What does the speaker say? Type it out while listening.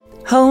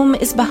Home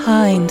is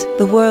behind,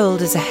 the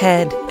world is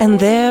ahead, and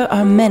there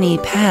are many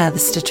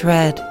paths to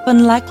tread.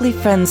 Unlikely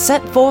friends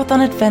set forth on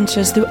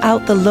adventures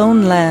throughout the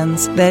lone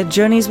lands. Their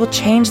journeys will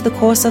change the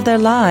course of their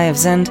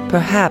lives and,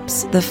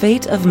 perhaps, the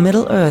fate of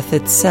Middle-earth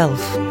itself.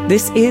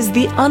 This is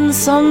The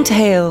Unsung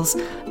Tales,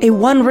 a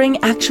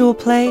one-ring actual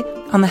play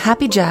on the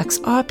Happy Jacks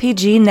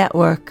RPG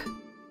Network.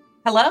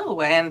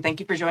 Hello, and thank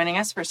you for joining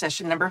us for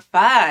session number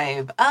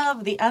 5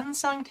 of The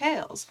Unsung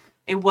Tales,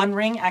 a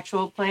one-ring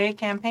actual play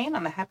campaign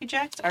on the Happy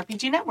Jacks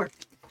RPG Network.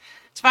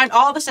 To find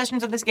all the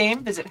sessions of this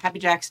game, visit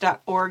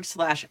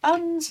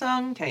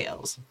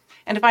happyjacks.org/unsungtales.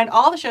 And to find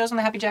all the shows on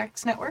the Happy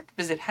Jacks Network,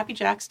 visit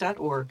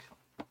happyjacks.org.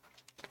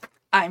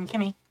 I'm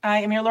Kimmy. I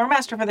am your lore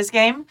master for this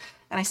game,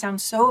 and I sound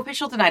so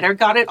official tonight. I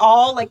got it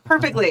all,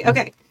 perfectly.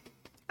 Okay.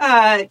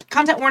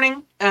 Content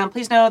warning.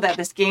 Please know that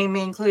this game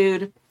may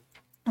include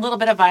a little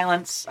bit of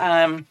violence.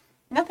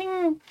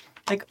 Nothing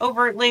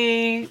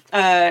overtly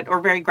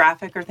or very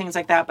graphic or things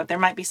like that, but there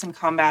might be some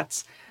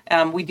combats.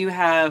 We do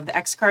have the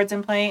X cards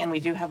in play, and we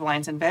do have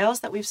lines and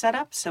veils that we've set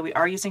up, so we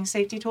are using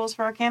safety tools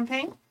for our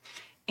campaign.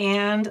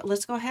 And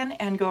let's go ahead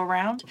and go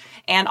around.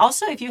 And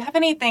also, if you have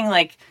anything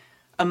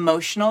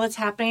emotional that's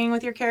happening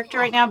with your character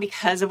right now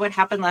because of what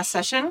happened last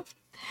session,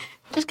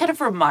 just kind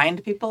of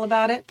remind people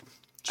about it.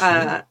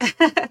 Sure.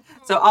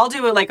 So I'll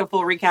do a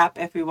full recap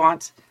if we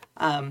want.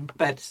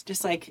 But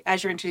just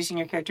as you're introducing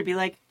your character, be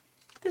like,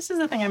 this is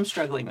the thing I'm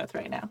struggling with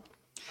right now.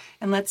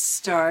 And let's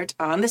start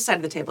on this side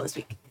of the table this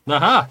week.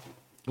 Aha!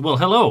 Well,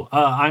 hello.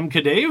 I'm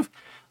Kadave,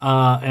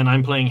 and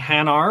I'm playing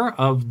Hanar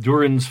of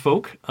Durin's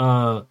Folk,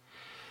 who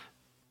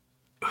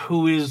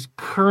is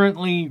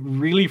currently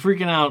really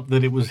freaking out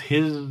that it was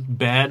his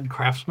bad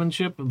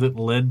craftsmanship that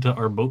led to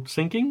our boat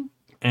sinking,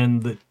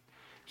 and that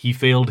he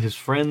failed his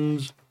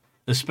friends,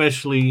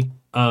 especially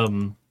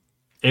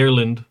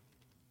Erland,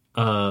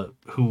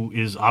 who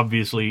is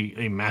obviously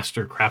a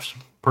master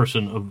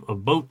craftsperson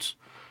of boats,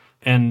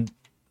 and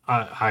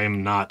I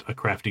am not a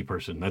crafty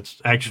person.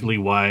 That's actually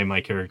why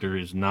my character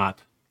is not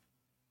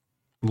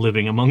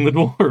living among the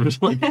dwarves.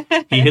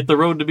 He hit the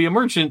road to be a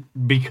merchant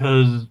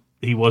because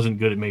he wasn't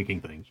good at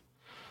making things.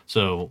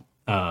 So,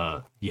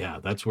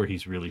 that's where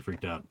he's really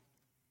freaked out.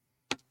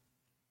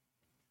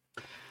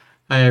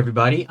 Hi,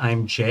 everybody.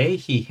 I'm Jay,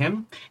 he,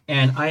 him,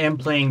 and I am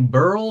playing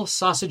Burl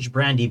Sausage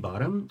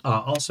Brandybottom,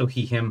 also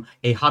he, him,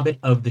 a hobbit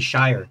of the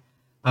Shire.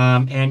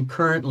 And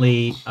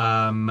currently,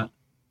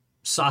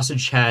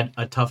 Sausage had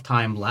a tough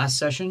time last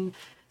session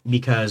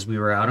because we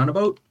were out on a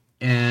boat,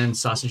 and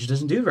Sausage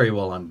doesn't do very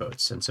well on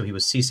boats, and so he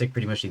was seasick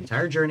pretty much the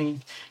entire journey,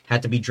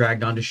 had to be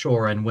dragged onto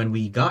shore, and when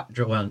he got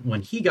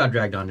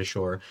dragged onto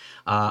shore,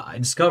 I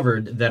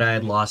discovered that I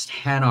had lost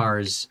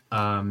Hanar's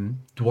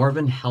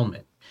dwarven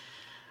helmet.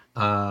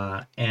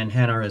 And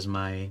Hanar is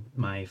my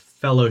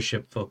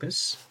fellowship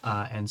focus,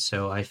 and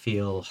so I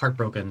feel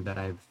heartbroken that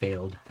I've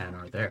failed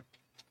Hanar there.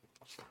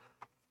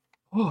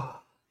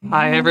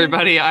 Hi,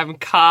 everybody. I'm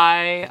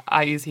Kai.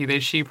 I use he, they,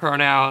 she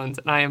pronouns,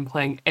 and I am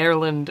playing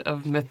Erland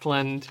of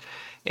Mithland,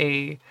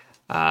 a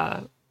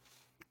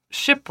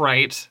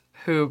shipwright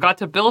who got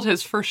to build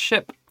his first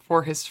ship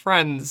for his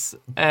friends,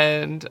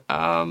 and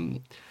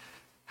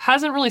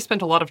hasn't really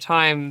spent a lot of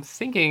time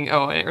thinking,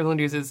 Erland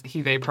uses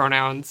he, they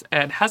pronouns,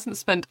 and hasn't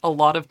spent a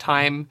lot of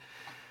time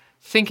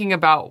thinking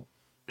about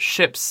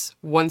ships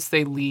once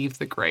they leave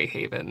the Grey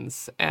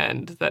Havens,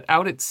 and that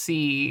out at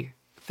sea,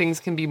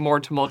 things can be more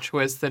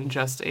tumultuous than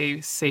just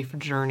a safe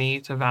journey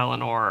to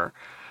Valinor.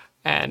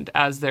 And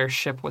as their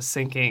ship was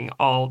sinking,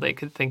 all they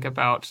could think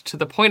about, to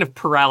the point of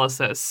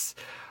paralysis,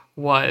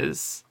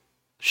 was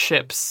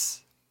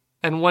ships.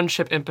 And one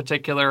ship in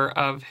particular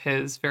of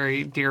his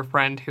very dear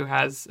friend who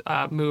has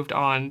moved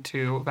on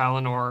to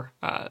Valinor,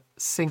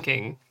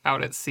 sinking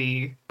out at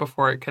sea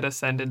before it could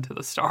ascend into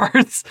the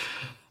stars.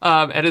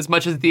 And as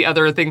much as the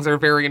other things are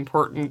very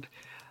important,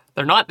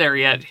 they're not there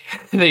yet.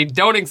 They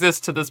don't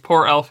exist to this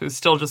poor elf who's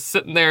still just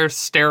sitting there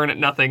staring at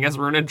nothing as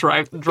Runa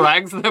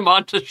drags them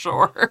onto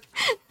shore.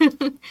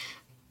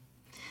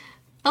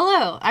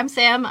 Hello, I'm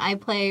Sam. I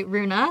play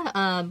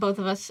Runa. Both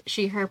of us,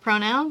 she, her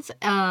pronouns.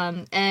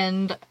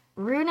 And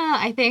Runa,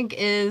 I think,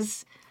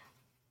 is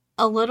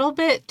a little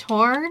bit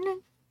torn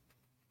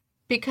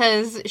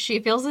because she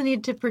feels the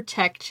need to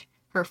protect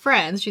her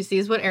friends. She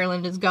sees what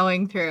Erland is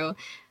going through.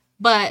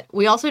 But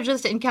we also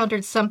just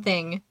encountered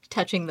something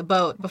touching the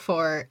boat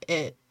before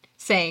it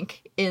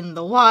sank in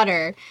the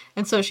water.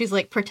 And so she's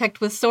like,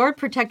 protect with sword,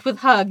 protect with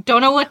hug.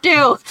 Don't know what to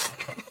do.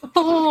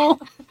 Oh,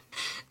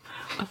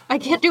 I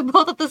can't do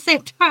both at the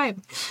same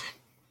time.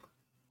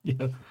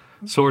 Yeah.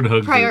 Sword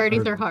hugs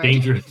Priorities are hard.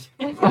 Dangerous.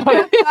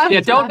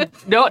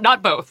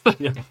 Not both.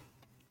 Yeah.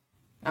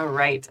 All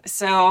right.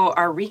 So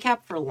our recap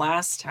for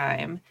last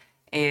time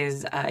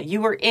is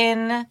you were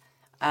in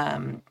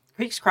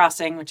Creek's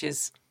Crossing, which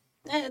is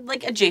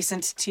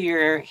adjacent to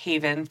your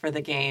haven for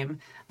the game.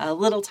 A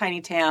little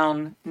tiny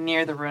town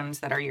near the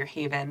ruins that are your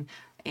haven.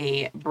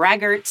 A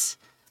braggart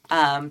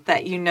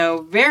that you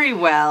know very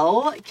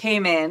well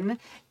came in,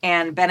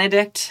 and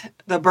Benedict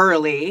the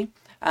Burly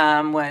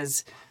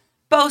was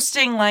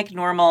boasting like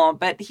normal,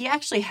 but he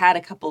actually had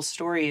a couple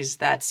stories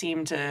that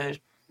seemed to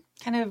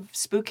kind of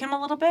spook him a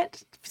little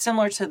bit,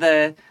 similar to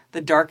the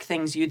dark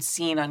things you'd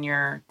seen on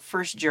your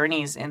first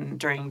journeys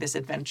during this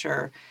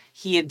adventure.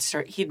 He'd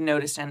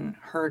noticed and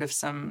heard of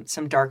some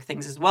dark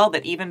things as well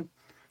that even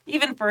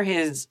for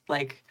his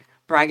like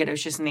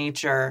braggadocious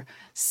nature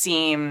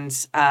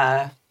seemed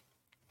off-putting,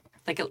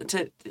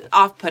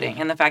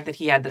 and the fact that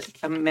he had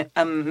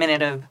a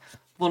minute of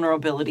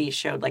vulnerability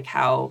showed like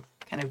how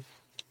kind of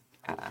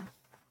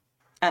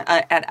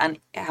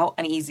how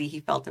uneasy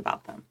he felt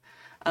about them.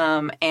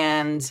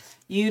 And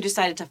you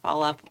decided to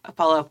follow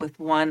up with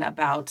one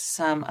about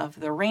some of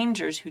the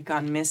rangers who'd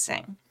gone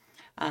missing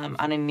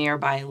on a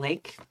nearby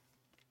lake.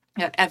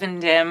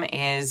 Evandim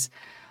is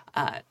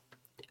a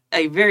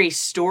very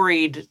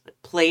storied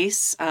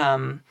place.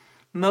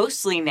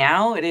 Mostly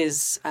now it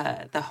is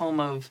the home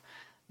of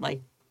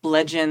like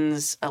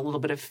legends, a little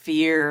bit of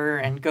fear,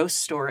 and ghost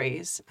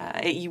stories.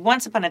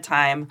 Once upon a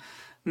time,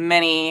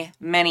 many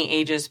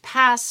ages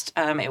past,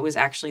 it was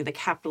actually the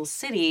capital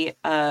city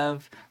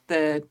of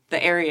the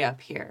area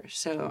up here,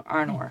 so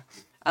Arnor.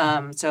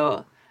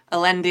 So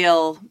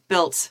Elendil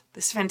built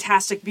this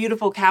fantastic,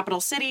 beautiful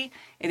capital city.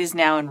 It is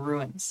now in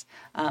ruins.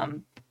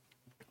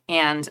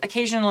 And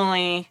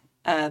occasionally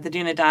the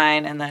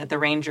Dunedain and the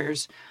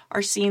Rangers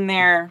are seen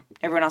there.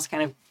 Everyone else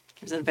kind of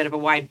gives it a bit of a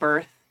wide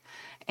berth.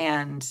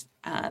 And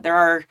there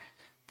are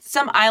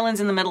some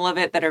islands in the middle of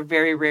it that are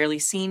very rarely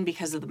seen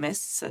because of the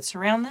mists that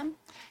surround them.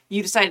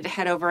 You decided to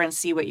head over and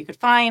see what you could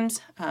find.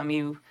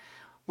 You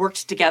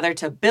worked together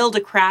to build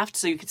a craft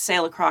so you could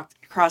sail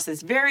across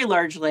this very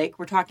large lake.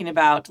 We're talking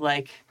about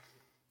like,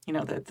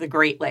 the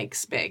Great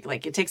Lakes big.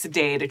 Like it takes a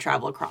day to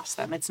travel across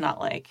them. It's not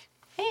like,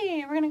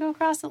 hey, we're going to go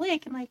across the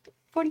lake in like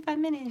 45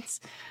 minutes.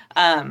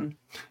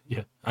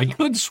 Yeah, I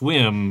could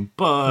swim,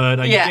 but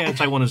I guess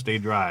I want to stay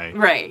dry.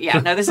 Right, yeah.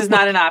 No, this is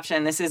not an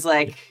option. This is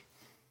like,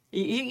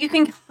 you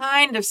can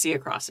kind of see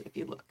across it if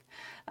you look.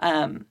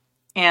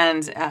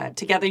 And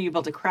together you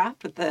built a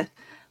craft with the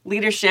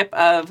leadership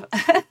of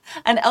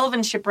an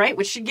elven shipwright,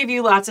 which should give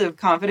you lots of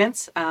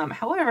confidence.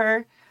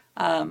 However,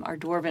 our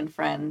dwarven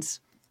friends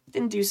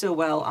didn't do so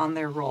well on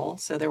their role,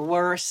 so there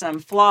were some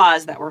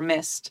flaws that were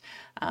missed.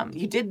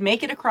 You did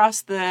make it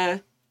across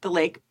the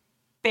lake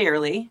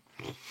barely.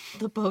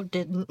 The boat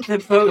didn't. The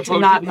boat did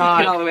not make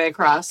it all the way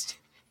across.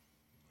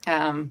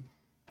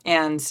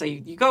 And so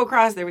you go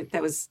across.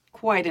 That was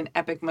quite an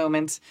epic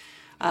moment.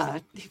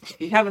 If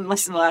you haven't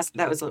listened to the last,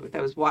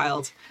 that was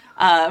wild.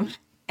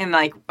 And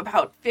like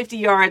about 50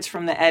 yards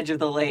from the edge of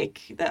the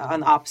lake, on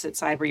the opposite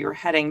side where you were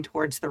heading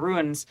towards the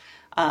ruins,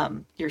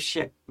 your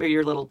ship or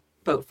your little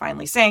boat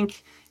finally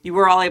sank. You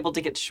were all able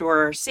to get to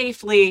shore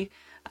safely,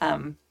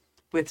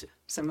 with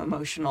some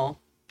emotional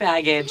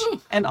baggage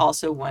and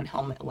also one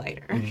helmet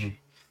lighter. Mm-hmm.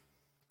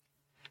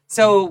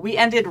 So we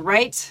ended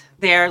right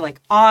there,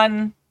 like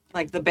on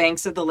like the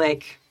banks of the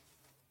lake.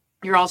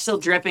 You're all still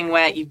dripping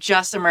wet. You've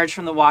just emerged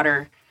from the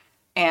water,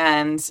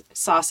 and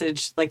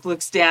Sausage like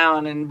looks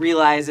down and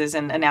realizes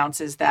and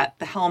announces that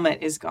the helmet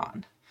is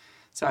gone.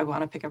 So I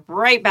want to pick up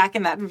right back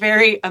in that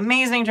very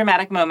amazing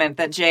dramatic moment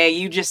that Jay,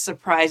 you just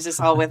surprised us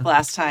all with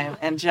last time,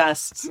 and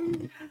just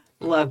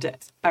loved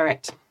it. All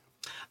right.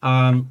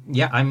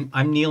 Yeah,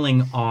 I'm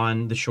kneeling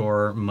on the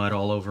shore, mud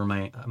all over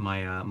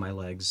my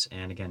legs,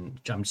 and again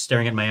I'm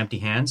staring at my empty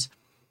hands,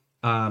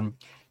 and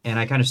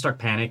I kind of start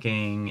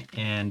panicking,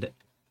 and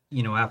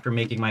after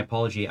making my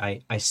apology,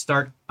 I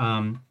start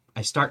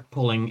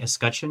pulling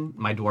escutcheon,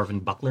 my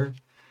dwarven buckler,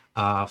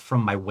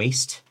 from my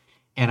waist,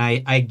 and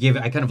I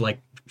kind of like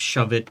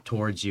shove it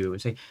towards you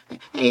and say,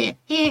 Hey,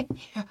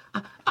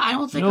 I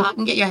don't think I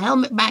can get your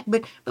helmet back,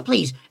 but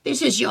please,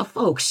 this is your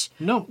folks.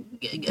 No,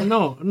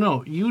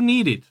 you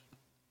need it.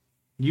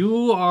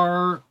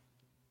 You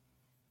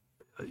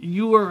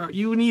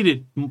need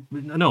it.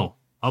 No,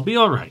 I'll be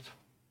all right.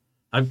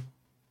 I've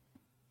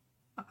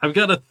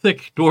got a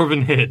thick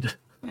dwarven head.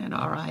 And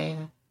all right.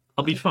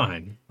 I'll be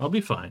fine.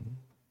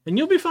 And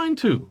you'll be fine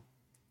too.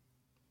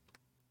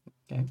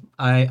 Okay.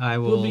 I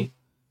will.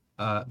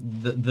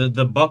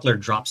 The buckler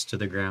drops to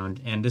the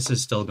ground, and this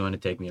is still going to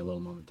take me a little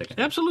moment to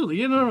absolutely.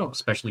 Yeah, no.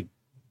 Especially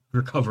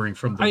recovering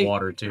from the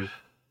water too.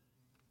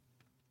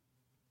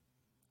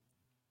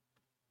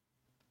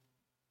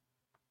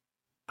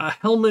 A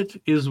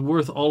helmet is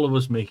worth all of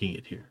us making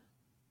it here.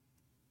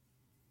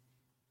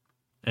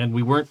 And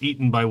we weren't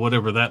eaten by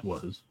whatever that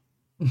was.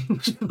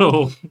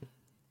 So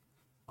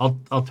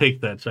I'll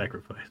take that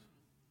sacrifice.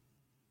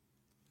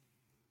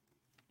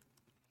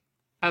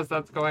 As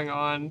that's going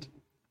on,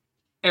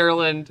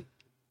 Ireland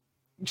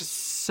just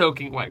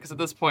soaking wet, because at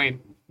this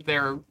point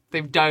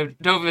they've dove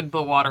into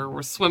the water,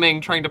 were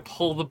swimming, trying to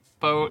pull the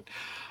boat,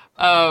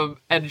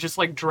 and just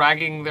like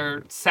dragging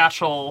their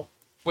satchel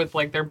with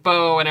like their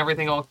bow and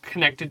everything all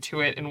connected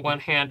to it in one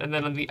hand, and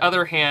then on the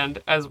other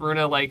hand, as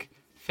Runa like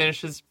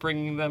finishes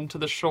bringing them to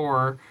the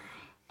shore,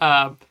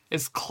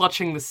 is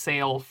clutching the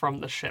sail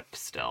from the ship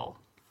still,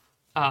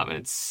 and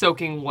it's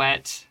soaking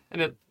wet,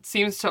 and it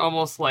seems to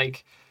almost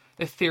like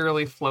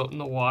ethereally float in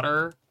the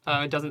water.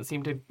 It doesn't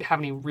seem to have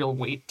any real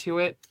weight to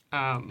it,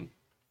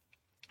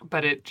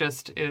 But it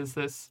just is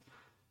this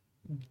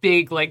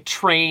big like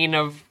train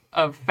of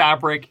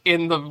fabric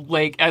in the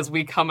lake as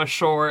we come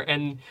ashore,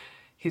 and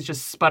he's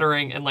just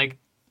sputtering and like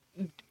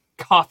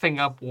coughing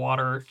up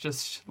water,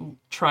 just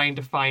trying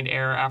to find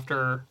air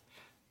after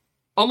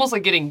almost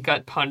like getting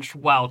gut punched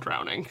while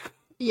drowning.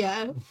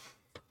 Yeah.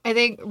 I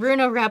think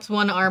Runa wraps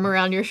one arm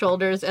around your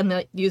shoulders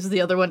and uses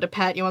the other one to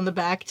pat you on the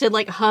back to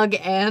like hug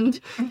and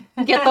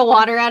get the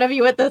water out of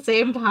you at the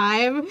same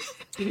time.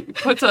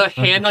 Puts a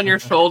hand on your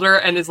shoulder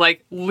and is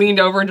like leaned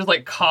over and just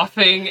like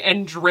coughing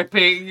and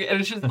dripping.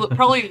 And it's just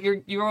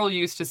probably you're all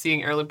used to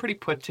seeing Erlen pretty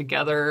put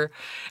together.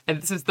 And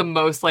this is the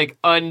most like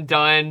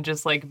undone,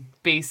 just like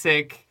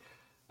basic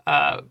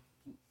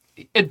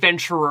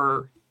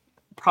adventurer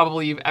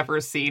probably you've ever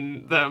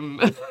seen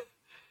them.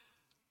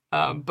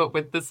 But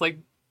with this like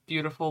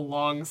beautiful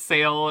long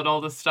sail and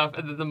all this stuff,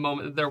 and then the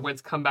moment that their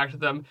wits come back to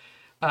them,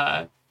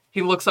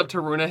 he looks up to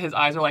Runa, his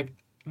eyes are like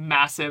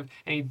massive,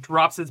 and he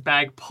drops his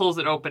bag, pulls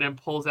it open, and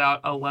pulls out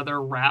a leather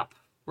wrap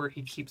where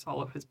he keeps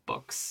all of his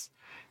books,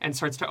 and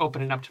starts to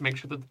open it up to make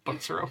sure that the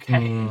books are okay.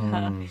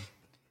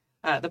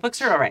 The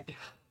books are all right.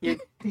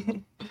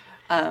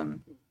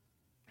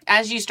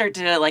 As you start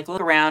to like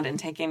look around and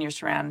take in your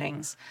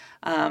surroundings,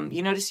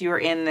 you notice you are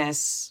in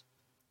this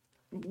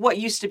what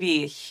used to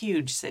be a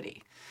huge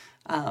city.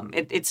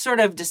 It's sort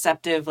of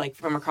deceptive, like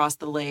from across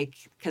the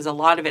lake, because a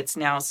lot of it's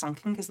now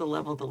sunken because the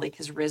level of the lake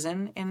has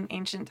risen in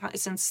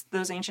since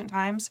those ancient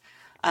times.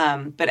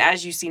 But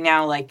as you see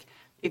now, like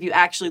if you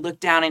actually look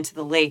down into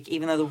the lake,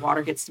 even though the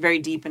water gets very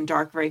deep and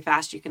dark very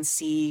fast, you can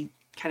see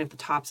kind of the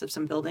tops of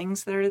some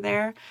buildings that are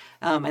there,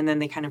 and then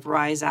they kind of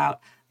rise out.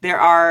 There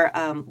are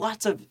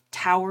lots of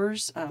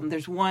towers.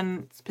 There's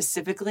one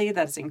specifically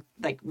that's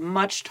like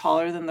much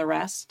taller than the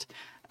rest.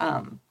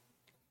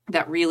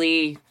 That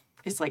really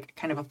is like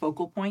kind of a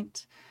focal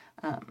point.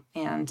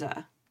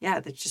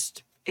 That's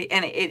just,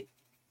 it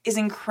is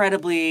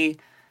incredibly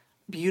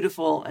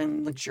beautiful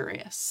and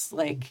luxurious.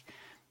 Like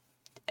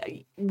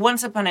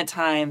once upon a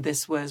time,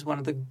 this was one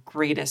of the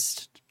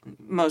greatest,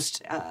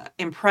 most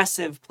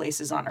impressive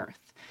places on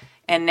Earth.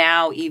 And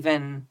now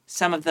even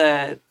some of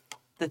the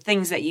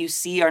things that you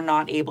see are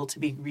not able to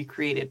be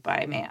recreated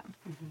by man.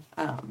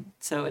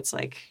 So it's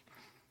like,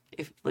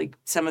 if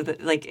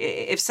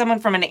someone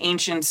from an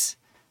ancient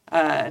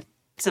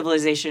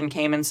civilization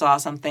came and saw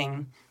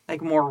something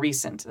like more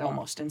recent,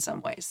 almost in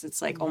some ways,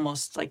 it's like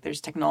almost like there's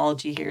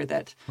technology here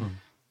that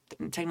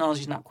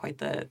technology is not quite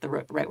the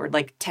right word,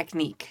 like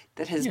technique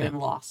that has been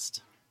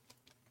lost.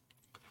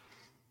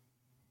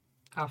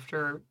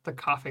 After the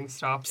coughing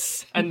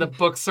stops and the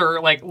books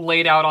are like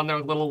laid out on their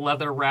little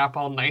leather wrap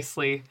all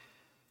nicely.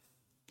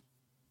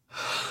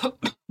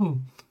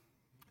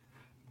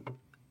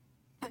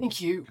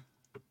 Thank you.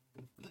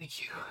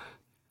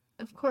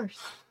 Of course.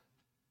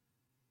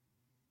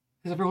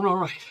 Is everyone all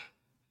right?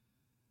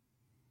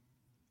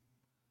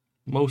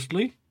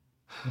 Mostly.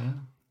 Yeah.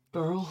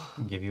 Burl?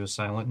 I'll give you a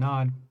silent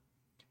nod.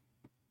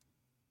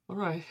 All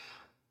right.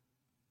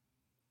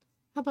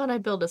 How about I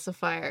build us a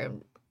fire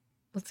and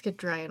let's get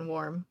dry and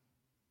warm.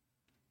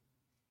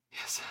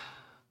 Yes.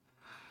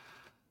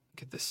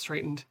 Get this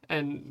straightened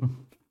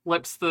and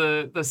flips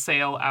the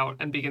sail out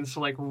and begins to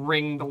like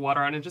wring the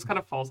water on it. It just kind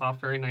of falls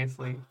off very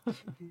nicely.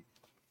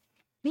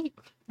 Neat.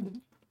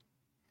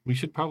 We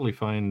should probably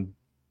find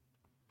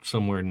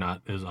somewhere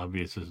not as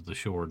obvious as the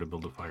shore to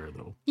build a fire,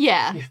 though.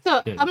 Yeah.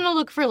 So Yeah. I'm gonna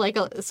look for like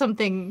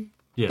something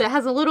that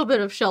has a little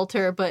bit of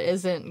shelter but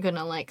isn't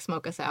gonna like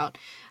smoke us out.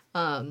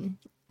 Yeah,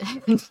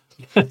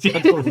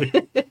 totally.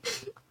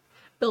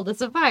 Build us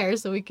a fire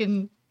so we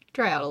can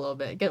dry out a little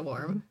bit, get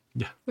warm.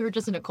 Yeah. We were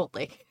just in a cold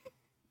lake.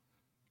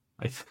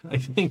 I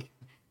think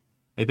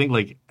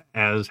like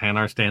as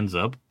Hanar stands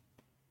up,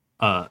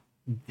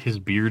 his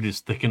beard is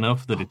thick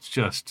enough that it's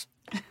just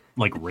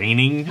like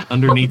raining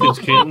underneath his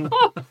chin.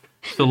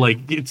 So like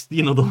it's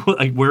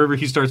like wherever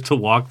he starts to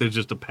walk, there's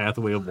just a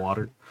pathway of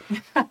water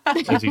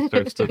as he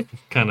starts to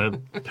kind of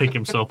pick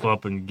himself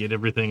up and get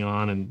everything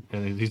on,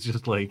 and he's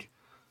just like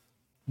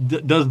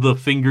does the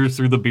fingers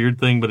through the beard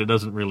thing, but it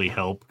doesn't really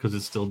help because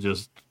it's still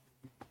just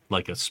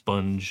like a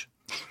sponge.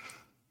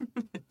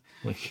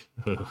 Like.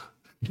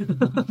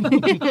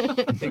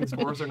 Things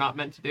dwarves are not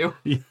meant to do.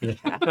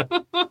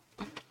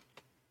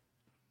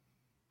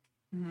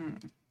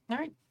 All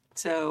right.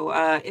 So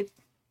I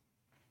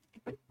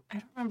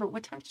don't remember,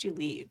 what time did you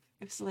leave?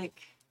 It was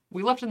like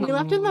We left in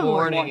the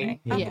morning.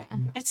 Okay. Yeah.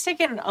 It's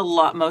taken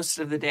most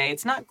of the day.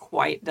 It's not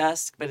quite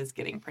dusk, but it's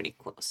getting pretty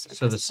close.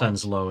 So the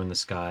sun's low in the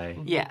sky.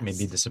 Yes.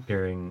 Maybe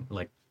disappearing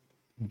like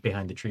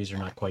behind the trees or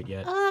not quite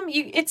yet.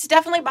 It's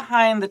definitely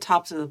behind the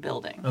tops of the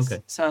buildings.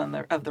 Okay.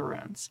 So of the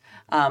ruins,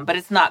 but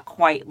it's not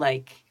quite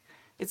like,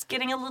 it's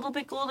getting a little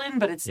bit golden,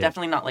 but it's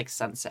definitely not like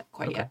sunset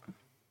quite yet.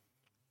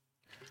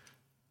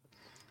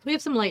 We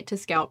have some light to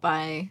scout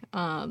by,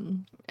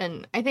 and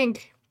I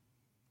think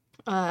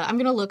I'm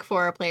gonna look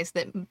for a place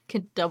that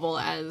could double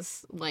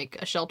as like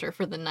a shelter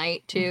for the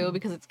night too,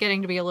 because it's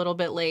getting to be a little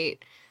bit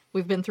late.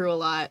 We've been through a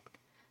lot.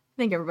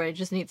 think everybody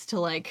just needs to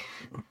like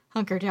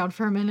hunker down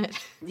for a minute.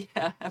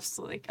 Yeah,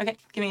 absolutely. Okay,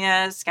 give me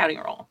a scouting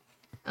roll.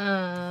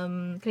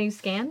 Can you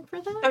scan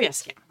for that? Oh, yes,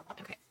 scan.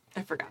 Okay.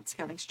 I forgot.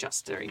 Scouting's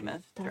just during the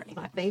That's turning.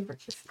 my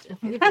favorite.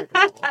 Favorite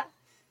roll.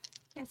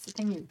 It's the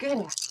thing you're good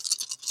at.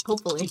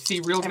 Hopefully. You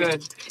see real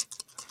good.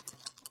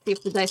 See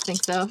if the dice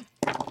think so.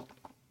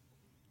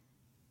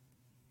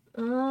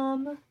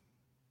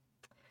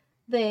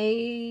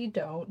 They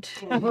don't.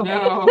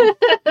 No.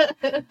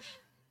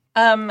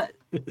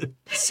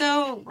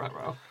 So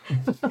Ruh-roh.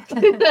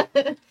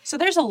 So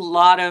there's a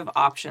lot of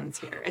options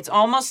here. It's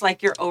almost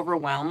like you're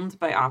overwhelmed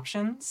by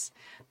options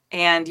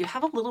and you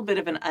have a little bit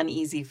of an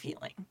uneasy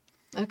feeling.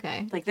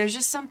 Okay. Like there's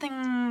just something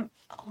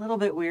a little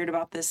bit weird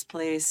about this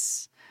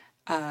place.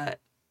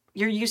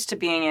 You're used to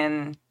being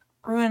in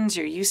ruins,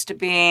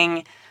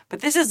 but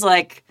this is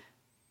like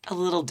a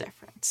little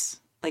different.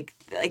 Like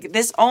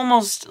this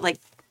almost like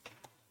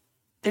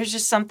there's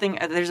just something,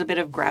 there's a bit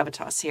of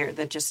gravitas here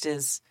that just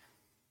is,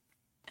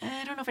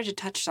 I don't know if I should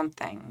touch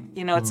something.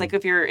 You know, it's like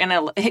if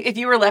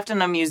you were left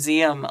in a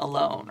museum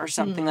alone or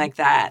something like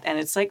that, and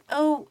it's like,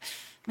 oh,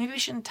 maybe we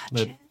shouldn't touch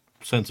That it.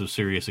 sense of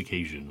serious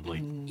occasion,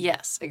 like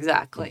Yes,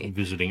 exactly.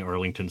 visiting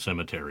Arlington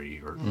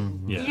Cemetery, or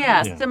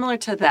Yeah, similar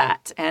to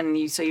that. And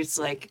it's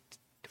like,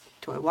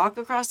 do I walk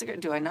across the,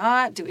 do I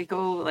not? Do we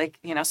go like,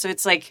 so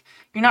it's like,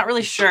 you're not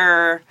really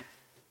sure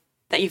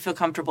that you feel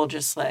comfortable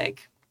just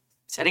like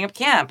setting up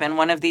camp in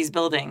one of these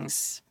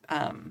buildings.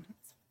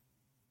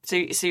 So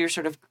you're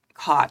sort of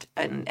caught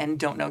and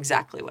don't know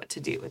exactly what to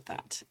do with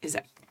that. Is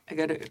that a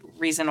good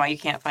reason why you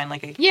can't find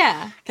like a...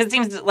 Yeah. Because it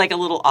seems like a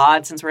little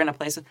odd since we're in a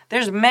place with...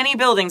 There's many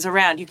buildings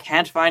around. You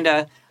can't find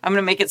a... I'm going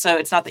to make it so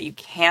it's not that you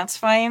can't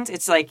find.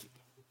 It's like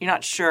you're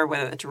not sure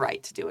whether it's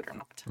right to do it or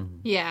not.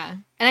 Yeah.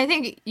 And I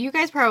think you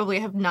guys probably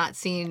have not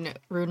seen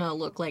Runa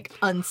look like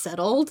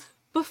unsettled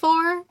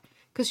before.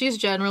 Because she's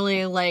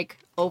generally like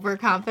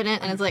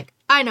overconfident and is like,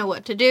 I know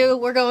what to do.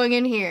 We're going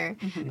in here.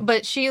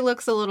 But she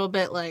looks a little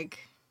bit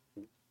like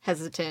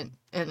hesitant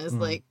and is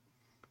like,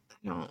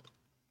 none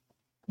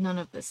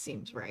of this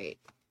seems right.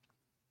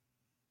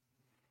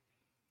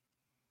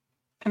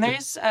 And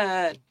there's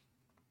I'm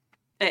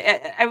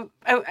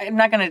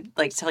not gonna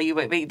like tell you,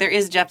 but there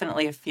is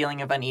definitely a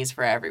feeling of unease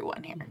for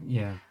everyone here.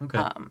 Yeah.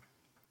 Okay.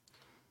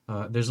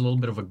 There's a little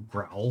bit of a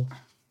growl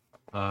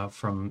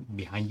from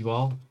behind you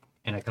all,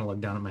 and I kind of look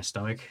down at my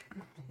stomach,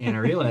 and I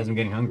realize I'm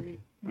getting hungry.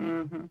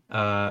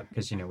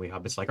 Because we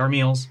hobbits like our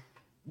meals.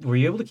 Were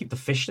you able to keep the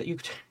fish that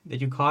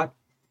you caught,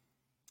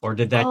 or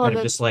did that kind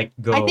of just like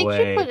go I think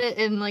away? you put it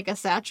in like a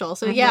satchel.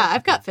 So yeah,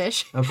 I've got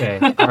fish. Okay,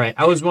 all right.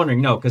 I was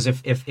wondering, no, because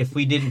if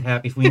we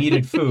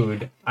needed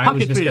food, I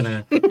was just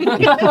gonna.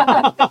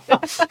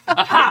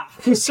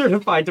 Who's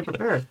certified to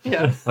prepare?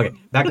 Yeah. Okay,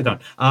 back to Dawn.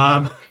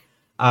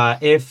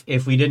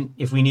 If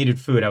we needed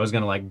food, I was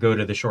gonna like go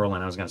to the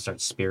shoreline. I was gonna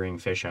start spearing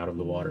fish out of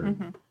the water.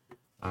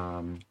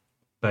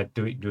 But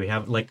do we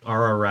have like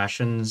are our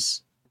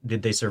rations?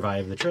 Did they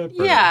survive the trip?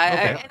 or-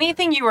 Yeah, Okay.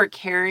 anything you were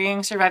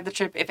carrying survived the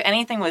trip. If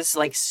anything was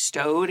like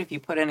stowed, if you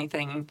put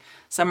anything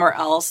somewhere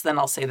else, then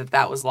I'll say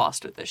that was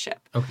lost with the ship.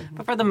 Okay.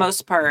 But for the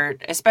most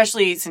part,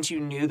 especially since you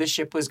knew the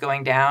ship was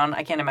going down,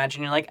 I can't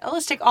imagine you're like, oh,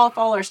 let's take all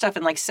our stuff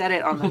and like set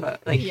it on the boat.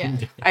 Like, Yeah.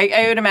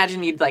 I would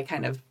imagine you'd like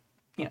kind of,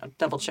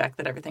 double check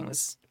that everything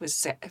was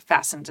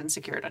fastened and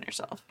secured on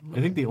yourself.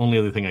 I think the only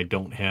other thing I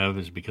don't have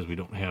is because we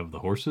don't have the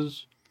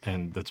horses,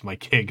 and that's my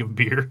keg of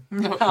beer.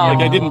 Like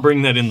I didn't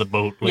bring that in the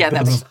boat. Like, Yeah,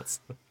 that that's- makes sense.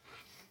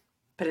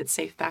 But it's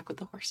safe back with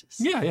the horses.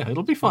 Yeah,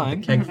 it'll be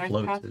fine. Keg Nice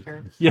floats.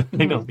 pasture. Yeah,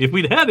 I know. If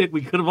we'd had it,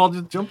 we could have all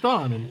just jumped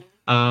on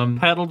and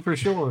paddled for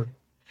shore.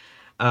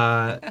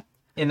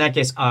 In that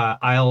case,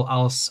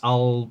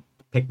 I'll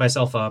pick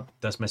myself up,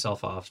 dust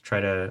myself off,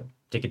 try to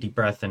take a deep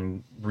breath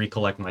and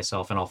recollect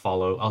myself, and I'll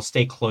follow. I'll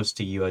stay close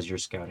to you as you're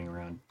scouting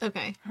around.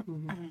 Okay.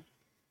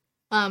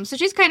 So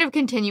she's kind of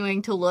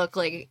continuing to look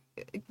like,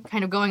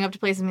 kind of going up to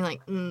places and being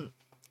like,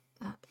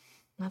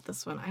 not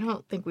this one. I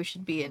don't think we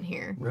should be in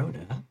here.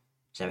 Rhoda,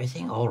 is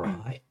everything all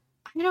right?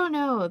 I don't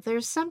know.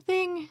 There's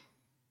something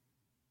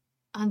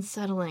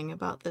unsettling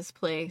about this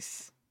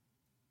place.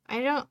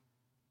 I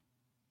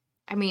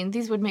mean,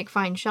 these would make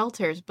fine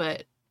shelters,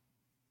 but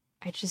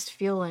I just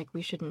feel like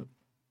we shouldn't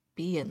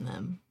be in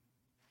them.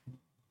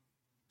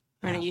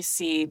 And you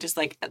see just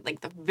like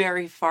the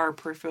very far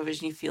peripheral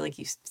vision, you feel like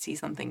you see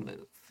something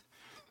move.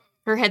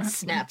 Her head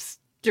snaps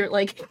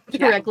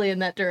directly in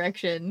that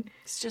direction.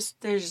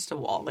 There's just a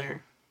wall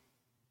there.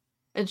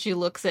 And she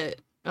looks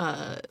at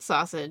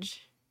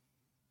Sausage.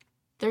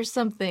 There's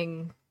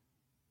something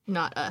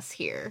not us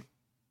here.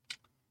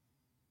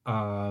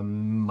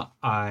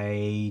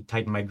 I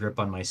tighten my grip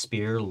on my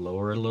spear,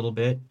 lower a little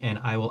bit, and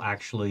I will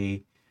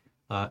actually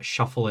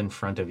shuffle in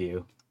front of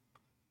you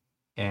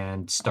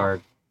and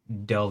start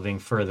delving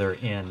further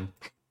in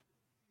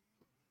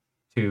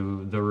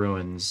to the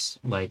ruins.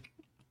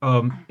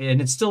 And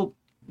it's still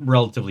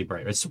relatively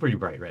bright. It's still pretty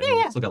bright, right?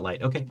 Yeah. It's still got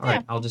light. Okay, all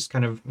right. I'll just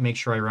kind of make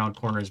sure I round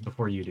corners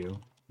before you do.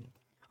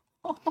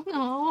 Oh. I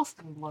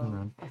love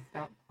a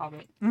scout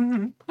hobbit.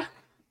 Mm-hmm.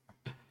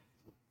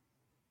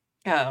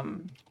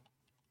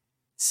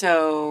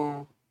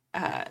 So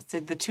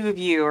the two of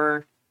you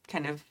are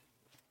kind of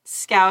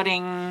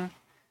scouting.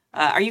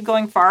 Are you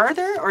going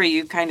farther, or are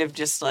you kind of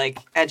just like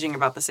edging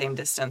about the same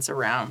distance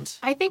around?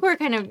 I think we're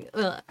kind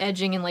of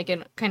edging in like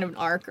an kind of an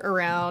arc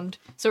around.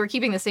 So we're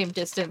keeping the same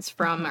distance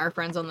from our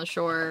friends on the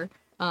shore,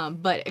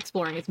 but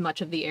exploring as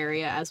much of the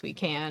area as we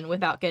can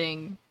without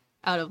getting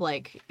out of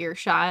like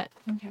earshot.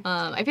 Okay.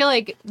 I feel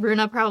like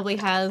Runa probably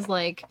has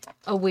like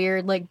a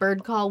weird like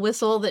bird call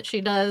whistle that she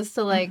does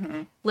to like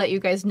let you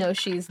guys know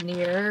she's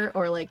near,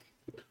 or like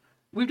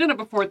We've done it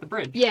before at the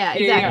bridge. yeah,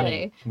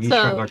 exactly. We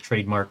So have our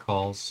trademark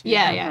calls.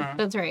 yeah,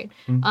 that's right.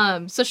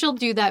 So she'll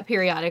do that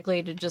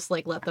periodically to just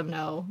like let them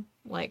know,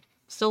 like,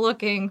 still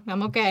looking,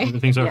 I'm okay.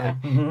 Everything's okay.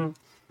 Yeah. Mhm.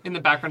 In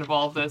the background of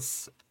all of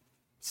this,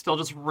 still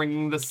just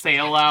wringing the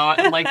sail out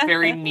and like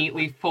very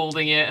neatly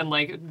folding it and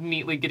like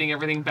neatly getting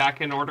everything back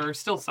in order.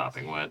 Still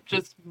sopping wet.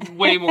 Just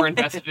way more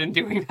invested in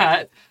doing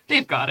that.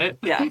 They've got it.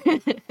 Yeah.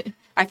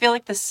 I feel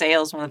like the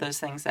sail's one of those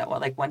things that,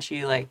 like, once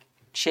you like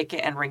shake it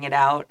and wring it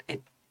out,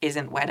 it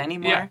isn't wet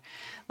anymore. Yeah.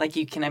 Like,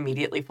 you can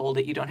immediately fold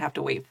it. You don't have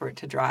to wait for it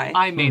to dry.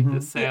 I made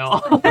this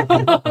sail.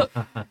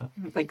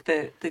 Like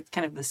the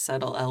kind of the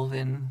subtle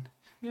elven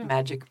Yeah.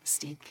 magic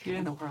mystique Yeah.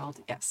 in the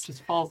world. Yes.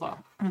 Just falls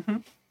off.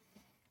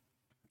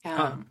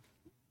 Anna.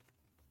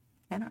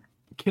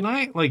 Can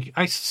I, like,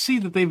 I see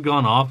that they've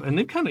gone off, and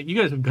they've kind of,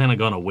 you guys have kind of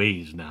gone a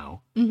ways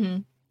now. Mm-hmm.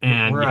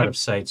 And We're you out have- of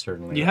sight,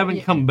 certainly. You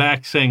haven't come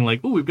back saying,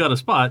 like, oh, we've got a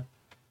spot.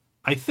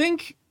 I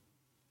think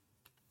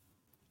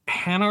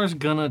Hanar's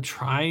gonna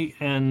try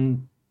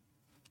and...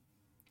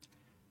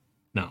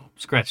 No,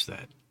 scratch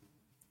that.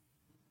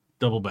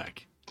 Double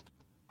back.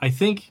 I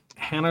think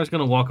Hanar's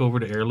gonna walk over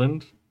to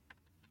Erland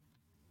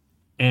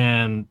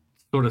and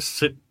sort of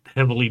sit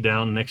heavily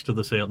down next to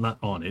the sail, not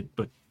on it,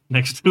 but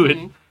next to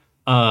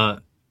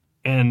it.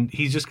 And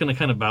he's just gonna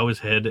kind of bow his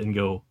head and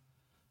go,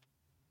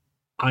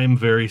 I'm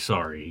very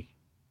sorry.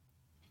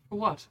 For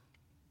what?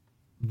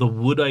 The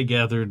wood I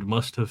gathered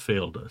must have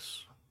failed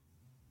us.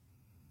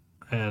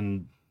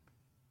 And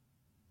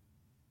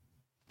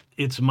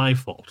it's my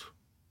fault.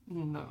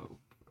 No.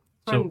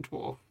 So- Friend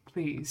dwarf,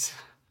 please.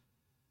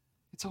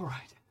 It's all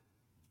right.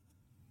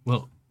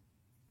 Well,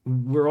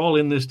 we're all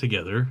in this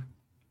together,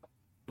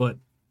 but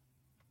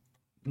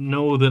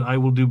know that I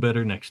will do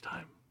better next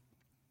time.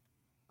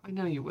 I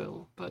know you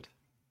will, but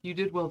you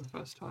did well the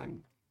first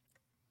time.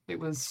 It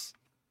was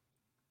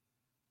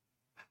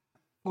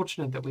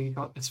fortunate that we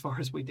got as far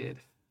as we did.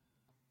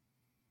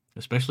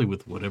 Especially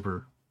with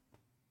whatever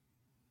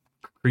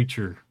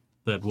creature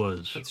that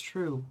was. That's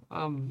true.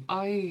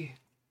 I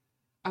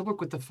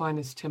work with the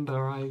finest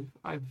timber.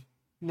 I've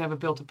never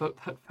built a boat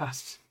that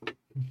fast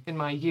in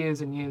my years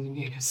and years and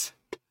years.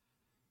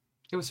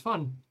 It was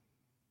fun.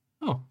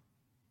 Oh.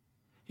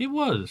 It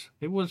was.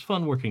 It was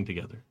fun working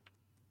together.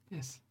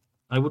 Yes,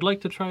 I would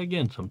like to try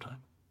again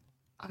sometime.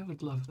 I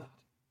would love that.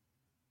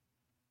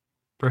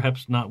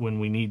 Perhaps not when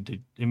we need to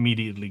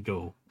immediately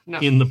go No.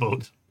 in the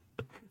boat.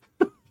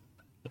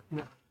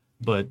 No.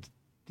 But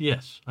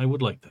yes, I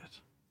would like that.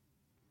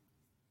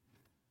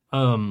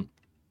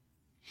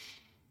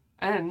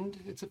 And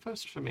it's a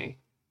first for me.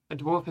 A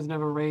dwarf has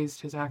never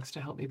raised his axe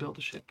to help me build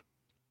a ship.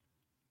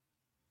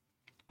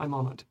 I'm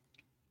honored.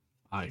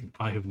 I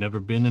have never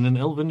been in an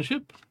elven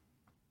ship,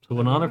 so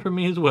an honor for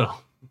me as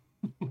well.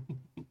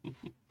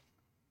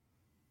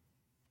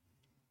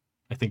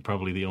 I think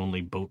probably the only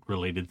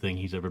boat-related thing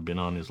he's ever been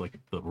on is like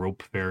the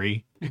rope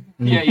ferry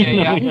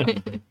Yeah.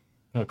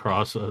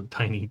 across a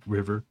tiny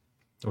river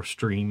or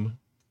stream.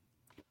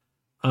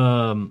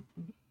 But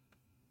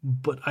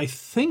I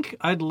think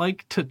I'd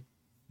like to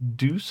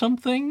do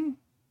something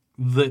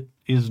that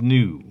is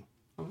new.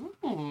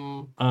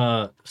 Ooh.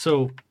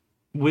 So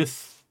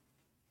with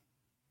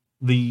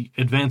the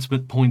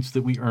advancement points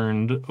that we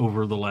earned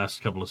over the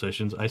last couple of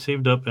sessions, I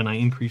saved up and I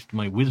increased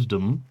my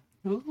wisdom,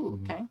 Ooh.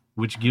 Okay.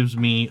 which gives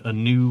me a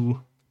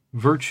new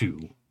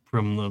virtue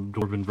from the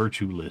Dwarven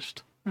virtue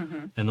list.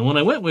 And the one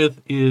I went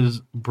with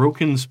is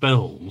broken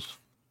spells.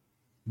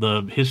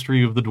 The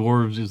history of the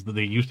dwarves is that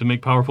they used to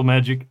make powerful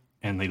magic,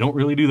 and they don't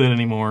really do that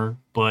anymore,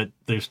 but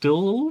they're still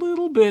a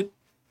little bit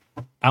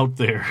out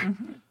there.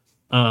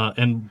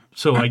 And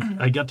so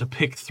I got to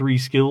pick 3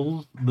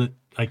 skills that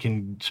I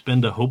can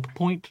spend a hope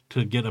point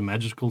to get a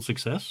magical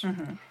success.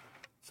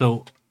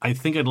 So I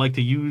think I'd like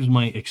to use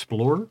my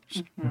explorer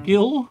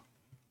skill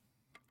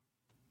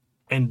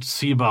and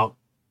see about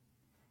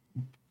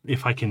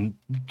if I can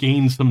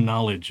gain some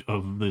knowledge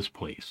of this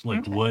place,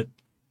 like what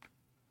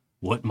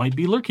might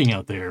be lurking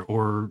out there,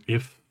 or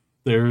if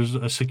there's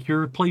a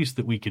secure place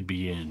that we could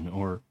be in,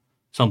 or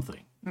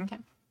something. Okay.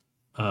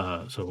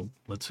 So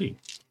let's see.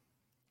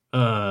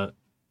 I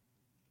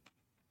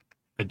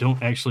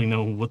don't actually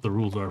know what the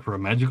rules are for a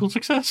magical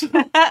success.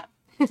 I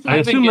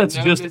assume yeah, that's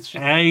no, just it's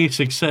just- a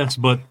success,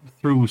 but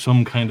through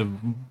some kind of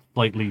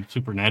slightly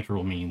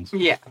supernatural means.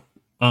 Yeah.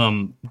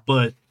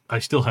 But I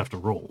still have to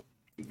roll.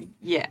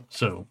 Yeah.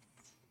 So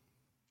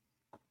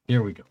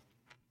here we go.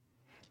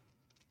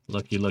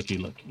 Lucky, lucky,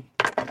 lucky.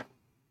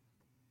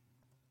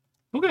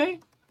 Okay.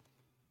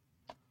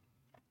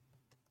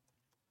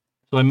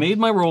 So I made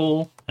my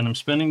roll, and I'm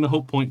spending the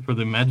hope point for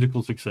the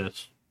magical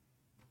success.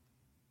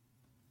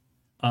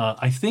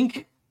 I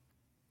think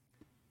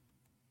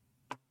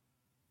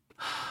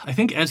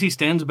as he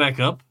stands back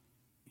up,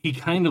 he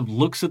kind of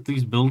looks at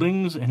these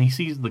buildings, and he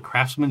sees the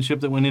craftsmanship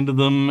that went into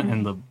them,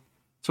 and the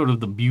sort of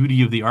the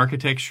beauty of the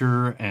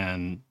architecture,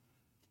 and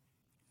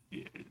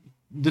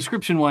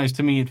description-wise,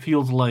 to me, it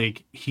feels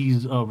like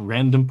he's a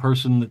random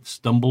person that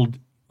stumbled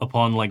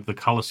upon, like, the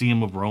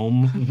Colosseum of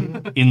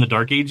Rome in the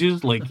Dark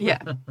Ages. Like, Yeah.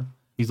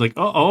 he's like,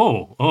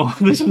 oh,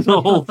 this is the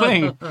whole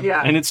thing.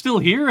 Yeah. And it's still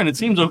here, and it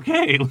seems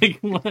okay. Like,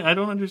 I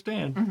don't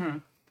understand. Mm-hmm.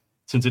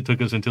 Since it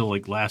took us until,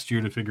 like, last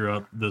year to figure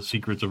out the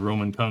secrets of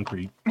Roman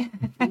concrete.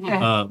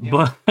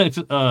 But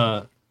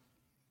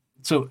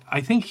so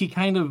I think he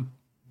kind of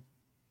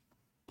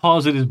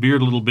paws at his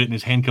beard a little bit, and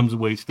his hand comes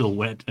away still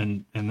wet,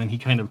 and then he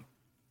kind of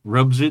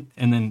rubs it,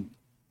 and then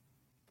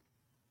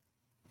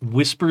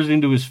whispers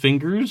into his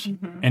fingers,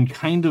 and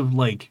kind of,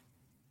 like,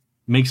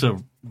 makes a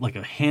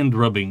hand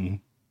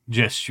rubbing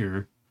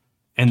gesture,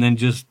 and then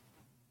just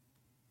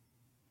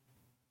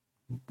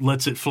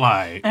lets it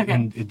fly. Okay.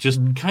 And it just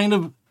kind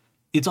of,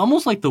 it's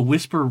almost like the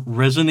whisper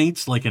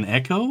resonates like an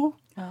echo,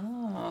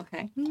 Oh,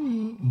 okay.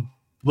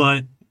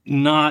 but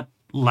not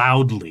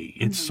loudly.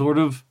 It's sort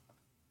of,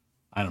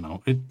 I don't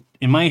know.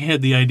 In my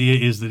head, the idea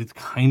is that it's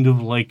kind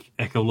of like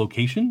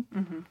echolocation,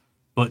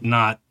 but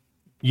not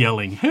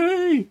yelling,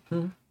 hey!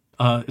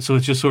 So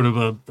it's just sort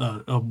of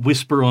a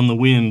whisper on the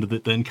wind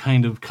that then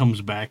kind of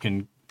comes back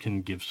and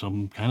can give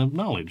some kind of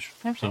knowledge.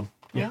 Okay. So,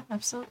 Yeah,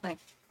 absolutely.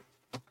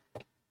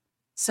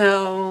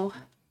 So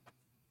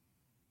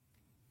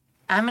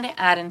I'm going to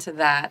add into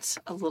that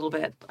a little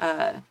bit.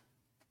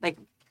 Like,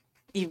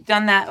 you've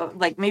done that,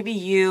 like, maybe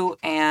you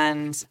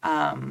and,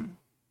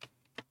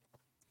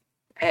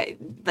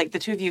 like, the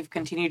two of you have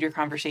continued your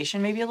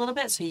conversation maybe a little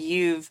bit. So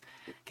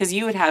because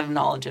you would have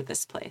knowledge of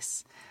this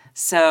place.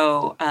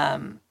 So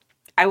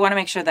I want to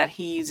make sure that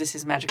he uses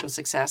his magical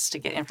success to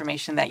get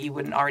information that you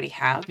wouldn't already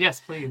have.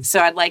 Yes, please. So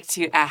I'd like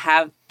to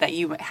have that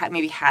you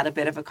maybe had a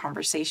bit of a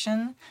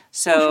conversation.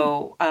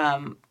 So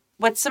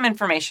what's some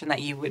information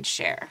that you would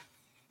share?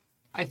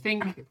 I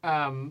think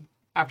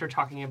after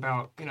talking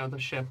about, the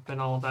ship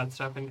and all of that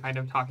stuff, and kind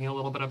of talking a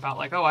little bit about,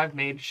 like, oh, I've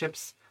made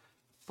ships,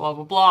 blah,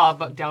 blah, blah,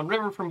 but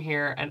downriver from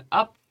here and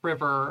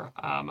upriver,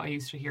 I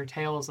used to hear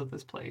tales of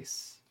this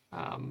place,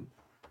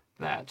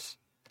 that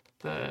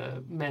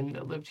the men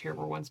that lived here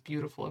were once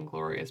beautiful and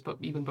glorious, but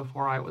even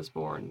before I was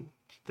born,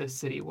 this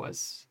city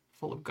was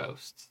full of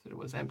ghosts. It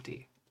was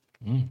empty.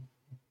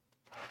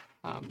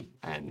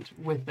 And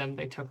with them,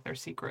 they took their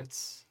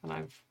secrets. And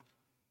I've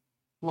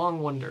long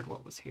wondered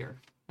what was here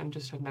and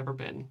just have never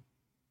been.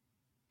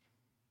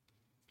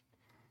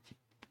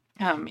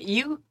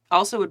 You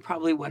also would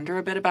probably wonder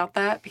a bit about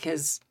that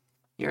because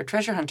you're a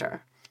treasure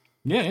hunter.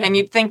 yeah. And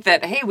you'd think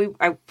that, hey,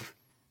 I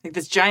think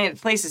this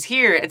giant place is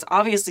here. It's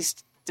obviously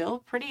still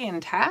pretty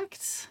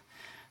intact,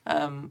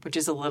 which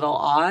is a little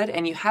odd.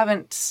 And you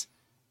haven't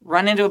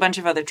run into a bunch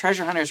of other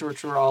treasure hunters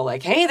which were all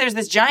like, hey, there's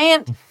this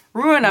giant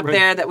ruin up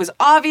there that was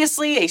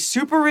obviously a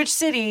super rich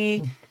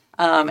city.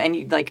 And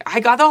you like, I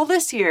got all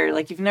this here.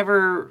 Like you've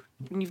never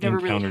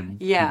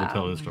encountered really, people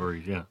tell the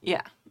stories, yeah.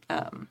 Yeah.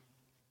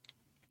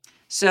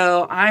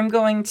 So I'm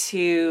going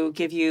to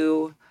give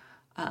you,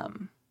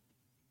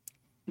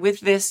 with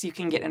this, you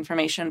can get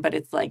information, but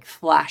it's like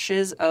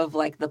flashes of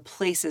like the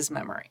place's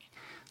memory.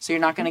 So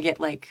you're not going to get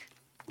like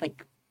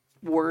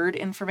word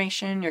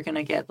information. You're going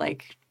to get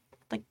like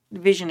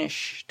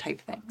visionish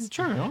type things.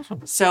 Sure,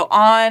 awesome. So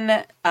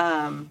on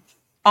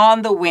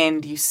the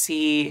wind, you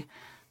see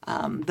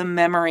the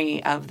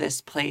memory of this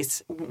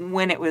place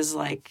when it was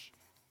like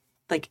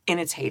in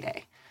its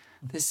heyday.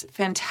 This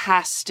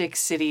fantastic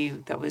city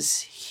that was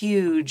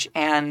huge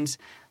and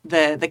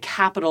the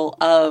capital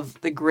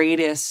of the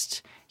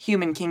greatest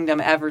human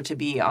kingdom ever to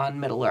be on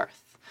Middle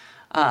Earth.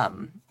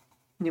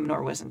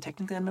 Numenor wasn't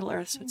technically on Middle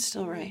Earth, so it's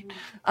still right.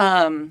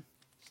 And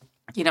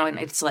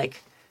it's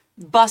like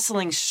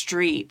bustling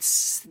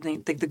streets,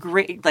 the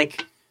great,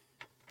 like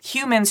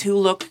humans who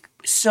look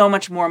so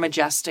much more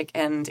majestic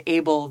and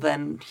able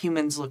than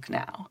humans look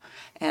now.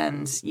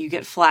 And you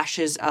get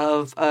flashes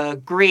of a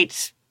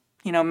great,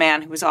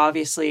 man who was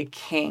obviously a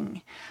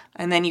king.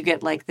 And then you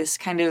get like this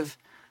kind of,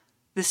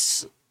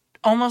 this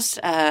almost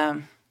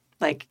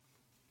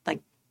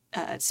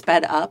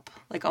sped up,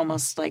 like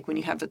almost like when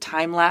you have the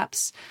time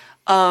lapse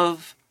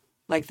of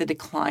like the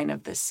decline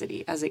of this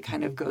city as it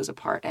kind of goes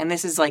apart. And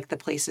this is like the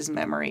place's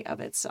memory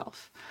of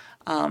itself.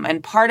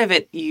 And part of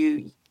it,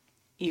 you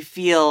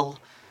feel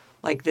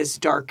like this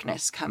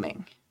darkness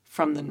coming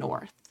from the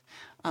north.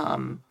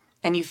 And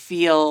you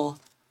feel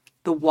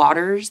the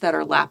waters that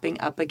are lapping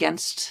up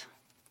against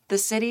the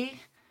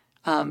city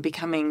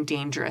becoming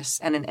dangerous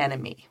and an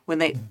enemy.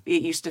 When it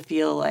used to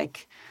feel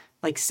like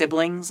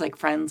siblings, like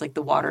friends, like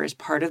the water is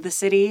part of the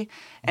city.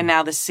 And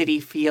now the city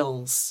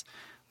feels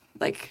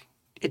like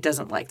it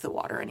doesn't like the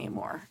water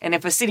anymore. And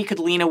if a city could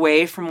lean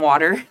away from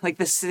water, like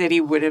the city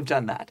would have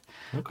done that.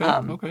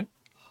 Okay.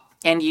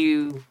 And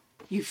you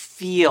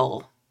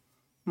feel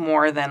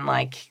more than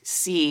like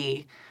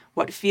see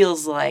what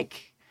feels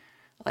like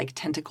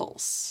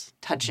tentacles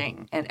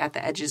touching at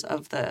the edges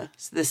of the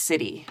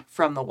city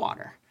from the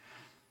water.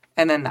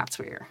 And then that's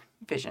where your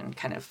vision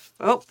kind of,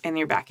 and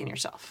you're back in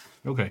yourself.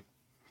 Okay.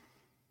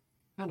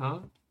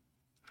 Hello.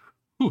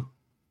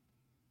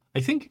 I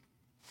think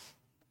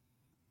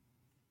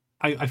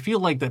I feel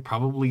like that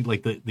probably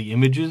like the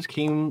images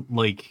came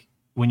like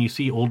when you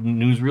see old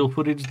newsreel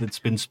footage that's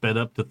been sped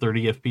up to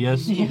 30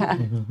 FPS. Yeah.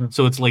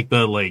 So it's like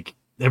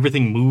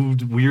everything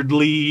moved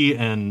weirdly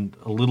and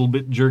a little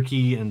bit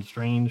jerky and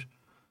strange.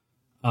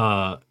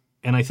 And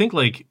I think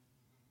like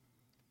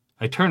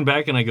I turn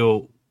back and I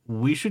go,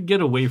 we should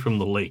get away from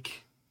the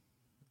lake.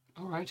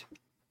 All right.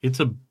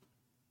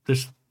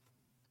 This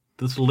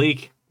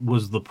lake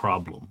was the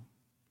problem.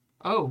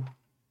 Oh,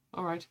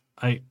 all right.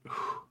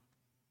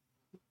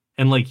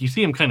 And like you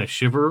see him kind of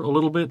shiver a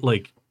little bit,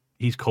 like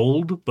he's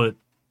cold, but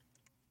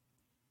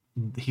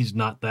he's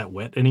not that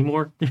wet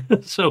anymore.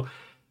 So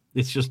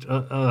it's just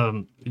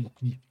I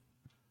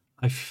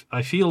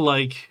feel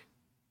like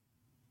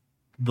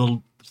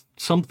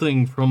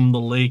something from the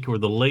lake or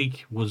the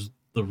lake was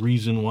the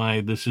reason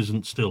why this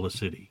isn't still a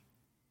city.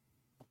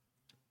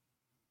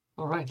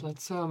 All right.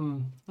 Let's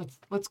go.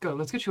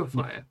 Let's get you a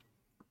fire.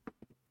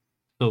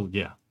 So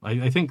yeah,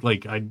 I think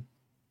like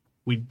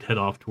we'd head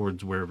off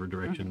towards wherever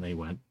direction they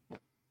went.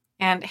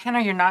 And Hannah,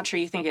 you're not sure.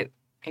 You think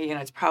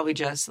it's probably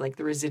just like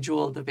the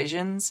residual of the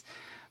visions,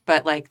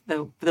 but like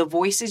the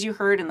voices you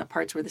heard in the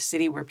parts where the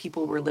city where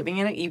people were living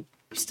in it, you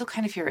still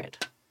kind of hear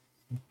it.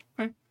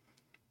 Okay.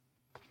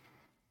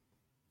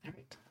 All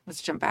right,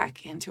 let's jump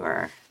back into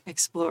our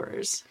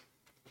explorers.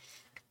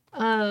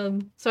 So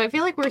I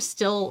feel like we're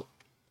still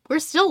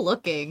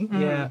looking.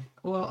 Yeah.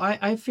 Well,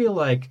 I feel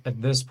like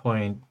at this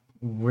point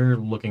we're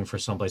looking for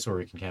someplace where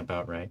we can camp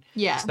out, right?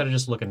 Yeah. Instead of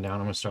just looking down,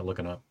 I'm gonna start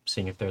looking up,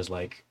 seeing if there's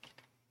like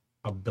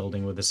a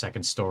building with a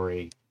second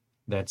story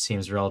that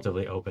seems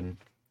relatively open.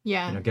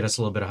 Yeah. Get us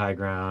a little bit of high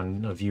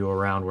ground, a view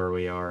around where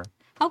we are.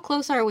 How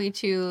close are we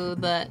to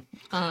that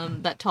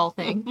tall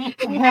thing?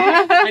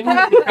 I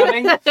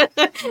knew it was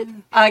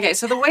coming. Okay,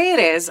 so the way it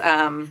is,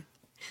 I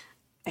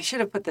should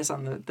have put this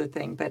on the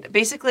thing, but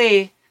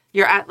basically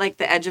you're at like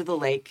the edge of the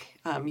lake.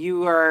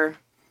 You are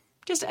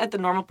just at the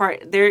normal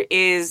part. There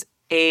is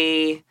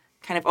a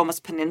kind of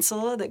almost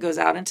peninsula that goes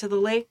out into the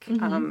lake.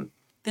 Mm-hmm.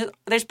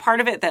 There's part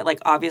of it that like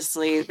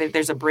obviously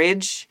there's a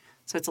bridge.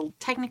 So it's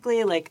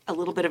technically like a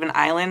little bit of an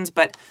island,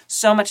 but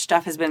so much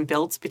stuff has been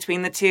built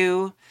between the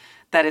two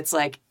that it's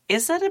like,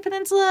 is that a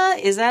peninsula?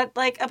 Is that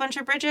like a bunch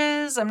of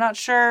bridges? I'm not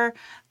sure.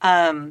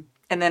 And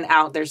then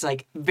out there's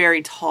like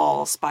very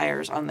tall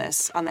spires on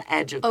the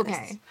edge of this.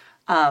 Okay.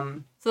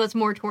 So that's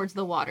more towards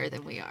the water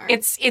than we are.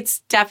 It's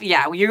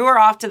yeah, you are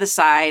off to the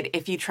side.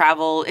 If you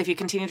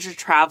continue to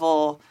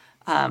travel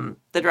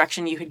the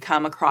direction you had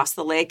come across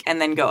the lake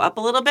and then go up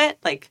a little bit,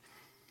 like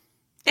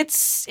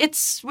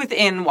it's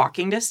within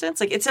walking distance.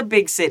 Like it's a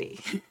big city.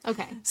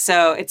 Okay.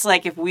 So it's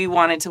like if we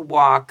wanted to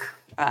walk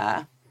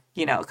a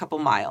couple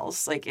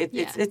miles, like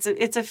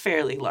it's a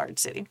fairly large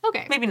city.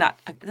 Okay. Maybe not.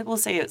 We'll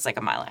say it's like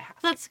a mile and a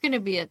half. That's going to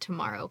be a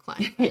tomorrow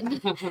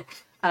climb.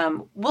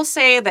 We'll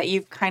say that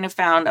you've kind of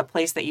found a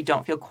place that you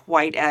don't feel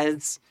quite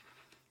as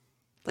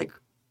like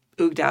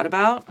ooged out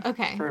about.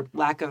 Okay. For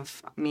lack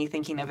of me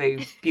thinking of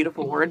a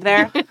beautiful word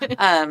there.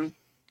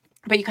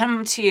 But you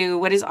come to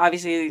what is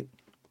obviously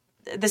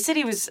the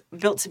city was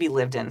built to be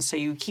lived in. So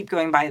you keep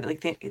going by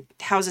like the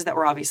houses that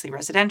were obviously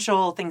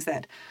residential, things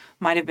that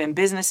might have been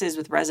businesses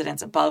with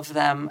residents above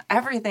them.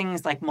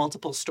 Everything's like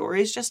multiple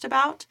stories just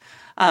about.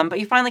 But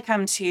you finally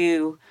come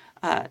to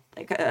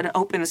like an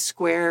open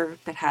square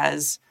that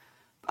has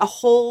a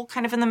hole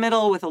kind of in the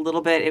middle with a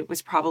little bit. It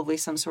was probably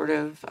some sort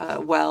of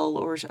well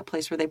or a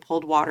place where they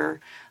pulled water.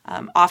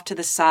 Off to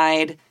the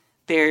side,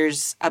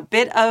 there's a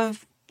bit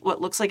of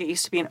what looks like it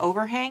used to be an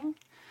overhang.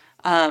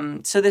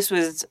 So this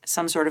was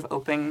some sort of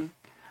open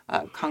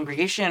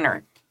congregation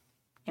or,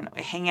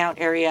 a hangout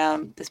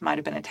area. This might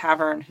have been a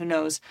tavern, who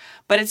knows.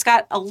 But it's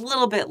got a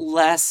little bit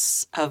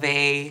less of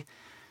a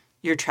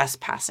you're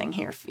trespassing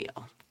here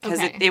feel. Because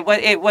Okay.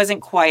 it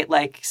wasn't quite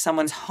like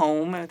someone's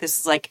home. This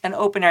is like an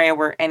open area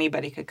where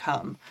anybody could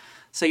come.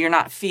 So you're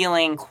not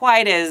feeling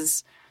quite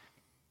as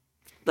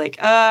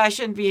like, I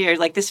shouldn't be here.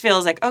 Like this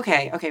feels like,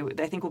 okay, I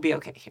think we'll be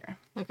okay here.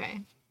 Okay.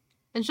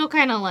 And she'll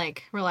kind of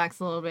like relax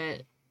a little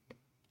bit.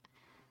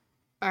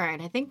 All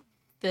right, I think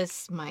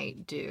this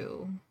might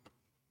do.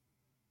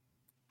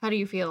 How do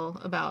you feel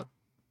about?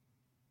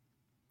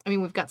 I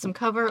mean, we've got some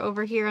cover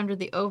over here under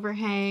the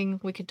overhang.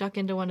 We could duck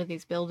into one of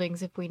these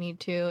buildings if we need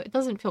to. It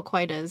doesn't feel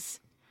quite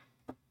as.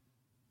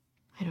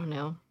 I don't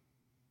know.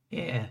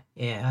 Yeah,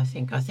 I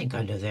think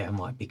under there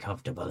might be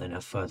comfortable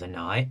enough for the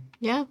night.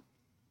 Yeah.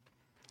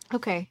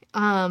 Okay.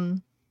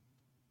 I'll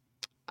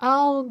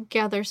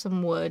gather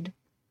some wood.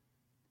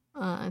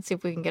 And see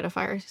if we can get a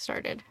fire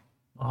started.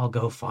 I'll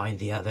go find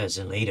the others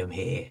and lead them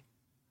here.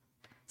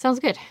 Sounds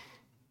good.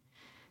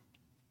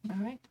 All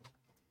right.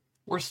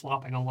 We're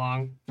slopping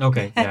along.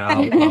 Okay. Yeah.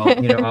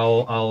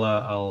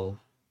 I'll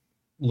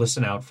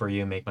listen out for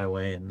you, make my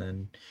way, and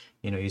then,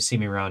 you see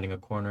me rounding a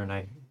corner, and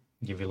I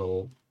give you a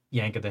little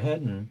yank of the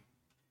head and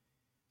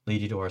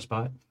lead you to our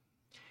spot.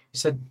 You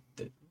said,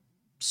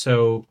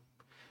 so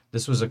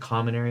this was a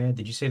common area.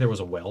 Did you say there was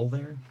a well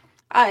there?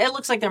 It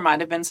looks like there might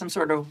have been some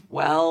sort of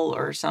well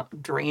or some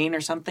drain or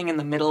something in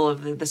the middle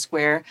of the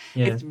square.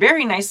 Yeah. It's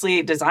very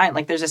nicely designed.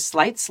 Like there's a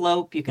slight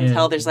slope. You can Yeah.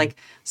 tell there's like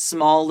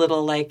small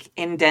little like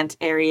indent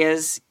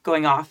areas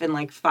going off in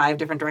like 5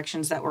 different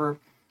directions that were,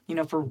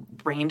 for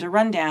rain to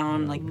run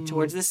down, like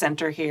towards the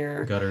center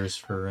here. Gutters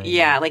for rain.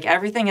 Yeah, like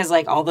everything is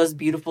like all those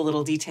beautiful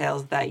little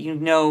details that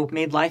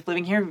made life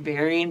living here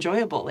very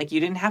enjoyable. Like you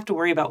didn't have to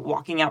worry about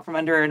walking out from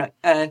under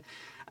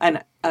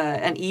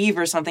an eave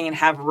or something and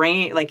have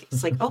rain. Like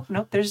it's like, oh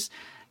nope, there's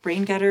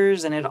rain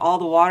gutters and all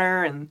the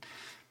water and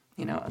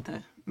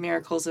the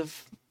miracles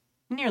of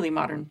nearly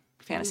modern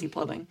fantasy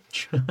plumbing.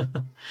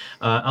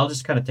 I'll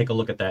just kind of take a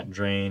look at that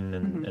drain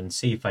and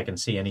see if I can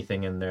see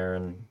anything in there,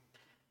 and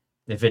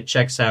if it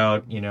checks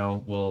out,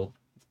 we'll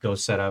go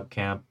set up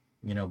camp,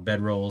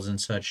 bedrolls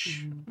and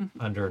such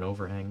under an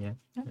overhang. Yeah.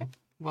 Okay.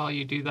 While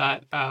you do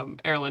that,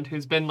 Erland,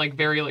 who's been like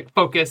very like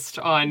focused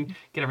on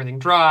get everything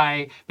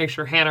dry, make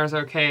sure Hannah's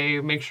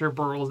okay, make sure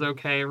Burl's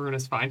okay,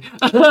 Runa's fine,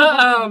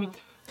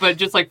 but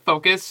just like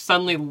focused,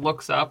 suddenly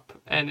looks up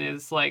and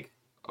is like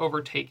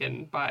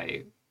overtaken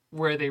by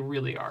where they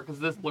really are, because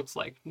this looks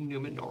like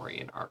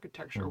Numenorian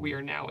architecture. We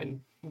are now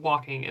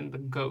walking in the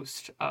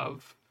ghost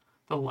of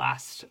the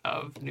last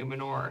of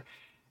Numenor.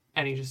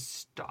 And he just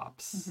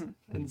stops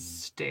and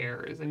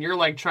stares. And you're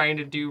like trying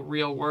to do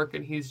real work,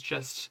 and he's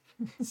just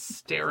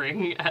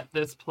staring at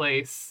this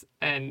place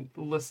and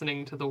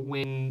listening to the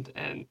wind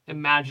and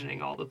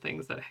imagining all the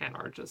things that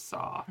Hanar just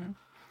saw.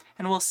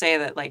 And we'll say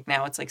that like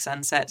now it's like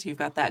sunset, so you've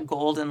got that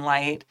golden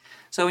light.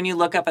 So when you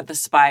look up at the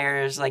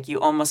spires, like you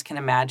almost can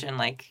imagine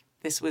like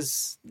this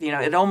was,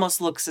 it almost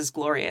looks as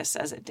glorious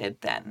as it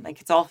did then. Like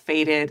it's all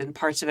faded and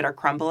parts of it are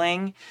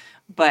crumbling,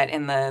 but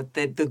in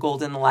the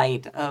golden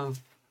light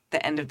of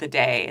the end of the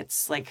day,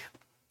 it's like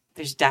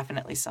there's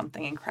definitely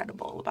something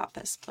incredible about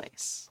this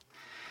place.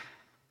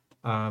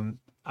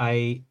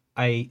 I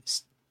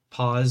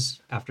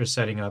pause after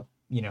setting up,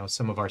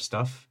 some of our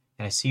stuff,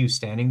 and I see you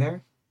standing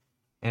there,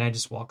 and I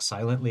just walk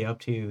silently up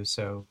to you,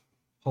 so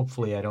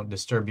hopefully I don't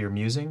disturb your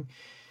musing,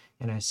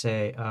 and I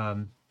say,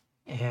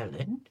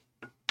 Erland,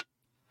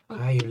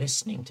 are you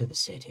listening to the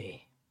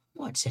city?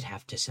 What's it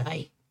have to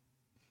say?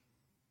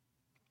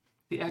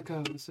 The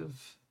echoes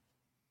of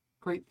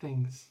great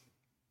things,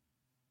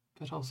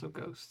 but also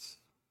ghosts.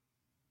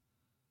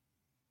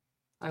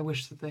 I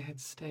wish that they had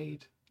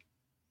stayed,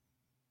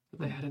 that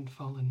they hadn't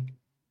fallen.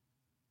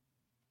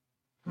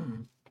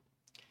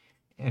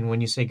 and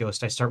when you say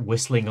ghost, I start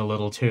whistling a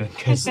little too,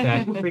 because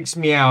that freaks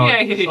me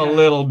out Yeah. a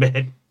little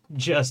bit,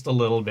 just a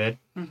little bit.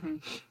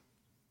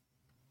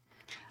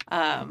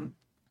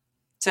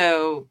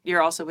 So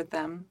you're also with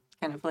them,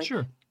 kind of like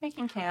Sure.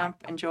 making camp,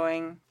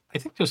 enjoying. I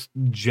think just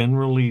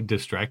generally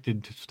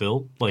distracted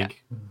still.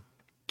 Like,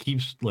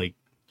 keeps, like,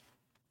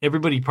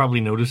 everybody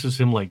probably notices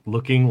him, like,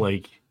 looking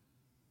like,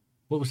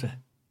 what was that?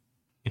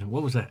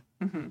 What was that?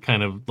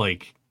 Kind of,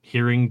 like,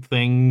 hearing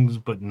things,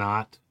 but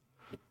not.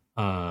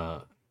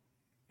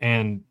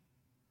 And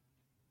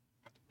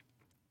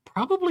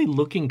probably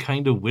looking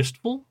kind of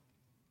wistful.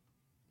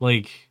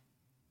 Like,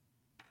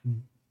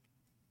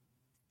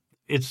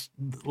 it's,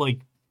 like,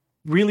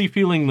 really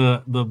feeling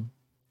the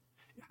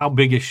how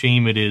big a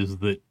shame it is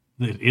that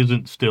it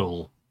isn't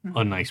still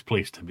a nice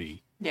place to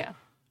be. Yeah.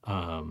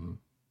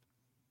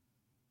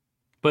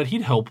 But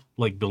he'd help,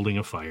 like, building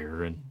a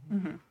fire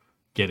and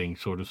getting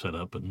sort of set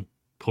up and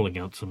pulling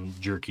out some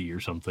jerky or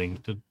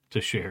something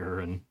to share.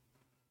 And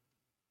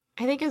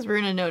I think as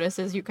Runa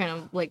notices you kind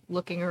of like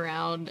looking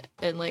around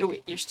and like, Oh,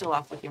 you're still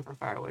off looking for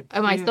firewood.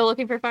 am I still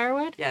looking for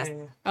firewood? Yes.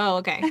 Oh,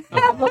 okay.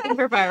 I'm looking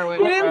for firewood.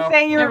 You didn't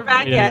say you were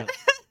back Yeah. yet.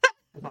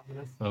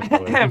 oh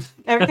boy.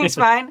 Everything's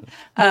fine.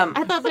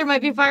 I thought there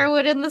might be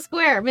firewood in the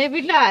square.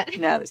 Maybe not.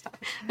 No, there's not.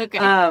 Okay.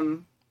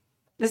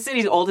 The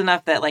city's old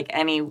enough that like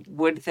any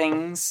wood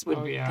things would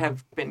Oh, yeah.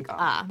 have been gone.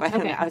 Ah, by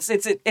okay. now.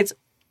 It's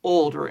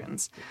old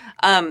ruins.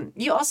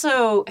 You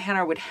also,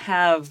 Hanar, would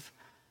have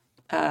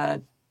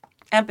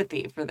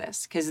empathy for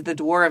this because the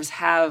dwarves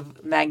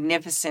have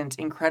magnificent,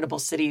 incredible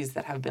cities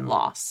that have been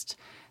lost.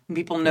 And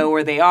people know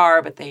where they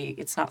are, but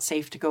it's not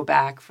safe to go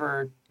back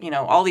for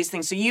all these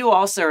things. So you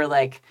also are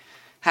like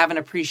have an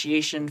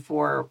appreciation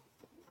for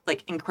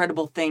like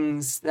incredible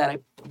things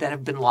that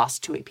have been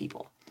lost to a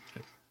people.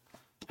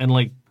 And,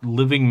 like,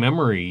 living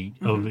memory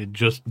of it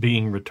just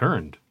being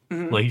returned.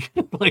 Like,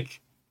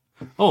 that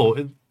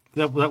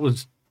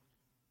was,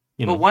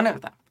 But one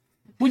of them.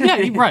 Well,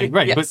 yeah, right.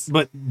 Yes.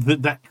 But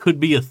that could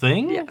be a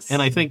thing. Yes. And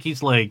I think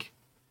he's like,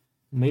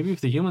 maybe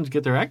if the humans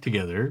get their act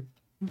together,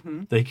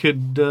 they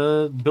could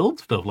build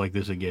stuff like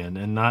this again,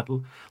 and not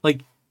like.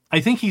 I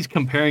think he's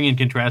comparing and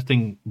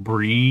contrasting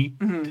Bree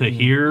to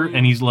here,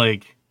 and he's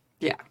like,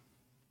 Yeah.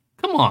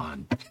 "Come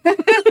on,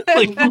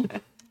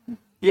 like,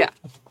 Yeah.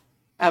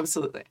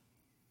 Absolutely.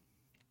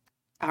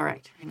 All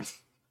right.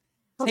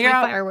 How's you're my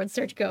out- firewood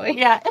search going?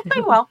 Yeah, it's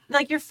going well.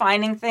 Like you're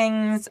finding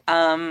things.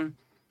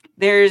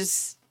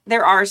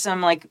 There are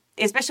some like,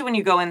 especially when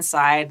you go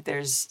inside,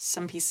 there's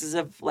some pieces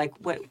of like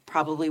what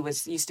probably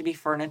used to be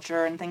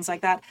furniture and things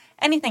like that.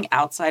 Anything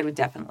outside would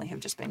definitely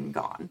have just been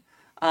gone.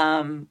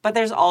 But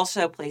there's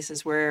also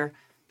places where,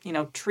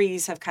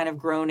 trees have kind of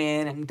grown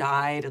in and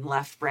died and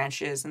left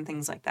branches and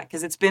things like that.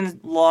 Because it's been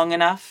long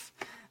enough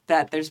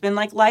that there's been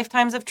like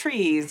lifetimes of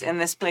trees in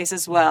this place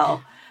as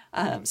well.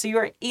 So you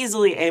are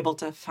easily able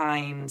to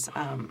find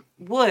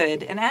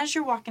wood. And as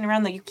you're walking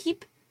around, though, you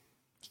keep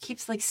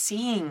like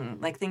seeing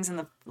like things in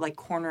the like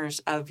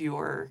corners of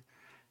your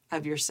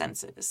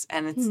senses,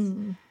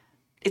 and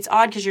it's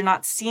odd because you're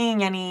not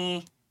seeing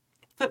any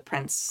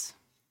footprints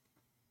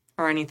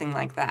or anything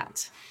like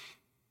that.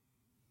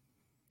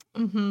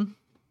 Mm-hmm.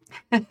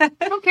 I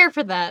don't care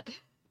for that.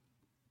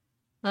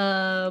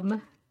 Let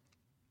me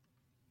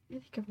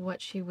think of what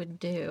she would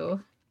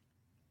do.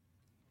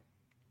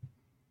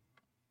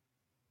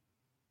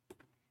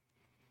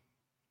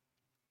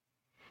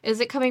 Is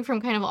it coming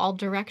from kind of all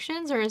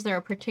directions, or is there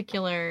a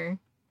particular...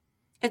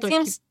 It like,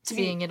 seems keep to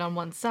seeing be it on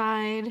one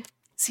side?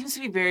 seems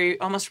to be very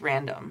almost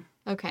random.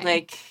 Okay.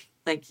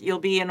 Like you'll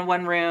be in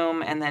one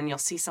room and then you'll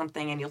see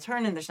something and you'll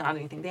turn and there's not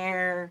anything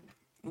there,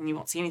 and you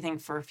won't see anything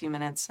for a few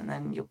minutes, and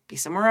then you'll be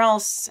somewhere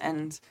else,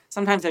 and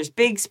sometimes there's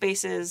big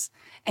spaces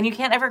and you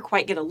can't ever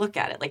quite get a look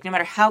at it. Like no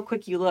matter how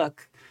quick you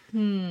look,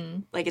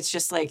 like it's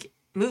just like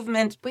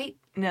movement, wait,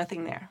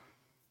 nothing there.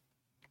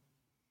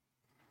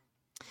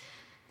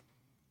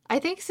 I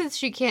think since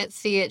she can't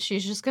see it,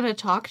 she's just gonna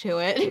talk to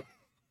it.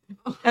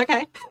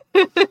 Okay.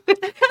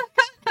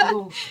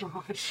 Oh,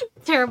 gosh.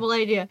 Terrible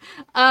idea.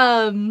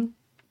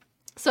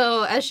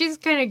 So as she's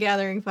kind of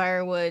gathering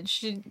firewood,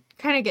 she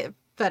kind of get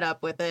fed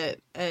up with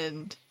it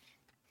and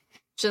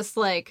just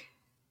like,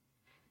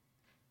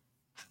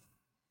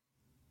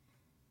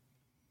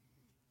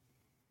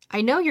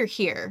 I know you're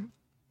here.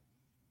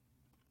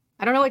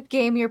 I don't know what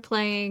game you're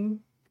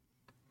playing,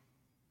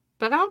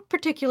 but I don't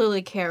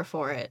particularly care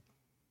for it.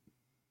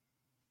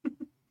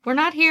 We're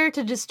not here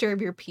to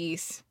disturb your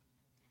peace.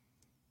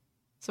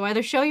 So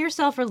either show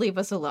yourself or leave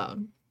us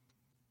alone.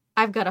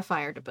 I've got a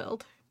fire to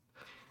build.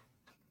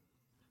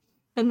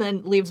 And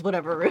then leaves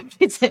whatever room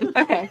it's in.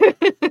 Okay.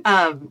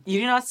 You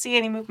do not see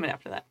any movement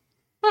after that.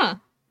 Huh.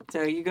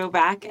 So you go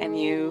back and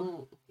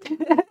you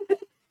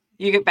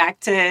get back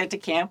to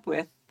camp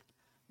with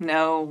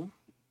no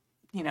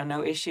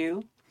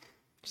issue.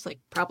 Just like,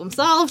 problem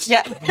solved.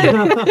 Yeah.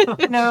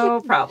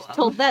 No problem.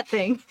 Told that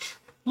thing.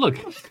 Look,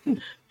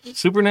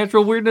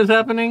 supernatural weirdness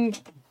happening.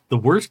 The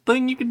worst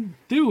thing you can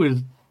do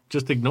is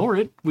just ignore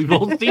it. We've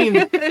all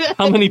seen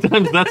how many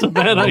times that's a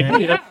bad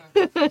idea.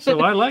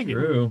 So I like it.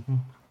 True.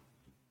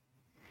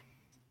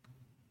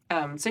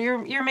 So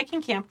you're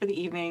making camp for the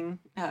evening.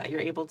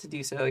 You're able to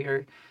do so.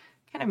 You're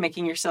kind of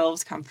making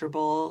yourselves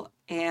comfortable,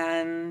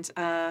 and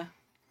I'm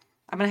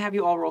gonna have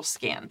you all roll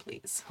scan,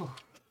 please.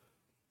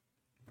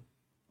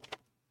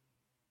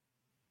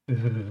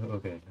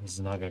 Okay, this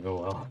is not gonna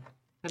go well.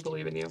 I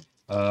believe in you.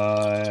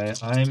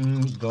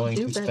 I'm going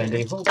Do to spend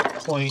a better. hope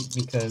point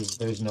because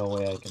there's no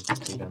way I can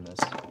succeed on this.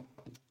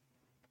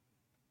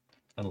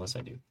 Unless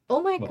I do.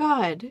 Oh my What?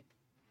 god.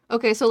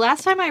 Okay, so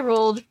last time I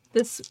rolled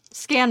this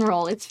scan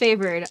roll, it's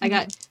favored. I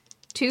got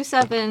 2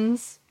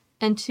 7s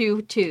and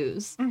 2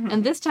 2s.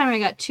 And this time I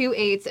got 2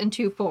 8s and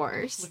 2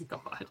 4s.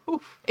 Oh my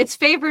god. It's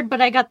favored, but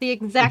I got the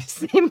exact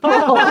same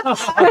roll.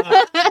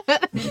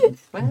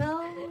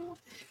 Well,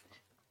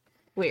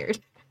 Weird.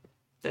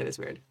 that is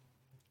weird.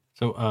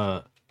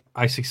 So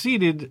I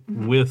succeeded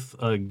with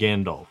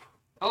Gandalf.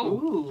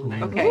 Oh, Ooh.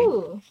 nice. Okay.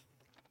 Ooh.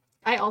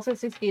 I also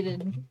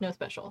succeeded no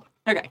special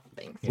Okay.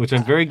 things. Which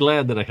I'm very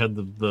glad that I had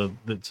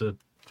that's a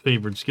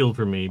favored skill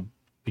for me,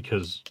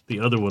 because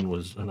the other one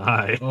was an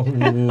eye.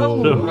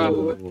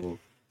 Oh.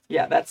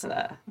 Yeah, that's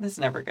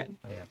never good.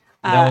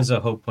 That was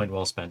a hope point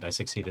well spent. I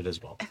succeeded as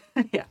well.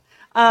 Yeah.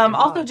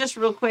 Also, just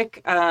real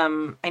quick,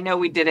 I know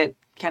we did it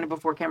kind of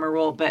before camera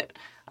roll, but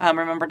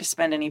remember to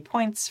spend any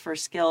points for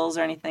skills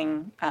or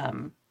anything.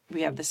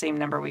 We have the same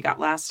number we got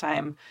last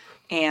time,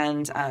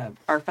 and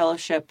our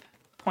fellowship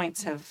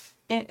points have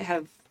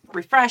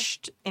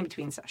refreshed in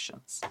between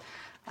sessions.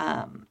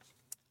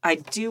 I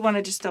do want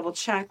to just double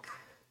check.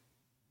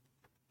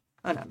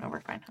 Oh no,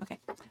 we're fine. Okay.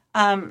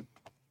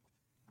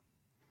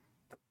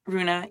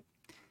 Runa,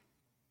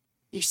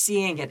 you're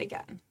seeing it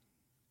again.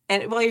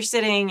 And while you're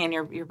sitting and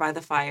you're by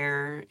the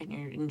fire and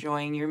you're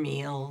enjoying your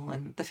meal,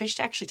 and the fish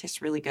actually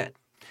tastes really good.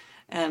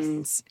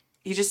 And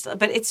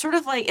but it's sort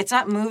of like, it's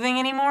not moving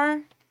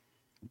anymore,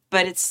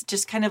 but it's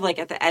just kind of like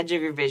at the edge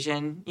of your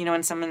vision. You know,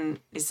 when someone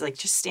is like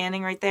just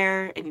standing right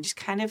there and you just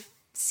kind of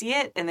see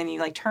it, and then you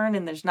like turn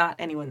and there's not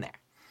anyone there.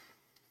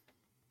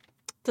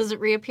 Does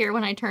it reappear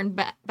when I turn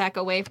back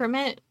away from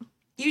it?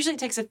 Usually it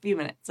takes a few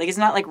minutes. Like, it's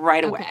not like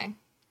right away. Okay.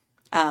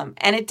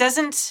 And it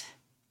doesn't,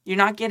 you're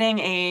not getting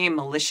a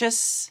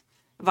malicious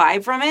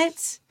vibe from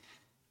it.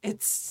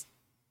 It's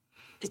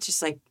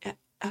just like,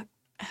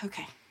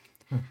 okay.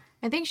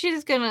 I think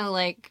she's gonna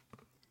like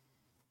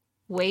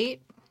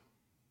wait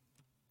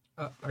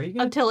Are you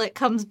gonna... until it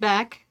comes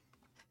back.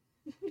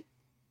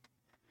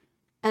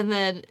 And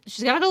then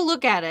she's gonna go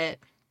look at it.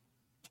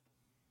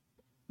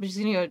 But she's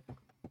gonna go,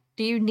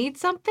 do you need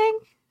something?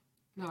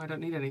 No, I don't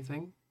need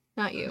anything.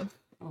 Not you.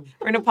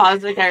 We're gonna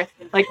pause right there.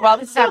 Like while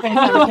this is happening,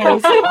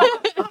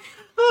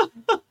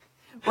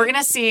 we're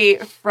gonna see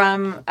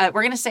from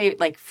we're gonna say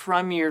like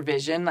from your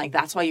vision, like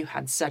that's why you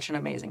had such an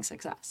amazing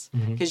success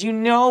because you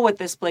know what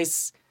this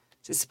place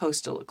is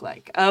supposed to look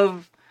like.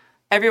 Of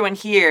everyone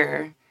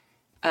here,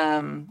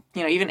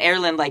 even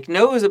Erland like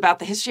knows about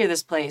the history of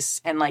this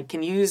place and like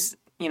can use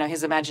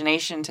his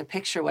imagination to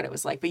picture what it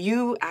was like. But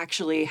you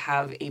actually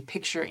have a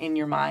picture in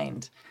your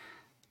mind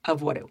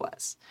of what it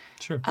was.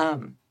 Sure.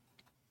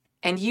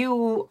 And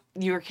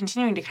you're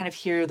continuing to kind of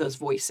hear those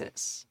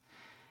voices.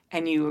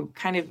 And you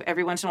kind of,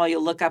 every once in a while,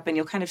 you'll look up and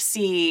you'll kind of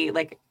see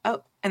like,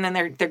 oh, and then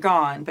they're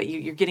gone. But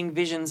you're getting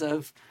visions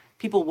of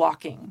people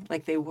walking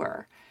like they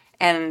were.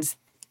 And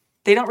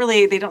they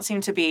don't seem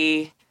to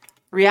be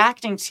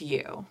reacting to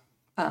you.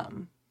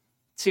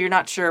 So you're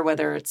not sure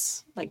whether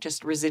it's like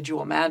just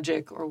residual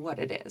magic or what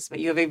it is. But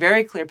you have a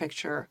very clear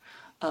picture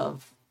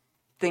of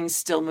things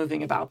still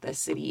moving about this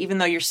city, even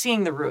though you're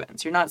seeing the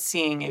ruins. You're not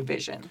seeing a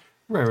vision.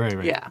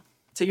 Right. Yeah.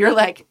 So you're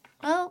like,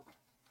 well,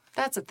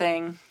 that's a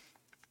thing.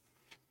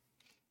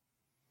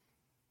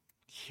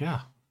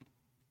 Yeah.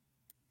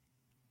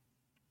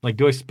 Like,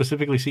 do I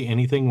specifically see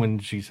anything when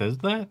she says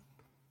that?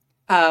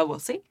 We'll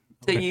see.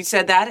 So Okay. you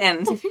said that,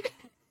 and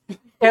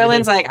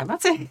Carolyn's like, I'm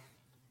not saying.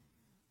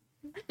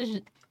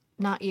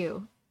 Not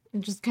you.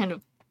 Just kind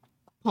of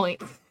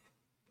point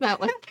that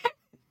way.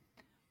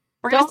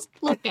 We're gonna, Don't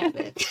look at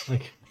it.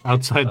 Like,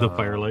 outside the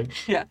firelight?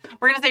 yeah,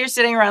 we're gonna say you're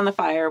sitting around the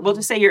fire. We'll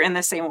just say you're in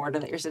the same order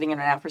that you're sitting in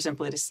right now for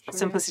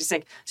simplicity's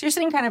sake. So you're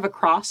sitting kind of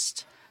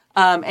across,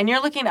 and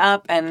you're looking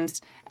up, and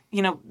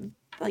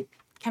like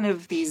kind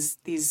of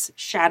these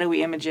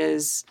shadowy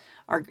images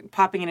are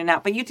popping in and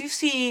out. But you do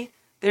see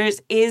there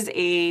is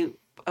a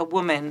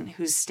woman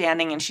who's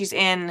standing, and she's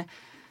in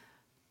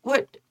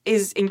what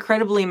is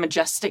incredibly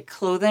majestic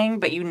clothing,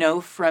 but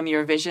from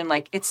your vision,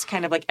 like it's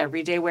kind of like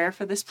everyday wear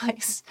for this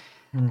place.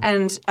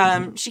 And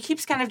she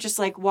keeps kind of just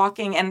like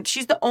walking, and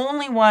she's the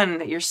only one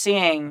that you're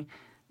seeing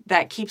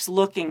that keeps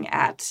looking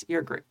at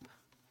your group.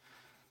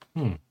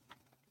 And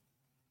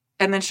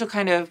then she'll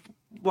kind of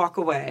walk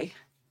away,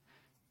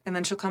 and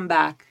then she'll come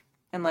back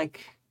and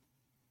like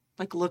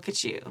look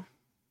at you.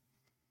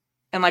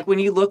 And like when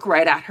you look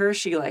right at her,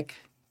 she like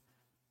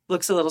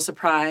looks a little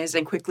surprised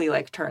and quickly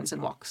like turns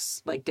and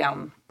walks like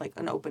down like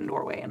an open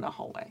doorway in the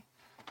hallway.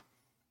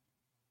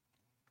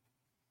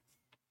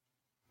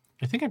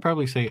 I think I'd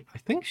probably say, I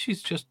think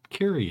she's just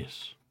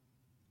curious.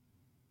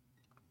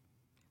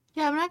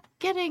 Yeah, I'm not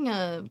getting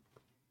a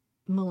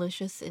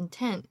malicious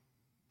intent,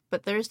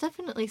 but there's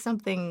definitely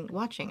something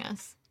watching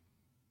us.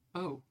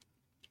 Oh.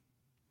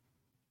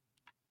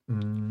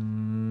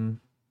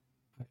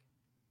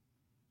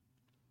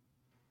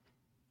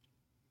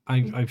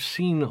 I've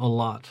seen a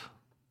lot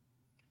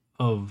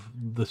of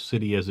the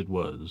city as it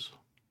was,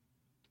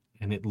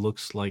 and it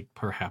looks like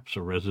perhaps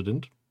a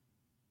resident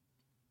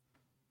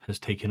has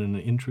taken an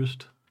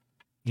interest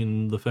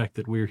in the fact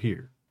that we're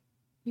here.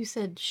 You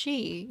said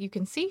she. You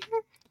can see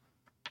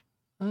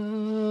her?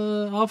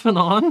 Off and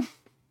on.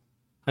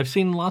 I've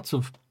seen lots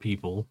of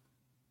people.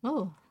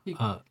 Oh.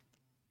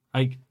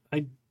 I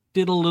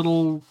did a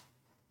little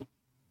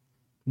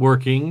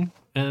working,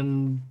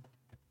 and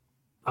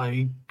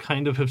I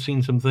kind of have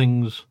seen some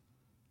things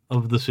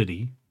of the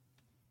city,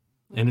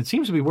 and it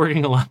seems to be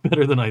working a lot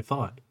better than I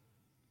thought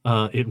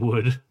it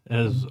would,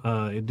 as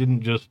it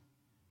didn't just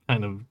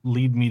kind of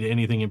lead me to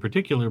anything in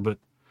particular, but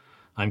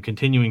I'm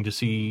continuing to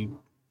see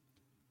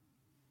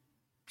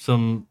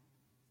some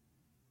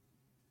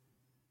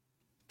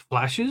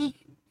flashes,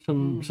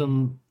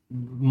 some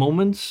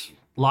moments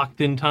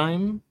locked in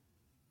time,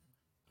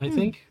 I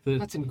think.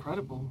 That's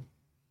incredible.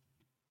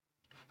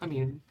 I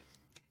mean,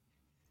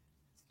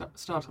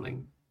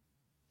 startling,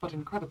 but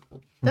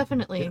incredible.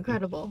 Definitely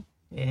incredible.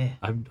 Yeah.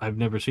 I've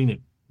never seen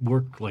it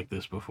work like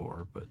this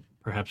before, but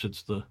perhaps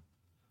it's the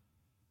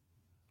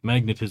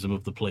magnetism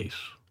of the place.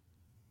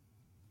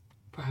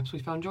 Perhaps we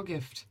found your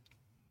gift.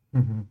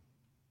 And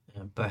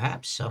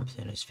perhaps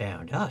something has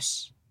found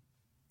us.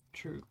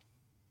 True.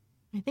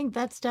 I think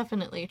that's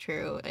definitely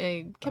true.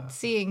 I kept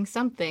seeing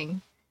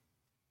something.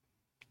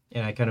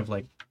 And I kind of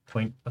like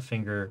point a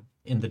finger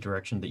in the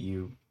direction that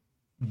you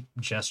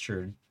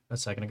gestured a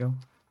second ago.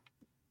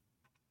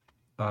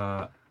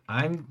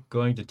 I'm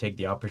going to take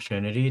the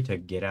opportunity to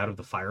get out of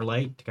the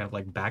firelight, to kind of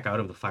like back out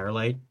of the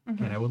firelight,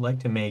 and I would like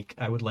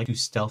to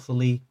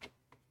stealthily,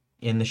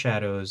 in the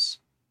shadows,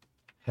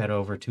 head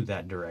over to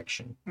that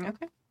direction.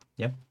 Okay.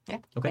 Yep. Yeah.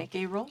 Okay. Make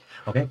a roll.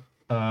 Okay.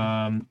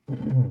 And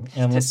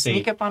To let's see.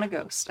 sneak up on a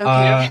ghost.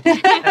 Okay.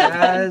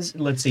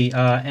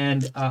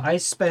 I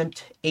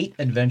spent 8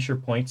 adventure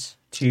points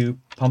to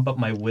pump up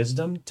my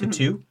wisdom to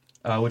 2,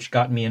 which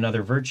got me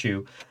another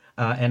virtue.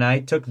 And I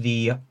took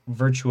the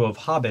virtue of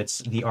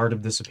hobbits, the art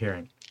of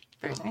disappearing.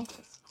 Very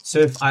nice. So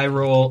if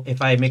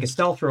I make a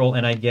stealth roll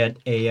and I get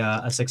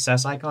a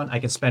success icon, I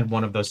can spend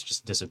one of those to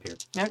just disappear.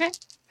 Okay.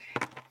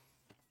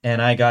 And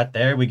I got,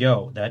 there we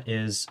go. That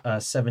is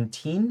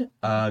 17.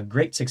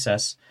 Great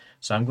success.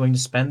 So I'm going to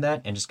spend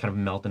that and just kind of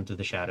melt into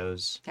the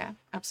shadows. Yeah,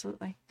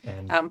 absolutely.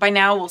 And By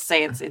now, we'll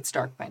say it's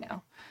dark by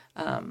now.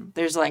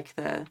 There's like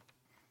the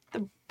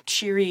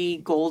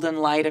cheery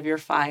golden light of your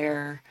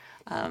fire.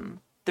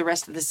 The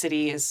rest of the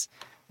city is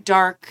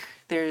dark.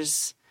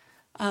 There's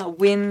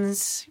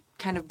winds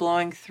kind of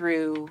blowing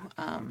through.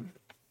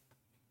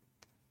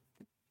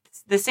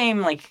 The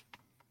same like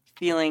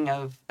feeling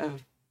of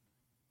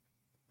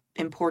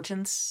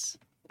importance,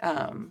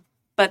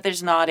 but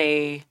there's not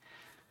the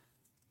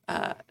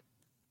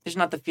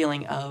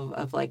feeling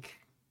of like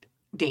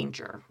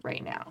danger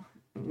right now.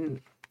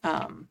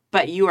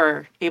 But you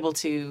are able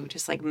to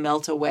just like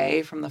melt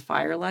away from the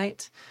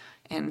firelight,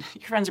 and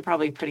your friends are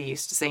probably pretty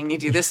used to seeing you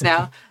do this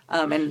now,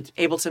 and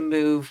able to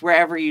move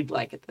wherever you'd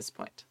like at this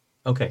point.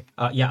 okay,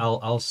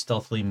 I'll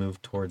stealthily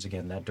move towards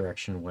again that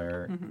direction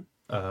where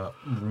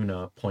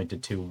Runa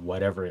pointed to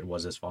whatever it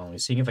was that's following,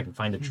 seeing if I can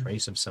find a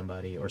trace of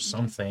somebody or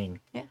something.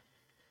 Yeah.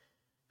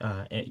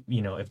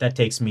 If that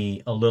takes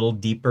me a little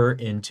deeper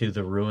into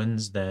the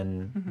ruins,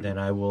 then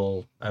I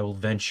will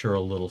venture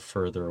a little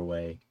further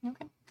away.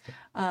 Okay.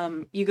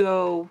 You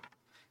go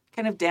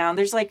kind of down.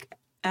 There's like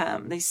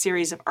these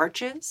series of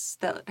arches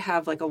that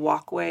have like a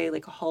walkway,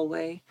 like a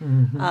hallway,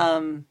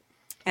 and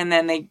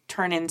then they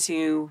turn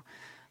into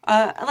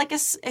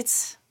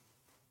it's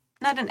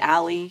not an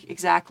alley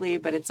exactly,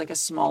 but it's like a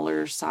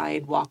smaller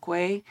side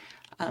walkway.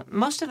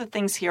 Most of the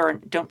things here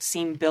don't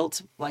seem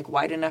built like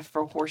wide enough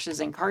for horses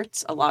and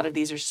carts. A lot of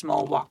these are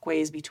small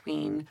walkways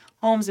between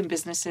homes and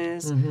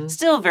businesses.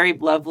 Still very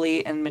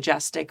lovely and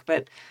majestic,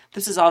 but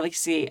this is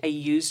obviously a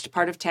used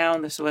part of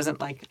town. This wasn't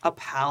like a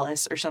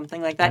palace or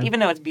something like that, even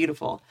though it's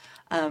beautiful.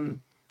 And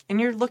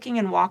you're looking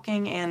and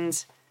walking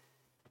and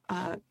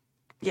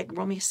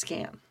roll me a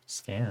scan.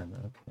 Scan,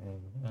 okay.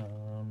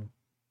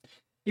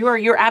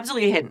 You're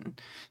absolutely hidden.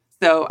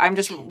 So I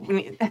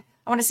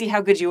want to see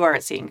how good you are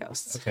at seeing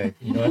ghosts. Okay,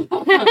 you know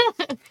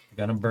what?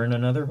 Gonna burn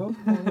another hook.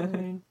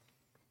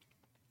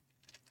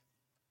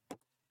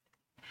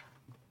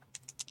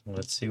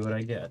 Let's see what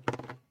I get.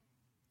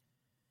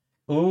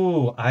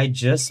 Ooh, I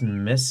just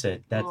miss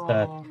it. That's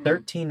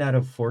 13 out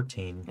of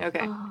 14.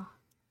 Okay.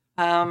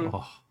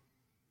 Oh.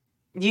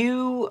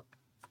 You're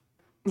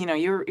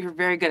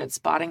very good at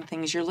spotting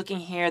things. You're looking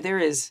here. There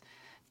is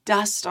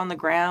dust on the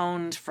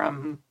ground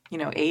from,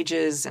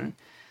 ages, and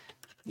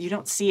you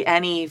don't see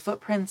any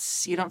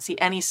footprints. You don't see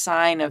any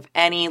sign of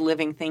any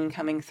living thing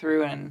coming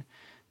through and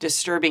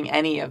disturbing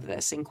any of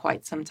this in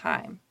quite some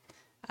time.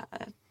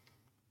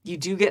 You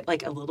do get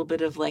like a little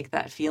bit of like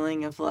that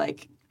feeling of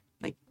like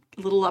a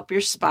little up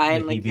your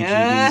spine, The like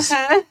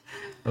heebie-jeebies.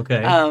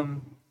 Okay.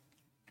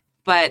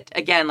 But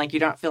again, like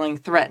you're not feeling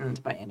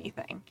threatened by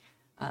anything.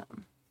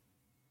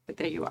 But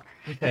there you are.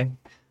 Okay.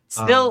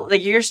 Still,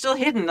 like you're still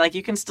hidden. Like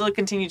you can still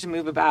continue to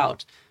move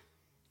about.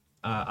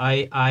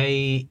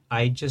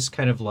 I just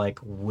kind of like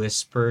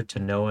whisper to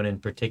no one in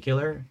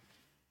particular.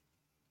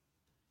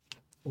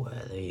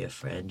 Whether you're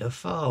friend or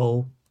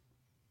foe,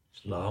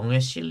 as long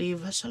as you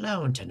leave us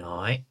alone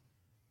tonight,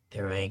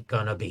 there ain't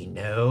gonna be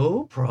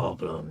no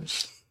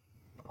problems.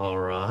 All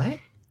right?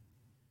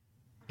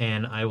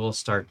 And I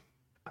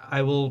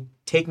will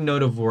take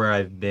note of where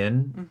I've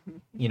been,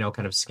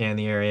 kind of scan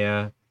the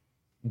area,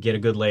 get a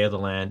good lay of the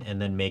land,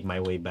 and then make my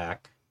way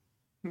back.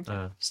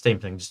 Same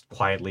thing, just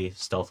quietly,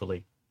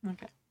 stealthily.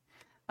 Okay.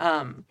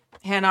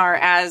 Hanar,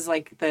 as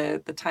like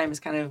the time is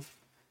kind of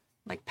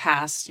like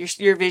past,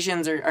 your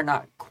visions are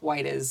not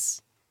quite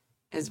as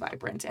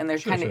vibrant, and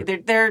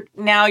they're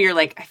now you're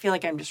like, I feel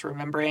like I'm just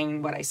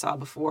remembering what I saw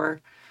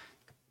before,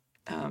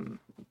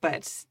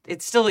 but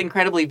it's still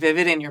incredibly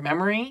vivid in your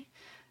memory.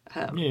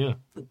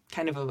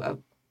 Kind of a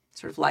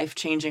sort of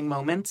life-changing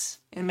moment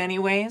in many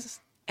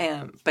ways,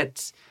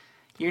 but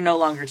you're no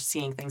longer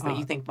seeing things that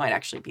you think might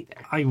actually be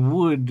there. I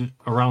would,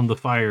 around the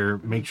fire,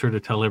 make sure to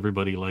tell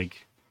everybody,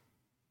 like,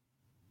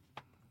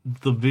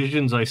 the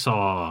visions I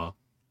saw,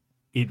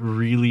 it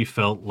really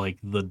felt like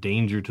the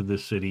danger to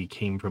this city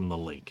came from the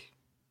lake.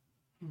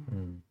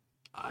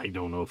 I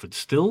don't know if it's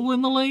still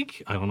in the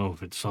lake. I don't know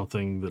if it's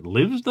something that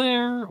lives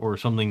there or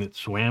something that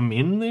swam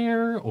in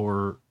there,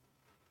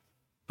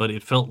 but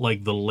it felt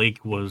like the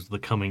lake was the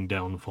coming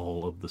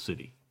downfall of the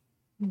city.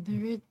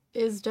 There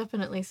is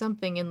definitely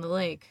something in the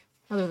lake,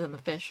 other than the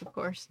fish, of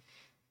course.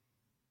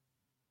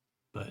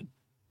 But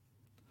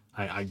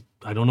I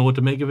don't know what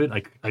to make of it.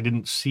 I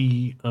didn't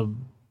see a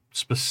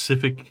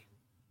specific,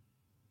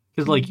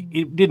 because like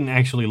it didn't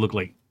actually look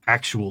like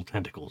actual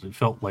tentacles. It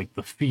felt like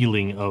the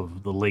feeling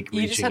of the lake reaching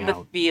out. You just had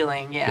the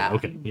feeling, yeah.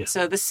 Okay, yeah.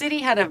 So the city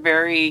had a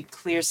very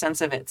clear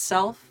sense of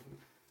itself,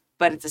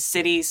 but it's a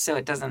city, so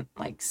it doesn't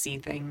like see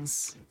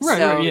things.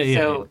 Right, yeah.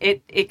 So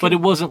it But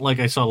it wasn't like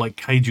I saw like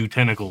kaiju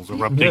tentacles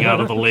erupting out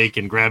of the lake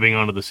and grabbing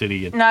onto the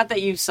city. And not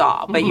that you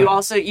saw, but you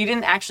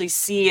didn't actually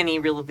see any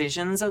real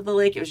visions of the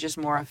lake. It was just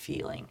more a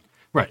feeling.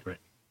 right.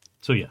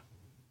 So yeah.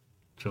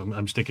 So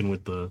I'm sticking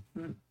with the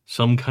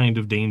some kind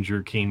of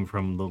danger came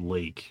from the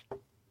lake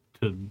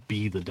to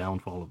be the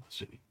downfall of the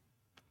city.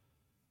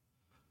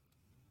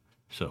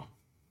 So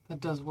That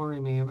does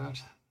worry me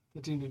about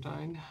the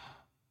Dunedain.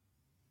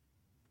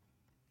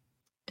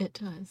 It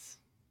does.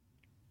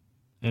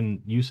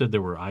 and you said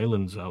there were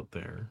islands out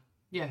there.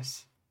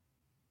 Yes.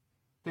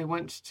 They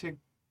went to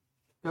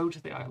go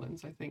to the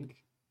islands, I think.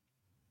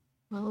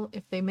 Well,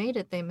 if they made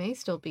it, they may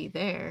still be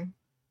there.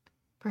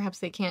 Perhaps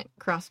they can't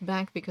cross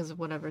back because of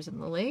whatever's in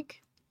the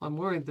lake. I'm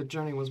worried the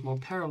journey was more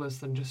perilous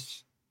than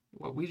just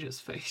what we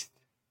just faced.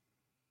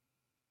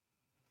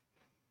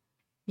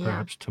 Yeah.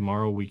 Perhaps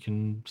tomorrow we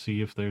can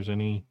see if there's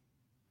any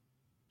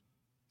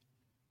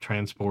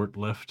transport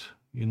left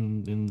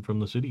in from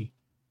the city.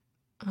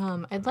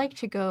 I'd like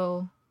to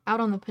go out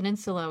on the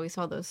peninsula. We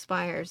saw those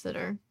spires that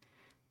are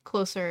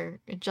closer.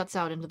 It juts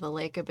out into the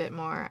lake a bit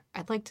more.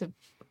 I'd like to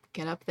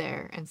get up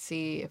there and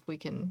see if we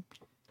can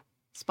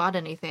spot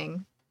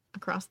anything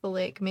across the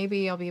lake.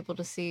 Maybe I'll be able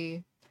to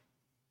see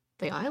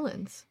the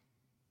islands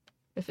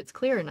if it's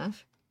clear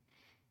enough.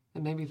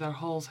 And maybe their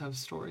hulls have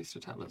stories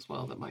to tell as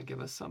well that might give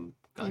us some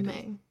They guidance.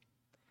 may.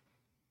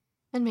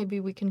 And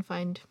maybe we can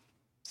find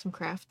some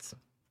crafts.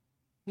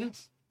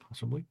 Yes.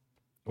 Possibly.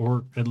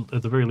 Or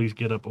at the very least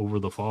get up over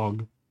the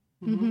fog.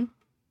 Mm-hmm.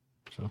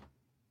 So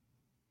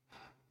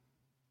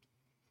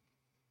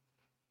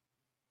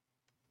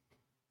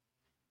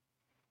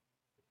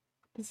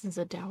This is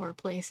a dour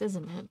place,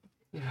 isn't it?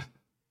 Yeah.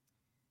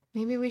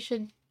 Maybe we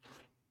should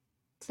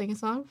sing a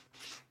song?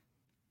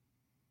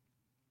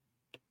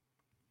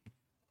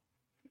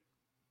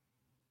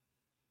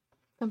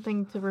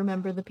 Something to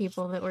remember the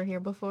people that were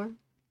here before.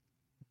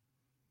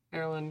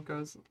 Erlen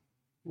goes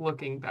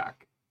looking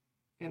back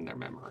in their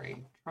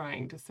memory,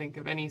 trying to think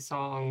of any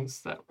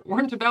songs that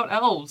weren't about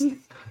elves.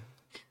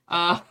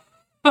 Elves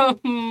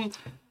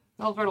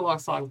wrote a lot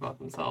of songs about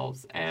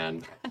themselves,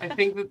 and I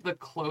think that the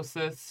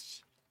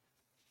closest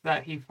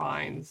that he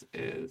finds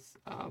is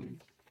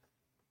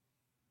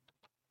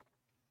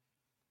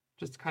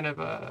just kind of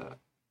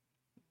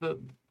the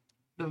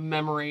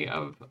memory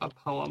of a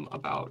poem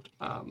about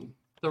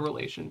the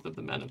relations of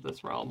the men of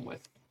this realm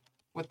with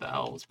the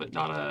elves, but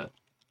not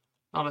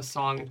a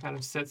song. It kind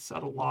of sits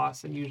at a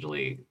loss, and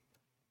usually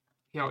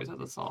he always has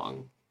a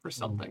song for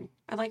something.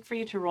 I'd like for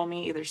you to roll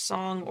me either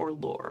song or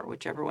lore,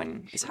 whichever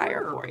one is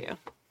higher Sure. for you.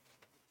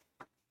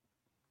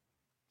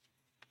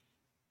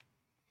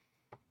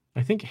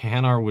 I think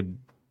Hanar would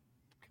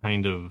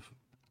kind of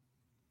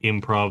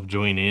improv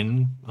join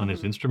in on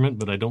his instrument,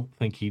 but I don't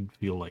think he'd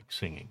feel like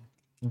singing.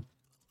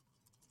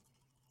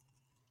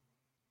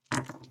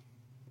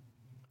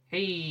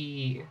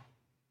 Hey,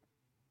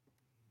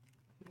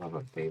 love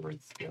a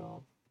favorite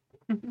skill.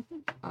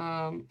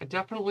 I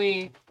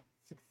definitely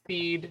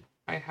succeed.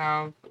 I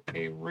have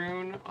a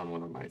rune on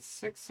one of my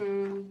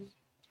 6s,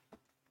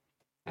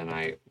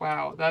 and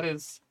wow, that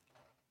is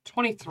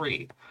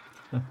 23.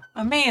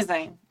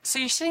 Amazing. So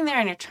you're sitting there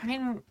and you're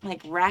trying,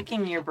 like,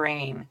 racking your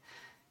brain.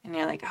 And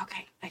you're like,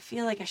 okay, I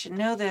feel like I should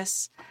know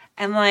this.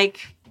 And,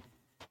 like,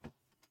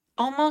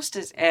 almost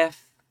as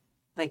if,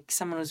 like,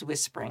 someone was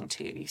whispering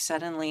to you. You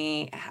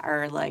suddenly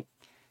are, like,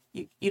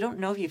 you don't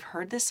know if you've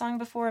heard this song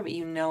before, but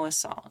you know a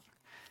song.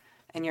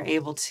 And you're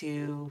able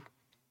to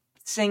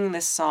sing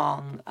this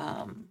song,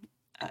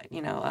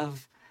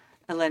 of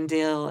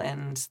Elendil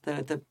and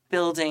the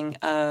building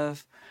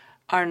of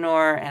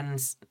Arnor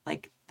and,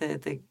 like,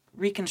 the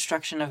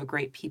reconstruction of a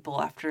great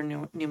people after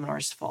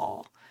Numenor's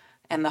fall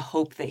and the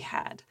hope they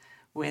had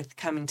with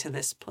coming to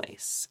this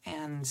place.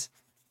 And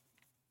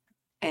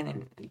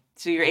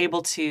so you're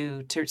able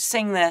to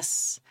sing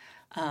this,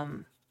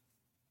 and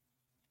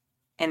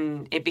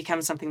it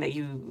becomes something that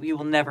you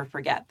will never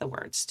forget the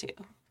words to.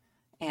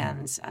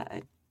 And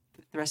the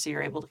rest of you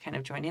are able to kind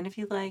of join in if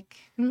you'd like.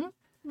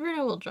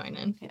 Runa will join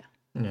in.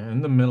 Yeah,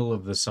 in the middle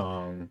of the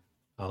song,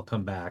 I'll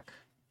come back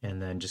and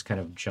then just kind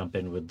of jump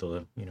in with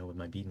the, with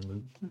my beaten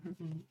lute.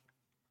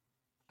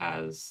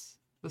 As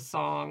the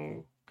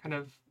song kind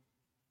of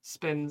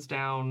spins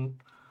down,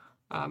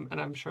 and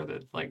I'm sure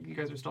that, like, you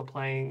guys are still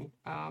playing,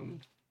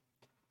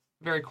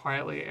 very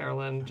quietly,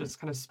 Erlen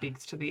just kind of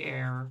speaks to the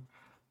air.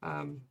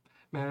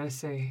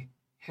 Merese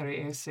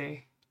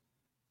Heriese,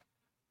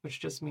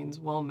 which just means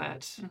well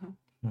met,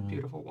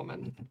 beautiful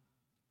woman,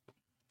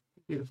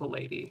 beautiful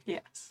lady.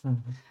 Yes.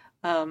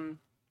 And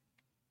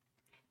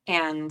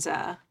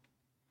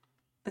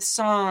the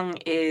song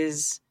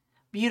is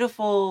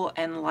beautiful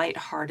and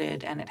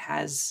lighthearted, and it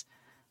has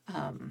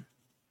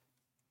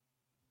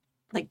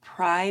like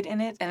pride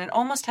in it, and it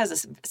almost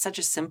has such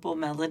a simple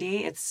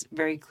melody. It's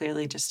very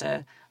clearly just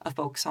a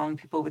folk song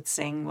people would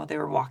sing while they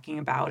were walking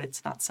about.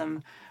 It's not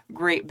some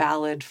great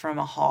ballad from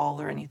a hall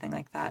or anything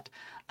like that.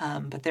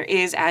 But there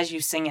is, as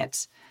you sing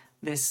it,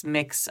 this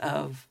mix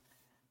of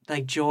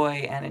like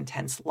joy and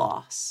intense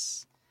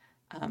loss.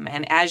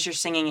 And as you're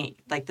singing it,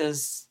 like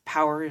those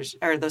powers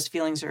or those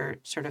feelings are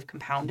sort of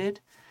compounded,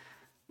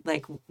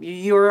 like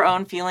your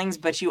own feelings,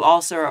 but you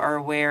also are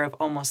aware of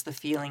almost the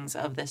feelings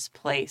of this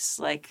place,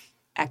 like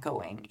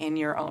echoing in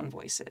your own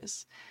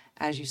voices.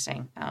 as you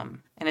sing.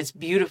 And it's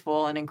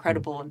beautiful and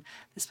incredible. And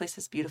this place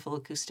has beautiful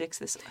acoustics,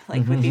 this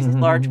like with these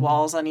large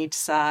walls on each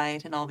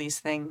side and all these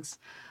things.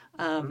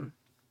 And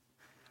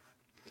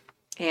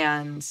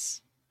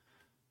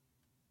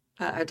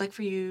I'd like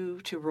for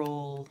you to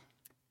roll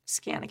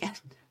scan again.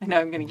 I know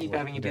I'm going to keep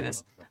having you do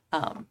this.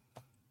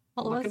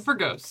 Looking for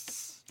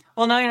ghosts.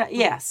 Well, no, you're not.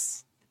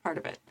 Yes, part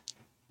of it.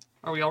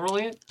 Are we all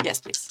rolling it?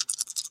 Yes, please.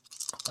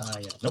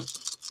 Yeah. Nope.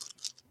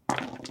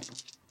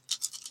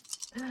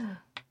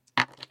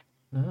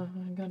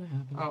 Not gonna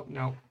happen. Oh,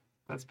 no.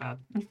 That's bad.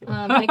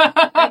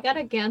 I got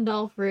a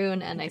Gandalf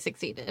rune and I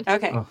succeeded.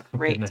 Okay, Oh,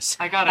 great. goodness.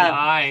 I got an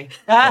eye.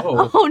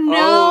 Oh. Oh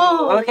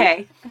no! Oh,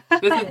 okay.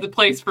 This is the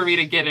place for me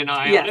to get an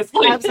eye, Yes,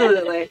 honestly.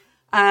 absolutely.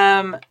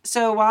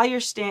 So while you're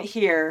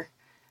here,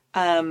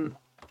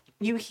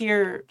 you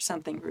hear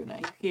something, Runa.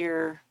 You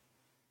hear,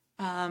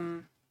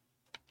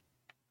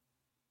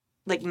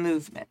 like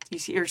movement. You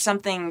hear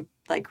something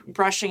like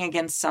brushing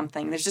against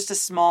something. There's just a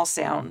small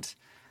sound,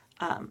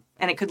 and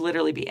it could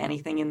literally be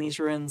anything in these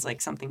ruins,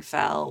 like something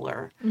fell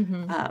or.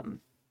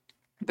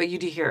 But you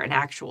do hear an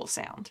actual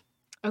sound.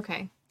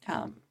 Okay.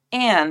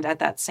 And at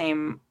that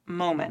same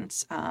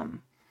moment,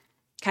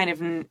 kind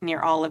of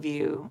near all of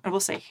you, and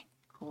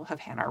we'll have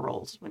Hanar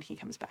rolls when he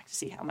comes back to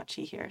see how much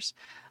he hears.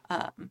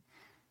 And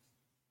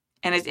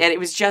it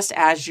was just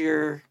as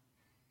it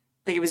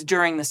was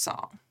during the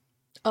song.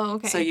 Oh,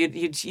 okay. So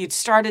you'd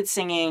started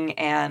singing,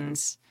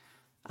 and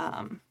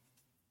I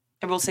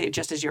will say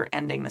just as you're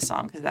ending the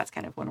song, because that's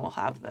kind of when we'll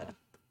have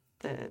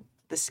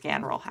the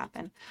scan roll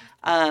happen.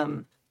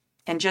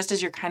 And just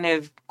as you're kind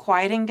of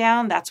quieting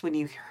down, that's when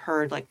you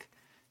heard like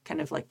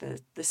kind of like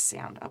the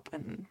sound up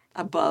and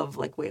above,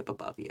 like way up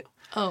above you.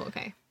 Oh,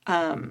 okay.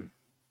 And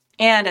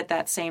at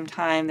that same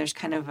time, there's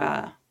kind of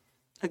a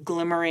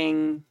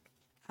glimmering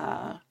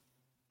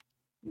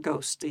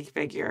ghostly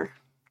figure,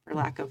 for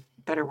lack of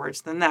better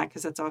words than that,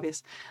 because that's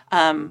obvious,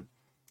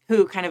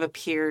 who kind of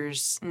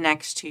appears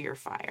next to your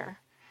fire.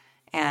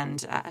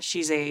 And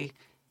she's a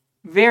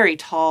very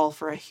tall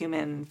for a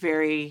human,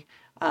 very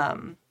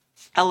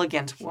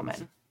elegant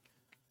woman.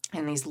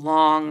 And these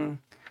long,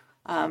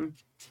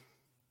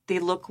 they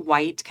look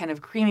white, kind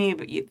of creamy,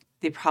 but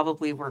they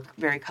probably were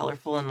very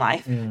colorful in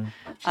life.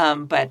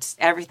 But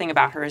everything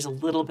about her is a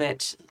little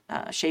bit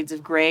shades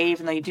of gray,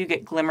 even though you do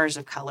get glimmers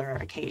of color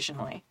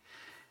occasionally.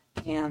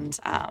 And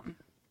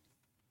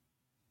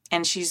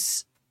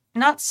she's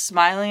not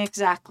smiling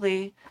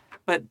exactly,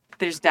 but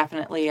there's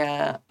definitely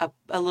a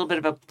little bit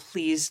of a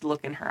pleased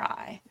look in her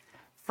eye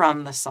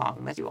from the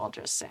song that you all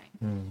just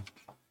sang.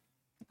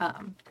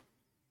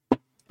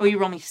 Will you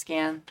roll me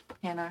scan,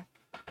 Hanar?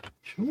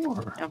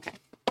 Sure. Okay.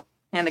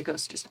 And the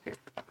ghost just appeared.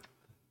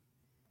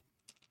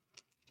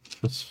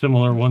 A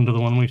similar one to the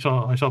one I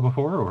saw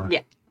before, or?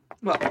 Yeah.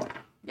 Well,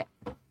 yeah.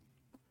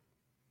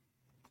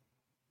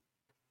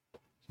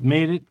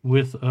 Made it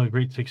with a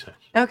great success.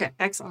 Okay,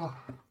 excellent.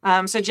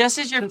 So just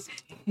as you're...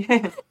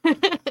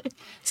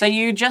 So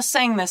you just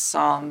sang this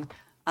song.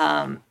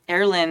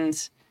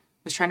 Erland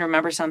was trying to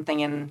remember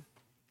something and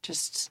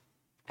just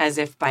as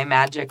if by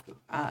magic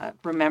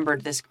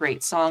remembered this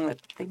great song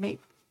that they made.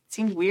 It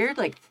seemed weird.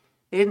 Like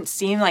they didn't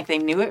seem like they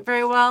knew it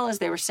very well as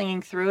they were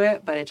singing through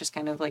it, but it just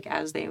kind of like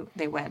as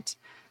they went.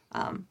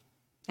 And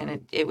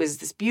it was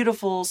this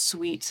beautiful,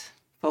 sweet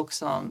folk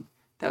song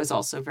that was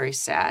also very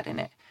sad,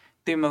 and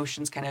the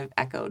emotions kind of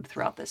echoed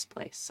throughout this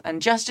place.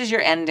 And just as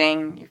you're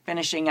ending, you're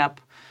finishing up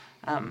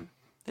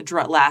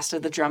the last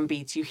of the drum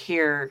beats, you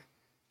hear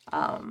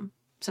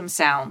some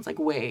sounds like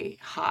way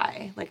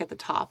high, like at the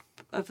top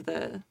of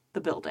the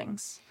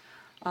buildings.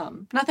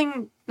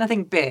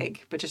 Nothing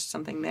big, but just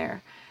something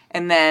there.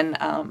 And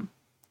then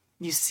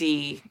you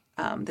see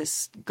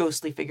this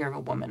ghostly figure of a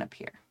woman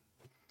appear.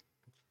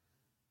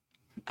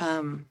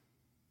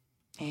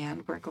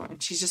 And we're going,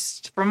 she's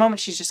just, for a moment,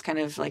 she's just kind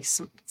of like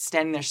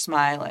standing there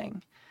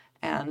smiling.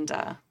 And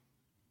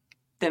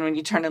then when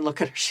you turn and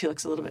look at her, she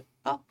looks a little bit,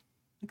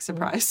 like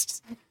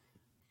surprised.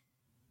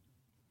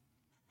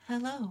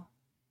 Hello.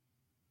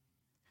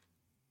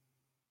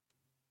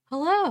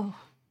 Hello.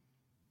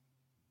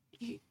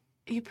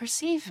 You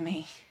perceive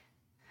me.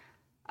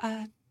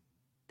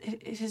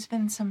 It has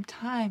been some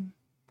time.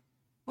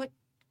 What?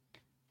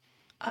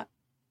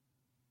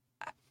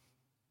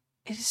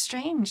 It is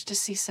strange to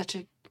see such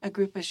a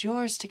group as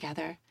yours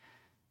together.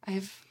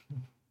 I've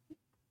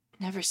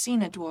never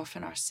seen a dwarf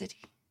in our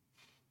city.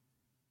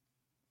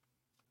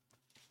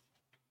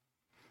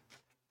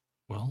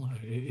 Well,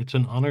 it's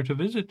an honor to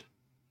visit.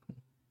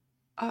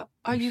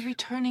 Are you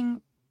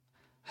returning?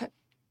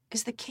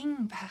 Is the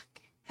king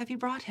back? Have you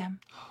brought him?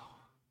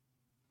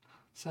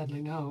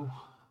 Sadly, no.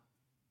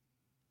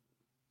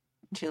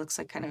 She looks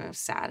like kind of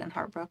sad and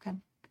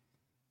heartbroken.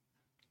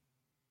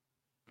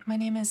 My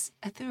name is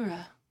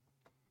Athura.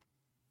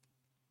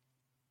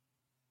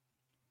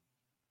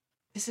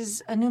 This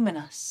is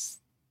Anuminas,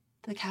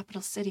 the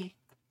capital city.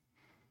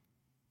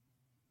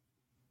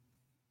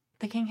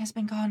 The king has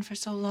been gone for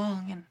so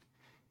long, and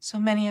so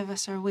many of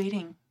us are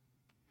waiting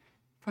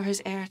for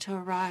his heir to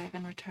arrive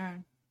and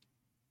return.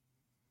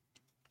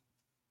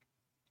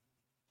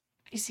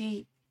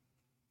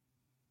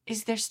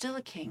 Is there still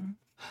a king?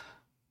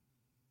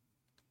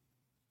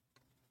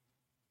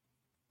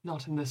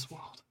 Not in this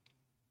world.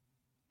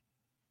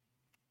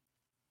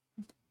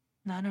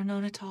 None are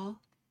known at all?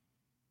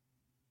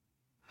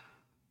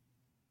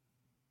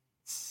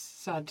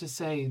 Sad to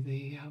say,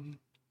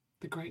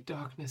 the great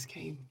darkness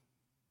came.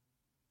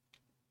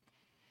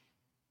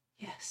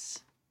 Yes.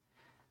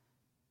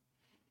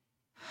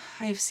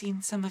 I have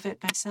seen some of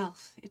it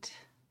myself. It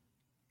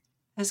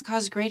has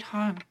caused great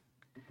harm.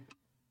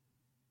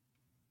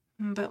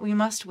 But we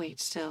must wait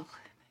still.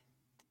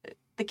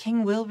 The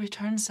king will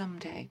return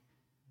someday.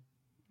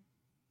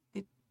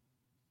 It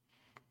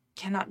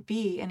cannot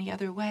be any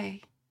other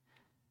way.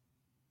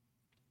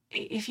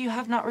 If you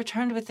have not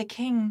returned with the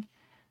king,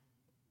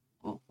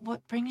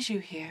 what brings you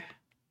here?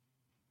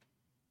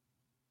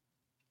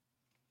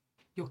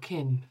 Your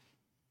kin.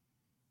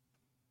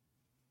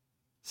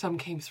 Some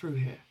came through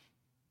here.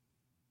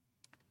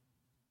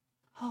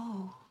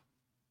 Oh.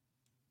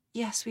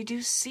 Yes, we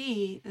do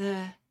see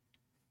the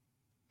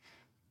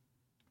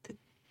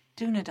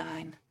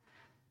Dunedain.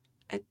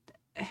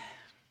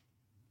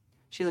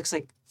 She looks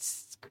like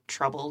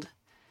troubled.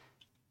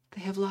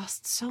 They have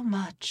lost so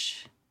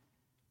much.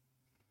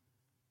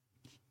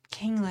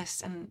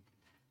 Kingless and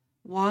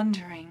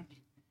wandering.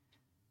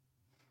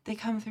 They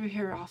come through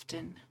here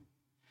often,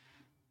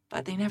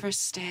 but they never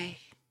stay.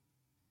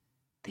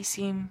 They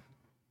seem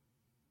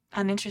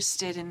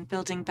uninterested in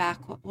building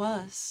back what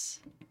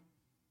was.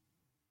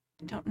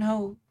 I don't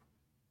know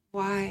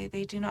why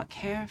they do not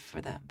care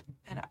for them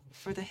and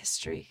for the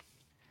history.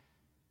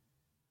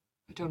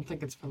 I don't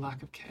think it's for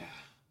lack of care.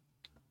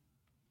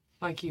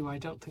 Like you, I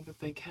don't think that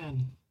they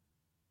can.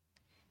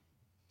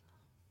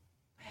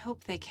 I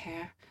hope they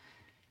care.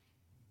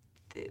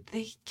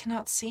 They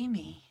cannot see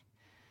me.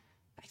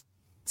 I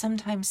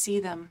sometimes see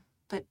them,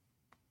 but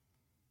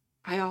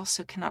I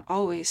also cannot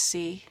always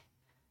see.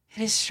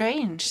 It is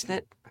strange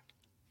that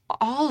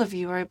all of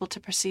you are able to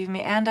perceive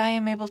me, and I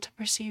am able to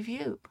perceive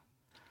you.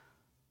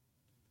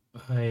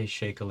 I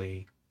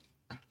shakily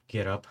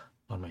get up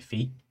on my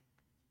feet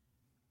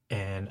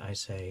and I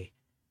say,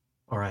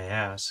 or I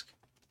ask,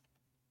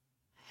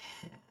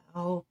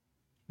 How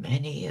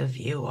many of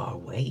you are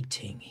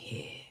waiting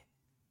here?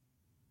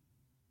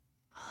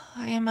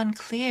 I am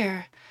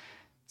unclear.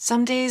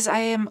 Some days I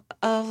am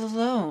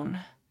alone,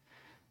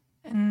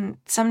 and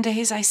some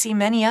days I see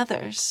many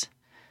others.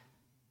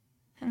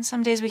 And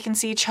some days we can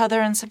see each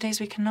other, and some days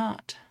we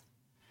cannot.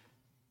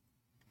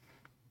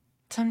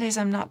 Some days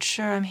I'm not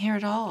sure I'm here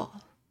at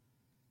all.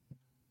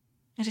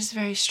 It is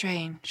very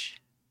strange.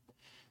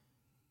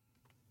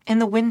 In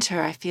the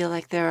winter, I feel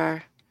like there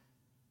are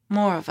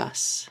more of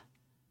us.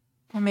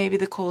 Or maybe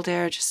the cold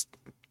air just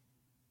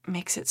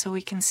makes it so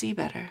we can see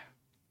better.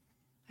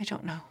 I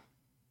don't know.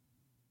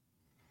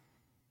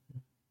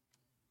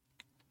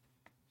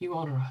 You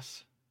honor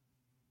us.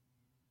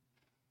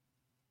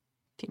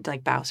 She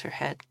bows her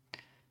head.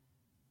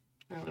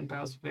 Marilyn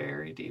bows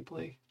very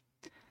deeply.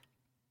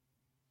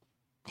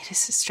 It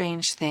is a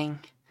strange thing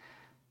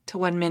to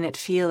 1 minute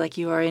feel like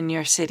you are in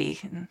your city,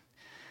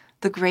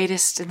 the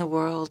greatest in the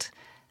world,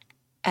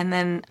 and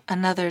then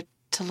another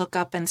to look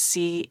up and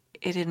see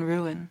it in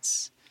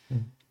ruins.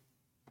 And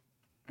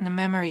the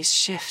memories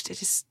shift.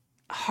 It is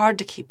hard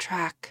to keep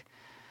track.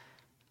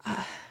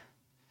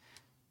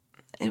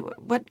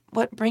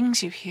 What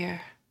brings you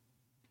here?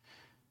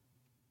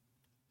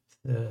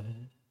 The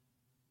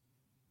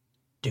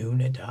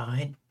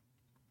Dunedain?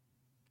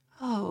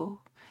 Oh.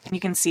 And you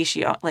can see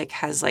she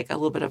has a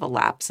little bit of a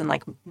lapse and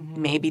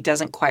maybe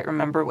doesn't quite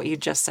remember what you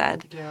just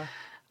said.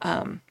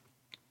 Yeah.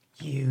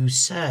 You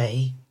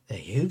say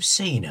that you've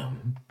seen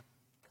them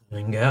come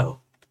and go.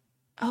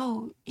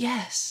 Oh,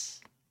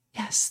 yes.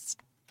 Yes,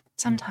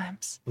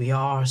 sometimes. We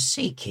are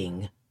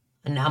seeking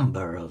a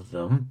number of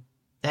them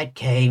that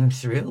came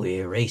through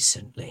here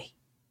recently.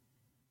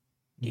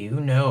 Do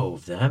you know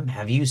of them?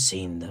 Have you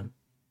seen them?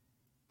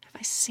 Have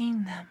I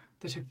seen them?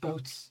 They took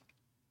boats.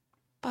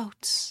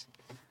 Boats.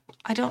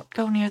 I don't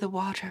go near the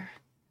water.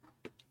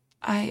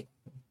 I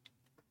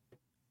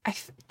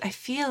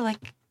feel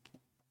like...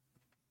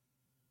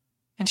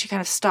 And she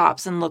kind of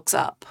stops and looks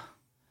up.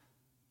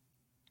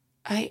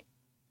 I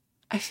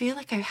feel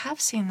like I have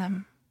seen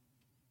them.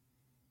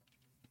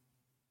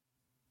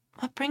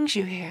 What brings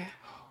you here?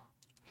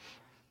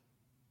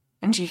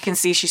 And you can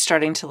see she's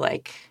starting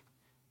to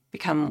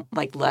become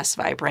less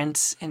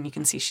vibrant, and you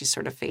can see she's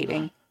sort of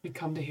fading. We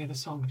come to hear the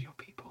song of your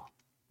people,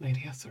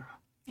 Lady Athera.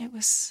 It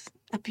was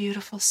a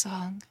beautiful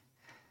song.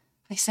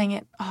 I sang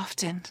it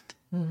often.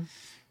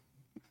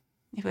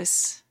 It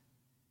was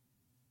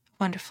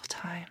a wonderful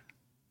time.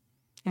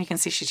 And you can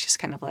see she just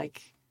kind of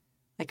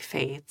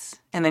fades.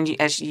 And then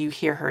as you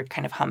hear her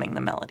kind of humming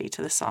the melody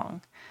to the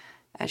song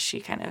as she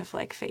kind of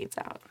fades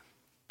out.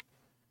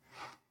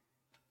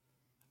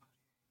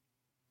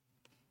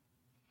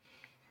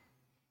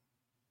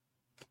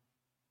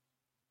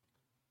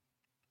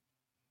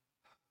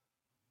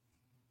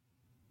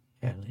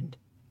 Erland?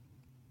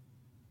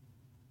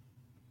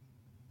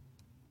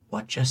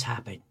 What just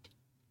happened?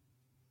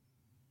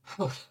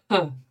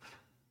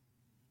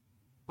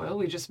 Well,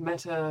 we just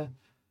met a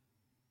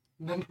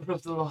member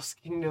of the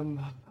Lost Kingdom,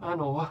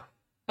 Anor.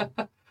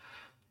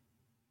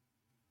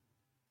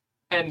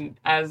 And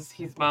as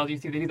he smiles, you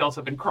see that he's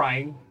also been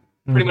crying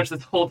pretty much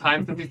this whole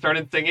time since he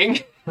started singing.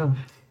 I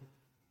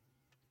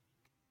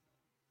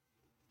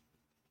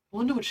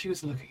wonder what she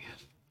was looking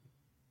at.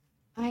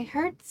 I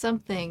heard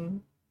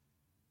something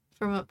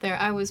from up there.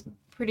 I was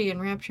pretty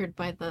enraptured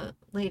by the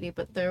lady,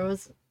 but there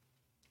was,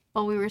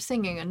 while we were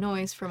singing, a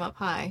noise from up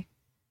high.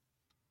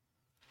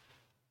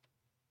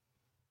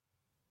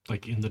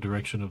 Like in the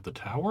direction of the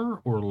tower,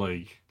 or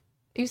like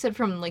You said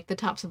from like the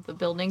tops of the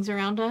buildings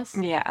around us?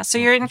 Yeah, so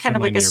you're in kind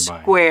of like a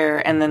Semi-nearby.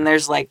 square, and then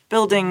there's like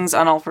buildings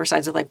on all four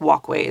sides with like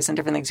walkways and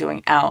different things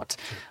going out.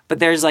 But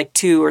there's like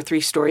 2 or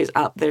 3 stories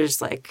up.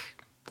 There's like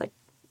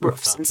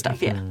roofs and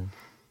stuff. Yeah.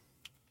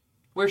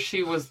 Where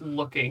she was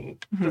looking,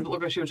 does it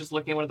look like she was just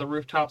looking at one of the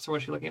rooftops, or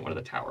was she looking at one of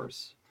the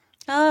towers?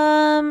 It's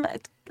a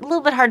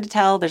little bit hard to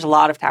tell. There's a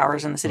lot of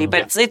towers in the city,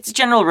 but it's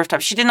general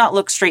rooftop. She did not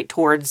look straight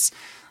towards.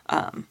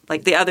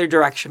 Like the other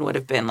direction would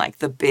have been like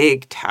the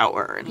big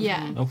tower. And,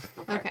 Yeah. Okay.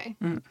 Okay.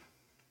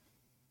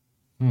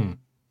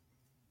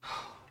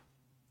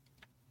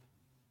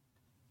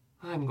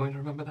 I'm going to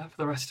remember that for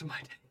the rest of my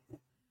day.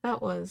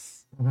 That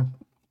was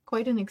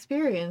quite an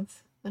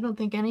experience. I don't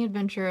think any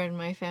adventurer in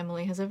my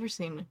family has ever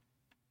seen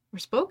or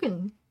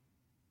spoken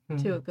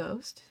to a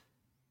ghost.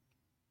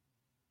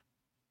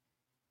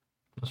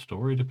 a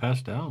story to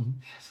pass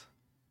down.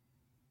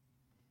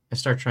 I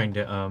start trying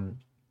to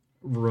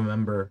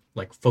remember,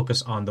 like,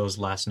 focus on those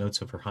last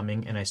notes of her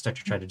humming, and I start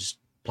to try to just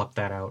pluck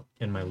that out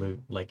in my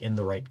lute, like in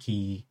the right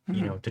key,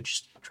 you know, to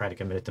just try to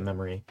commit it to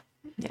memory.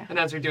 Yeah. And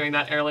as you're doing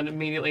that, Erlen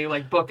immediately,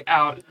 like, book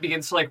out,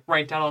 begins to, like,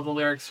 write down all the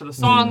lyrics for the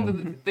song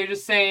that they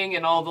just sang,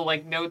 and all the,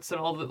 like, notes and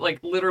all the, like,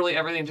 literally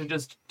everything to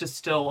just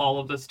distill all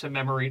of this to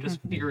memory, just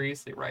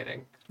furiously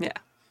writing. Yeah.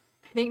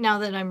 I think now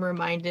that I'm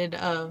reminded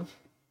of,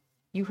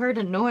 you heard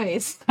a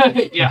noise.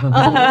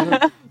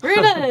 Yeah.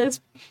 Runa is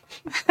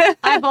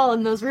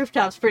eyeballing those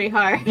rooftops pretty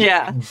hard.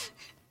 Yeah.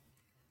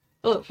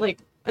 Oh, like,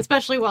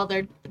 especially while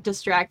they're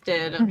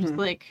distracted. I'm just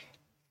like,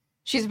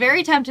 she's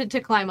very tempted to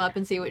climb up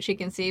and see what she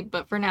can see,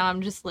 but for now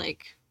I'm just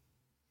like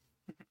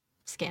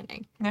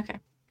scanning. Okay.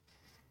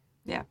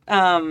 Yeah.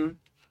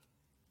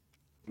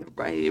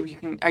 Right. You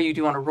can. Do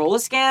you want to roll a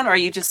scan, or are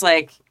you just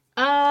like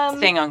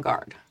staying on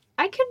guard?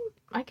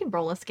 I can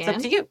roll a scan. It's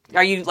up to you.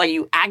 Are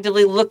you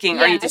actively looking?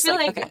 Or Yeah, are you just I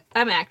feel like okay?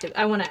 I'm active.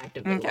 I want to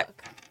actively Okay.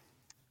 look.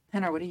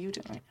 Henry, what are you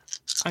doing?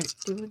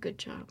 Do a good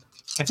job.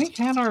 I think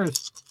Hanar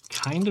is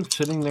kind of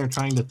sitting there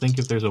trying to think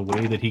if there's a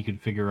way that he could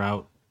figure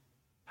out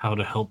how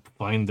to help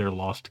find their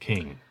lost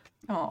king.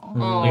 Oh.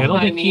 Like, I don't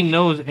think he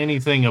knows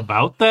anything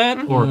about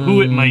that or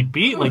who it might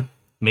be. Like,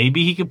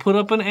 maybe he could put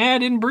up an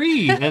ad in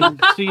Bree and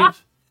see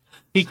if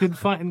he could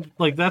find,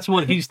 like, that's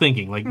what he's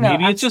thinking. Like, No,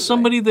 maybe it's just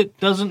somebody that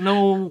doesn't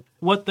know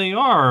what they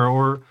are,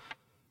 or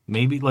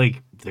maybe,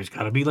 like, there's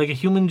got to be, like, a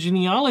human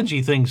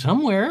genealogy thing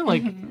somewhere.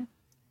 Like,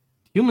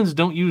 humans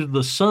don't use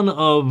the son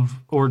of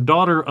or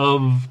daughter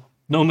of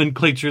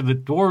nomenclature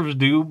that dwarves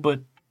do, but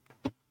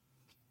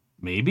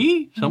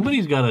maybe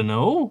somebody's got to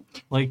know.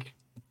 Like,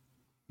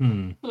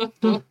 I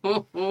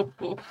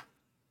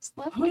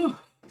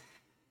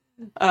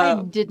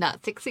did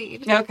not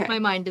succeed. Okay. My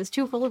mind is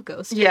too full of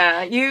ghosts.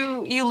 Yeah,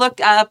 you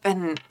looked up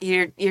and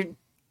you're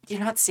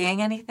not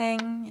seeing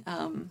anything.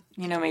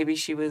 Maybe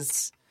she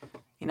was,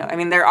 I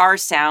mean, there are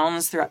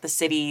sounds throughout the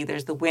city.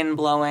 There's the wind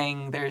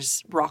blowing.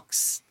 There's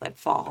rocks that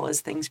fall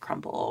as things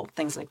crumble,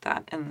 things like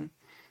that. And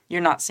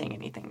you're not seeing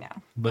anything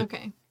now. but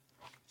Okay.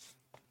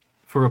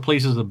 for a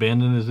place as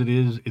abandoned as it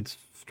is, it's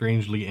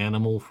strangely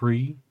animal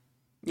free.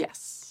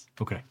 Yes.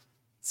 Okay.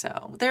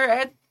 So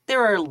there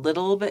are a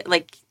little bit,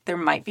 like, there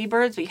might be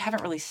birds, but you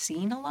haven't really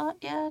seen a lot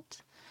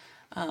yet.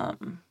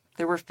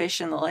 There were fish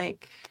in the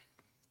lake.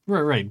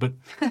 Right. But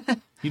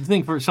you'd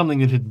think for something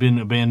that had been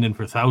abandoned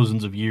for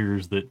thousands of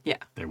years that Yeah.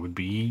 there would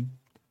be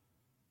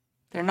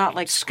They're not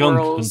like skunks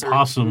squirrels and or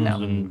possums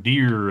no. and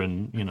deer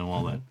and,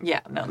 all that.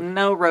 Yeah,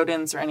 no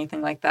rodents or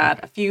anything like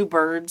that. A few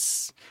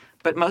birds,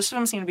 but most of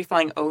them seem to be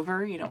flying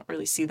over. You don't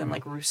really see them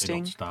like They don't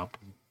roosting. stop.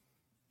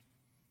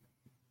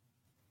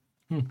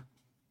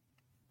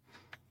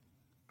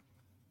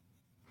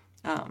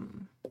 All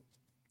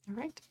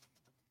right.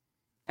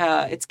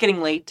 It's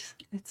getting late.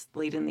 It's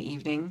late in the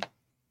evening.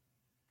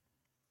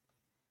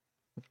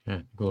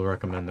 Yeah, we'll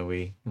recommend that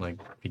we, like,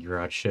 figure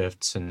out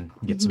shifts and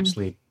get some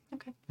sleep.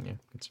 Okay. Yeah,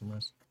 get some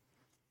rest.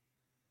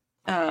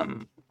 I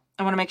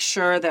want to make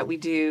sure that we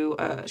do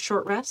a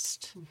short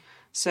rest.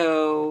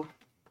 So,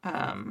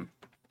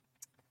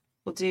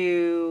 we'll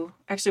do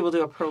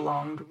a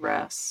prolonged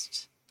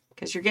rest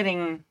because you're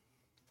getting,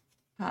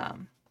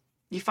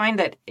 you find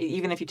that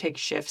even if you take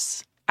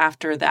shifts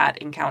after that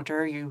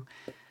encounter, you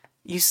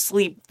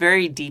sleep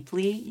very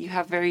deeply. You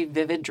have very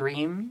vivid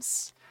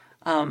dreams,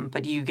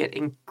 but you get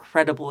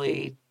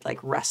incredibly like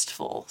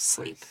restful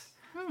sleep.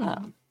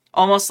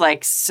 Almost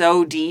like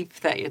so deep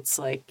that it's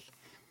like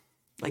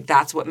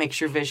that's what makes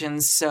your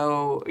visions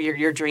so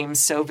your dreams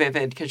so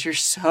vivid because you're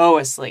so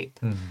asleep.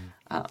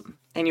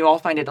 And you all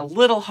find it a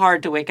little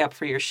hard to wake up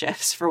for your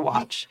shifts for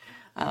watch.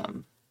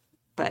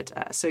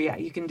 So yeah,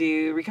 you can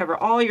recover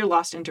all your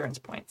lost endurance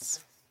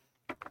points.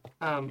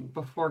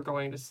 Before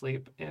going to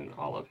sleep, in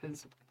all of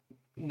his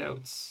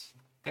notes,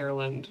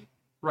 Erland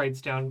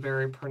writes down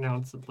very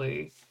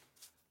pronouncedly,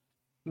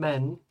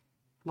 "Men,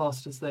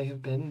 lost as they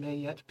have been, may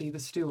yet be the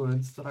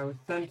stewards that I was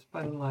sent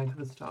by the light of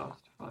the stars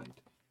to find."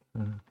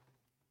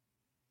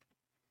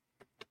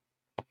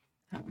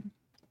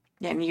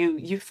 Yeah, and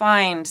you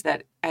find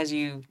that as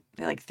you,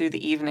 like, through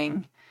the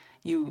evening,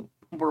 you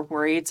were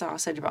worried,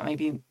 Sausage, about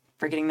maybe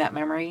forgetting that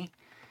memory.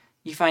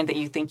 You find that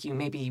you think you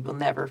maybe will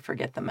never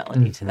forget the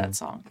melody to that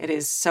song. It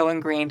is so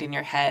ingrained in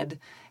your head.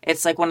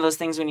 It's like one of those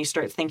things when you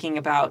start thinking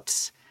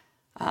about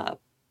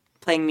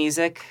playing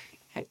music.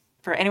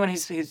 For anyone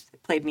who's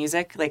played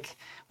music, like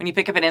when you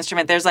pick up an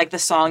instrument, there's like the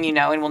song you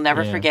know and will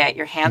never forget.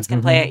 Your hands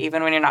can play it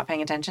even when you're not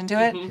paying attention to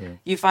it.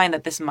 You find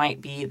that this might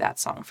be that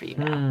song for you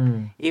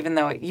now. Even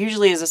though it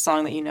usually is a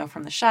song that you know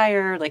from the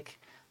Shire, like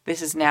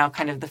this is now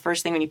kind of the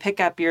first thing when you pick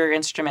up your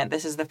instrument,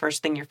 this is the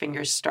first thing your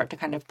fingers start to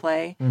kind of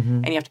play.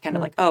 And you have to kind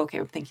of like, oh, okay,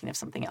 I'm thinking of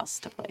something else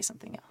to play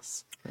something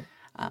else.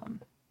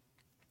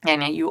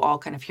 And you all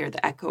kind of hear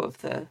the echo of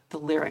the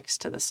lyrics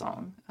to the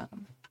song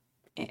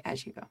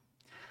as you go.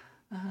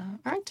 All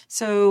right.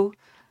 So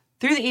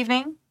through the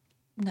evening,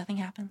 nothing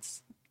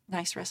happens.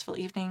 Nice, restful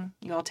evening.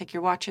 You all take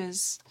your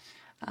watches.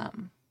 I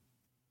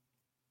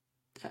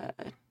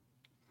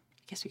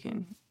guess we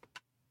can.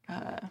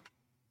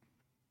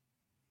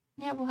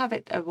 We'll have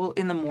it.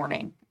 In the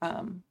morning.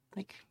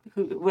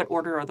 What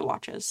order are the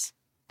watches?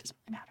 Doesn't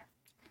really matter.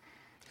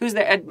 Who's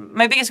there?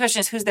 My biggest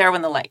question is who's there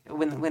when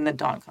the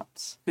dawn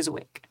comes? Who's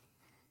awake?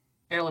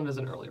 Erland is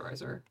an early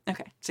riser.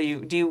 Okay. So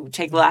do you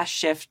take last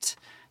shift?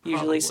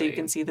 Usually, so you Probably.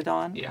 can see the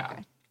dawn? Yeah.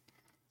 Okay.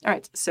 All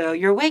right. So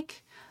you're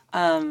awake,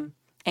 and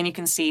you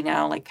can see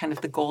now, like, kind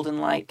of the golden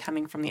light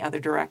coming from the other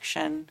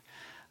direction.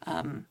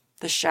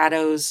 The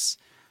shadows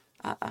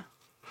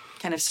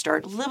kind of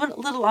start a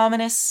little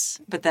ominous,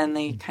 but then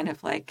they kind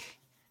of, like,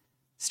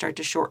 start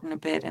to shorten a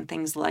bit, and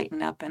things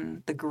lighten up,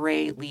 and the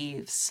gray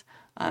leaves.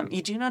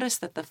 You do notice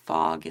that the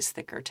fog is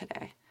thicker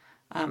today,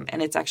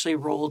 and it's actually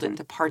rolled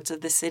into parts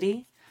of the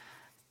city.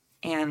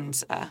 And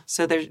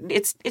so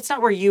it's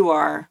not where you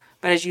are,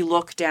 but as you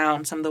look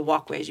down some of the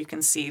walkways, you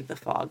can see the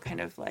fog kind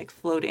of like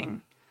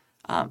floating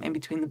in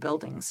between the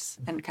buildings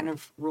and kind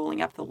of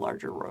rolling up the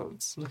larger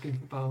roads. Looking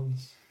for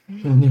bones.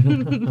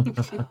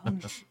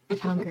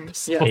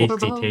 Hungers. Yeah.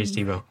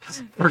 Tasty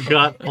bones.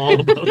 Forgot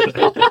all about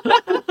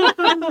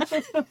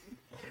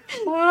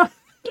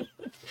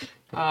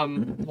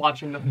that.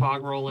 Watching the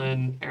fog roll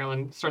in,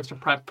 Erland starts to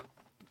prep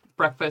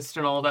breakfast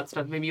and all of that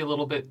stuff, maybe a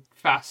little bit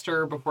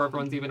faster before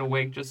everyone's even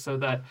awake, just so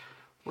that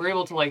we're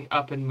able to like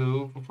up and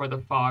move before the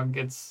fog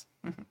gets,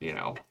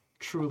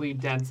 truly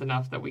dense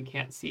enough that we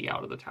can't see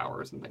out of the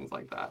towers and things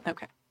like that.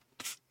 Okay.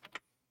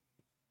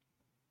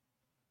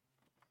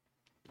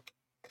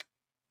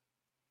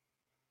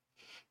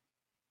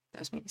 That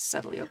was me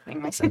subtly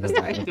opening my sentence.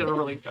 I did a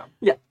really good job.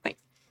 Yeah, thanks.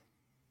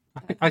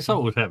 I saw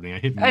what was happening. I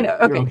hit. I know.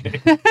 You're Okay.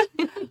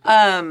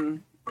 All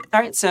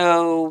right.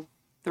 So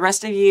the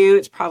rest of you,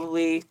 it's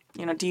probably,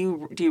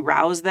 do you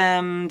rouse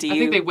them? I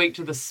think they wake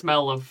to the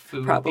smell of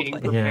food Probably. being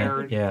Yeah,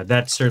 prepared. yeah,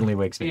 that certainly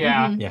wakes me.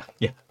 Yeah.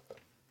 Yeah.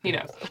 He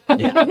knows. And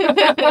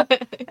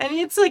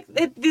it's like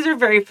these are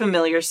very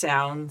familiar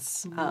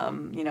sounds.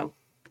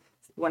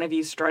 One of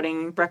you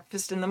starting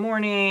breakfast in the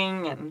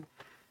morning and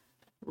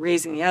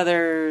raising the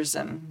others,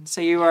 and so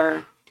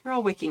you're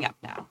all waking up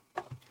now.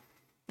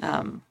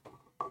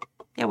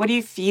 What do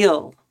you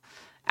feel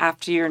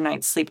after your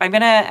night's sleep? I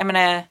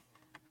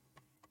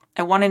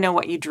want to know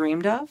what you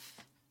dreamed of.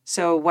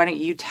 So why don't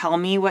you tell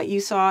me what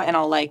you saw, and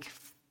I'll like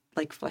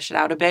flesh it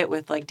out a bit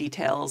with like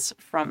details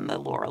from the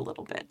lore a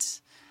little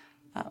bit.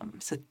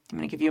 So I'm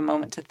going to give you a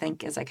moment to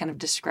think as I kind of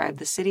describe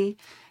the city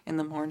in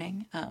the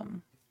morning.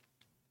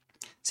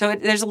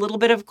 There's a little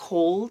bit of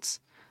cold.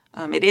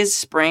 It is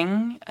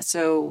spring,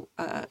 so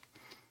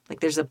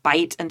there's a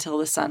bite until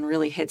the sun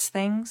really hits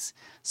things.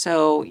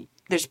 So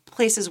there's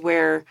places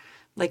where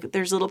like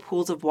there's little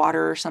pools of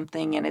water or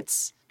something, and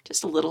it's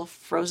just a little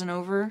frozen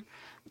over,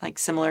 like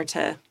similar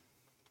to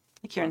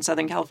like here in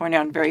Southern California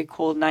on very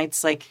cold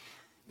nights. Like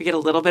we get a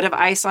little bit of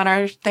ice on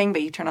our thing,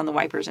 but you turn on the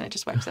wipers and it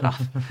just wipes it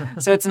off.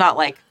 So it's not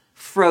like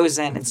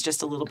frozen; it's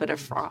just a little bit of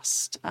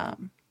frost,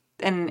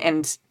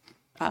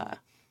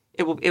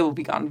 it will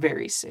be gone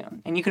very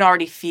soon. And you can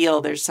already feel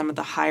there's some of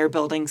the higher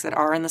buildings that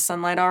are in the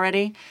sunlight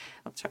already.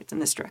 Oh, sorry, it's in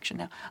this direction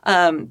now.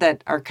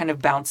 That are kind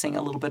of bouncing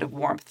a little bit of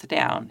warmth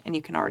down, and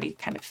you can already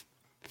kind of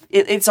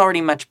it's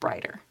already much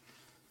brighter.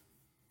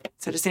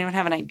 So does anyone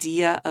have an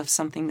idea of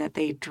something that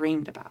they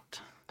dreamed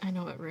about? I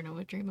know what Runa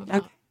would dream about.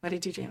 Okay. What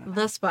did you dream about?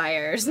 The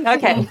spires.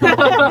 Okay.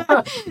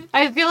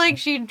 I feel like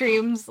she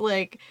dreams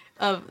like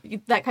of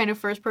that kind of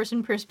first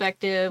person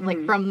perspective,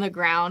 like from the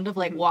ground of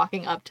like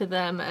walking up to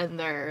them and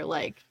they're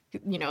like,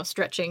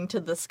 stretching to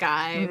the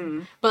sky.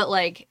 But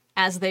like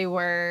as they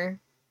were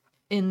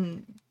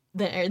in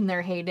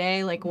their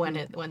heyday, like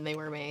when they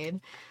were made.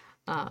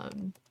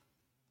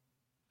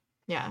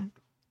 Yeah.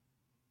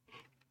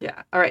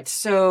 Yeah. All right.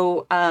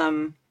 So,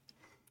 sorry,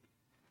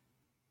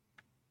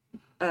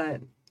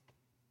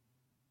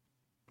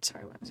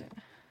 what was it?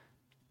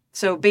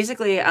 So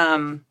basically,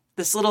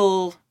 this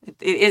little,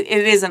 it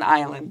is an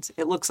island.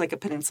 It looks like a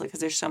peninsula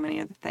because there's so many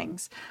other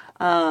things.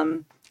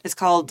 It's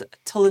called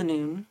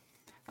Tulanoon,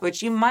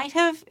 which you might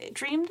have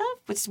dreamed of.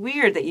 It's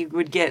weird that you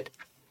would get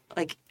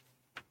like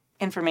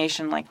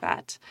information like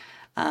that.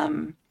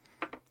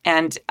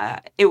 And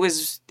it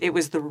was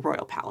the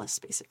royal palace,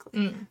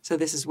 basically. So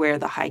this is where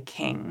the High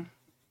King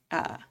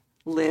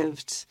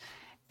lived.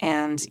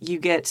 And you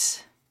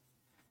get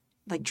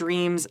like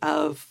dreams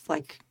of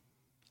like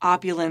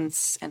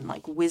opulence and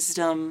like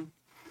wisdom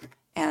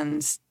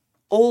and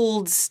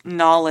old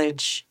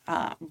knowledge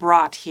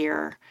brought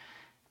here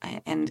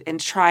and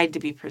tried to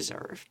be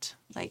preserved.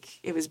 Like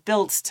it was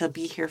built to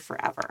be here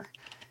forever.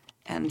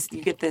 And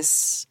you get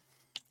this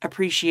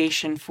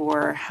appreciation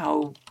for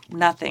how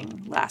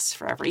nothing lasts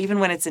forever, even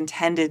when it's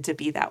intended to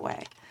be that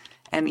way.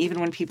 And even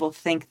when people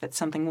think that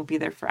something will be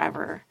there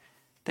forever,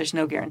 there's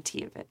no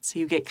guarantee of it. So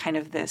you get kind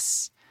of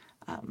this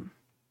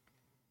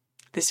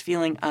this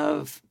feeling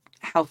of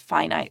how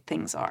finite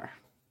things are.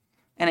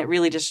 And it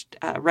really just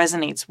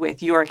resonates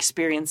with your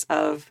experience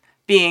of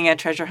being a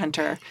treasure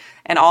hunter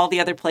and all the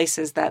other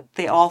places that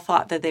they all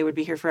thought that they would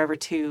be here forever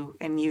too.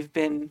 And you've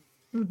been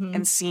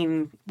and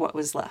seen what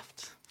was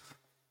left.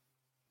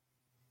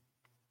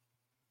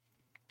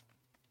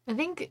 I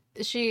think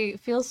she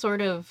feels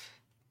sort of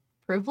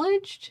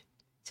privileged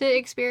to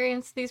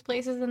experience these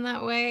places in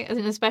that way, and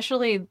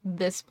especially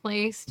this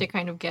place to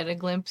kind of get a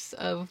glimpse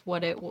of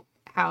what it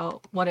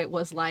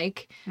was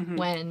like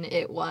when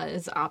it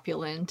was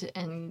opulent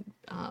and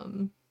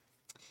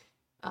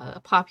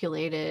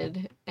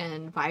populated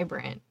and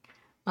vibrant.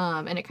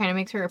 And it kind of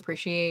makes her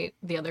appreciate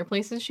the other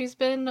places she's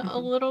been a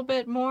little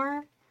bit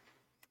more.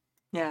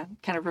 Yeah,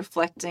 kind of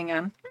reflecting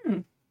on,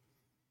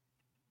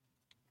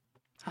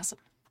 Awesome.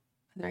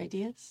 Other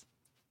ideas?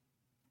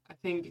 I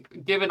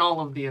think, given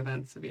all of the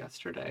events of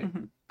yesterday,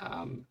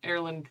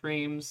 Erlen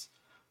dreams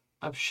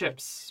of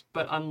ships,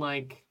 but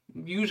unlike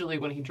usually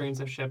when he dreams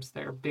of ships,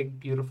 they're big,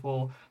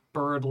 beautiful,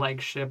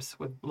 bird-like ships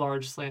with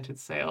large slanted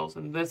sails.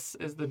 And this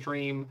is the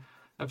dream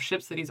of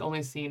ships that he's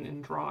only seen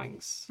in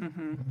drawings,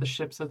 the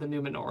ships of the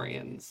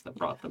Numenorians that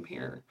brought them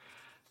here.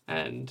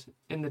 And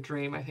in the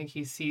dream, I think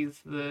he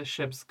sees the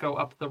ships go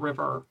up the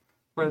river,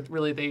 where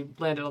really they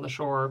landed on the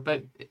shore.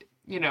 But,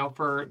 you know,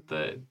 for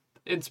the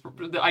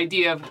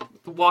idea of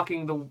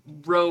walking the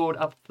road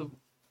up the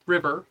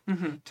river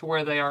to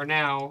where they are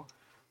now,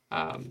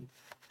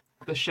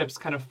 the ships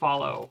kind of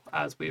follow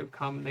as we have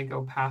come. They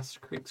go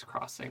past Creek's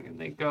Crossing and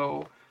they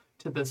go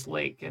to this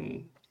lake,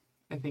 and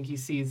I think he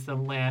sees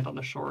them land on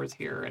the shores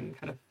here and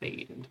kind of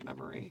fade into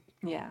memory.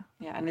 Yeah,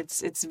 and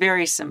it's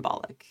very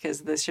symbolic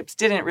because the ships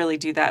didn't really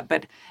do that,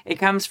 but it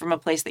comes from a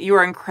place that you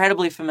are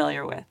incredibly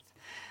familiar with.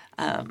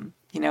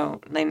 You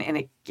know,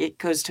 and it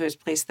goes to a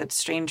place that's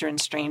stranger and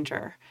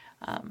stranger.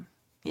 And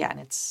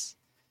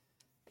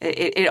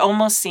it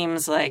almost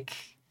seems like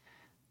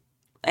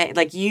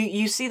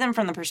you see them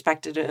from the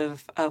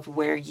perspective of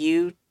where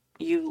you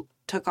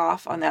took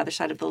off on the other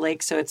side of the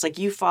lake. So it's like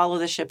you follow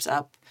the ships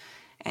up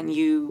and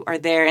you are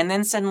there. And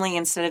then suddenly,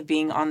 instead of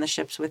being on the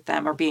ships with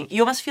them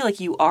you almost feel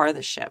like you are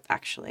the ship,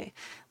 actually.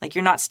 Like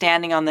you're not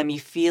standing on them. You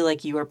feel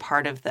like you are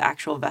part of the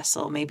actual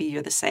vessel. Maybe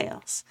you're the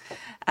sails.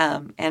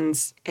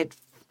 And it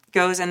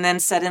goes, and then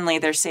suddenly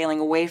they're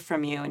sailing away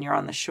from you and you're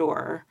on the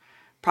shore,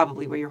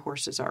 probably where your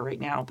horses are right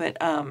now. But,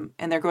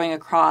 and they're going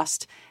across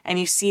and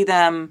you see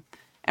them.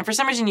 And for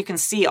some reason, you can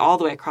see all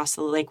the way across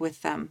the lake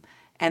with them.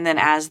 And then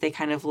as they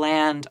kind of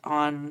land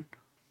on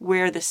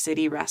where the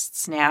city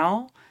rests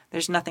now,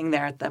 there's nothing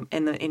there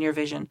in your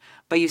vision.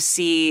 But you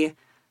see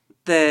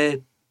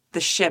the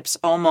ships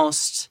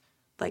almost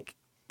like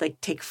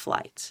take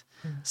flight.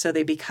 So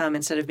they become,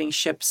 instead of being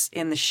ships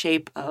in the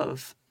shape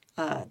of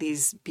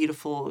these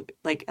beautiful,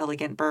 like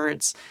elegant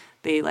birds,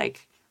 they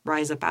like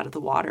rise up out of the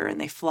water and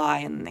they fly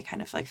and they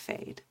kind of like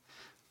fade.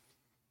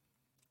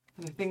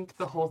 And I think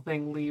the whole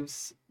thing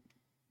leaves,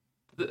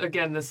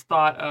 again, this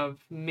thought of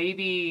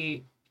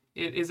maybe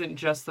it isn't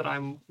just that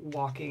I'm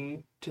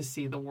walking to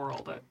see the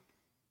world.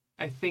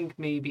 I think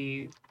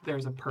maybe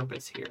there's a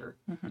purpose here.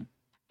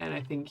 And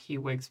I think he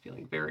wakes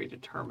feeling very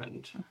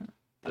determined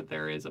that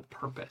there is a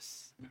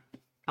purpose,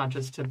 not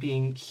just to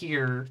being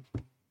here,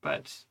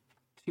 but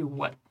to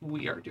what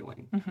we are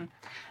doing.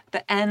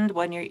 The end,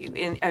 when you're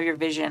of your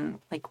vision,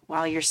 like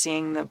while you're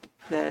seeing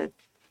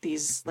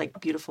these like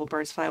beautiful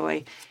birds fly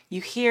away,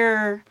 you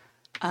hear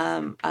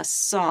a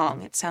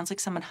song. It sounds like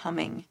someone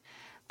humming,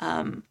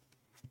 and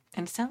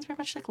it sounds very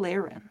much like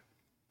Laren.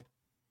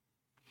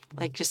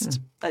 Like just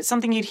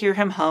something you'd hear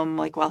him hum,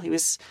 like while he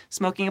was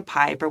smoking a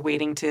pipe or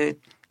waiting to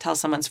tell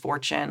someone's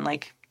fortune,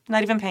 like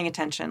not even paying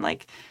attention,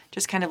 like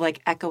just kind of like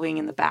echoing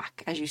in the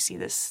back as you see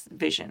this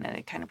vision, and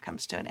it kind of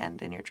comes to an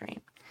end in your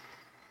dream.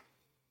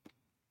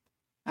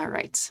 All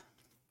right.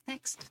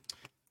 Next.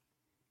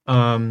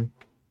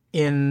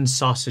 In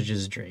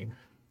Sausage's dream,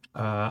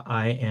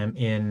 I am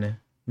in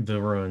the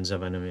ruins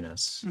of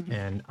Anuminas,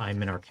 and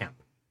I'm in our camp.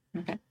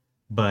 Okay.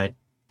 but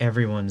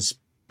everyone's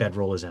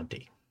bedroll is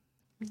empty.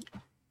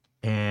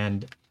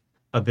 And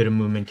a bit of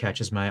movement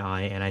catches my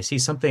eye, and I see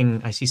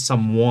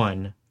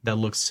someone that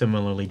looks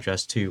similarly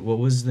dressed to, what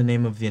was the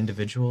name of the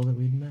individual that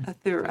we'd met?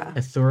 Athura.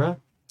 Athura.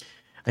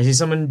 I see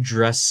someone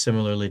dressed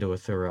similarly to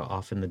Athura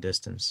off in the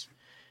distance,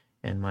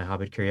 and my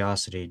hobbit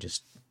curiosity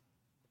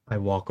I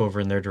walk over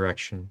in their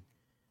direction.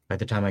 By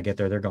the time I get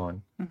there, they're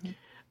gone.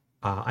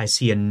 I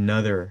see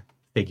another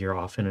figure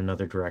off in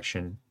another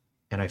direction,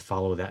 and I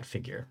follow that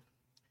figure.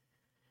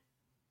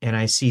 And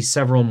I see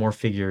several more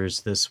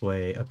figures this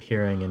way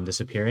appearing and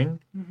disappearing.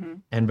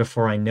 And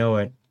before I know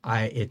it,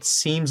 it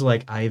seems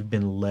like I've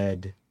been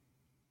led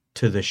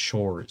to the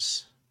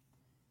shores.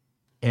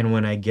 And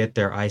when I get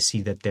there, I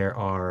see that there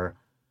are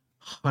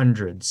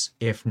hundreds,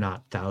 if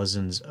not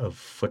thousands, of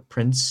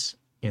footprints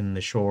in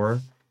the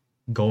shore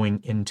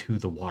going into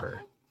the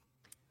water.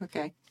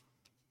 Okay.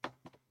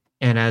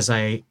 And as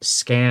I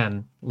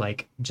scan,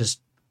 like just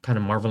kind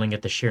of marveling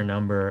at the sheer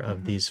number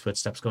of these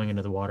footsteps going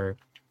into the water,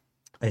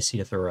 I see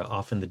Athura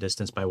off in the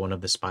distance by one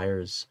of the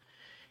spires,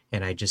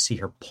 and I just see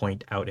her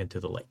point out into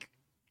the lake.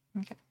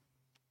 Okay.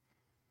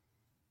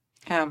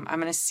 I'm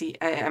gonna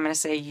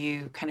say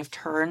you kind of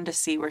turn to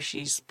see where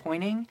she's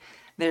pointing.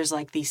 There's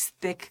like these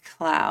thick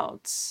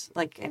clouds,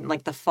 and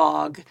the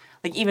fog,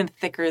 like even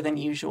thicker than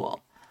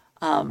usual.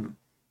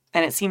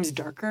 And it seems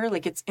darker.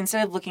 Like it's,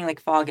 instead of looking like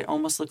fog, it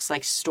almost looks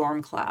like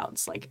storm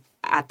clouds, like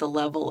at the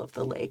level of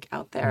the lake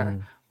out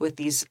there, with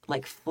these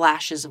like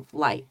flashes of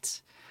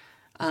light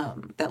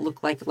that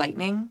look like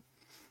lightning.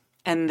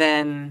 And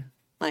then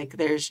like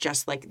there's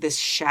just like this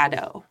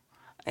shadow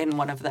in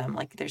one of them.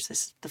 Like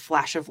there's the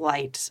flash of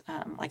light,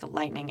 like a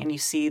lightning, and you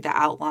see the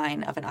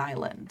outline of an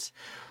island.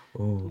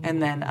 Ooh. And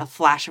then a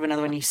flash of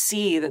another one. You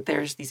see that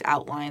there's these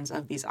outlines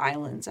of these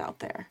islands out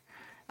there.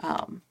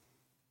 And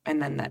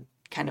then that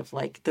kind of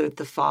like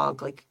the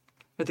fog, like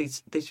with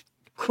these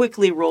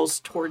quickly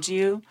rolls towards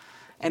you.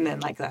 And then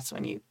like that's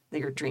when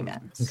your dream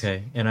ends.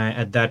 Okay. And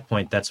at that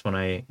point, that's when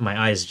my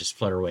eyes just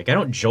flutter awake. I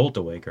don't jolt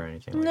awake or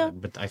anything like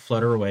that, but I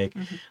flutter awake.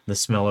 The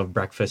smell of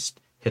breakfast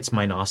hits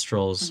my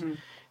nostrils,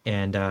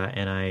 and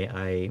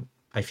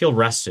I feel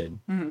rested,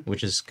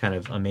 which is kind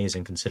of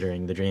amazing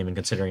considering the dream and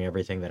considering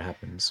everything that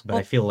happens. But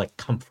I feel like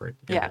comfort.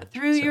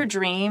 Through your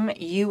dream,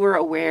 you were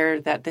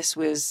aware that this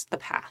was the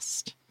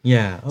past.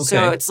 Yeah, okay.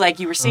 So it's like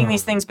you were seeing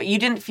these things, but you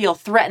didn't feel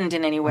threatened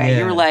in any way. Yeah.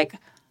 You were like,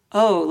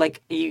 oh,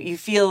 like you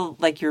feel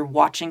like you're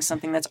watching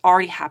something that's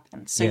already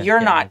happened. So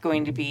you're not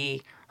going to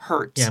be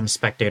hurt. Yeah, I'm a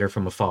spectator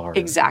from afar.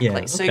 Exactly.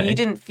 Yeah, So you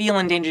didn't feel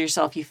in danger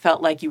yourself. You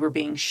felt like you were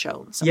being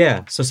shown something.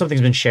 Yeah, so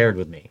something's been shared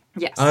with me.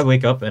 Yes. I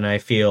wake up and I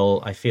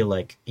feel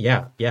like,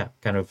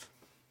 kind of,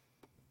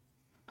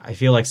 I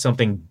feel like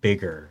something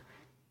bigger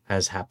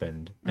has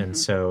happened. And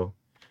so,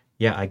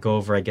 I go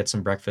over, I get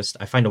some breakfast.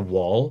 I find a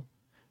wall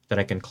that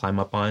I can climb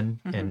up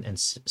on and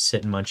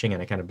sit munching,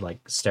 and I kind of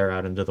like stare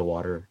out into the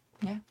water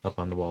up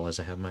on the wall as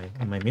I have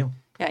my meal.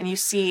 Yeah, and you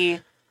see,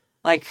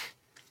 like,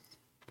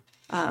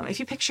 if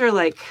you picture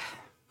like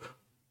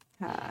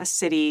a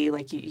city,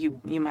 like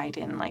you might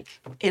in like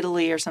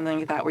Italy or something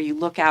like that, where you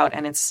look out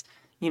and it's,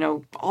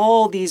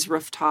 all these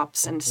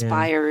rooftops and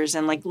spires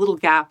and like little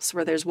gaps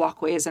where there's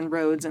walkways and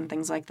roads and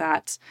things like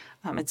that.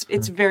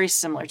 It's very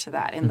similar to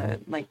that in the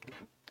like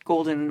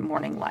golden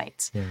morning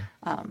light.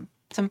 Yeah.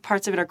 Some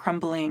parts of it are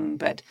crumbling,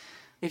 but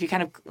if you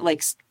kind of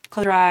like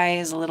close your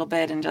eyes a little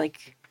bit and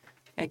like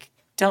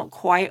don't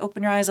quite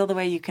open your eyes all the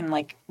way, you can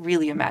like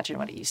really imagine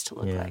what it used to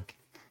look like.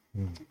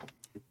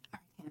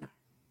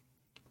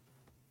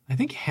 I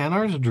think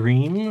Hanar's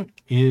dream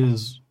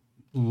is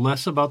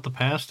less about the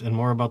past and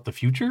more about the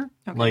future.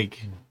 Okay.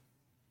 Like,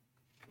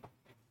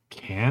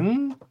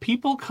 can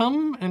people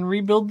come and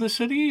rebuild the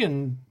city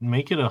and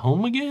make it a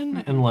home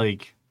again? And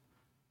like,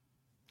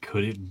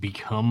 could it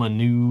become a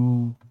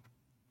new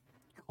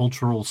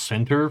cultural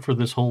center for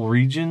this whole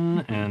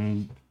region?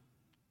 And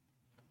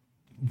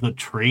the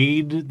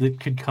trade that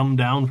could come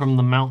down from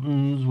the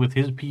mountains with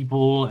his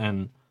people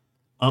and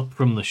up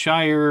from the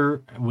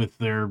Shire with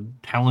their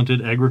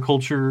talented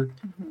agriculture,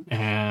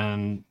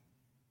 and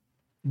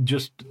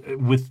just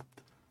with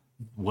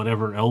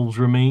whatever elves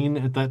remain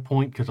at that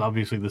point, because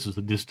obviously this is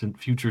a distant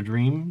future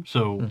dream,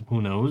 so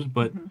who knows?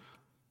 But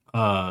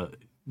from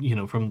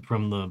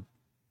the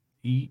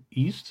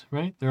east,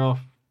 right? They're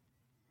off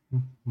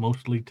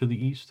mostly to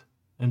the east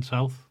and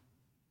south.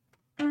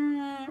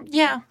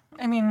 Yeah,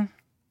 I mean.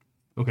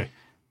 Okay.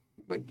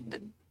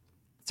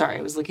 Sorry,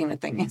 I was looking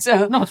at things.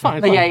 So no, it's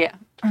fine. But yeah.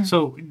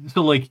 So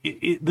like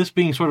this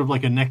being sort of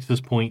like a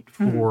nexus point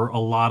for a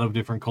lot of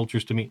different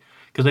cultures to meet,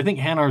 because I think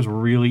Hanar's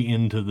really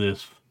into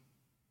this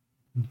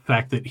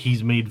fact that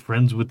he's made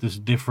friends with this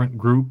different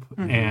group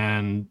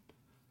and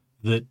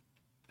that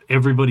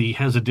everybody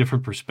has a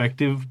different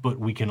perspective, but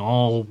we can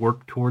all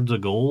work towards a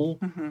goal.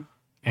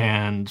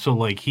 And so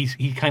like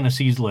he kind of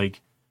sees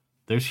like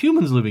there's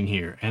humans living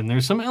here, and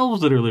there's some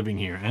elves that are living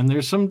here, and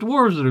there's some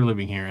dwarves that are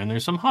living here, and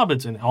there's some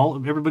hobbits, and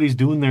everybody's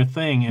doing their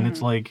thing, and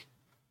it's like,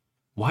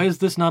 why is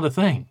this not a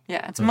thing?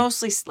 Yeah, it's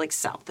mostly like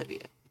south of you.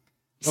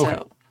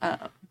 So,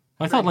 okay.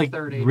 I thought like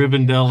 30.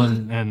 Rivendell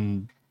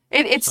and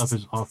It's Up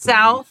is off the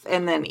south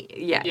and then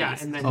Yeah,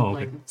 east. and then Oh,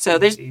 okay. So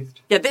there's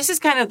east. this is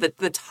kind of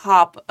the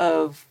top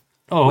of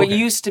oh, what okay.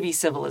 used to be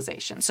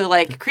civilization. So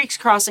like Creek's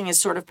Crossing is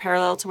sort of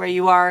parallel to where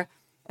you are,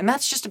 and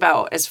that's just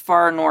about as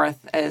far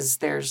north as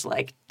there's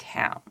like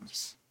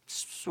towns.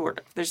 Sort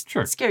of. There's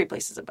Sure. scary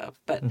places above,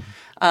 but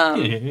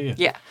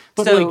yeah.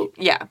 But, so like,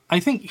 yeah. I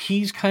think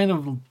he's kind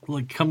of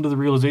like come to the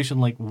realization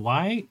like,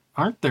 why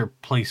aren't there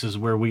places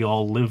where we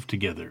all live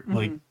together?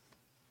 Like,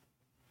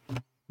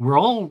 we're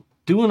all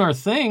doing our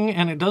thing,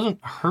 and it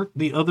doesn't hurt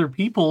the other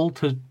people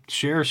to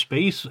share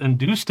space and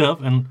do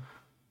stuff. And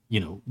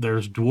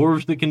there's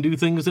dwarves that can do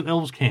things that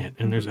elves can't,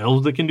 and there's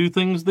elves that can do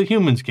things that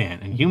humans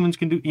can't, and humans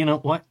can do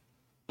what.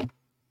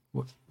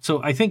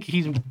 So I think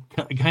he's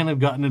kind of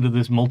gotten into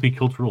this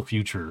multicultural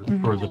future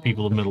for the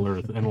people of Middle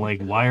Earth, and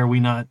like, why are we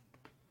not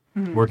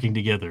working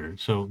together?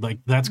 So like,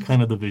 that's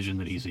kind of the vision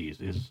that he sees,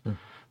 is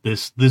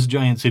this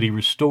giant city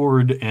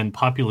restored and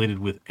populated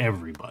with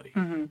everybody.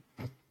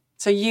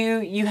 So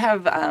you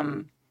have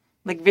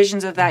like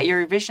visions of that.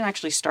 Your vision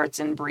actually starts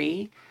in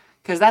Bree,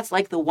 because that's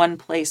like the one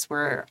place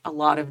where a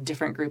lot of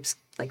different groups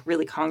like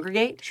really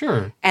congregate.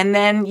 Sure. And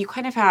then you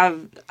kind of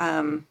have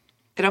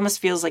it almost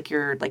feels like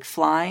you're like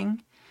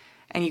flying,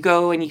 and you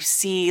go and you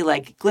see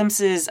like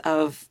glimpses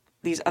of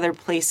these other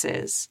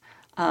places.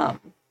 And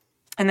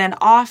then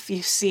off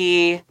you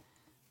see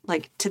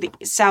like to the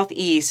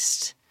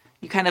southeast,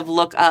 you kind of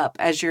look up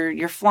as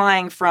you're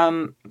flying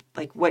from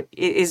like what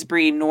is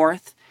Bree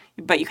north,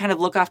 but you kind of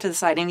look off to the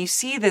side and you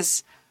see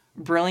this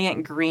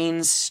brilliant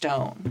green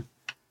stone.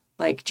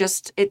 Like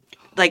just it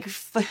like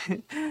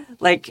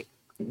like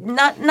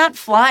not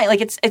flying,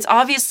 like it's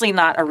obviously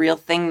not a real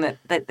thing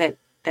that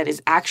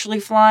is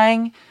actually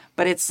flying,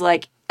 but it's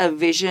like a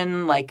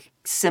vision like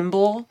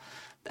symbol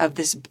of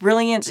this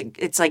brilliant,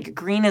 it's like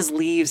green as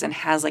leaves and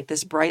has like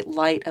this bright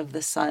light of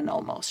the sun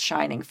almost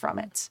shining from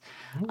it.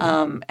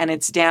 And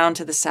it's down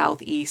to the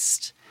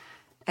southeast,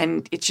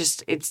 and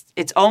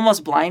it's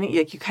almost blinding.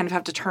 Like you kind of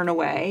have to turn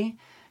away,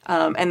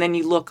 and then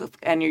you look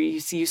and you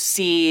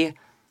see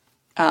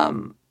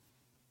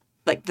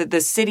like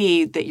the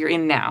city that you're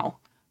in now,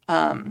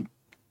 kind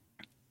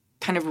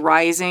of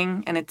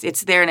rising, and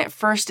it's there. And at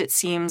first it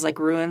seems like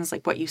ruins,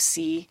 like what you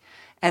see,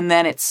 and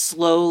then it's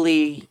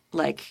slowly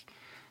like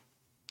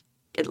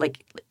it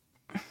like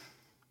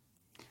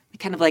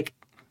kind of like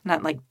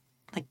not like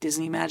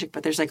Disney magic,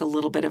 but there's like a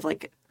little bit of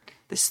like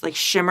this like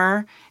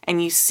shimmer,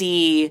 and you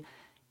see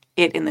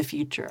it in the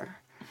future,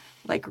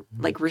 like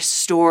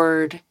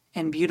restored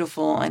and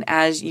beautiful. And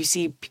as you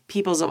see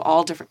peoples of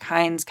all different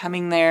kinds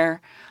coming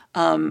there,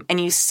 and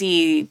you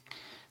see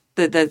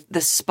the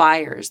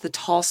spires, the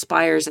tall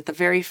spires at the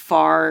very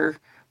far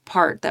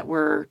part that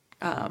were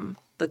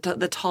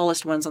the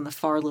tallest ones on the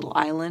far little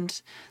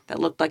island that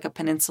looked like a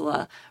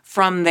peninsula.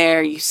 From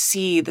there, you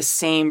see the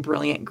same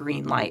brilliant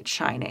green light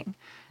shining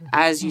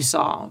as you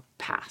saw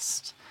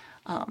past.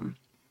 And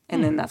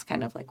then that's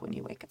kind of like when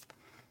you wake up.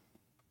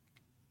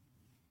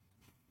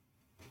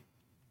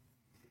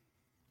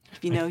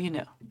 If you know, you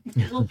know.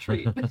 Little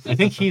treat. I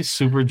think he's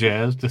super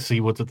jazzed to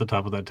see what's at the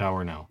top of that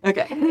tower now.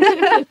 Okay.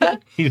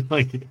 He's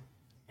like,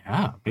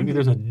 yeah, maybe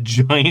there's a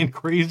giant,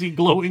 crazy,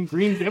 glowing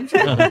green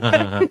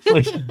gemstone.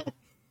 Like,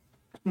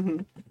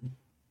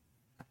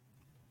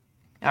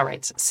 All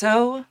right.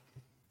 So,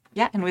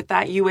 yeah, and with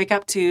that, you wake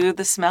up to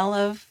the smell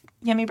of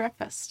yummy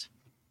breakfast.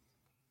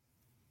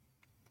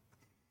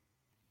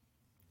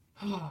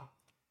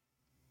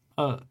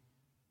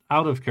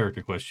 out of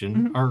character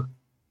question, are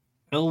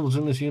elves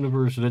in this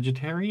universe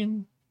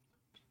vegetarian?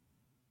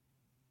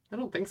 I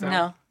don't think so.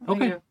 No.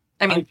 Okay.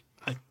 I mean,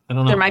 I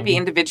don't know. there might be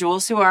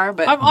individuals who are,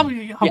 but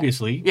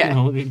Obviously, Yeah.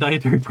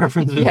 Dietary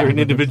preferences Yeah. are an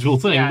individual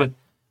thing, Yeah. but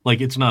like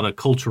it's not a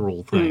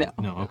cultural thing.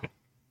 No. Okay.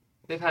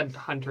 They've had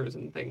hunters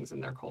and things in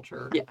their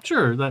culture. Yeah.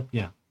 Sure, that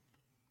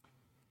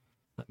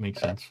makes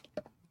sense.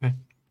 Okay.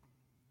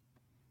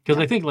 Because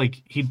I think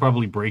like he'd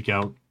probably break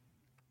out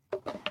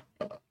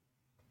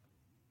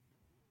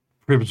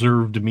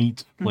preserved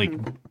meat, like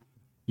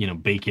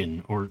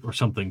bacon or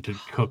something to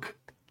cook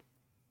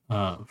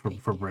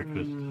for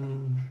breakfast.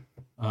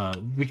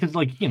 Because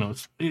like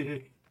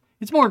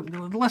it's more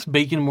less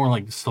bacon, more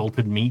like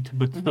salted meat,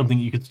 but something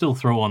you could still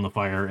throw on the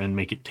fire and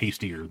make it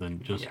tastier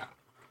than just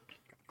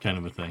kind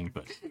of a thing.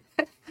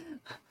 But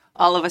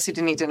all of us who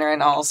didn't eat dinner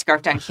and all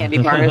scarfed down candy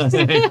bars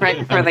right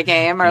before the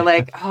game are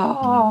like,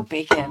 oh,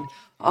 bacon.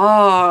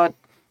 Oh,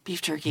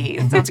 beef jerky.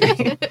 It sounds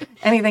great.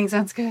 Anything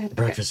sounds good.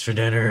 Breakfast for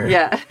dinner.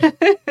 Yeah.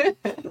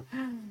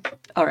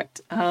 All right.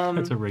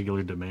 that's a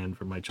regular demand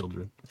for my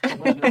children.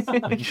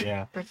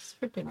 Yeah. Breakfast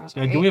for dinner.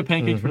 Yeah, can we have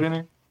pancakes for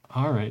dinner?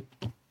 All right.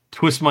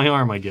 Twist my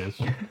arm, I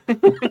guess.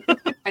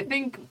 I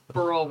think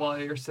Burl, while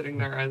you're sitting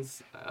there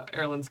as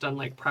Erlen's done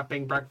like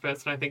prepping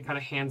breakfast, and I think kind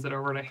of hands it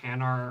over to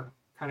Hanar,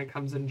 kind of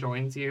comes and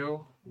joins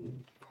you,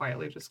 and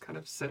quietly just kind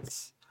of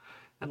sits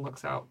and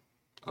looks out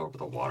over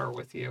the water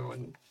with you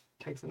and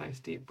takes a nice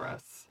deep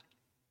breath.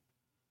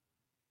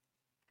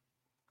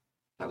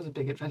 That was a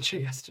big adventure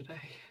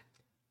yesterday.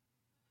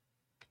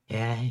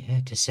 Yeah,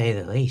 to say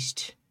the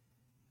least.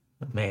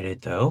 I made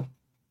it, though.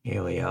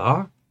 Here we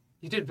are.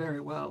 You did very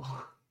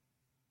well,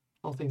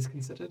 all things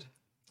considered.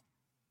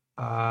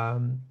 I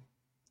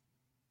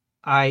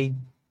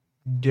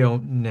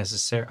don't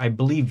necessarily. I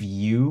believe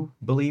you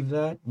believe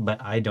that,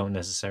 but I don't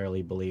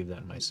necessarily believe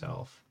that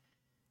myself.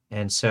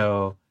 And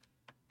so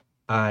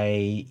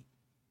I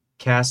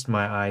cast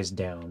my eyes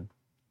down,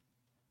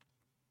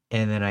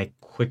 and then I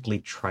quickly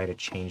try to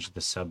change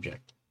the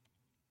subject.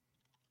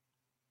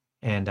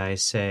 And I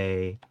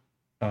say,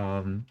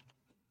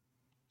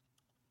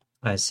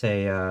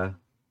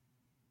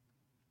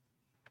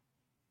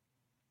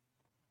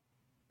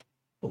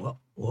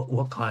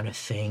 What kind of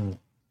thing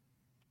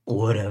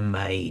would have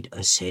made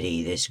a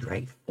city this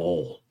great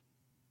fall?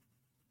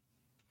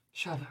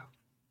 Shadow.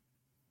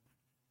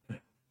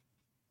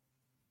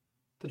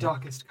 The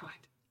darkest kind.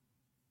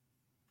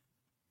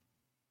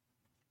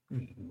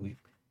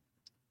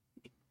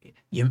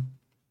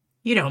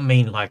 You don't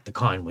mean like the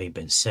kind we've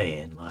been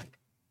seeing, like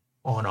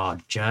on our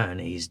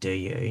journeys, do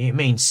you? You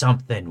mean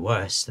something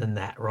worse than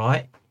that,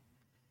 right?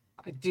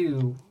 I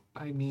do.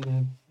 I mean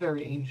a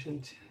very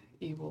ancient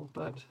evil,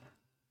 but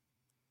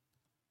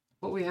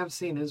what we have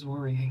seen is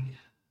worrying.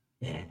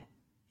 Yeah.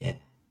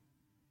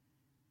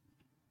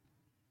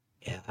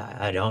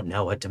 I don't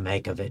know what to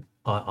make of it.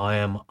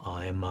 I'm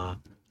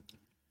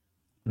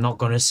not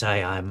gonna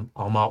say I'm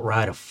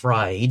outright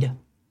afraid,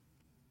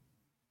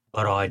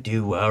 but I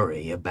do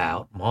worry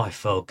about my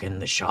folk in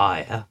the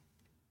Shire.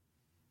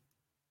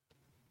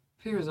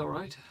 Fear is all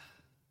right.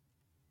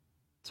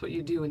 It's what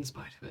you do in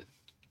spite of it.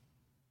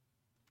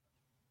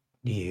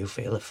 Do you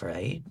feel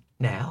afraid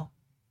now?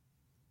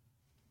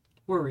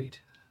 Worried.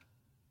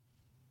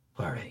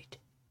 Worried.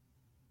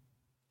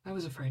 I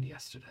was afraid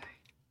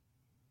yesterday.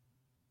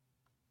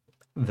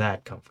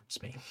 that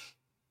comforts me.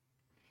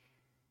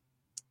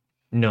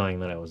 Knowing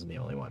that I wasn't the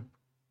only one.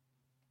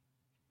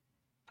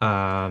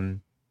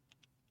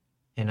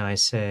 And I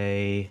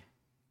say,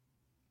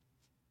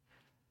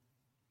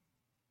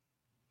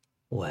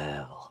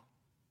 well,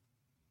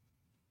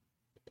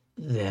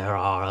 there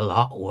are a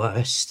lot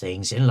worse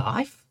things in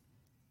life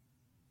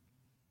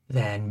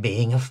than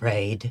being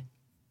afraid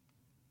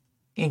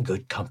in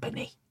good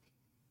company.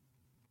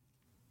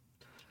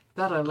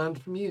 That I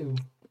learned from you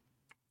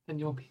and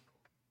your people.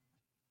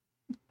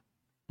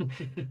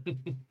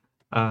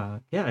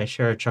 yeah, I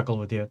share a chuckle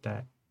with you at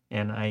that.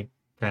 And I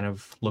kind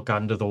of look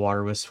out into the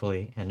water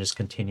wistfully and just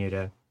continue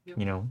to,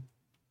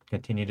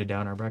 continue to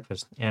down our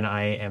breakfast. And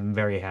I am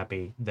very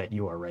happy that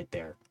you are right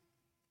there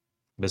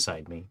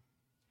beside me.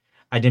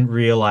 I didn't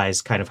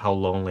realize kind of how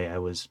lonely I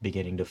was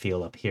beginning to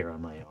feel up here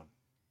on my own.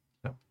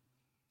 So.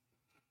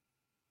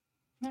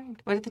 All right.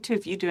 What are the two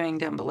of you doing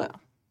down below?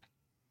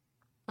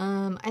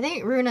 I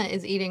think Runa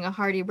is eating a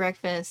hearty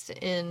breakfast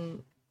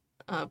in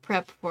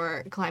prep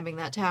for climbing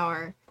that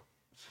tower.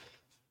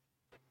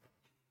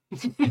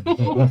 I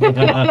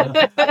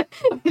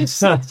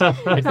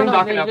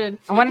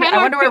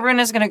wonder where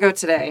Runa's going to go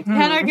today.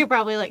 Henrik could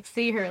probably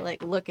see her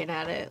looking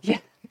at it. Yeah.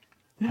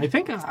 I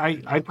think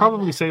I'd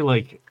probably say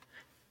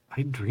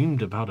I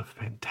dreamed about a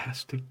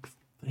fantastic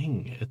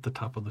thing at the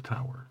top of the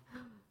tower.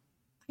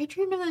 I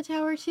dreamed of the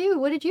tower too.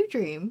 What did you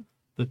dream?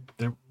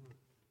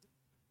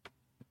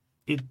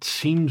 It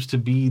seems to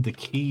be the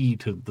key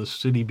to the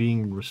city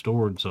being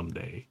restored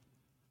someday.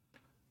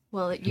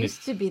 Well, it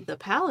used to be the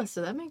palace,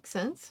 so that makes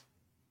sense.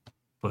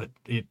 But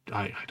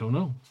I don't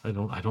know. I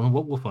don't know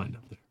what we'll find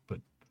up there.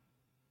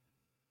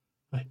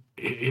 But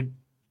it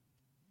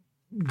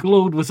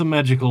glowed with a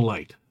magical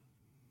light.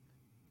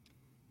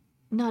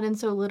 Not in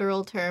so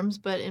literal terms,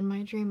 but in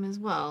my dream as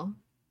well.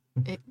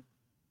 It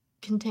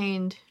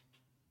contained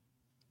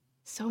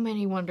so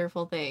many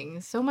wonderful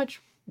things, so much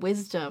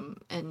wisdom,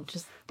 and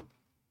just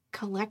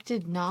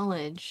collected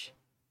knowledge.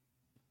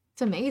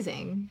 It's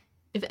amazing.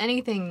 If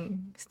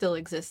anything still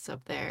exists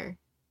up there,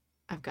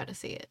 I've got to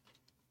see it.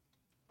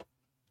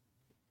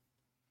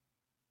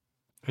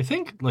 I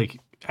think,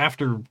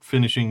 after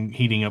finishing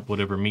heating up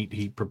whatever meat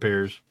he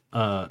prepares,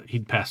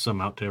 he'd pass some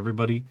out to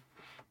everybody.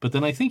 But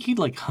then I think he'd,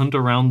 hunt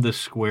around this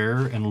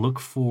square and look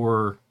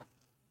for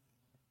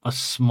a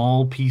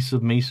small piece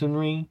of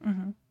masonry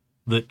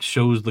that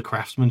shows the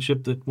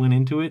craftsmanship that went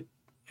into it.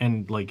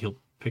 And, he'll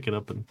pick it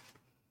up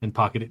and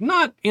pocket it.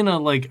 Not in a,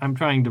 I'm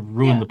trying to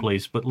ruin the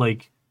place, but,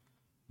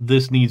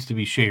 this needs to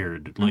be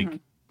shared.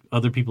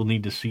 Other people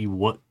need to see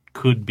what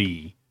could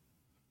be.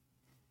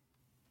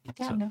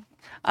 Yeah, no.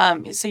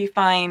 So you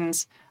find,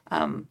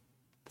 so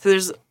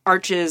there's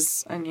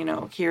arches, and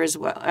here as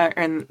well,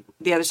 and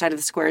the other side of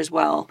the square as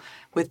well,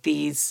 with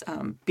these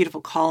beautiful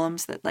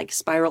columns that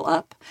spiral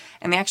up,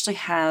 and they actually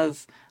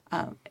have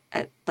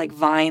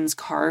vines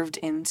carved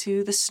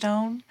into the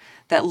stone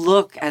that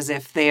look as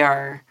if they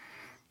are,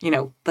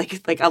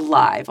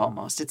 alive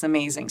almost. It's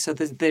amazing. So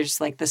there's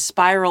the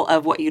spiral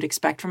of what you'd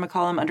expect from a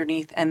column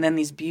underneath, and then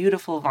these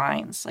beautiful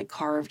vines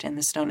carved in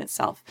the stone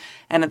itself,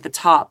 and at the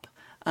top.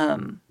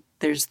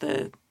 There's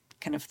the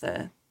kind of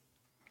the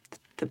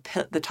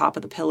top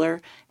of the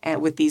pillar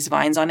with these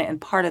vines on it,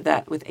 and part of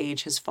that with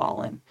age has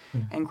fallen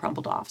and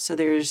crumbled off. So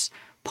there's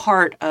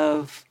part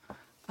of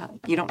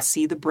you don't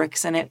see the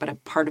bricks in it, but a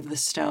part of the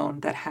stone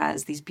that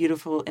has these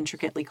beautiful,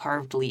 intricately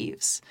carved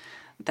leaves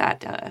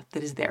that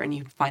is there, and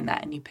you find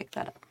that and you pick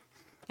that up.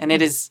 And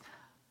it is,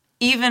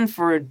 even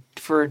for a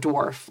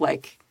dwarf,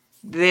 like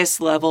this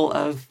level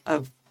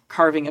of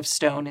carving of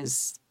stone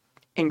is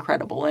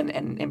incredible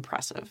and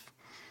impressive.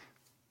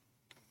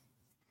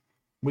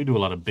 We do a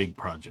lot of big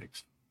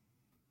projects.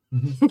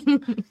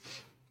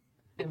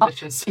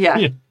 Ambitious.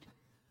 Yeah.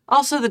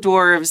 Also, the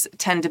dwarves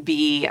tend to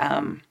be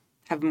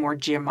have more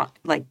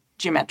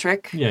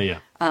geometric Yeah.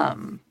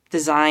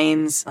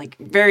 designs, like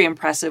very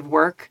impressive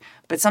work.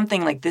 But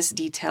something like this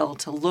detail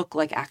to look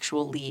like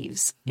actual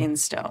leaves in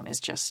stone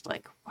is just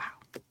like, wow.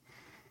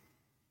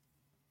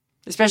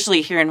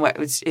 Especially here in what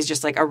is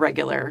just like a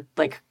regular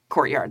like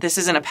courtyard. This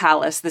isn't a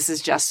palace. This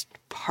is just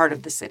part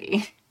of the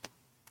city.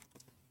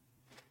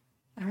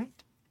 All right.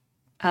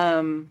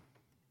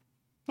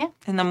 Yeah.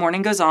 And the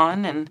morning goes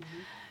on, and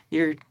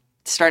you're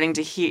starting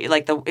to hear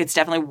like it's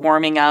definitely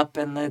warming up,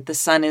 and the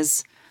sun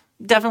is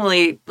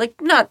definitely like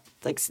not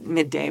like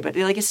midday, but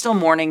like it's still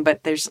morning.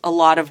 But there's a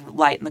lot of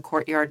light in the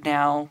courtyard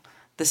now.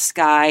 The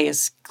sky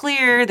is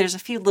clear. There's a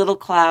few little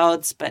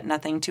clouds, but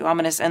nothing too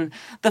ominous, and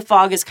the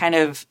fog is kind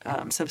of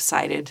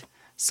subsided.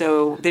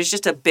 So there's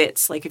just a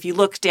bit. Like if you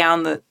look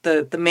down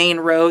the main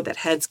road that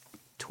heads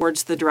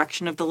towards the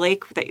direction of the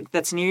lake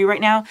that's near you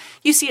right now,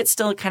 you see it's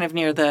still kind of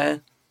near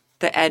the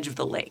edge of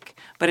the lake,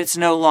 but it's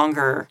no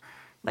longer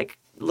like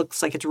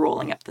looks like it's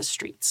rolling up the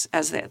streets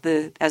as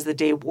the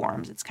day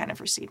warms. It's kind of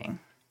receding.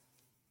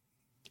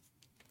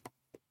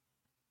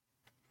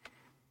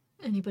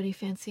 Anybody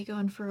fancy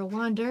going for a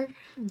wander?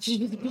 She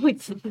just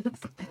points at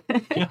this.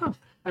 Yeah.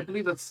 I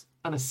believe that's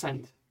an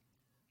ascent.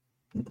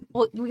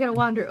 Well, we gotta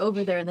wander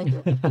over there and then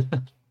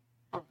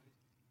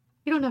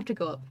you don't have to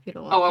go up if you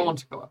don't want Oh, to. I want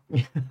to go up.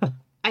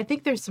 I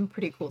think there's some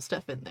pretty cool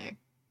stuff in there.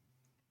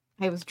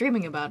 I was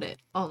dreaming about it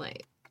all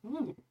night.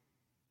 Ooh.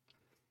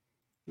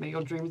 May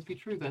your dreams be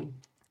true then.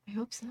 I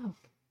hope so.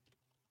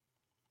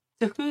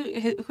 So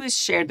who's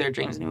shared their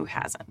dreams and who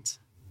hasn't?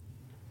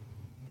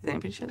 Has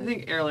anybody shared I their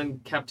think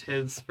Erlen kept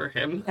his for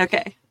him.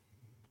 Okay.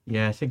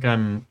 Yeah, I think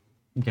I'm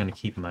gonna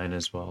keep mine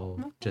as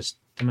well, just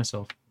to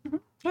myself.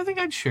 I think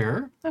I'd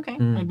share. Okay.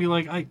 I'd be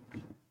like,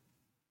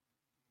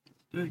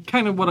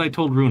 kind of what I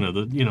told Runa,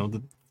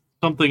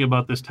 something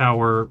about this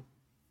tower,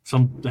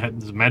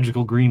 this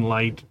magical green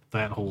light,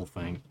 that whole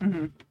thing.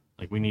 Mm-hmm.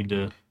 Like we need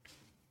to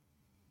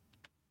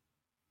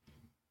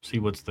see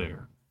what's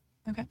there.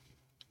 Okay.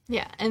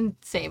 Yeah, and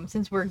same.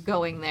 Since we're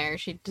going there,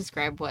 she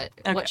described what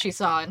she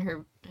saw in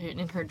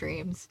her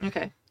dreams.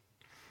 Okay.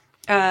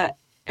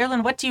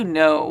 Erlen, what do you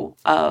know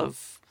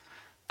of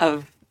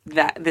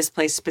this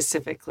place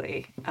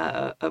specifically,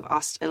 of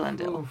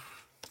Ost-Elendil?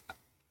 I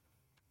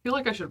feel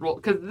like I should roll,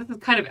 because this is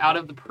kind of out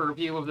of the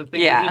purview of the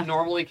things Yeah. that he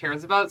normally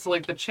cares about. So,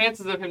 like, the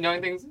chances of him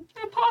knowing things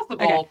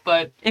impossible. Okay.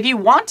 But If you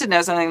want to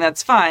know something,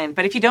 that's fine.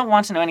 But if you don't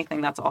want to know anything,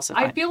 that's also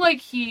fine. I feel like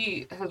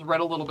he has read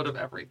a little bit of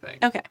everything.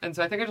 Okay. And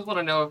so I think I just want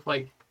to know if,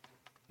 like,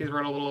 he's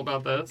read a little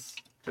about this.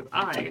 Because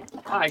I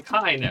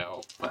kind of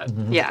know, but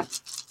Yeah.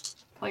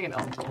 playing an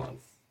elf for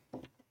once.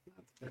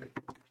 There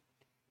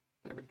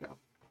we go.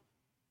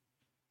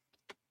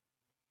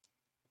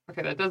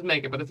 Okay, that does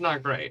make it, but it's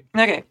not great.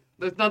 Okay.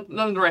 There's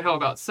nothing to write home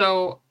about.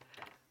 So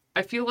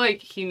I feel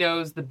like he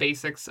knows the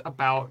basics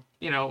about,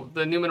 the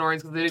Numenorians,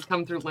 because they did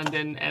come through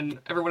Linden, and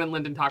everyone in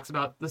Linden talks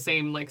about the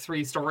same, like,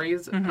 3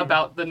 stories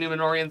about the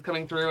Numenorians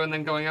coming through and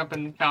then going up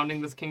and founding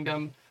this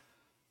kingdom.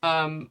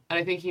 And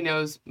I think he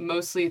knows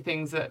mostly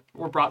things that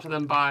were brought to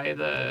them by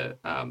the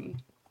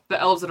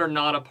elves that are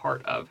not a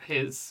part of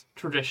his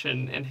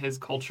tradition and his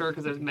culture,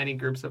 because there's many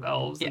groups of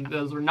elves, and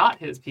those were not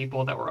his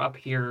people that were up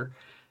here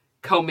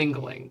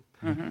commingling.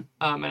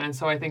 And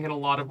so I think in a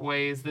lot of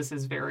ways this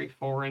is very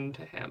foreign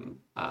to him,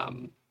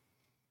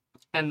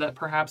 and that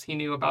perhaps he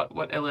knew about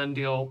what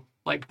Elendil,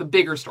 like the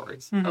bigger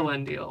stories,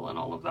 Elendil and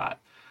all of that,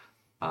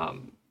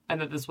 and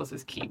that this was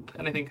his keep.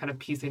 And I think kind of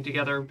piecing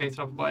together based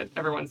on what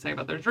everyone's saying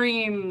about their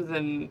dreams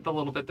and the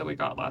little bit that we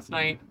got last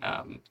night,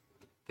 I think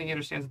he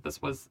understands that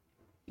this was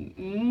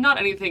not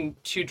anything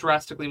too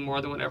drastically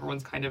more than what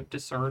everyone's kind of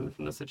discerned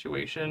from the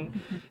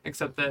situation,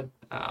 except that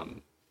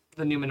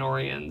the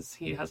Numenorians,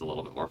 he has a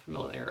little bit more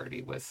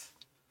familiarity with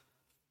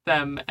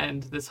them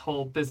and this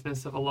whole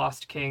business of a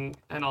lost king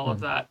and all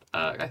of that.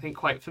 I think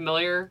quite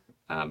familiar,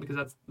 because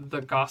that's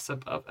the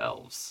gossip of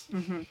elves.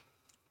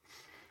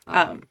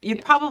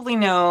 You'd probably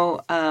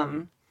know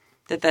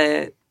that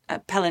the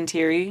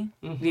Palantiri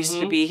used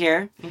to be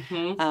here.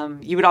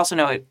 You would also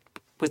know it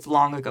was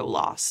long ago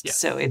lost,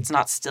 so it's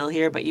not still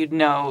here, but you'd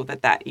know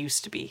that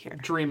used to be here.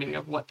 Dreaming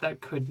of what that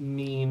could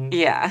mean.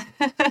 Yeah.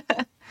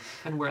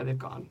 And where they've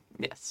gone.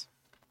 Yes.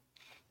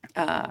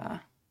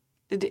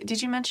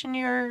 Did you mention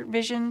your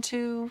vision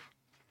to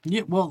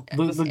Yeah, well,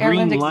 the was green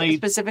Erlen light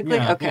specifically?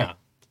 Yeah, Okay.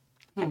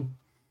 yeah.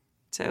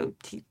 So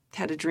he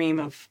had a dream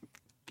of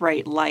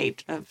bright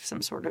light of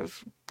some sort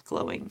of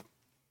glowing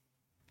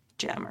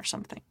gem or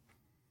something.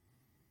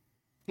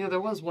 Yeah,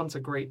 there was once a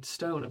great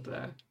stone up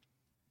there.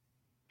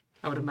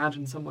 I would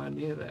imagine somewhere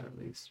near there, at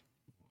least.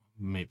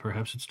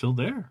 Perhaps it's still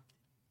there.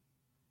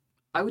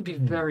 I would be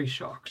very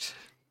shocked.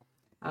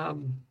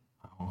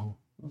 Oh.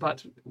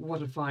 But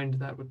what a find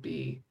that would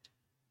be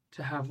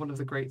to have one of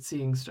the great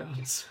seeing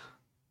stones.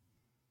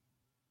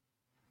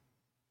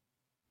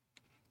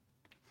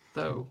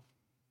 Though,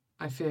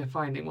 I fear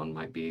finding one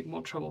might be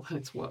more trouble than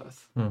it's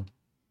worth.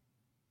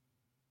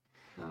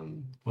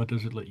 What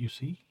does it let you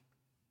see?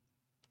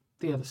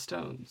 The other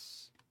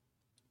stones,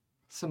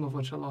 some of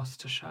which are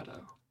lost to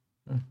shadow,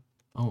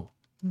 Oh.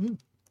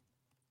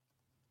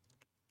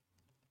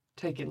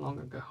 taken long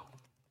ago.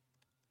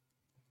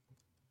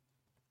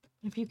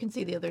 If you can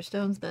see the other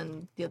stones,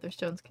 then the other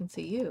stones can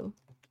see you.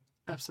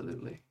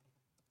 Absolutely.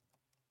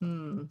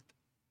 That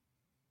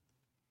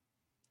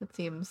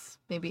seems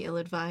maybe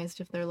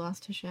ill-advised if they're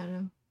lost to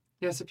shadow.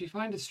 Yes, if you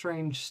find a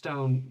strange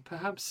stone,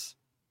 perhaps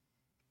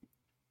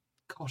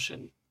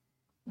caution.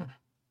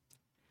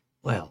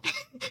 Well,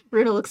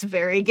 Runa looks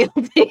very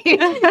guilty,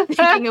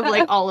 thinking of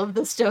like all of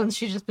the stones.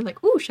 She's just been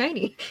like, "Ooh,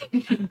 shiny."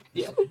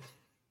 Yeah.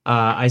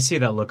 I see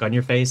that look on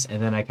your face,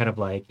 and then I kind of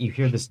like, you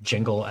hear this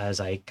jingle as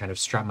I kind of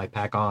strap my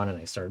pack on and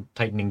I start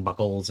tightening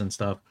buckles and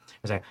stuff. I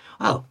was like,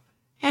 oh,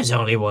 there's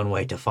only one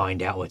way to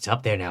find out what's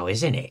up there now,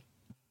 isn't it?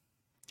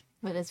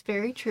 But it's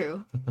very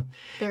true.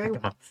 Very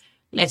well.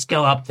 Let's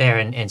go up there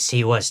and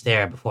see what's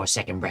there before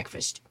second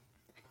breakfast.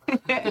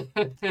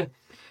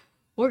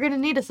 We're gonna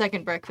need a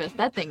second breakfast.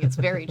 That thing is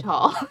very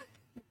tall.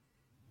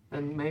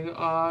 And may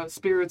our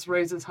spirits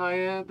raise us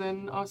higher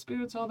than our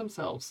spirits are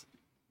themselves.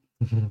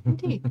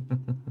 Indeed.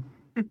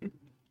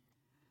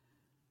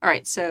 All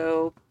right,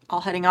 so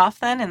all heading off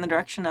then in the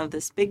direction of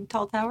this big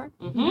tall tower?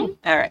 Mm-hmm.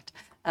 All right.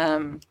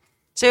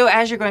 So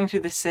as you're going through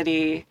the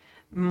city,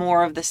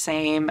 more of the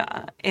same.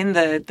 In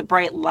the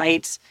bright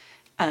light,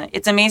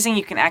 it's amazing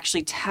you can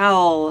actually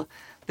tell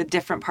the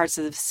different parts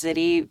of the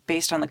city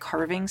based on the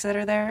carvings that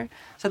are there.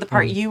 So the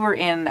part you were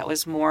in that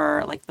was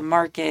more like the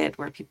market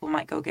where people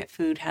might go get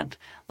food had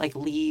like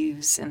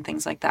leaves and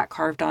things like that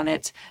carved on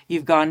it.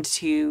 You've gone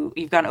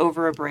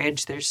over a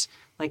bridge. There's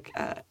like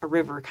a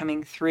river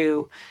coming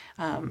through,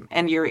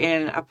 and you're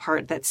in a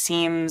part that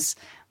seems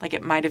like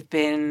it might have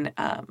been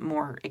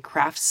more a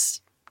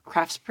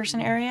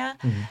craftsperson area.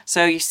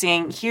 So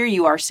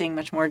you are seeing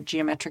much more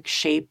geometric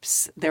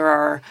shapes. There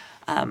are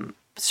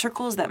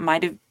circles that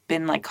might have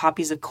been like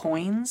copies of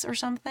coins or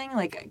something.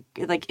 Like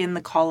in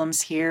the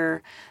columns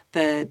here,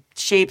 the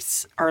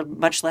shapes are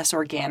much less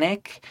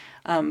organic,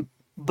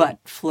 but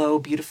flow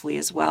beautifully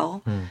as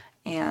well.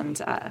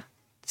 And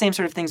same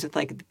sort of things with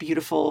like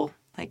beautiful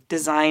like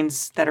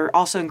designs that are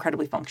also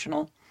incredibly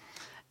functional.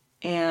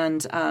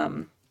 And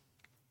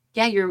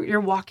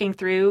you're walking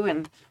through,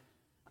 and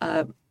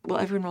will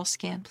everyone roll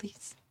scan,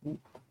 please?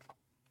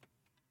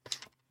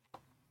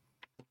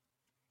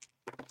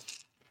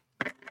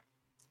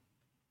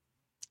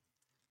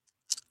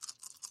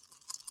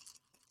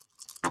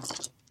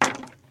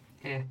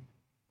 Yeah.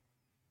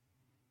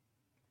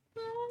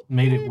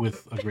 Made it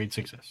with a great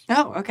success.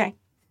 Oh, okay.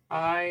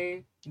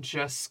 I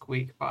just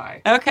squeak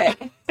by. Okay.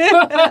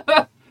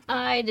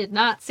 I did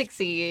not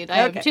succeed.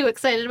 I Okay. am too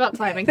excited about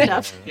climbing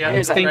stuff. Yeah,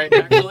 Here's that's that. right,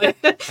 actually.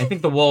 I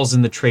think the walls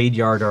in the trade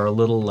yard are a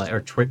little, or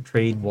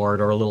trade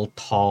ward are a little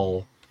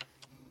tall,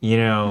 you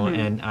know,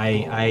 and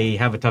I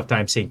have a tough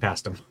time seeing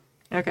past them.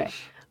 Okay.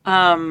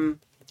 Hanar,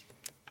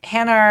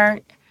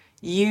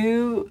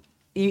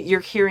 you're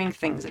hearing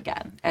things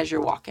again as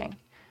you're walking.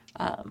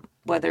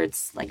 Whether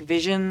it's like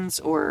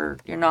visions or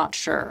you're not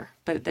sure,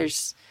 but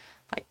there's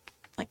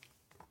like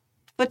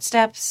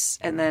footsteps,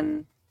 and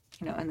then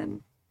you're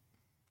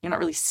not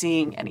really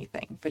seeing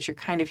anything, but you're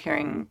kind of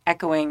hearing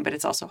echoing, but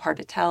it's also hard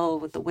to tell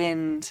with the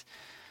wind.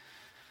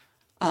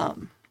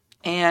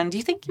 And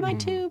you think you might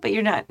too, but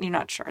you're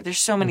not sure. There's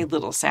so many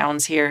little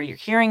sounds here. You're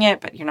hearing it,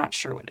 but you're not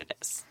sure what it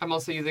is. I'm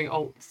also using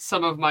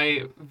some of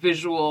my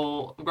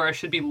visual, where I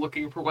should be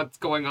looking for what's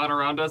going on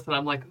around us, and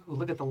I'm like, ooh,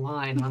 look at the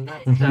line on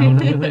that stone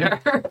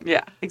there.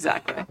 Yeah,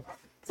 exactly.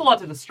 It's a lot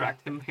to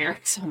distract him here.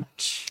 So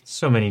much.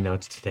 So many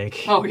notes to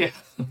take. Oh, yeah.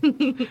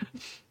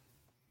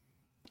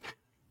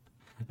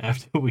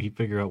 After we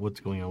figure out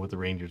what's going on with the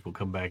Rangers, we'll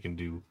come back and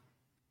do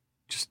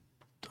just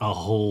a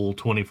whole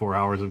 24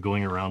 hours of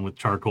going around with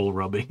charcoal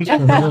rubbing. But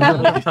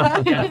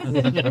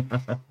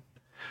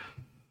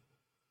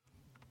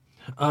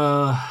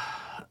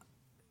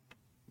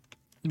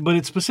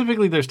it's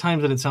specifically, there's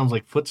times that it sounds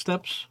like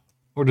footsteps,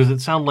 or does it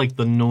sound like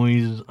the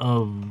noise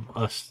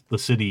of the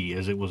city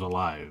as it was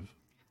alive?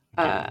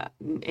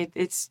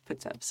 It's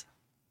footsteps.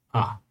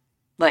 Ah,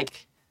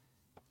 Like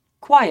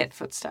quiet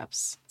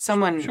footsteps.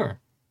 Someone sure.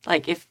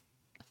 like if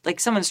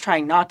someone's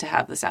trying not to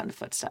have the sound of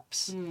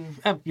footsteps.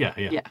 Yeah.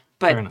 Yeah, Fair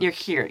but enough. you're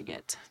hearing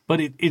it. But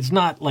it's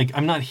not like,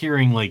 I'm not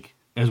hearing like,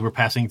 as we're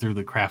passing through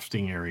the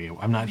crafting area,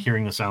 I'm not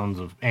hearing the sounds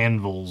of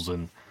anvils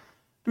and...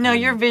 No,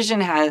 your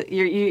vision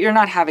you're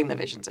not having the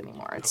visions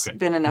anymore. It's Okay.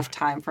 been enough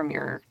time from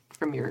your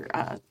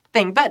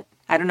thing, but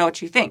I don't know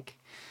what you think.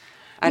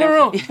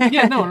 No.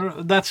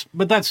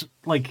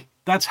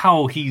 That's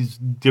how he's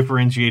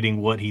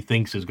differentiating what he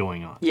thinks is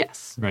going on.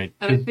 Yes. Right.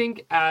 And I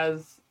think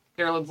as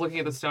Erlen's looking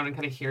at the stone and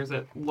kind of hears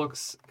it,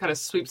 kind of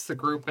sweeps the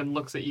group and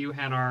looks at you,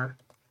 Hanar,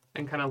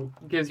 and kind of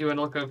gives you a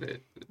look of,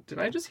 did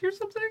I just hear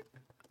something?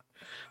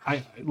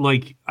 I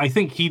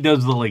think he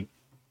does the like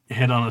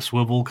head on a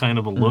swivel kind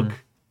of a look,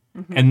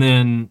 and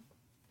then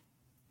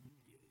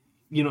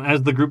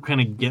as the group kind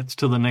of gets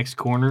to the next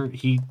corner,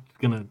 he's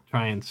gonna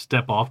try and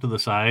step off to the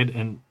side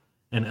and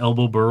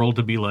elbow Burl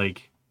to be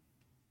like,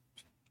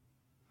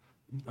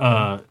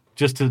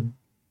 just to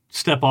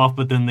step off,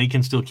 but then they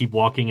can still keep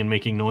walking and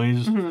making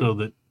noise, so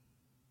that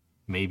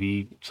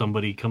maybe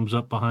somebody comes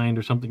up behind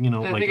or something. And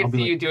I think I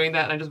see you doing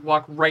that, and I just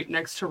walk right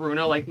next to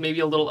Runa, like maybe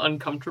a little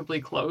uncomfortably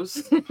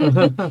close. Yeah,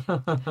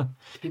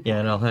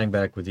 and I'll hang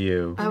back with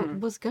you. I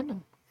was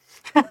gonna.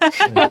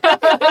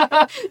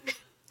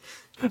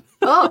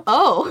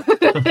 Oh.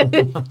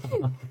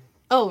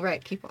 Oh,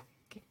 right. Keep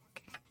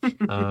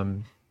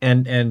on.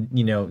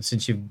 And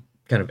since you've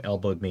kind of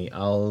elbowed me,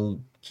 I'll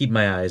keep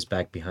my eyes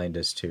back behind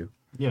us too.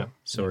 Yeah.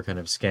 So we're kind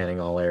of scanning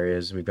all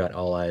areas. We've got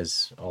all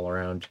eyes all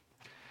around.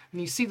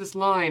 And you see this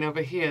line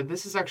over here.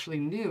 This is actually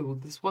new.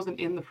 This wasn't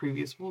in the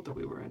previous world that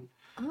we were in.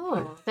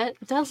 Oh, that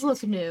does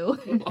look new.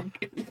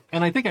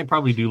 And I think I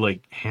probably do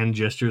like hand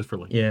gestures for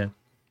like, Yeah.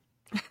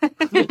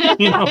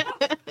 Yeah.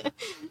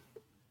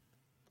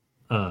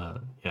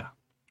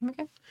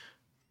 Okay.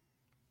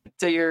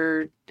 So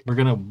you're We're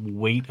gonna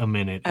wait a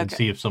minute and Okay.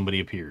 see if somebody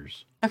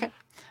appears. okay.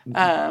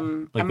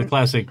 Like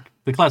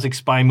the classic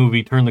spy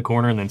movie, turn the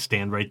corner and then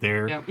stand right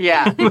there. Yeah.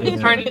 Yeah.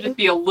 It's trying to just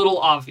be a little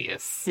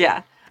obvious.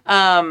 Yeah.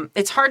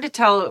 It's hard to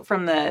tell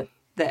from the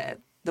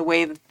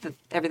way that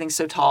everything's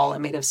so tall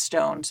and made of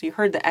stone. So you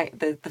heard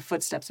the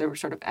footsteps; they were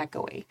sort of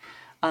echoey.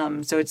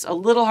 So it's a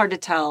little hard to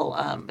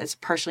tell. It's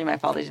partially my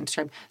fault. I didn't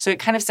describe. So it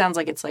kind of sounds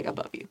like it's like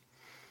above you.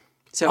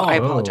 So I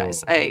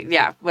apologize. Okay.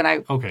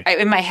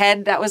 In my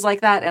head that was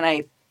like that, and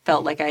I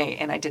felt like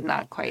I did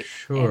not quite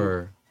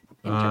Sure.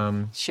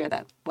 share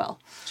that well.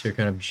 So you're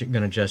kind of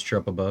going to gesture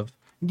up above?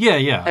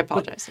 Yeah. I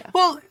apologize. Yeah.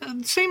 Well,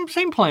 same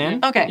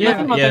plan. Okay. Yeah.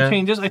 Nothing about that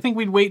changes. I think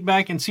we'd wait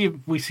back and see if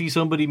we see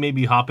somebody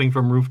maybe hopping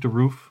from roof to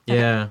roof.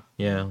 Yeah.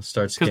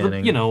 Start Because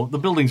scanning. the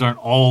buildings aren't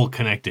all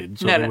connected,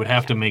 so No, they no, would no,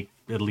 have to make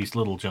at least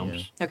little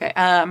jumps. Okay.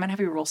 I'm gonna have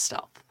you roll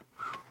stealth,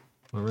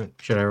 All right.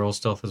 Should I roll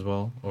stealth as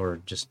well? Or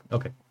just...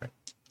 Okay, right.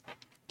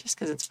 just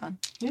because it's fun.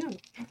 Yeah.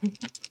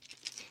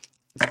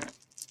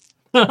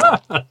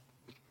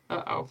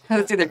 Uh-oh.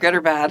 It's either good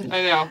or bad.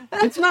 I know.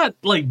 It's not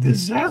like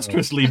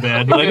disastrously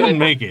bad, but I didn't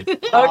make it.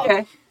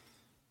 Okay.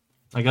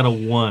 I got a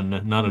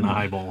 1, not an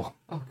eyeball.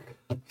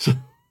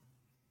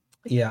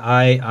 Yeah,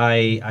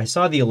 I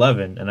saw the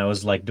 11 and I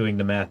was like doing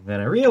the math, and then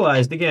I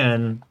realized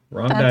again,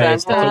 wrong Dun,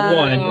 dice, dun, that's a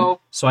 1. dun.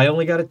 So I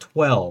only got a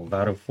 12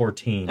 out of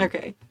 14.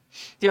 Okay.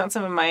 Do you want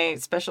some of my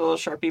special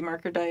Sharpie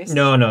marker dice?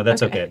 No,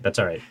 that's Okay. okay. That's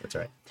all right.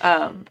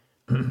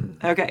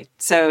 Okay.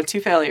 So 2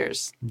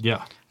 failures.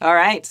 Yeah. All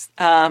right.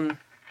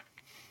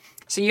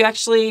 So you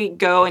actually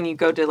go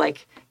to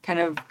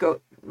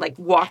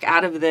walk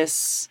out of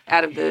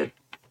the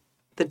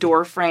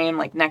door frame,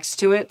 like next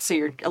to it. So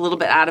you're a little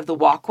bit out of the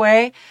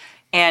walkway,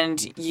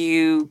 and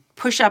you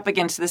push up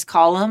against this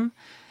column,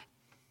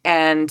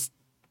 and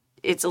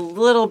it's a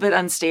little bit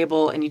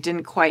unstable and you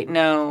didn't quite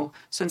know.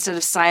 So instead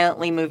of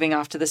silently moving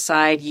off to the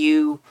side,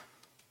 you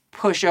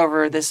push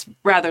over this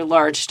rather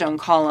large stone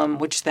column,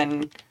 which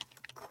then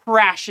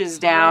crashes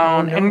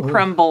down and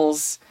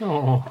crumbles.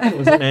 Oh. It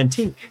was an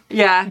antique.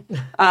 Yeah.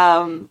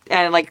 And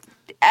like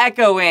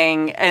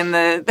echoing in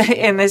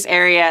this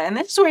area. And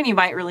this is when you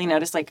might really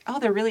notice, like, oh,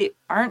 there really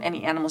aren't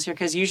any animals here,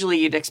 because usually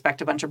you'd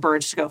expect a bunch of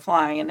birds to go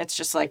flying, and it's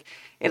just like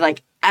it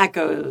like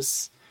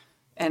echoes,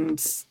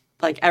 and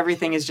like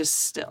everything is just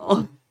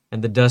still.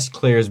 And the dust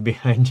clears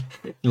behind,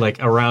 like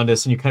around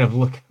us, and you kind of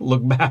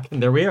look back,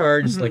 and there we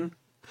are, just like...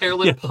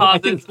 Erlen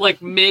pauses,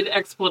 like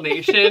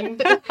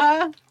mid-explanation,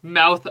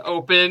 mouth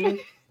open.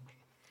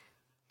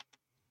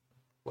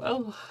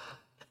 Well,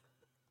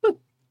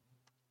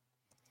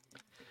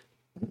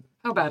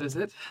 how bad is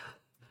it?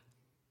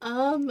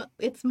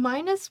 It's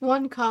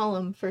 -1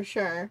 column for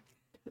sure.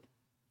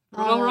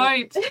 All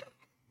right.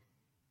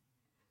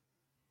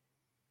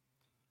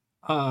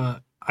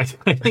 I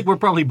think we're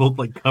probably both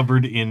like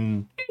covered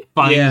in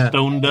fine Yeah.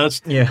 stone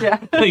dust. Yeah.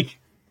 Like,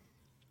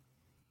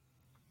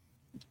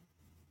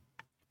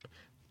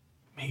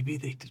 maybe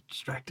they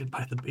distracted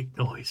by the big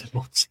noise and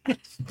won't see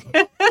us.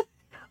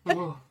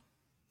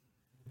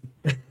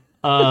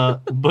 Oh.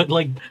 But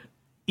like,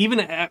 even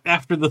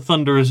after the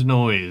thunderous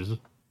noise,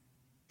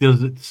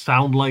 does it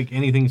sound like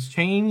anything's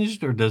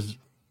changed, or does?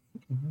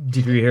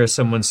 Did we hear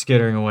someone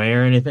skittering away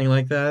or anything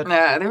like that?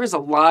 There was a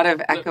lot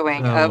of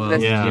echoing of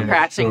this yeah,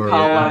 crashing sure,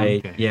 column.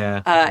 right, Okay.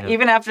 yeah.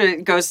 Even after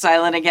it goes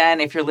silent again,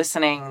 if you're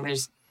listening,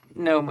 there's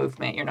no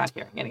movement. You're not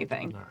hearing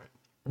anything. All right.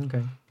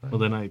 Okay. Well,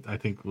 then I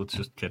think let's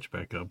just catch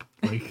back up.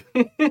 Like,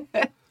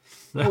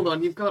 Hold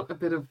on, you've got a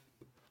bit of...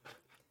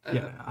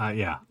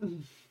 yeah.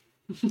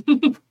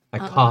 I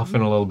cough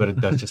and a little bit of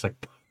dust just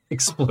like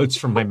explodes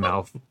from my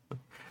mouth.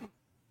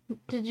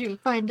 Did you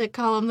find a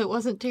column that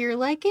wasn't to your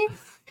liking?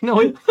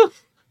 No,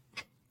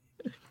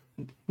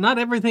 not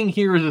everything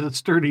here is as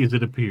sturdy as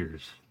it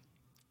appears.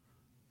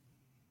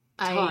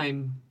 I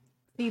Time.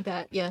 see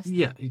that. Yes.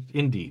 Yeah,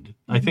 indeed.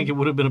 I think it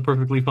would have been a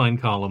perfectly fine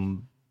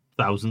column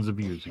thousands of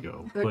years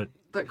ago, but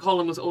That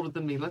column was older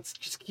than me. Let's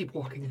just keep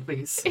walking,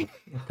 please.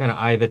 Kind of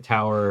eye the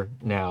tower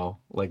now,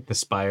 like the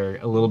spire,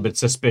 a little bit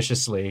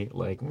suspiciously.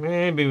 Like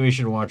maybe we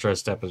should watch our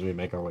step as we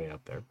make our way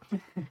up there.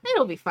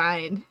 It'll be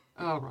fine.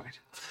 All right.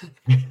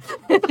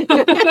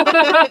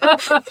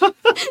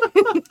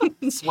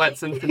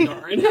 Sweats and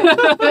Fendarin.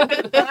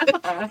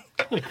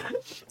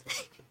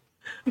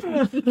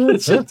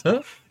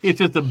 it's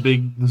just a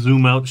big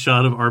zoom out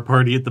shot of our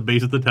party at the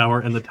base of the tower,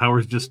 and the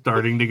tower's just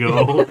starting to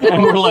go.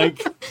 And we're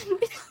like,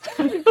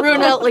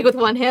 Runa, like with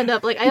one hand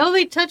up, like I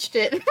only touched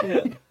it.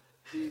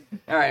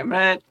 All right, I'm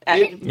gonna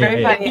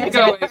very yeah. funny. Keep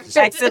going.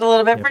 Exit a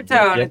little bit for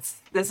tone. Yep.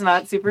 It's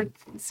not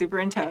super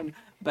in tone,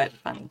 but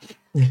funny.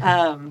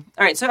 All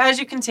right, so as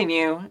you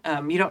continue,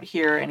 you don't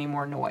hear any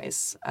more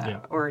noise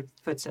or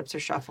footsteps or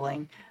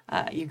shuffling.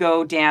 You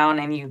go down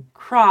and you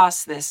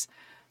cross this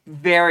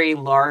very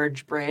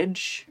large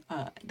bridge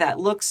that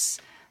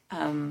looks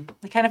kind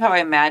of how I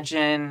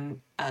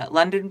imagine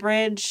London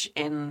Bridge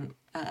in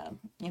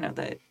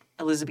the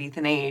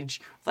Elizabethan age,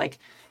 like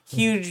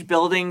huge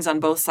buildings on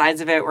both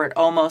sides of it, where it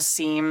almost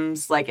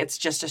seems like it's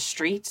just a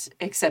street,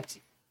 except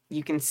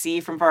you can see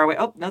from far away.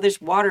 Oh no, there's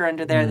water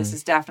under there. This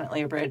is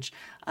definitely a bridge.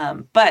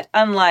 But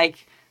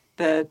unlike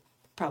the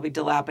probably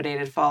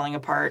dilapidated, falling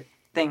apart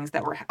things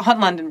that were on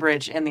London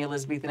Bridge in the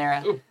Elizabethan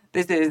era,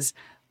 this is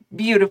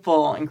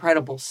beautiful,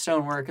 incredible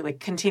stonework, like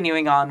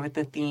continuing on with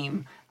the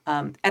theme.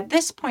 At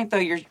this point, though,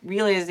 you're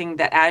realizing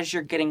that as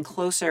you're getting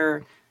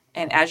closer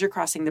and as you're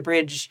crossing the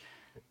bridge,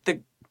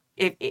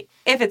 if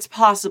it's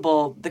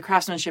possible, the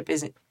craftsmanship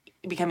is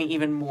becoming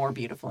even more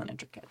beautiful and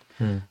intricate.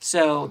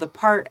 So the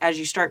part as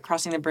you start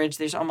crossing the bridge,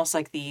 there's almost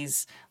like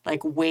these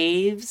like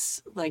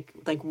waves, like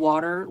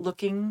water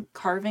looking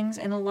carvings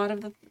in a lot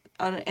of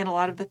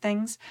the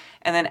things.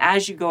 And then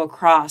as you go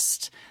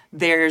across,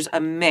 there's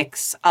a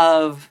mix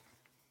of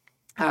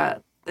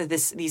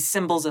these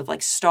symbols of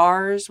like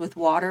stars with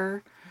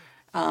water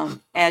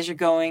as you're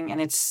going, and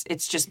it's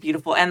just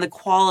beautiful. And the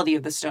quality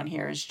of the stone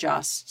here is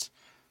just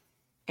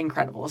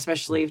incredible,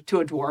 especially to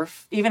a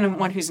dwarf, even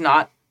one who's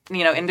not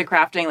into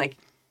crafting. Like,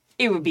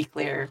 it would be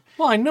clear.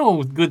 well, I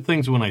know good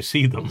things when I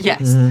see them.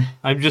 Yes.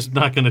 I'm just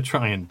not going to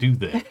try and do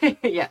that.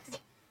 Yes.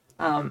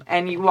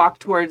 And you walk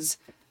towards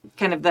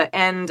kind of the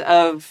end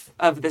of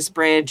this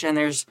bridge, and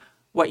there's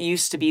what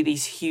used to be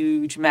these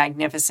huge,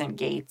 magnificent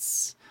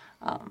gates.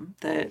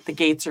 The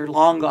gates are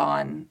long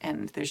gone,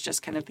 and there's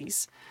just kind of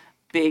these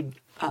big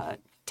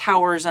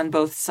towers on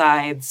both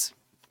sides,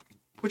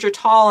 which are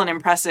tall and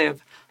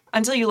impressive,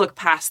 until you look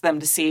past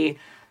them to see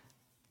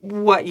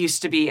what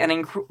used to be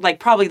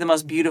probably the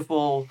most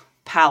beautiful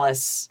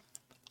palace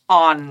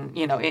on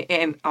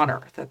on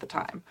Earth at the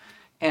time,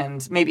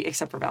 and maybe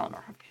except for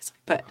Valinor, obviously,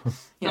 but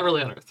Not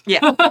really on Earth.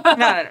 yeah,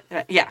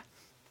 no, yeah.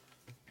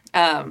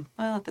 Well,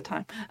 at the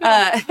time,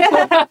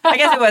 I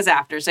guess it was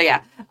after. So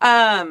yeah,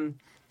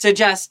 so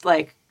just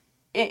like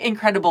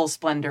incredible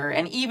splendor,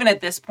 and even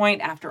at this point,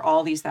 after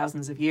all these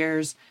thousands of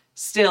years,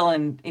 still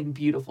in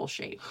beautiful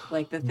shape.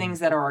 Like the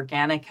things that are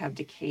organic have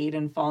decayed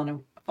and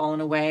fallen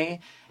away,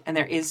 and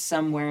there is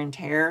some wear and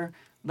tear,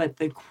 but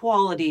the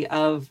quality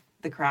of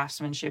the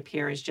craftsmanship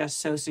here is just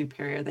so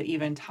superior that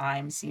even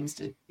time seems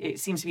to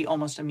be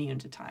almost immune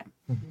to time.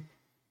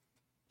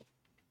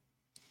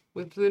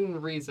 Within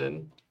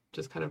reason,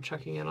 just kind of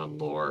checking in on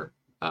lore,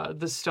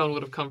 this stone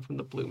would have come from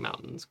the Blue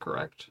Mountains,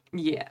 correct?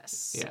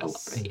 Yes. Yes. A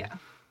lot of it, yeah.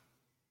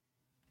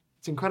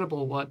 It's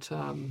incredible what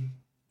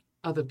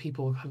other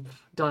people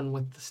have done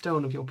with the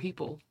stone of your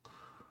people.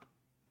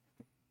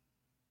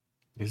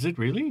 Is it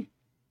really?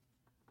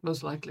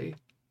 Most likely.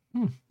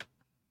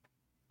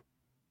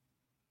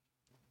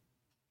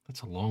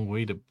 That's a long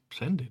way to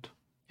send it.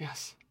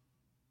 Yes.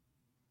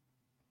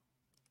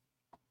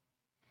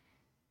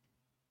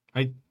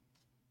 I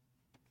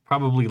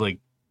probably like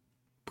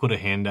put a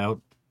hand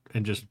out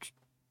and just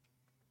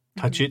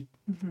touch it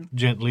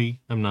gently.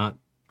 I'm not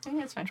I think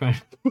that's fine.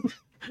 trying.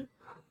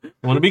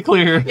 I want to be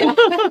clear.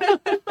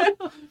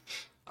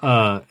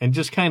 And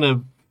just kind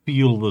of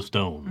feel the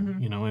stone,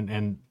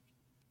 and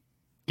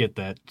get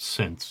that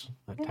sense,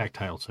 that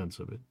tactile sense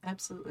of it.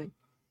 Absolutely.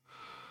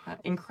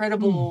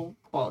 Incredible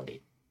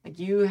quality. Like,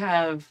 you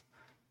have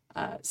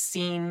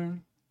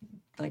seen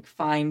like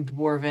fine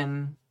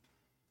dwarven,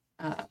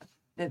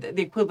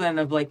 the equivalent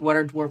of like what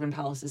are dwarven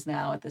palaces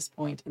now at this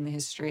point in the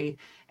history,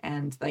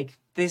 and like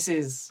this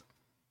is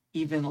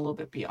even a little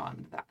bit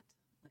beyond that.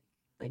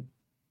 Like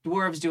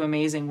dwarves do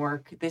amazing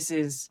work. This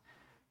is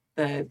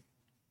the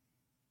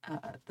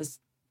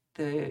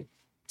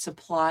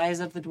supplies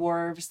of the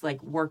dwarves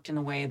like worked in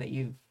a way that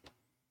you're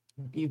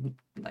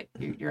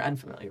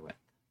unfamiliar with.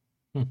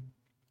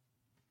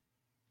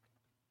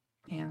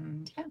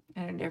 And yeah,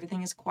 and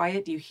everything is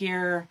quiet. You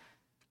hear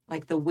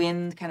like the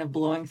wind kind of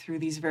blowing through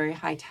these very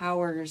high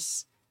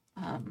towers.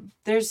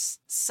 There's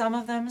some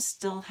of them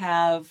still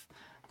have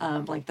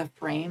like the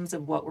frames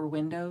of what were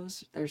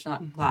windows. There's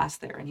not glass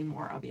there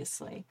anymore,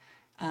 obviously.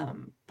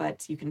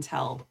 But you can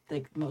tell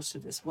like most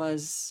of this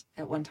was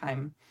at one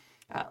time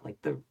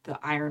like the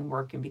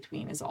ironwork in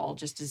between is all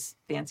just as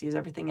fancy as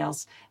everything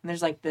else. And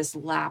there's like this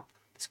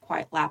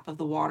quiet lap of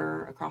the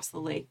water across the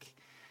lake.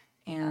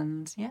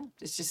 And yeah,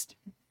 it's just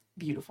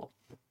beautiful.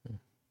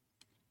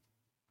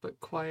 But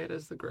quiet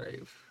as the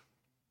grave.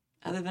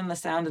 Other than the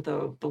sound of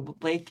the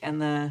lake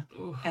and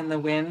the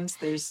winds,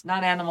 there's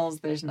not animals,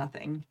 there's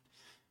nothing.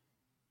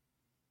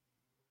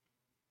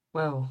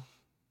 Well,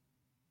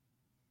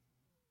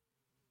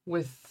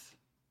 with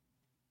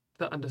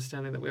the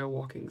understanding that we are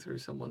walking through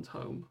someone's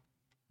home,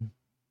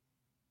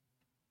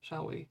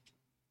 shall we?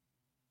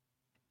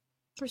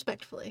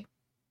 Respectfully.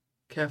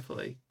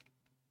 Carefully.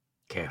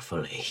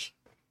 Carefully.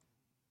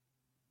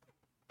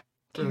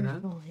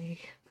 Runa? Carefully.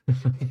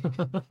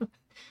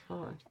 All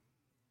right.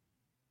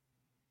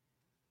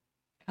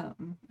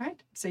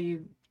 Right. So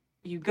you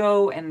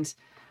go, and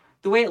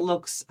the way it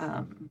looks,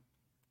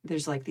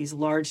 there's like these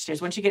large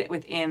stairs. Once you get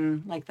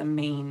within like the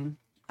main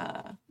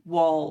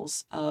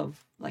walls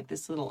of like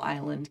this little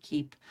island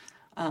keep,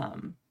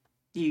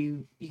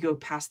 you go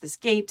past this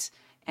gate,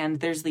 and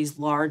there's these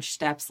large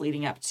steps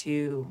leading up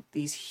to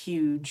these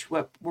huge,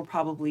 what were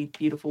probably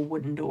beautiful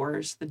wooden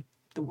doors.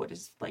 The wood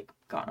is like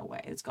gone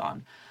away. It's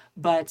gone.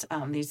 But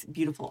these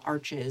beautiful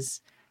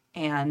arches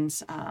and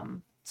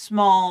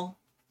small,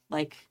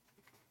 like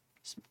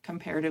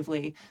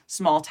comparatively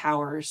small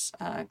towers,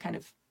 kind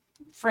of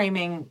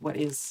framing what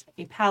is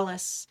a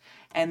palace.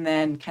 And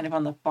then kind of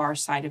on the far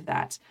side of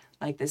that,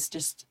 like this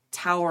just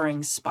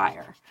towering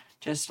spire,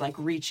 just like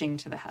reaching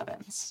to the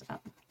heavens,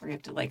 where you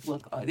have to like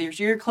look,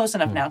 you're close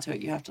enough now to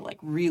it. You have to like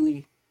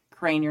really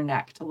crane your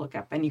neck to look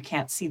up, and you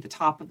can't see the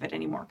top of it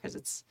anymore because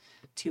it's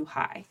too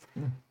high.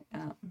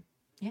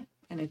 Yeah.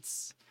 And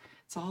it's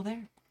all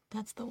there.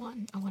 That's the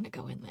one. I want to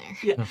go in there.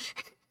 Yeah.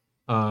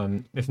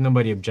 If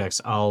nobody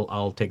objects,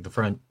 I'll take the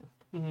front,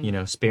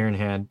 spear in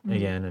hand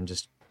again, and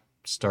just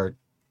start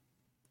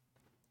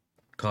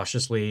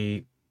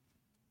cautiously,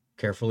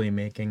 carefully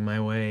making my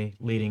way,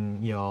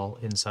 leading y'all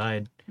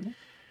inside,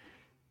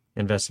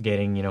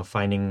 investigating,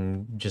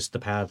 finding just the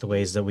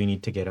pathways that we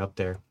need to get up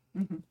there.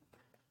 I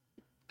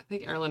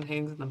think Erlen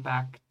hangs in the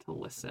back to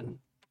listen.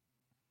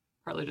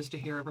 Partly just to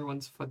hear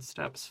everyone's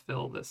footsteps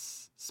fill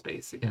this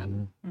space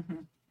again.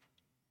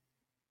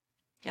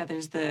 Yeah,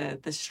 there's the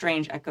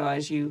strange echo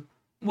as you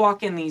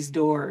walk in these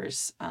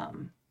doors.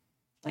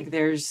 Like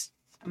there's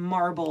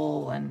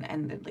marble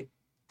and like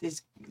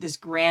this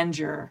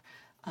grandeur,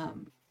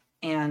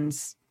 and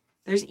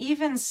there's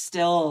even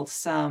still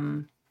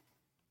some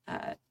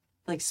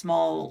like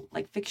small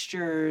like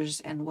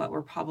fixtures and what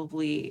were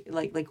probably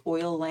like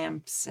oil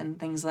lamps and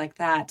things like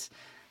that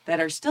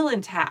are still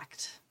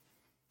intact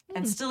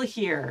and still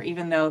here,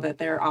 even though that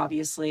they're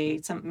obviously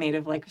made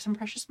of like some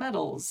precious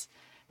metals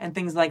and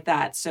things like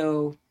that.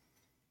 So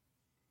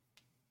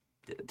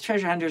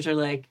treasure hunters are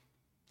like,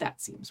 that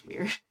seems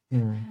weird.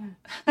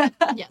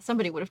 Yeah,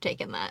 somebody would have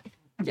taken that.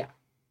 Yeah.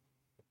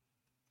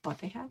 But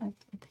they haven't.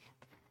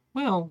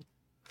 Well,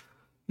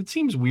 it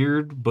seems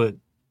weird, but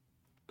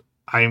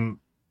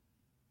I'm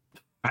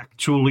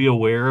actually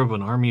aware of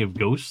an army of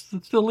ghosts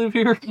that still live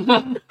here.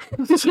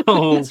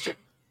 So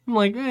I'm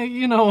like,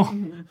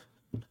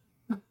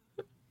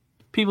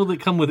 people that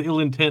come with ill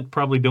intent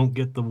probably don't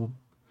get the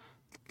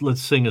let's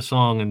sing a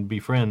song and be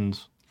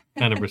friends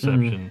kind of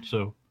reception.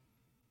 So,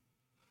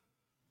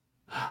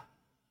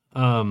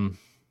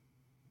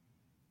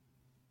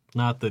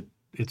 not that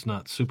it's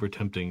not super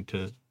tempting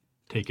to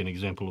take an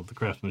example of the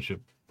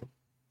craftsmanship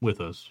with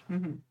us.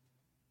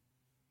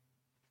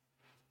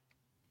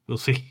 We'll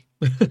see.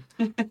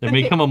 There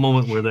may come a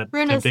moment where that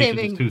Runa's temptation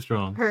saving is too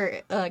strong.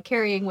 her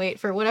carrying weight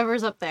for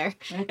whatever's up there.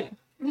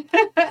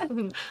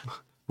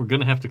 We're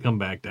gonna have to come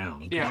back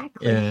down. Yeah.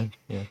 Yeah.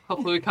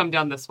 Hopefully we come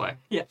down this way.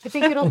 I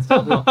think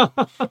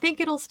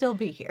it'll still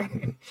be here.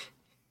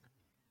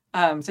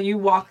 So you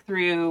walk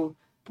through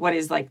what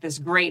is like this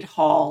great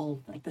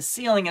hall. Like the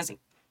ceiling is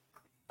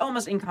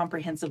almost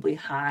incomprehensibly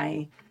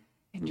high,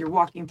 and you're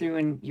walking through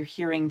and you're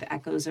hearing the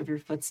echoes of your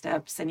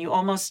footsteps, and you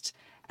almost,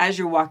 as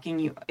you're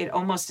walking, it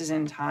almost is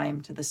in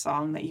time to the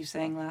song that you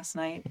sang last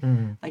night.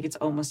 Like it's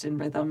almost in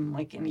rhythm,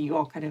 like, and you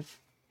all kind of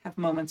have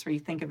moments where you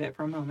think of it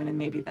for a moment, and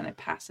maybe then it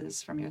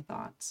passes from your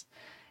thoughts.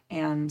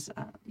 And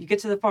you get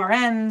to the far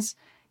ends,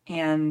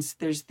 and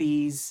there's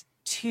these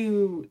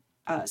two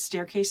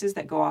staircases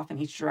that go off in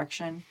each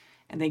direction,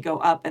 and they go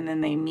up and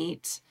then they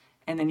meet,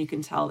 and then you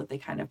can tell that they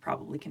kind of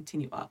probably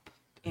continue up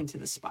into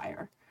the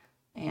spire.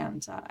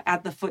 And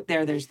at the foot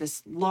there's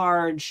this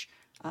large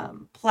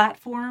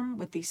platform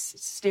with these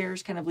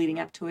stairs kind of leading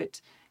up to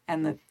it,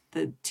 and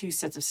the two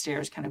sets of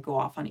stairs kind of go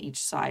off on each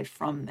side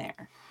from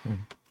there.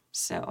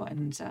 So,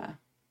 and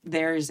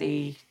there's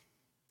a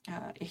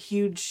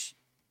huge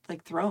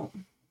like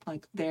throne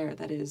like there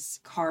that is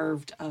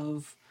carved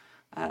of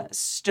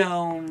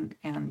stone,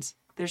 and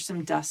there's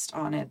some dust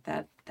on it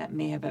that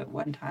may have at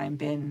one time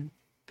been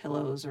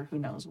pillows or who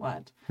knows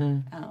what.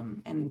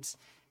 And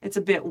it's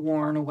a bit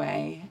worn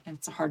away, and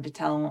it's hard to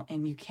tell,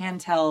 and you can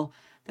tell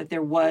that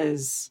there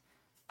was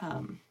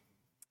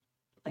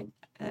like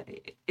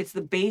it's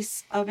the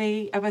base of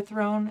a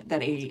throne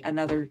that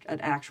an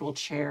actual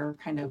chair,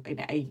 kind of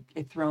a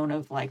throne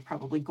of like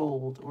probably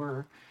gold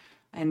or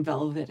and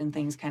velvet and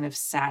things kind of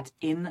sat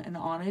in and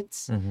on it.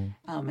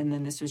 Mm-hmm. And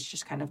then this was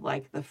just kind of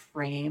like the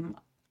frame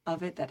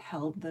of it that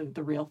held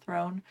the real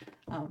throne.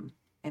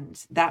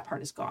 And that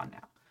part is gone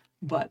now.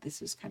 But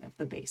this is kind of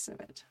the base of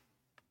it.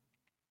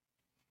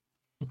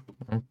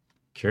 I'm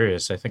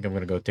curious. I think I'm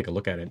going to go take a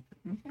look at it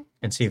Okay.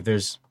 and see if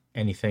there's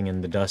anything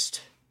in the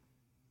dust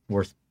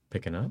worth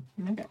picking up.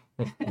 Okay.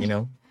 You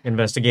know,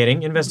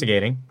 investigating.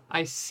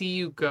 I see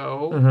you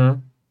go, Mm-hmm.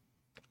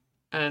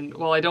 and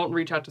while I don't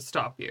reach out to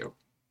stop you,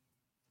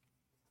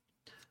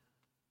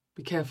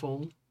 be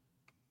careful.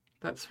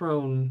 That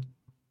throne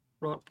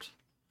wrought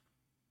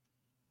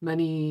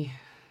many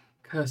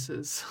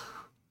curses,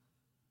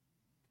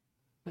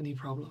 many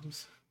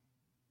problems.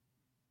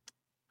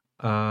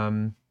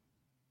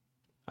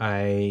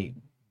 I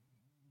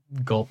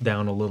gulp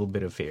down a little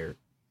bit of fear,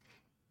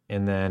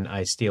 and then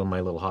I steal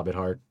my little hobbit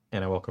heart,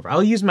 and I walk over.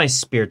 I'll use my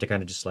spear to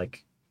kind of just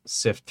like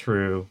sift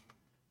through.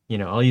 You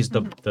know, I'll use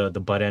the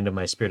butt end of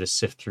my spear to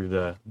sift through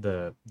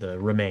the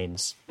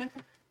remains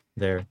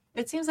there.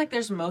 It seems like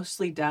there's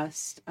mostly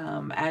dust.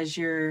 As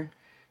you're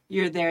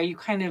there, you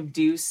kind of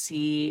do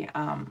see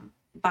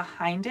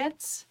behind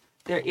it,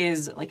 there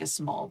is like a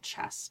small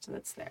chest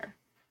that's there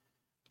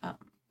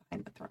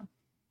behind the throne.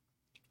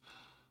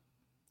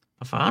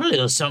 I found a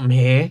little something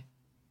here.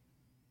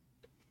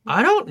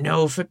 I don't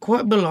know if it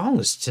quite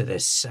belongs to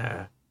this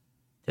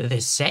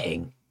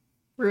setting.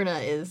 Runa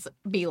is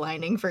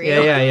beelining for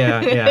you.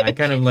 Yeah. I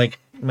kind of like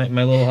my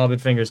little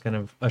hobbit fingers kind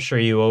of usher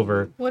you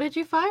over. What did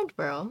you find,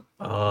 bro?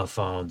 Oh, I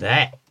found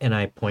that. And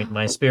I point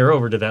my spear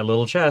over to that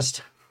little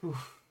chest.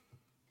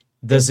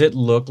 Does it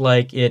look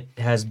like it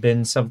has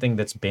been something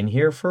that's been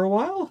here for a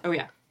while? Oh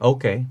yeah,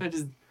 Okay. it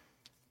is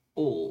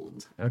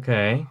old.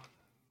 Okay.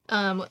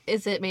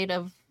 Is it made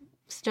of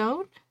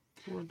stone?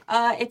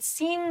 It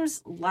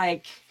seems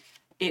like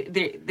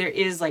there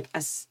is like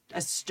a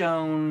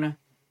stone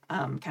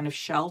kind of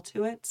shell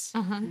to it.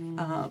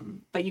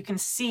 But you can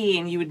see,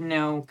 and you would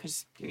know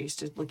because you're used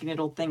to looking at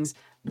old things,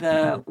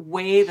 the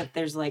way that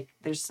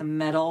there's some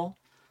metal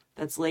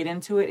that's laid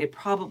into it. It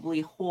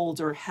probably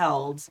holds or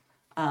held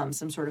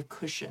some sort of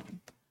cushion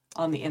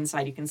on the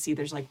inside. You can see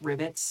there's like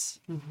rivets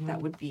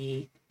that would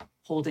be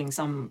holding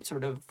some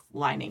sort of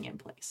lining in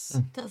place.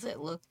 Does it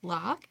look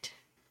locked?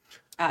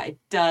 It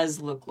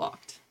does look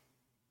locked.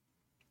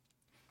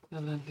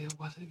 Elendil,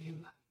 what have you?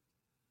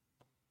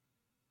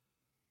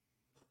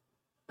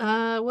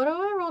 What do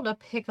I roll to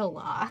pick a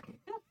lock?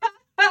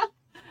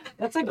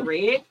 That's a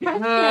great. Is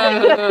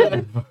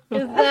that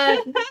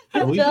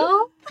We-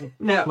 still?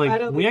 No, I Like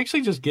don't. we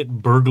actually just get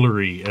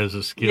burglary as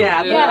a skill.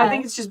 Yeah, Yeah. I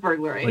think it's just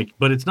burglary. Like,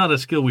 but it's not a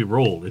skill we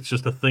roll. It's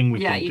just a thing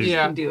we yeah, can you do. just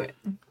Yeah. can do it.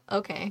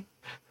 Okay.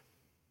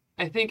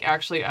 I think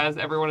actually, as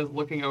everyone is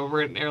looking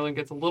over it, and Erlen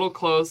gets a little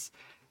close,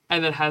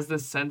 and then has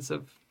this sense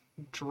of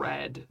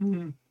dread,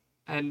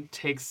 and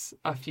takes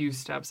a few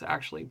steps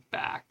actually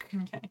back.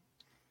 Okay.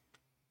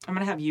 I'm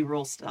gonna have you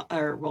roll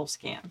roll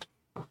scan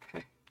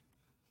Okay.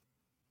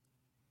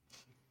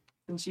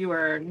 since you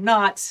are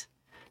not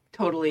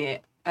totally.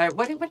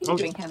 What are you Okay.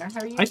 doing, Hannah? How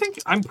are you? I think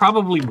I'm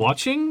probably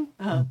watching,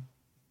 Uh-huh.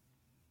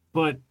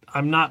 but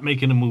I'm not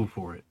making a move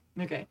for it.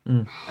 Okay.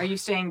 Are you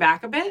staying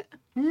back a bit?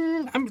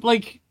 I'm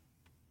like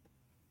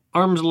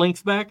arm's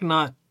length back,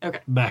 not Okay.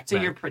 back. So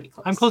back. you're pretty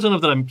close. I'm close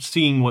enough that I'm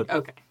seeing what.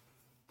 Okay.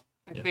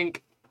 I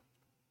think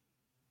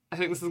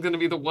this is going to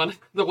be the one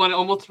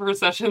almost per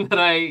session that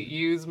I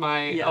use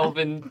my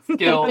elven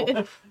skill,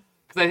 because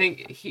I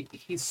think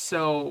he's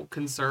so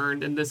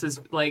concerned, and this is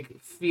like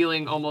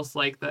feeling almost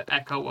like the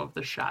echo of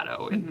the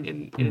shadow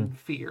in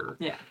fear.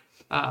 Yeah.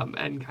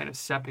 And kind of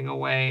stepping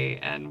away,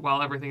 and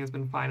while everything has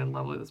been fine and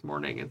lovely this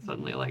morning, it's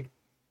suddenly like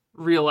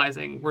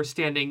realizing we're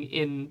standing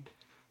in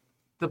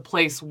the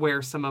place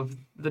where some of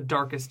the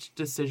darkest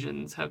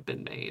decisions have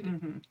been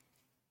made.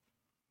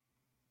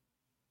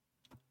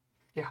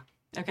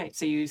 Okay.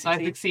 So you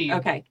I succeed.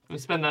 Okay. We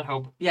spend that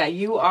hope. Yeah,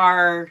 you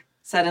are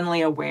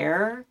suddenly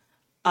aware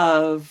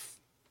of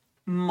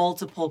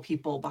multiple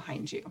people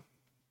behind you,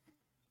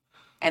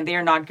 and they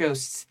are not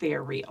ghosts; they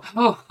are real.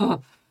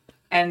 Oh,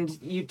 And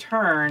you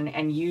turn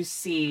and you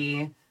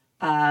see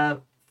 4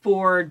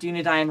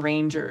 Dunedain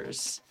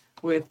Rangers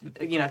with,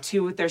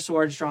 two with their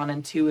swords drawn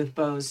and 2 with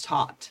bows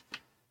taut,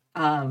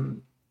 that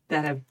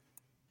have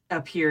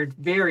appeared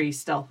very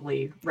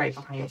stealthily right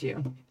behind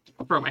you.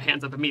 I'll throw my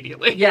hands up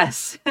immediately.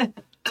 Yes.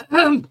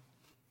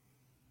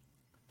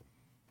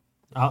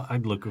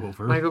 I'd look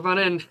over. Michael, on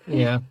in.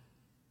 Yeah.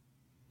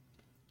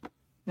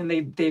 And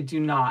they do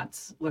not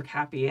look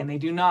happy, and they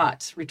do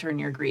not return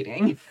your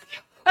greeting.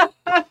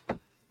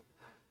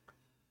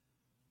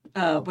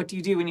 What do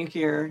you do when you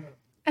hear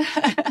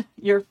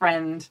your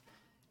friend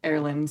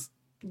Erlen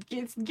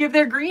give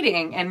their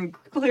greeting and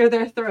clear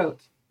their throat?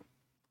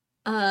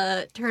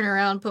 Turn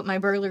around, put my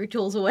burglary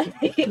tools away,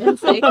 and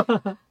say,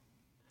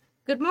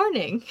 "Good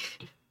morning."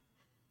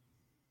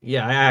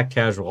 Yeah, I act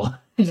casual.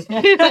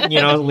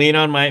 lean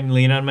on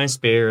my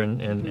spear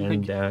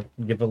and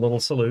give a little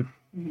salute.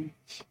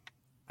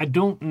 I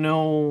don't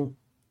know.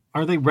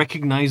 Are they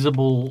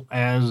recognizable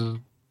as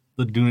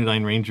the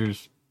Dunedain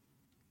Rangers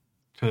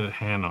to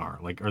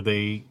Hanar? Like, are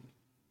they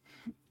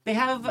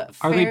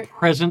Are they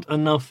present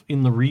enough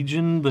in the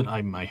region that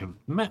I might have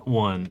met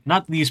one?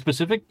 Not the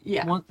specific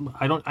one.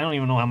 I don't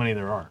even know how many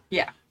there are.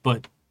 Yeah.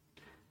 But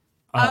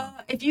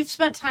if you've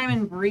spent time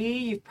in Bree,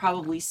 you've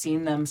probably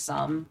seen them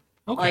some.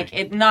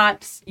 okay.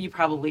 You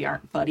probably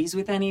aren't buddies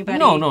with anybody.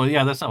 No,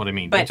 yeah, that's not what I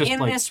mean. But just in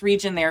like, this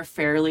region, they're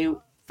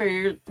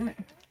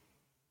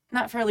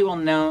not fairly well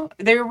known.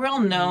 They're well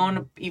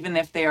known, even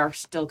if they are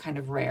still kind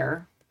of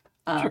rare.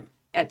 Sure.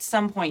 At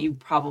some point, you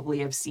probably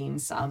have seen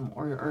some,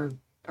 or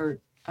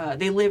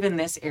they live in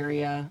this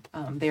area.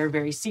 They are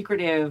very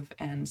secretive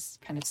and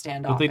kind of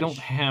standoffish. but they don't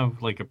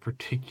have like a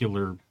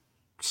particular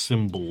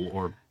symbol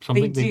or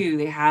something. They do.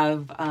 They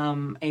have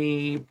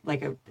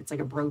it's like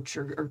a brooch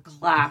or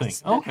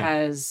clasp that Okay.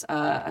 has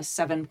a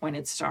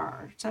 7-pointed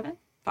star. 7?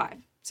 5?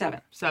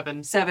 7.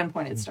 7.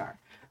 7-pointed star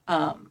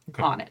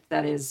on it.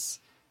 That is,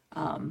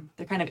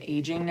 they're kind of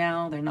aging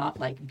now. They're not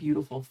like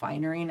beautiful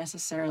finery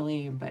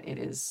necessarily, but it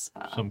is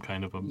Some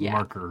kind of a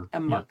marker. A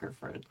marker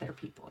for their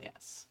people.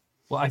 Yes.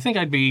 Well, I think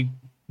I'd be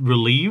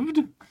relieved,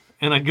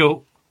 and I'd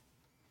go,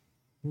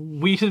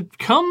 we had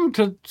come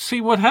to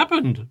see what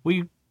happened.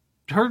 We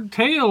heard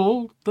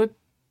tale that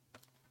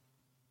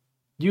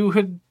you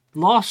had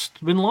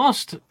been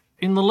lost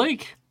in the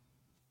lake.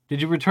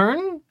 Did you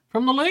return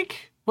from the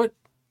lake? What?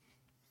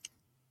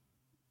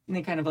 And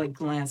they kind of like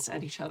glance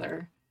at each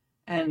other,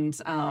 and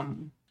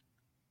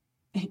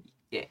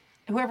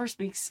whoever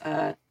speaks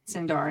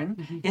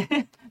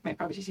Sindarin, might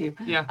probably just you.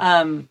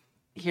 Yeah.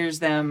 Hears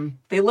them.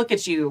 They look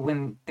at you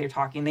when they're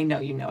talking. They know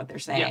you know what they're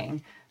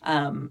saying.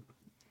 And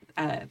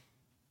they're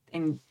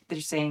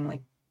saying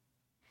like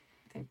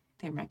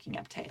they're making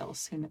up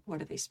tales.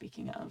 What are they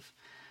speaking of?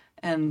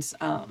 And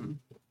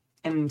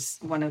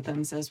one of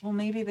them says, well,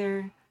 maybe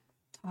they're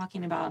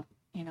talking about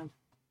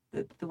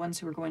the ones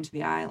who were going to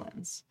the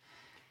islands.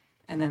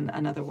 And then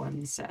another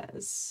one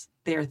says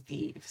they're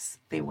thieves.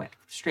 They went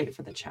straight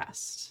for the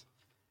chest.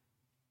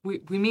 We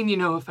mean you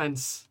no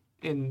offense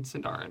in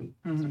Sindarin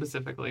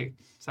specifically.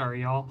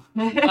 Sorry, y'all.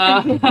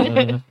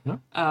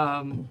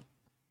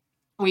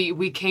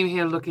 We came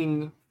here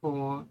looking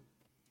for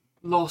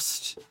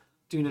lost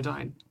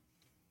Dunedain.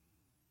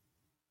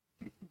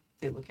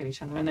 They look at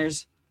each other, and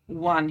there's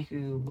one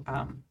who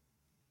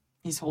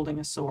he's holding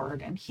a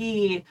sword, and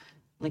he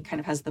like kind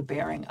of has the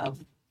bearing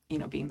of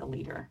being the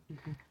leader.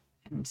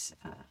 And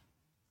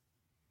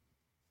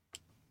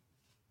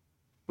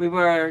we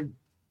were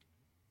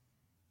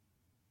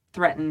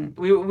threatened.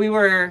 We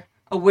were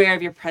aware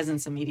of your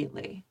presence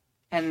immediately,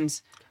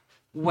 and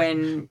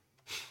when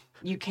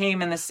you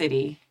came in the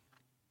city,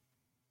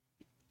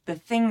 the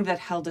thing that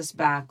held us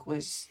back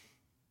was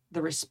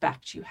the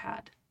respect you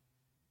had.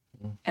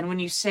 And when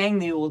you sang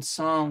the old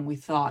song, we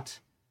thought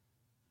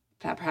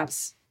that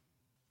perhaps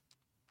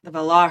the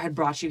Valar had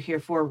brought you here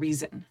for a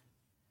reason.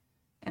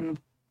 And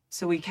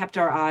so we kept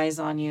our eyes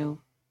on you.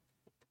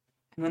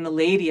 And when the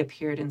lady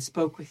appeared and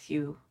spoke with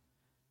you,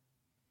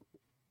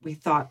 we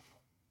thought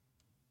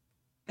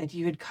that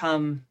you had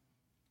come.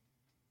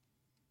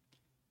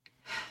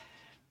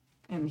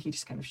 And he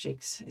just kind of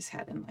shakes his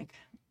head and like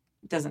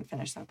doesn't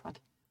finish that thought.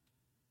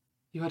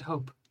 You had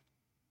hope.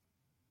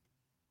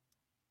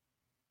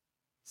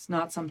 It's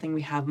not something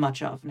we have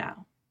much of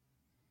now.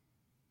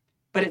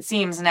 But it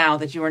seems now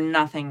that you are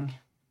nothing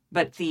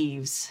but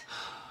thieves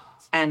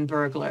and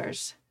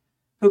burglars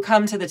who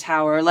come to the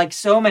tower, like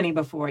so many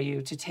before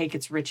you, to take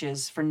its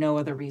riches for no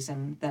other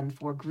reason than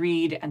for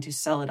greed and to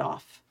sell it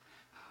off.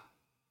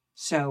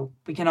 So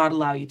we cannot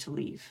allow you to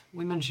leave.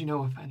 We meant you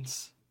no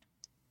offense.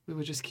 We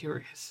were just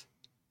curious.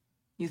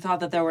 You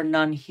thought that there were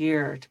none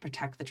here to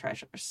protect the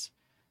treasures.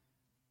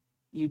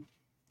 You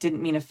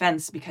didn't mean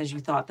offense because you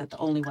thought that the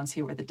only ones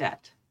here were the dead.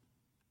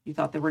 You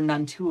thought there were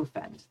none to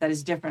offend. That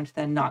is different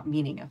than not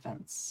meaning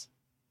offense.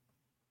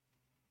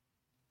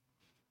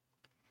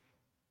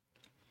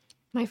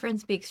 My friend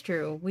speaks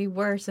true. We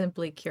were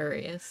simply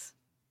curious.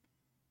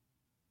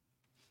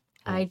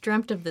 I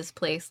dreamt of this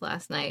place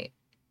last night,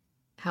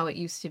 how it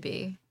used to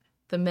be,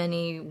 the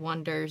many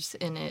wonders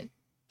in it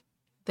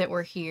that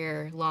were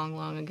here long,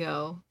 long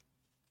ago,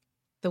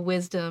 the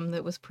wisdom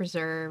that was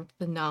preserved,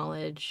 the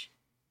knowledge,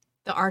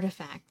 the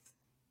artifacts.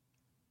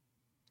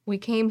 We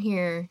came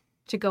here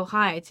to go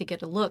high to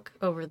get a look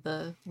over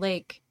the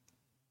lake,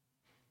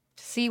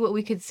 to see what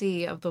we could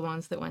see of the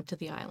ones that went to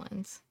the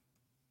islands.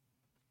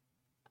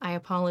 I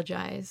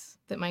apologize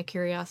that my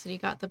curiosity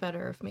got the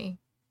better of me,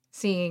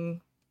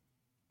 seeing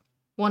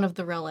one of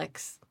the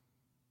relics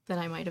that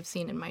I might have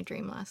seen in my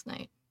dream last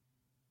night.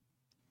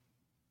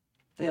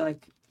 They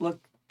like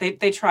look.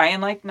 They try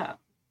and like not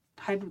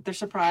hide their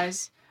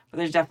surprise, but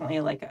there's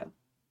definitely like a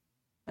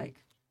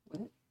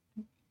what?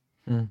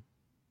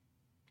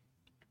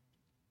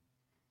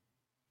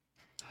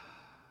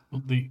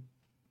 Well,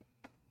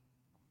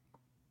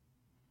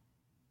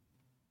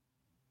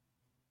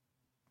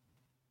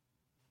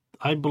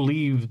 I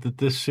believe that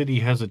this city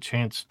has a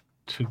chance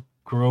to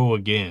grow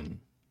again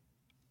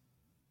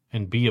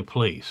and be a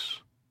place.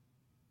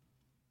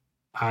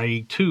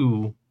 I,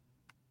 too,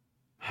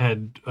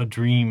 had a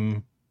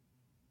dream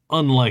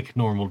unlike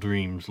normal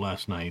dreams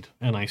last night,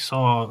 and I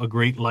saw a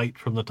great light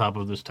from the top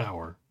of this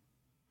tower.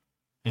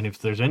 And if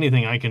there's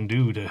anything I can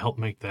do to help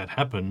make that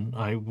happen,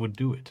 I would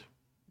do it.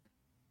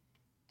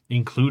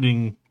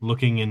 Including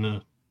looking in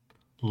a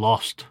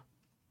lost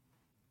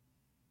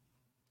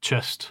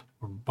chest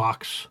or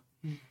box.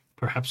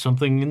 Perhaps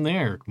something in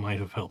there might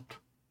have helped.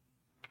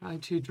 I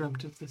too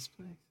dreamt of this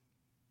place.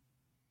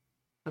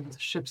 Of the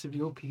ships of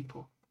your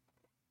people.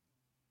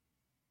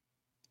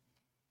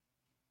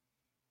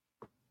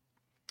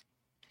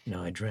 And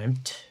I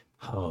dreamt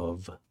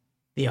of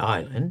the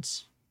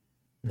islands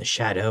and the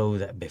shadow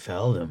that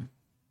befell them.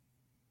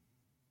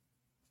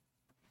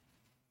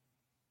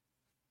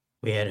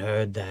 We had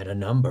heard that a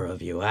number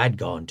of you had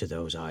gone to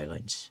those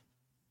islands.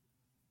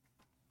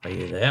 Are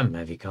you them?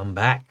 Have you come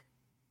back?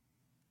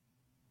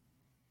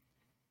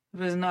 It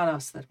was not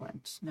us that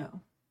went,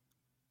 no.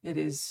 It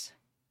is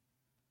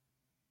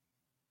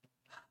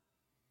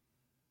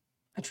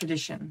a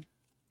tradition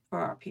for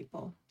our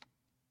people.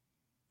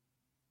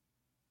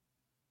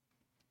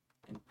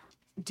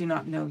 I do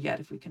not know yet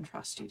if we can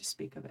trust you to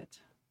speak of it.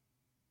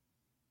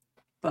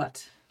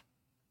 But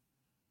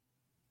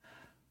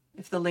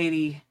if the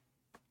lady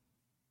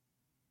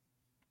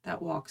that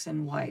walks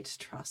in white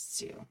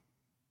trusts you,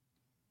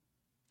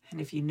 and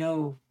if you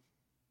know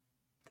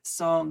the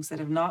songs that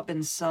have not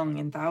been sung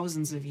in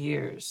thousands of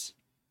years,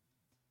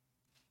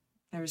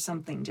 there is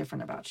something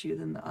different about you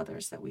than the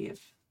others that we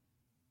have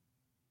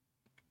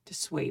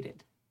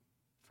dissuaded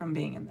from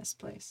being in this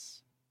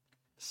place.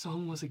 The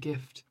song was a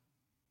gift.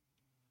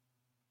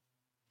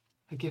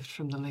 A gift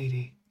from the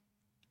lady.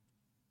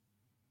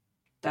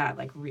 That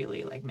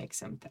really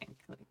makes him think.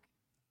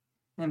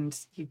 And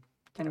he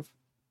kind of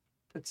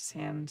puts his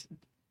hand,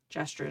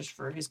 gestures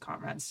for his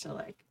comrades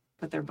to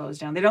put their bows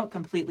down. They don't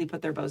completely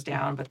put their bows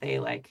down, but they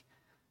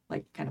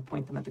kind of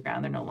point them at the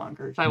ground. They're no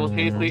longer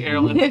Simultaneously,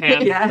 Erlen's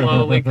hands Yeah.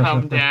 slowly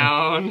come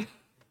down.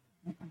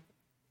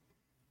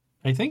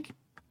 I think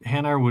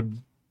Hanar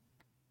would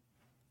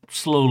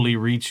slowly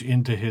reach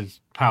into his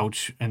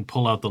pouch and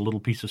pull out the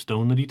little piece of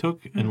stone that he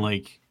took and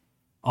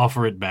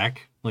offer it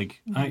back.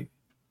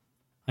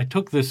 I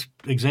took this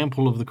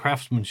example of the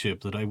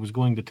craftsmanship that I was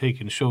going to take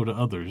and show to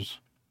others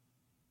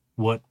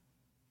what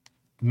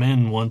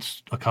men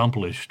once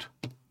accomplished.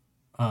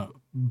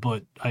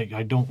 But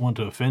I don't want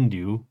to offend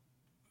you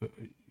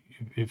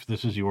if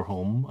this is your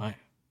home.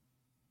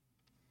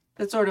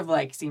 That sort of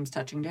seems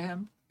touching to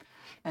him.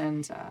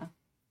 And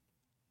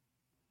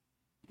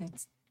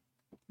it's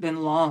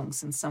been long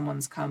since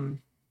someone's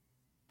come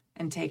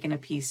and taken a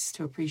piece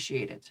to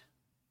appreciate it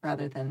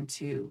rather than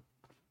to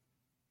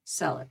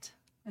sell it,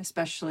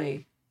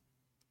 especially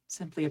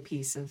simply a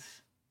piece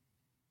of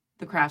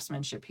the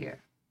craftsmanship here.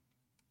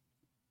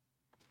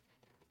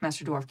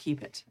 Master Dwarf,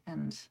 keep it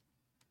and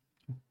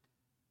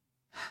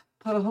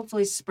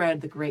hopefully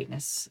spread the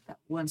greatness that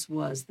once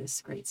was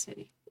this great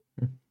city.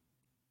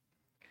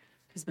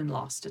 Has been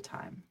lost to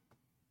time.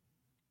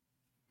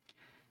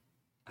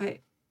 I've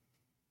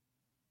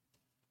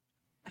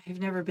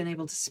never been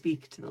able to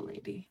speak to the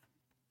lady.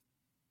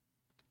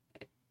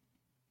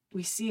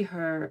 We see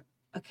her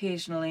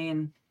occasionally,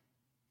 and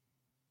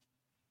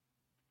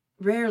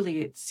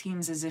rarely it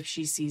seems as if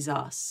she sees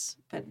us,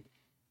 but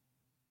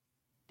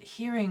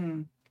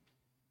hearing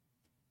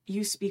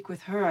you speak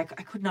with her, I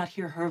could not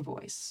hear her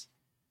voice.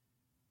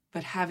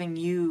 But having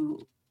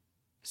you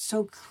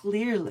so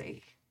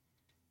clearly,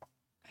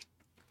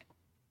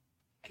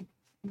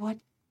 what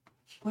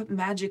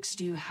magics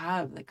do you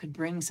have that could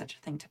bring such a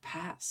thing to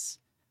pass?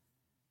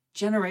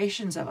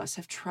 Generations of us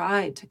have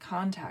tried to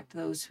contact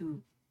those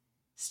who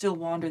still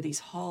wander these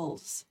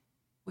halls,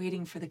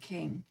 waiting for the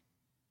king.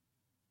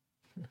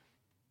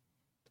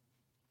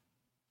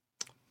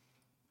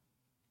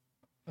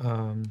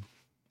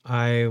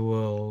 I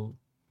will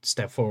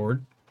step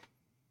forward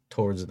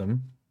towards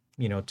them,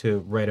 to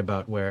write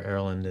about where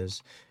Erland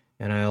is,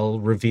 and I'll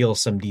reveal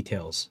some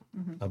details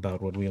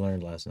about what we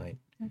learned last night.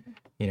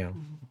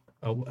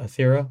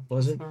 Athera,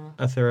 was it?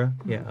 Athera,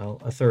 yeah.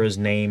 Athera's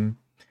name,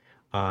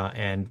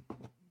 and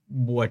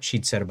what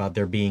she'd said about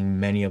there being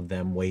many of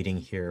them waiting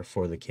here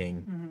for the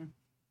king.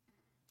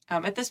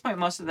 At this point,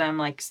 most of them,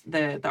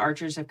 the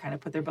archers, have kind of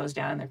put their bows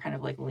down and they're kind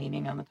of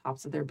leaning on the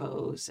tops of their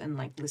bows and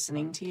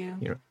listening to you.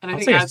 And I I'll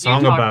think say a as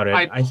song you talk, about it.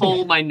 I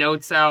pull my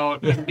notes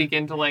out and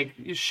begin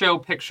to show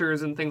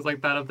pictures and things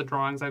like that of the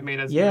drawings I've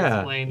made as you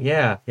explain.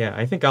 Yeah.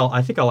 I think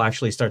I'll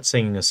actually start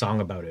singing a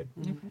song about it.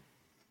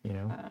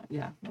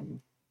 Yeah.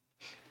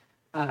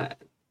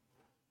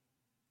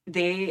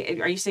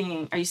 Are you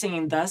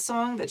singing the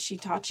song that she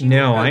taught you?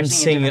 No, Or are you I'm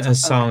singing a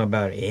song Okay.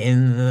 about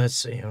in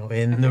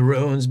the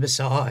ruins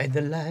beside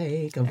the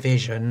lake, a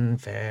vision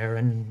fair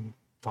and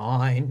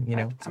fine.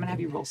 I'm gonna have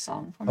you roll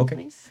song for me, Okay.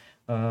 please.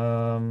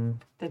 Ooh,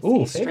 That's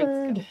the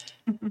strength favored.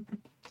 skill.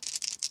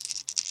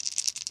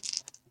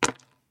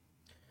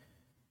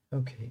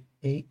 Okay,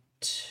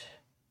 8,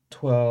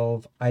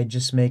 12. I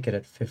just make it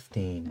at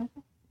 15.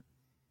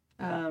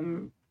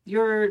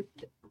 You're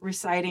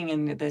reciting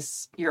in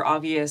this your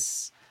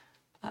obvious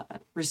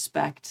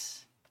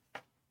respect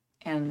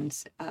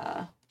and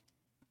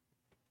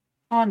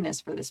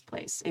fondness for this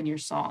place in your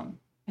song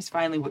is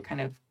finally what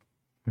kind of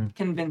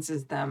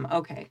convinces them,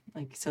 okay,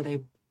 like, so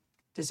they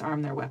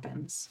disarm their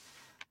weapons.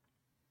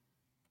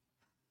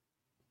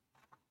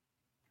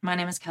 My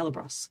name is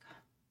Calibrosk.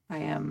 I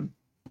am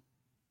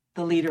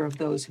the leader of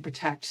those who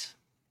protect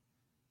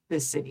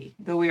this city.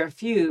 Though we are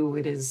few,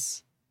 it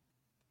is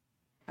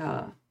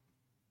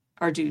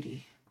our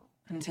duty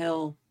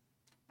until,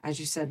 as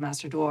you said,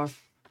 Master Dwarf,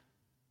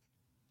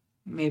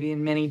 maybe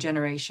in many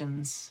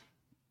generations,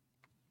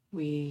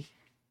 we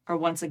are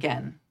once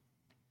again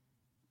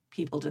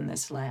peopled in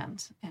this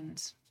land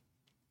and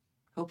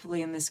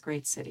hopefully in this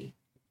great city.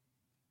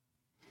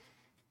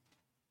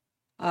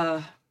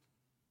 You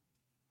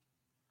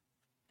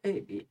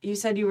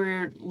said you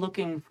were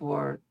looking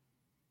for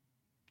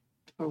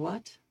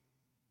what?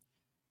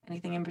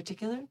 Anything in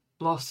particular?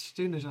 Lost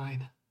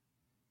Dunedain.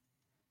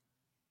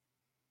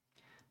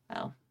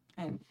 Well,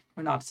 and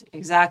we're not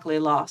exactly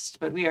lost,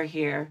 but we are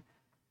here.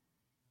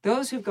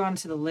 Those who've gone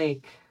to the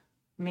lake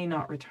may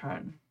not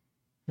return.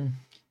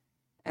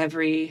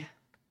 Every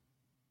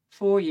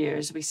 4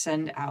 years, we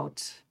send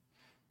out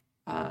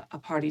a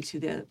party to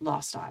the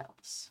Lost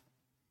Isles.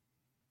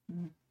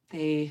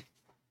 They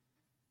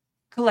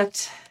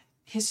collect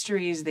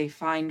histories, they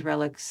find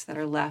relics that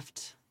are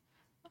left.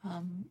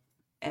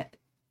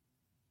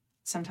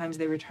 Sometimes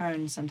they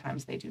return,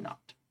 sometimes they do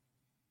not.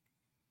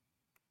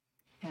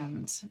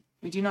 And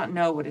we do not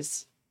know what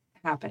has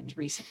happened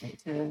recently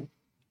to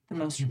the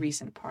most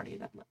recent party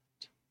that left.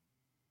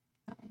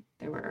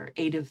 There were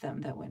 8 of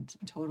them that went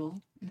in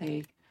total.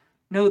 They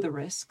know the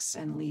risks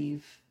and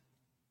leave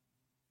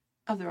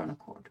of their own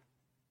accord.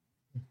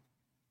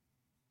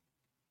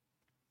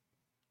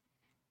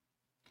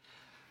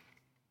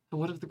 And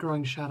what of the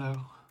growing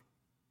shadow?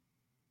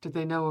 Did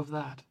they know of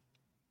that?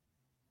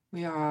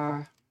 We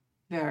are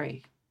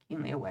very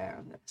keenly aware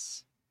of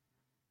this.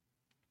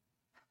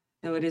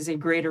 Though it is a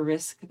greater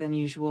risk than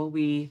usual,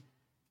 we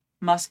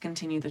must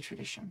continue the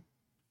tradition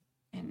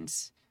in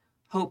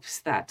hopes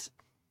that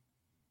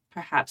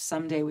perhaps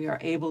someday we are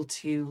able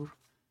to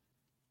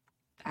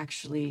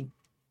actually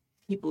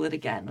people it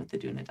again with the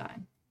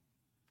Dunedain.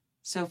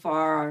 So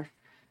far, our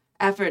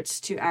efforts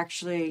to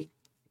actually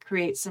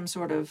create some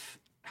sort of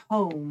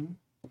home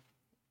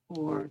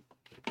or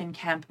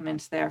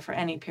encampment there for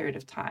any period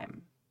of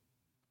time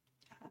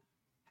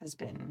has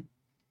been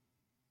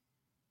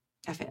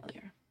a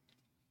failure.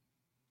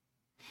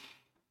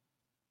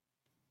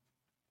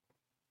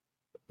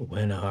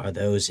 When are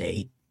those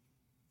 8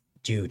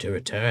 due to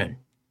return?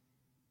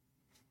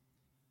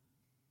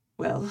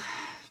 Well,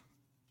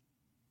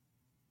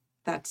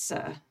 that's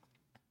the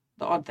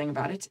odd thing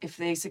about it. If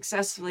they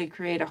successfully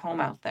create a home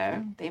out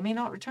there, they may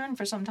not return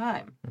for some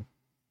time.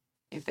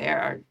 If they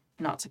are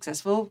not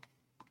successful,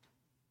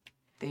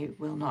 they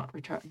will not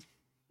return.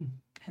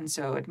 And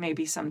so it may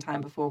be some time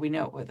before we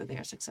know whether they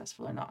are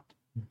successful or not.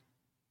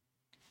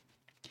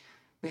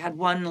 We had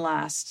one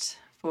last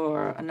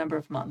for a number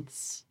of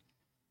months,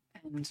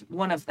 and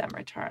one of them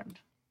returned,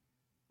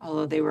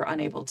 although they were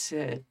unable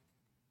to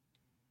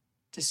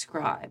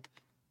describe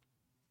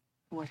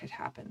what had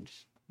happened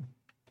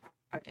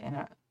in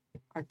an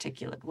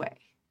articulate way.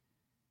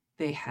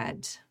 They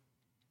had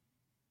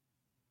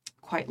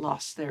quite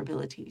lost their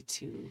ability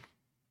to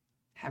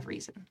have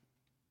reason.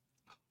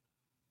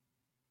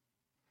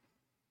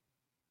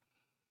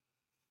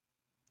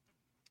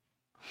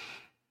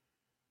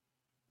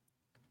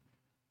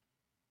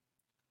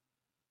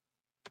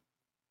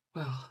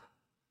 Well,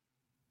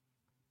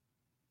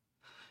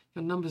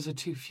 your numbers are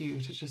too few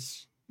to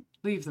just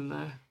leave them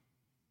there.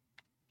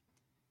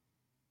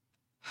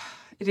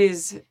 It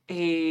is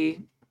a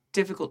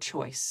difficult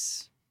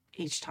choice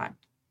each time,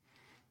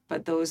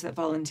 but those that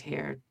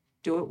volunteer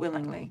do it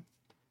willingly,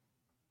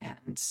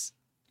 and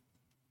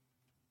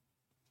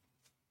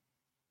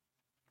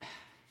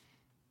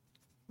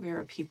we are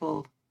a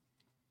people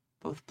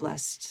both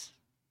blessed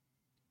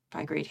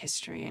by great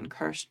history and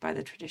cursed by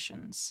the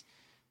traditions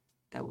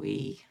that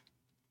we,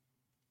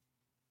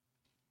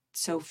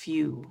 so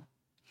few,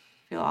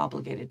 feel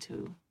obligated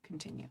to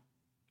continue.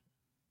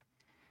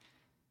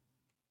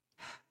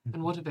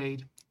 And what of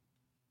aid?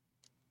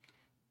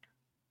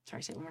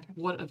 Sorry, say it one more time.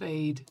 What of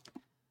aid?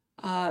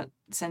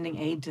 Sending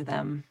aid to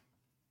them.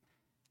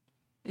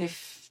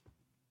 If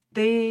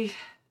they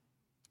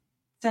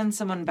send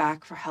someone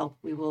back for help,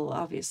 we will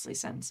obviously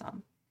send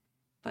some.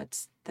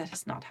 But that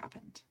has not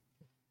happened.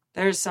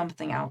 There's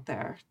something out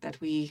there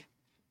that we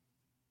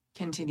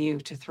continue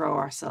to throw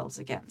ourselves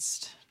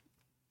against.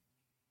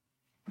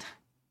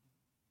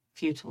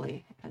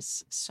 Futilely,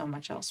 as so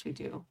much else we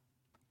do.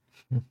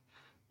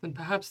 Then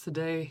perhaps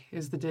today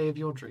is the day of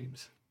your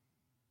dreams.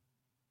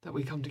 That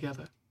we come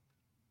together.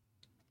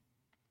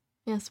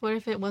 Yes, what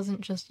if it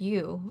wasn't just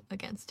you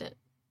against it?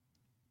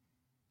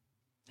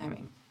 I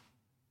mean,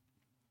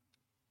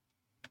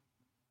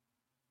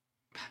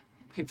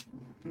 we've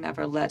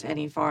never let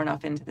any far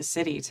enough into the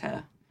city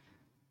to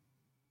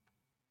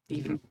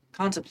even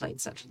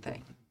contemplate such a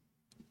thing.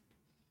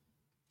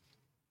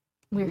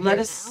 We're Let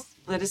here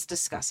us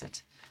discuss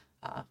it.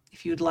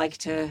 If you'd like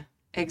to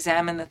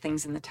examine the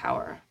things in the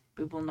tower,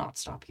 we will not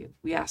stop you.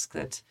 We ask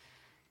that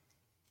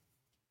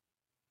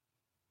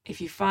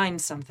if you find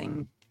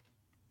something,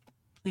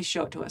 please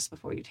show it to us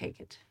before you take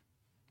it.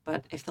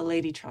 But if the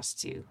lady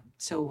trusts you,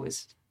 so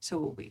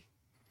will we.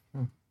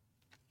 now.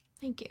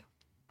 Thank you.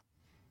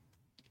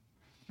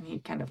 And he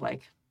kind of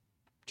like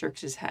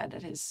jerks his head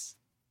at his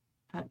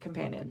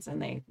companions,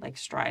 and they like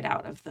stride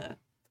out of the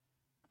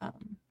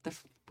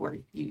where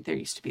there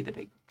used to be the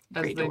big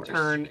As great they doors.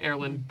 turn,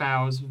 Erland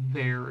bows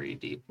very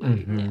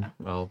deeply. Mhm.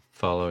 I'll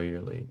follow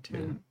your lead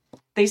too.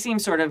 They seem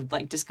sort of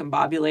like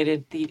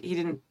discombobulated. He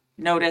didn't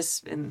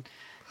notice, and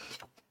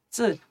it's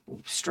a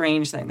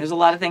strange thing. There's a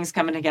lot of things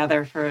coming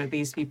together for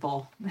these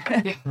people.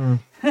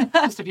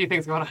 Just a few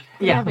things going on.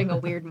 We're having a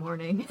weird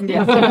morning.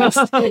 Yeah,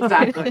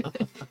 exactly.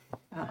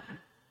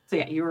 So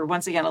yeah, you were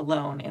once again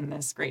alone in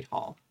this great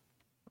hall.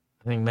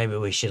 I think maybe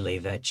we should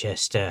leave that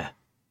chest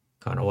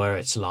kind of where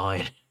it's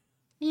lying.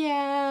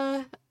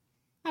 Yeah.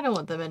 I don't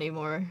want them any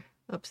more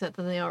upset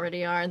than they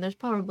already are, and there's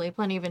probably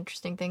plenty of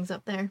interesting things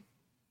up there.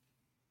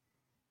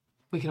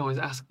 We can always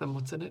ask them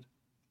what's in it.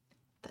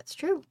 That's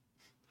true.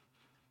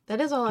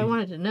 That is all I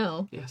wanted to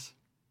know. Yes.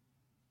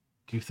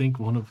 Do you think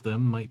one of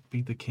them might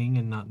be the king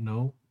and not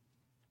know?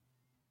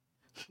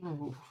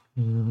 Ooh.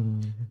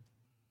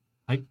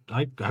 I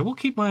will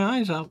keep my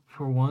eyes out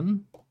for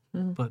one,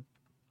 but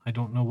I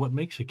don't know what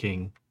makes a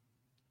king.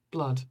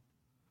 Blood.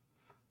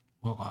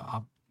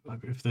 Well,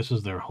 if this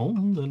is their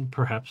home, then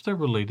perhaps they're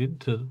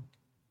related to...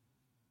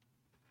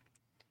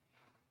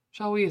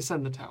 Shall we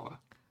ascend the tower?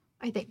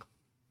 I think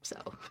so.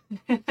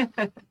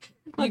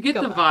 You get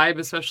the vibe,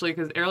 especially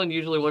because Erland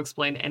usually will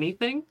explain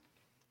anything,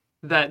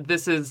 that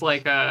this is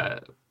like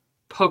a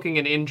poking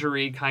an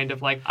injury kind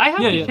of like, I have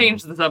to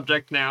change the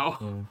subject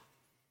now.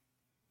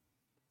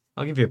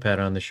 I'll give you a pat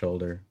on the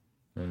shoulder,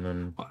 and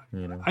then,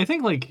 I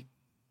think, like,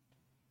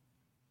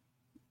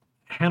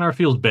 Hanar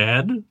feels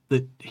bad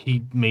that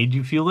he made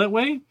you feel that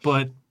way,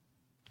 but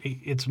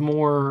it's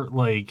more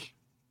like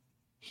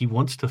he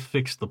wants to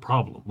fix the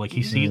problem. Like,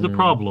 he sees the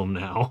problem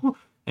now,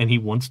 and he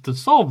wants to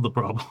solve the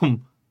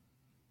problem,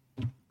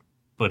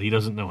 but he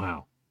doesn't know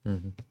how.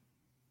 So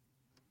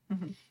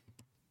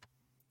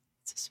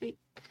sweet.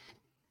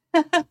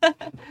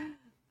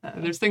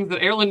 And there's things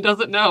that Erland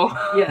doesn't know.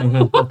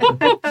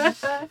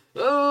 Yes.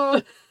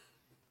 Oh.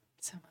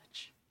 So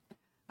much.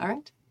 All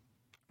right.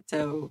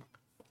 So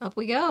Up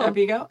we go. up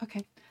you go.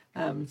 Okay.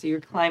 So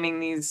you're climbing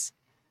these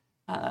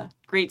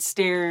great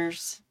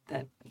stairs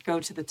that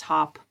go to the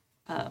top,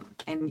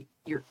 and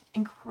you're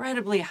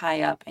incredibly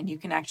high up, and you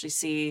can actually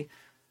see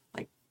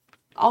like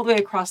all the way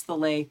across the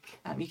lake.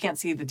 You can't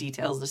see the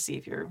details to see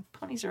if your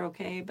ponies are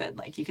okay, but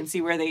like you can see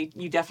where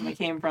you definitely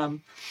came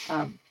from.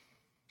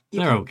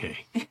 They're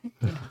okay.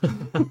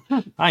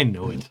 I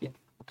know it.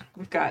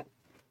 We've got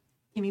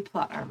gimme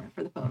plot armor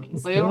for the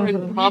ponies. They already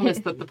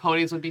promised that the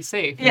ponies would be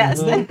safe. Yes.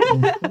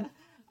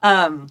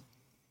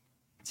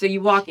 So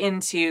you walk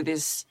into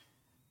this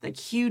like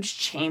huge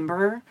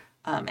chamber,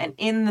 and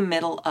in the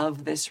middle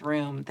of this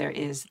room there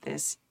is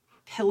this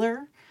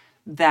pillar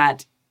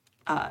that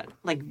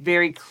like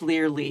very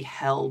clearly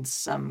held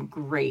some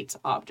great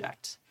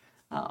object.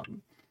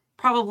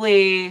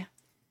 Probably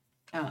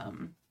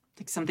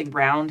like something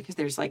round, because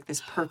there's like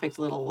this perfect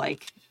little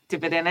like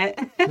divot in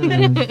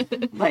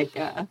it. Like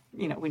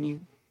when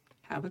you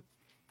have a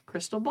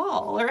crystal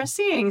ball or a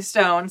seeing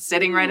stone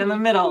sitting right in the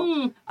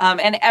middle.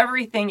 And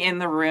everything in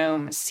the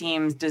room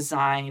seems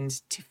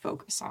designed to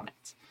focus on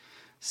it.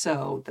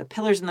 So the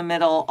pillars in the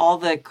middle, all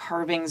the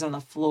carvings on the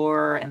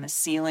floor and the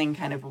ceiling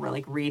kind of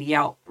like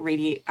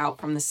radiate out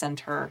from the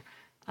center.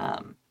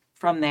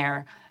 From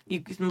there,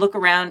 you can look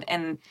around,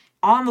 and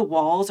on the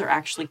walls are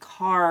actually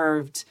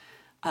carved,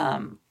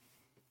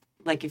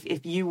 like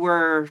if you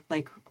were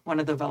like one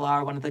of the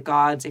Valar, one of the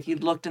gods, if you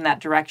looked in that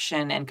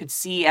direction and could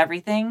see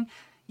everything,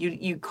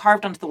 you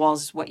carved onto the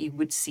walls is what you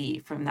would see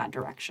from that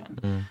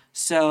direction.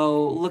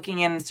 So looking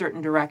in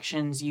certain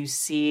directions, you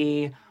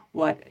see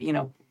what,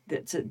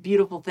 it's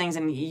beautiful things,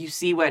 and you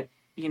see what,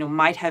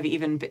 might have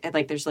even been,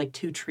 like there's like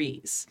two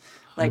trees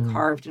like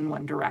carved in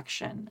one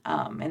direction.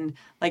 And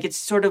like it's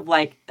sort of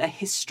like a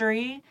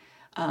history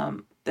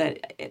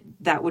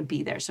that would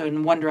be there. So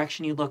in one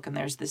direction you look, and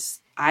there's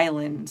this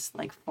island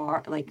like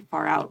far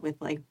out with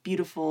like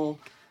beautiful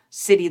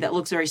city that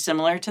looks very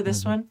similar to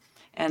this one.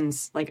 And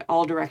like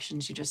all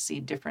directions, you just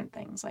see different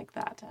things like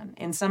that. And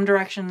in some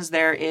directions,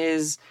 there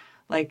is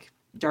like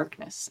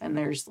darkness, and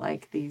there's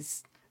like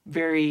these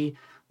very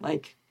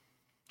like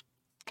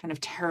kind of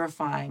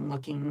terrifying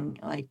looking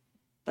like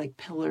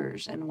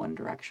pillars in one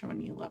direction when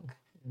you look.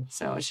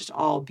 So it's just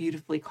all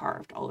beautifully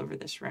carved all over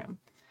this room.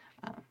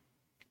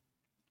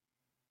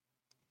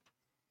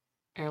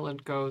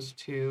 Erland goes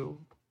to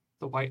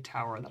the White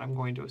Tower that I'm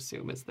going to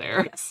assume is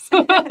there. Yes.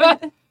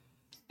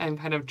 And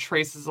kind of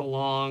traces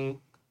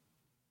along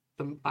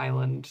the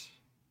island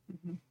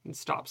and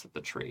stops at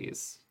the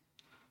trees.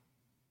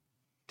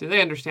 Do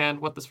they understand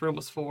what this room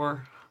was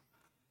for?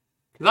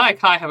 Because I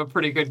kind of have a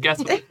pretty good guess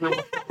what this room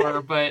was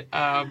for, but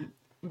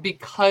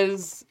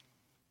because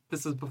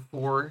this is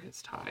before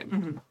his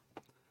time,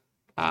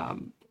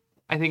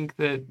 I think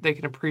that they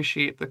can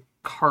appreciate the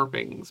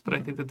carvings, but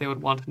I think that they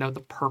would want to know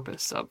the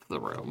purpose of the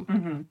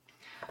room.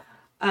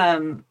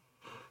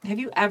 Have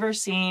you ever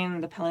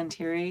seen the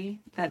Palantiri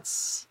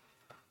that's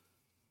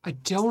I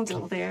don't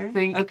still there?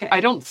 think. Okay. I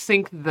don't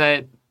think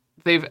that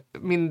they've. I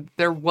mean,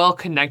 they're well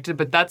connected,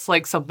 but that's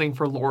like something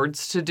for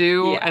lords to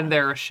do, Yeah. and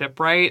they're a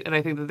shipwright, and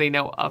I think that they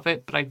know of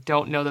it, but I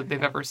don't know that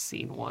they've ever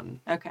seen one.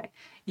 Okay.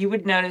 You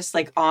would notice,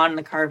 like, on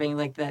the carving,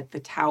 like, that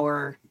the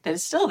tower that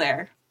is still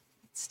there,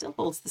 still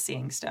holds the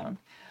seeing stone,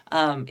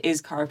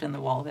 is carved in the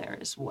wall there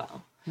as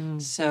well.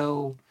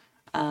 So,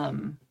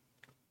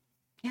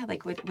 yeah,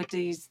 like,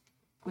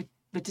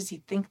 what does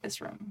he think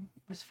this room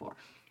was for?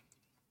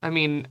 I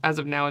mean, as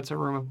of now, it's a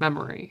room of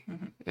memory.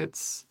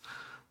 It's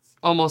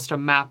almost a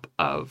map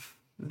of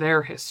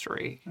their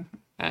history,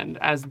 and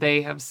as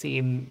they have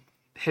seen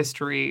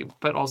history,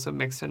 but also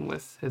mixed in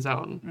with his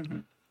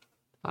own,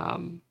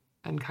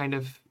 and kind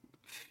of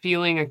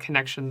feeling a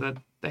connection that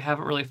they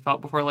haven't really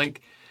felt before.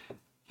 Like,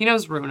 he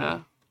knows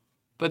Runa,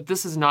 but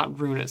this is not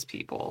Runa's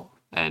people,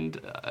 and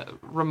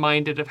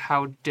reminded of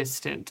how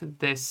distant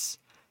this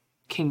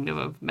kingdom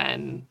of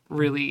men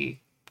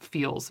really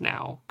feels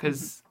now,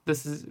 because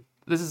this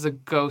is a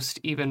ghost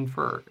even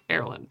for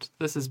Erland.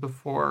 This is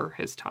before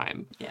his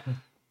time. Yeah.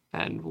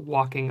 And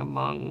walking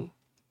among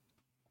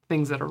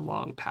things that are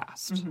long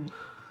past.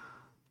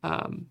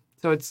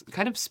 So it's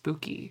kind of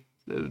spooky.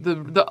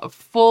 The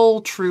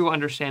full true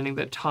understanding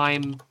that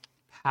time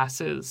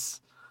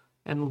passes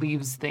and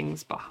leaves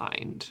things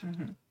behind.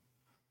 And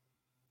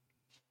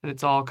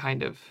it's all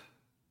kind of,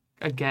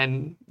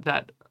 again,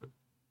 that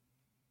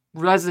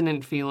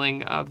resonant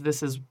feeling of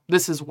this is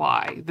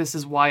why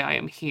I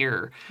am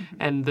here,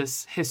 and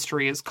this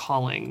history is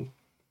calling,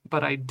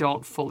 but I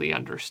don't fully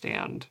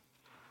understand,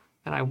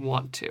 and I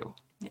want to.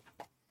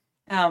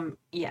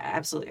 Yeah,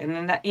 absolutely.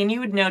 And you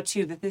would know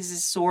too that this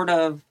is sort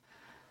of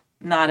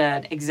not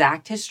an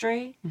exact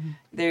history.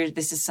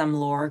 This is some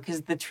lore,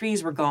 because the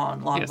trees were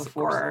gone long Yes, of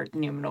before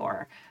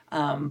Numenor.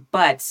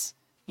 But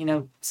you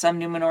know, some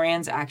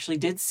Numenorians actually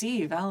did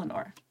see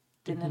Valinor.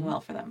 Didn't end well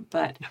for them,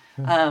 but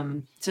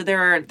so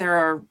there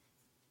are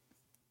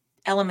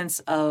elements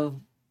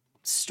of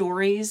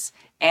stories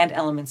and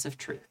elements of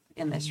truth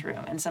in this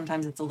room, and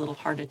sometimes it's a little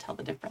hard to tell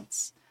the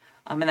difference.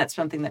 And that's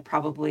something that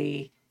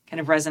probably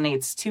kind of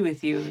resonates too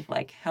with you,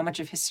 like how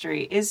much of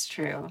history is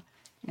true,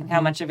 and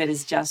how much of it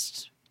is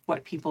just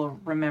what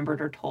people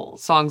remembered or told.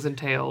 Songs and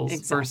tales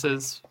Exactly.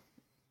 versus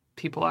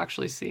people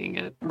actually seeing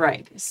it.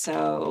 Right.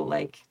 So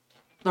like,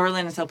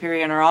 Lorelin and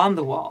Telperion are on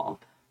the wall.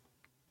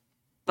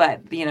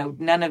 But, you know,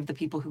 none of the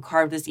people who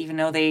carved this, even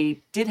though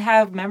they did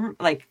have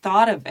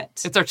thought of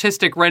it. It's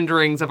artistic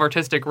renderings of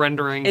artistic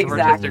renderings of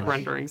Exactly. artistic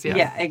renderings. Yeah.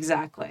 Yeah,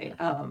 exactly.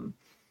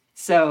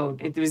 So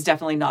it was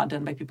definitely not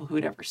done by people who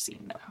had ever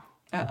seen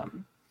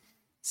them.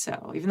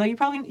 So even though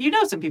you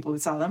know some people who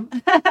saw them.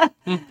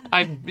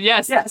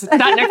 Yes. Yes.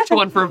 Sat next to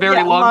one for a very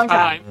Yeah, long long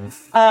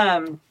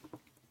time.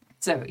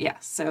 So yeah,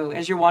 so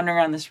as you're wandering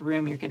around this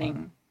room, you're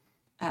getting,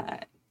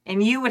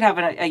 and you would have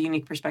a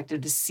unique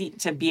perspective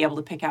to be able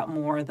to pick out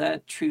more of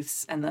the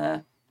truths and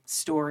the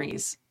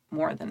stories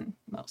more than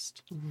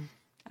most.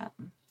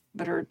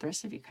 What are the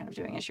rest of you kind of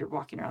doing as you're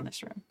walking around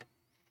this room?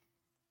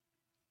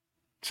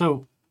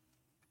 So,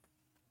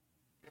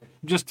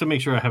 just to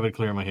make sure I have it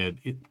clear in my head,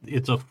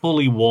 it's a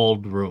fully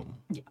walled room.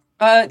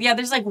 Yeah,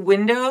 there's like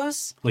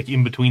windows. Like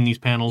in between these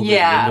panels. there's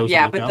Yeah, windows that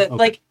yeah, look but out? the, Okay.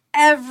 like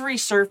every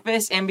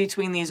surface in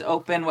between these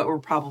open, what were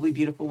probably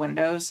beautiful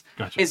windows,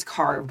 Gotcha. is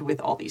carved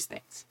with all these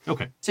things.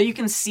 Okay. So you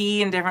can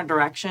see in different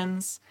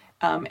directions,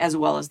 as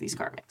well as these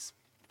carvings.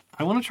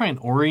 I want to try and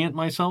orient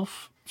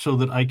myself so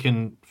that I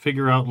can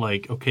figure out,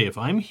 like, okay, if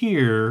I'm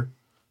here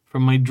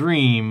from my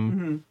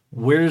dream,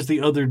 where's the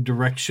other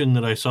direction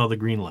that I saw the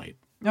green light?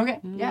 Okay,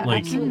 yeah,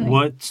 Like, absolutely.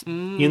 what's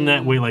in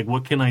that way? Like,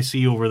 what can I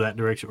see over that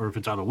direction? Or if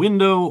it's out a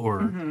window,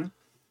 or...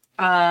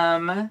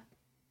 I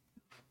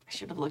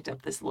should have looked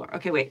up this lore.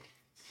 Okay, wait.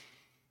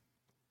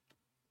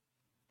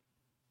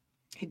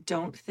 I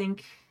don't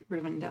think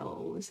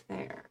Rivendell was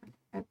there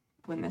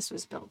when this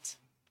was built.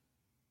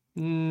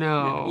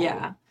 No.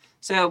 Yeah.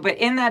 So, but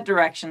in that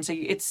direction, so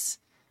it's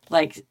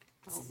like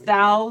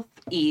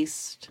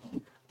southeast,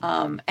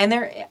 and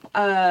there.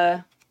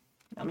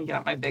 Let me get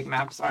out my big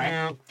map. Sorry.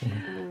 Sorry,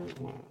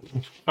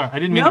 I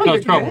didn't mean No, to you're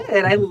cause trouble.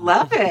 good. I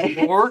love it.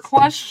 More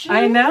question?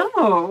 I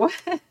know.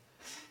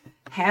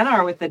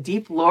 Hanar with the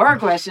deep lore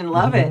question.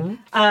 Love it.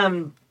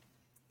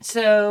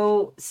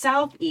 So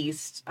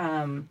southeast,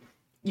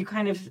 you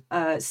kind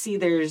of see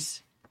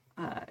there's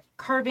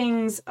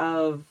carvings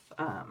of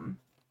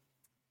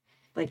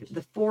like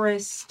the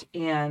forest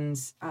and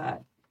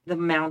the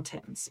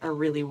mountains are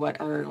really what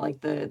are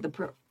like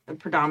the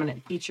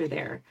predominant feature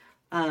there.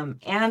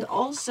 And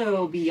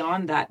also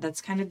beyond that,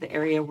 that's kind of the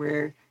area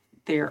where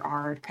there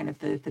are kind of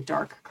the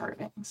dark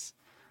carvings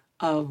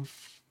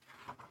of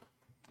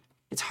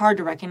it's hard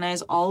to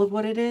recognize all of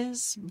what it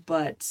is,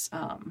 but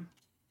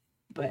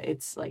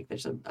it's like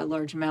there's a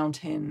large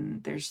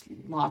mountain. There's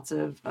lots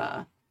of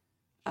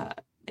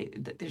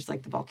there's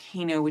like the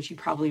volcano, which you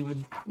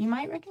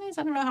might recognize.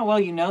 I don't know how well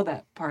you know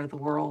that part of the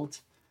world.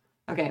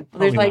 Okay, well,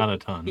 there's Probably like not a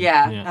ton.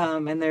 yeah.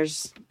 And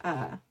there's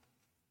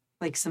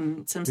like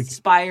some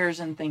spires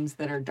and things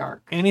that are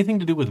dark. Anything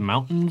to do with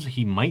mountains,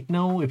 he might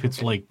know if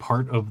it's like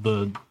part of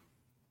the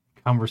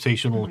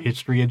conversational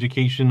history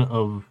education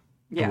of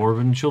Yeah.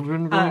 dwarven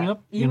children growing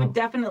up. You know? would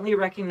definitely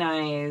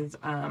recognize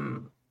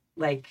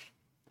like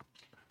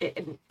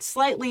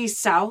slightly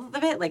south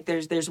of it, like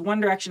there's one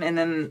direction, and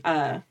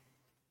then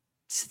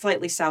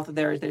slightly south of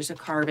there's a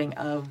carving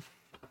of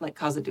like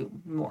Khazad-dûm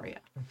Moria.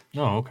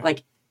 Oh, okay.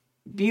 Like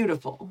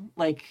beautiful,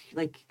 like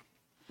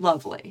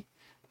lovely,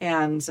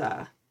 and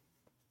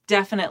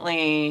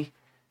definitely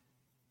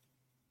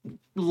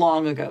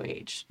long ago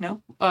age.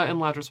 No? And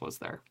Ladris was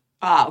there.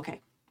 Ah,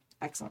 okay.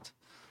 Excellent.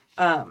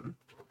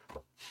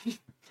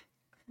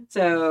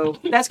 So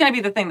that's going to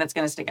be the thing that's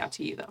going to stick out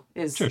to you, though,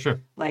 is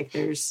Sure. like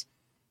there's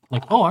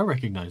Like, oh, I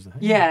recognize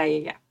that.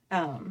 yeah.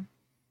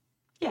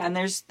 And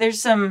there's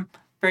some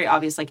very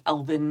obvious like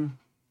elven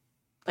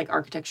like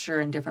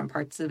architecture in different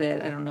parts of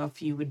it. I don't know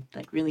if you would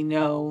like really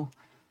know,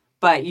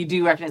 but you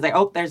do recognize like,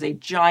 oh, there's a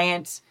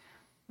giant,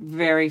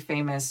 very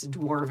famous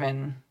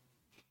dwarven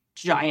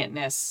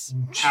giantness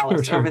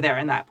palace Sure. over there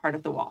in that part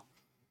of the wall.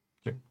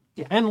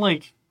 And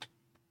like,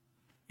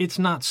 it's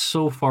not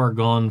so far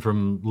gone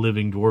from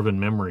living dwarven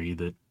memory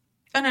that.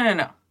 Oh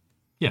no.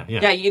 Yeah.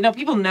 Yeah,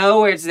 people know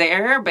where it's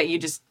there, but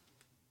it's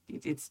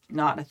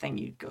not a thing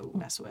you'd go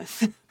mess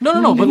with.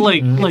 No. But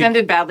like, It's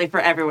ended badly for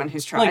everyone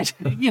who's tried.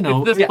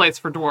 This place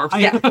for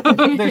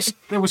dwarves.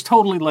 there was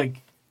totally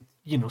like,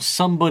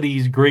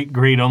 somebody's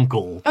great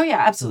uncle Oh yeah,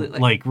 absolutely.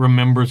 like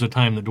remembers a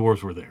time the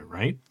dwarves were there,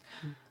 right?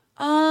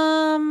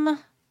 I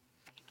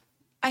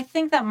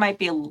think that might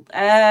be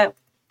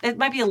it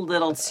might be a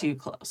little too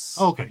close.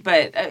 Okay.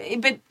 But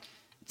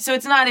so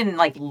it's not in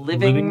like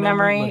living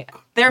memory. like-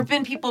 There have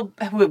been people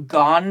who have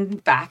gone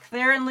back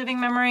there in living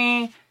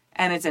memory,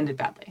 and it's ended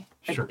badly.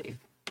 Sure. I believe.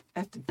 I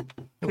have to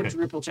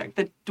quadruple check.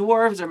 The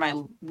dwarves are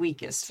my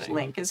weakest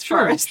link as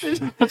far as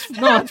the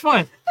That's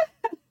fine.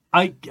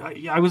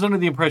 I was under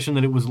the impression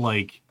that it was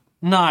like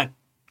not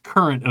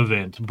current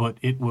event, but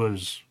it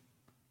was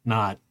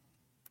not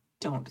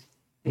don't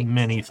think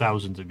many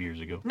thousands of years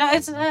ago. No,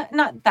 it's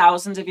not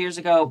thousands of years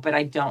ago, but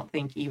I don't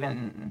think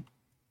even.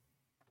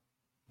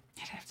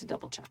 I'd have to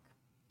double check.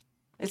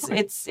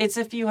 It's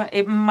a few.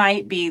 It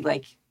might be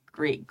like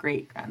great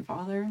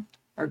grandfather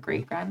or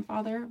great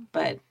grandfather,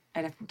 but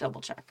I'd have to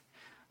double check.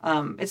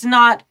 It's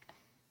not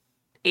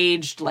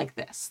aged like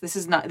this. This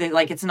is not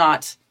like it's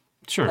not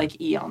Sure. like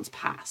eons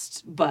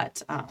past,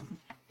 but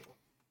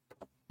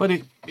But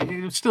it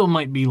still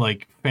might be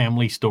like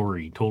family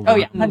story told Oh,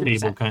 yeah, around the 100%.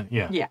 table kind of,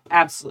 yeah. yeah,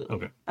 absolutely.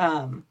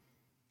 Okay.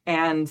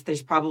 And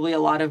there's probably a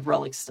lot of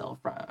relics still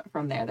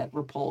from there that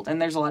were pulled.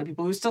 And there's a lot of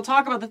people who still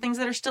talk about the things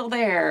that are still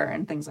there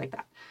and things like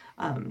that.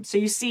 So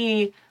you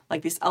see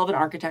like this elven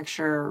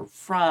architecture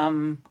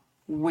from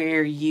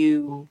where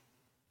you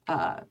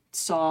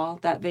saw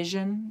that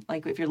vision.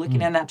 Like if you're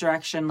looking in that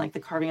direction, like the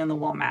carving on the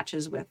wall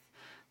matches with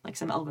like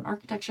some elven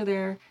architecture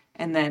there.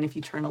 And then if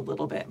you turn a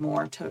little bit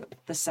more to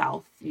the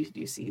south, you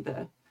do see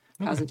the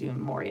Khazad-dûm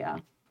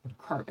Moria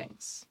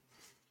carvings.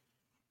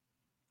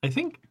 I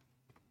think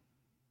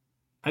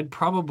I'd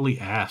probably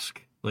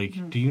ask,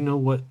 like, do you know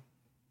what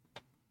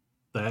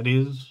that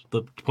is?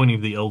 The pointing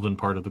of the elven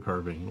part of the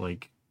carving.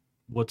 Like,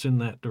 what's in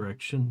that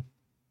direction?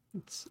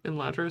 It's in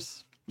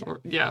Ladris.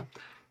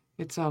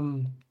 It's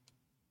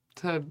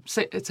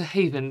it's a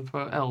haven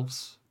for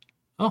elves.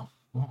 Oh,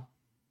 well,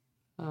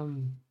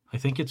 Um, I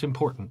think it's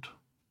important.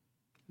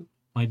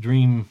 My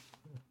dream,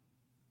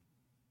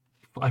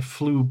 I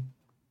flew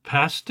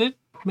past it,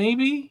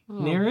 maybe?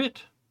 Near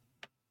it?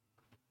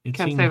 It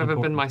can't seems say I've ever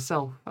been important.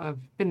 myself. I've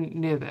been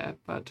near there,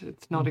 but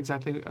it's not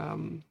exactly.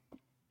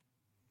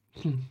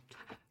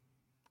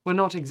 We're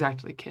not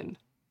exactly kin.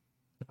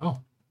 Oh,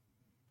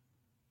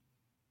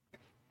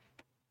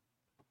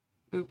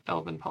 Oop,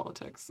 elven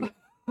politics.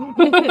 Who's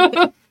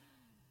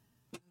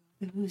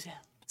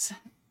else?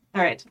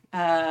 All right.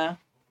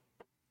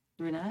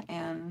 Runa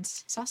and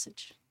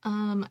Sausage.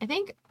 I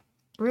think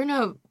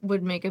Runa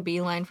would make a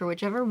beeline for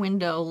whichever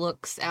window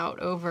looks out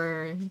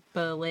over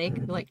the lake,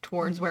 like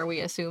towards where we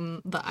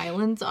assume the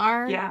islands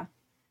are. Yeah.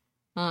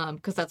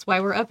 Because that's why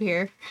we're up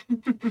here.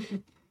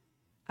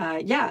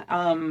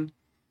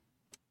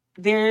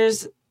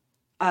 There's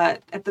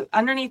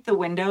underneath the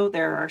window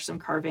there are some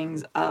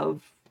carvings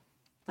of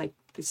like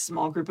this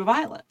small group of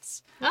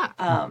islands.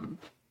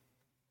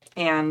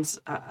 And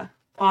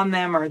on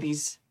them are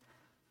these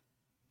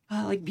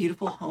like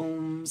beautiful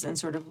homes and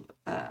sort of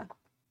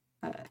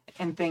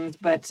and things,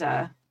 but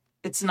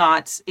it's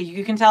not.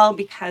 You can tell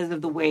because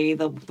of the way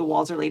the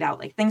walls are laid out.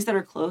 Like things that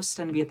are close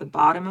tend to be at the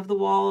bottom of the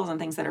walls, and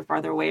things that are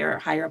farther away are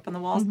higher up on the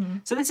walls.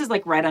 So this is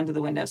like right under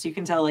the window, so you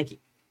can tell like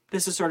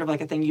this is sort of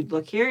like a thing you'd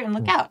look here and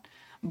look out.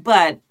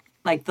 But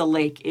like the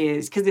lake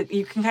is, because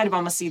you can kind of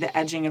almost see the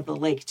edging of the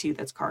lake too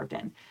that's carved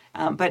in,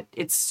 but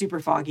it's super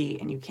foggy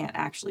and you can't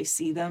actually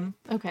see them.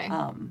 Okay.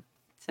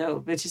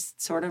 So it's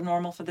just sort of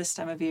normal for this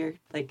time of year.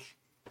 Like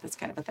that's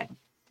kind of a thing.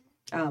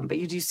 But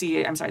you do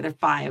see, I'm sorry, there are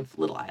 5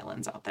 little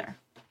islands out there,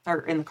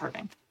 or in the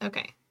carving,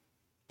 Okay.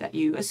 that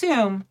you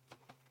assume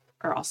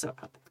are also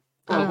out there.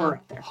 Or were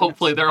out there. Who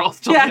Hopefully knows? they're all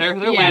still Yeah. there.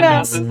 They're Yeah. land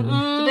masses.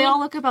 Do they all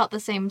look about the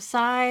same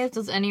size?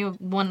 Does any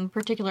one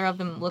particular of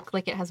them look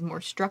like it has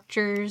more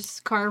structures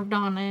carved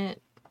on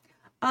it?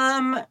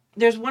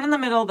 There's one in the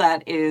middle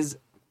that is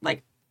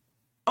like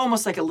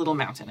almost like a little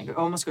mountain. It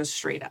almost goes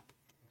straight up.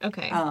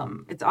 Okay.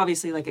 It's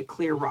obviously like a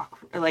clear rock,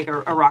 like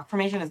a rock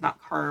formation. It's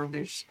not carved.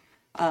 There's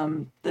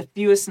the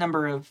fewest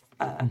number of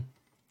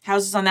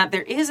houses on that.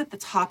 There is at the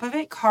top of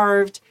it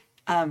carved,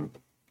 kind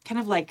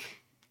of like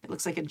it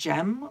looks like a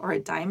gem or a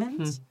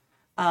diamond,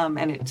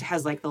 and it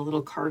has like the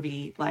little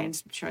carvy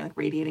lines showing like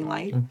radiating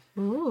light.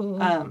 Ooh.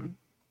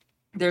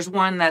 There's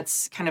one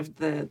that's kind of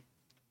the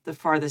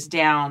farthest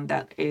down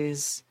that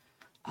is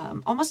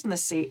almost in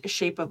the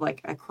shape of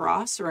like a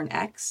cross or an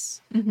X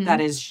that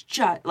is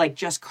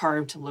just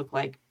carved to look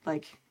like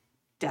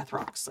death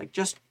rocks. Like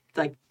just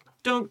like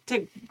don't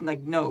take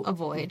like no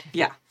Avoid.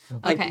 yeah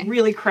like Okay.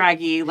 really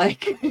craggy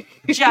like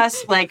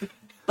just like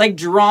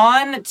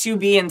drawn to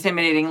be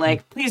intimidating.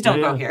 Like please don't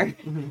go Yeah. here.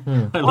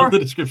 I love the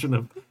description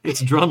of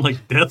it's drawn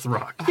like death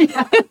rock.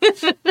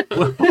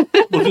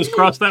 We'll just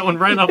cross that one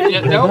right off.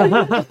 Yeah,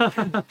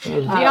 no.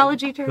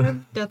 Geology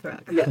term, death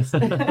rock. Yes.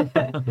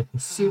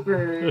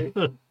 Super.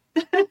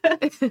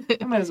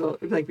 I might as well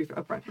like be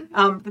upfront.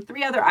 The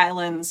 3 other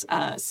islands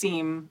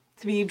seem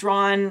to be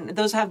drawn.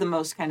 Those have the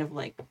most kind of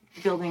like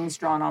buildings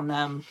drawn on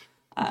them.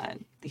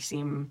 They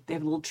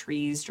have little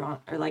trees drawn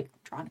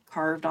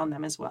carved on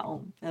them as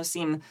well. Those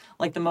seem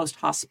like the most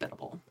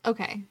hospitable.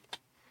 Okay.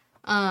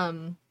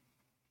 I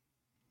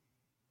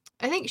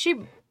think she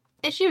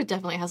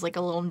definitely has like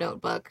a little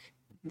notebook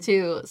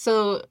too.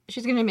 So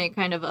she's gonna make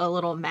kind of a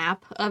little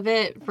map of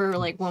it for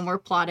like when we're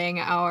plotting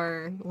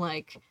our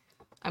like.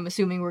 I'm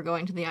assuming we're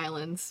going to the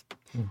islands.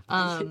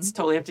 It's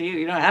totally up to you.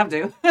 You don't have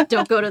to.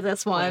 Don't go to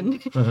this one.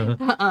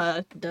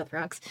 Death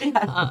rocks.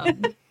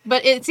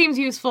 But it seems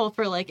useful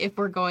for like if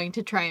we're going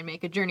to try and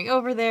make a journey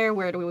over there,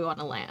 where do we want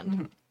to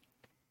land?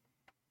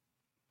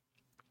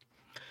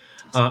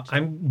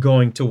 I'm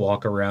going to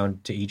walk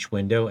around to each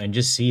window and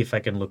just see if I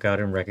can look out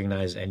and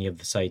recognize any of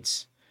the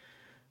sights.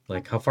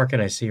 Like, how far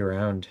can I see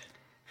around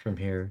from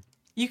here?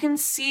 You can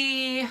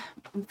see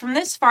from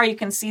this far. You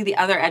can see the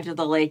other edge of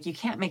the lake. You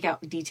can't make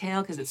out detail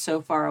because it's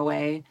so far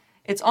away.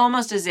 It's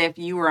almost as if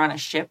you were on a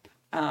ship,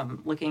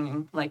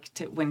 looking like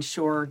when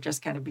shore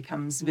just kind of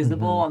becomes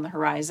visible on the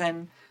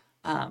horizon.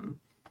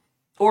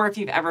 Or if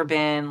you've ever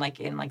been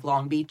like in like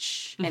Long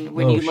Beach, and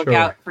when you look sure.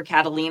 out for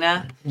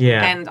Catalina,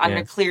 Yeah. and on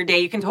a clear day,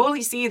 you can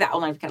totally see the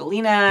outline of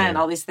Catalina and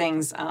all these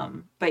things.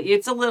 But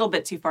it's a little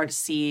bit too far to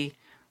see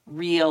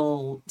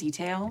real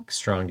detail.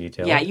 Strong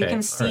detail. Yeah, you Okay,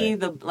 can see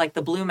all right.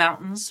 the Blue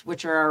Mountains,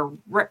 which are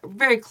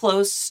very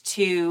close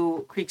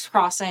to Creek's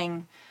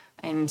Crossing,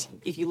 and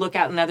if you look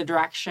out another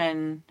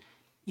direction,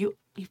 you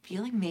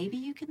feel like maybe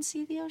you can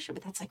see the ocean,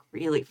 but that's like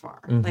really far.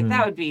 Like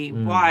that would be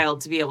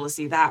wild to be able to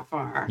see that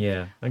far.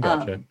 Yeah, I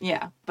gotcha.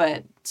 Yeah,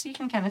 but so you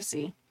can kind of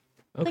see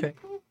Okay. like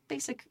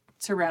basic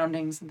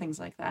surroundings and things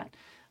like that.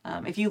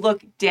 If you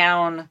look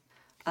down,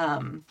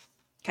 kind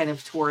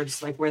of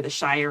towards like where the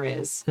Shire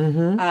is, you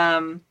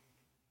kind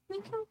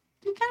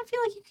of feel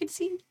like you could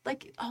see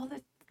like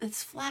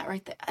that's flat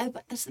right there.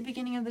 That's the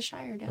beginning of the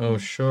Shire down Oh, there.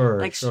 sure.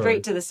 Like sure.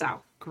 straight to the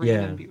south. Green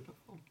Yeah. and beautiful.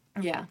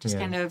 Yeah, just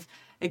Yeah. kind of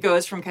it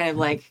goes from kind of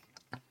like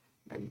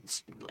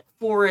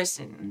forest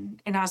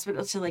and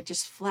inhospitable to like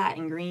just flat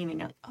and green, and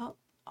you're like, oh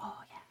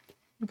yeah.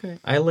 Okay.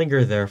 I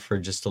linger there for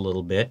just a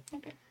little bit.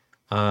 Okay.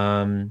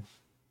 And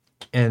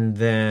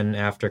then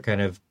after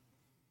kind of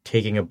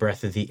taking a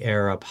breath of the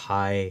air up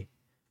high,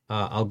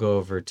 I'll go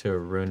over to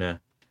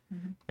Runa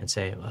and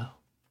say, well,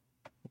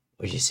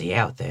 What'd you see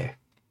out there?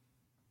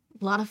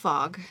 A lot of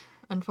fog,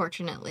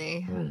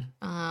 unfortunately.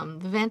 The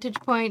vantage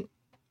point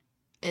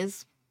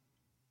is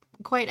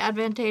quite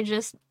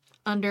advantageous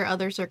under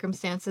other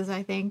circumstances,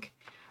 I think.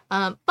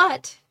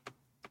 But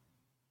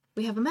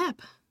we have a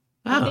map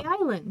of the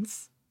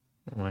islands.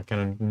 I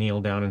kind of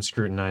kneel down and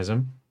scrutinize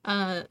them.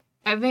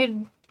 I've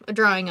made a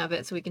drawing of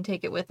it so we can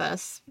take it with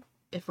us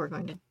if we're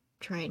going to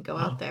try and go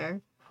out there.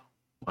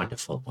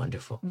 Wonderful,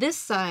 wonderful. This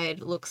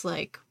side looks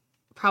like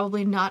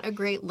probably not a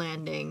great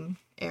landing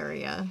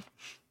area.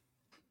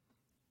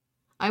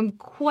 I'm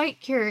quite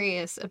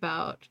curious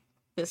about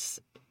this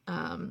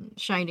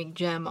shining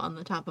gem on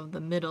the top of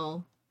the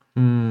middle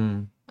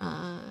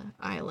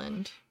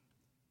island.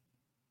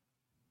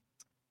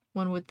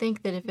 One would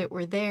think that if it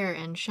were there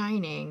and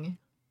shining,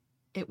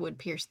 it would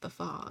pierce the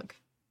fog.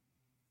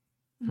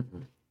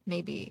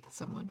 Maybe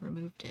someone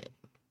removed it.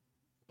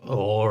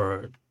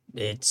 Or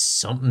it's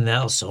something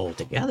else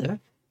altogether.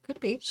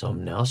 Could be.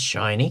 Something else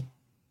shiny.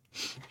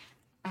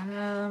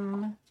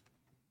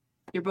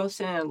 You're both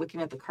sitting there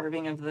looking at the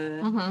carving of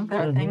the Mhm.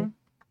 that thing.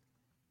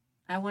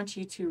 I want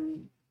you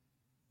to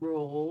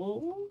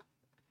roll.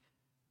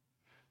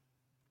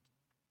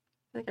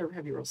 I feel like I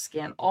have you roll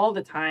scan all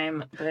the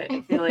time, but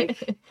I feel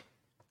like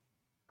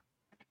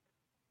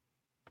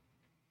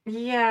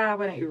yeah,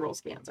 why don't you roll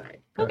scans? All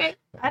right. Okay,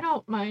 I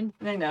don't mind.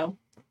 I know.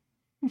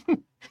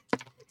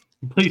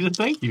 Please and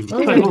thank you.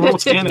 I will roll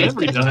scan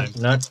every time.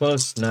 Not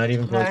close. Not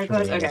even close. Not for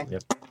close, me. okay.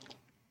 Yep.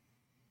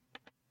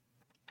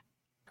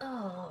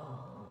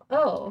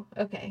 Oh,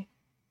 okay.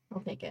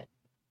 I'll take it.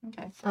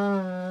 Okay.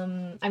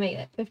 I made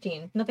it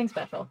 15. Nothing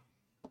special.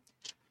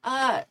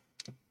 It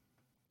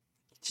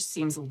just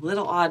seems a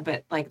little odd,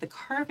 but like the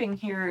carving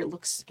here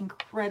looks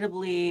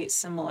incredibly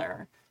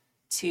similar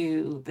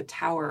to the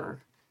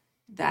tower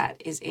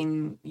that is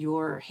in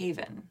your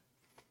haven,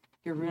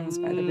 your ruins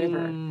by the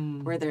river,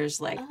 where there's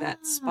like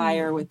that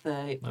spire with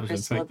the That was in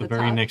crystal fact at the the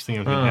very top. next thing I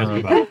was going to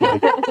ask you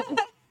about.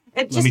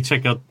 Let me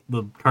check out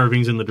the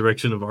carvings in the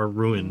direction of our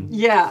ruin.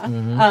 Yeah.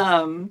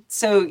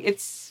 So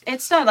it's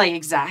not like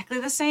exactly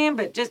the same,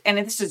 but just, and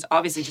this is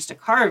obviously just a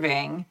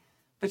carving,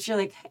 but you're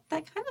like,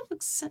 that kind of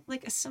looks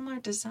like a similar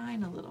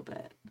design a little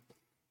bit.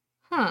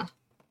 Huh.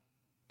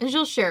 And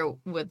she'll share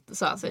with the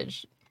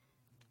sausage.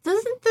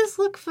 Doesn't this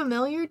look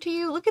familiar to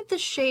you? Look at the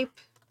shape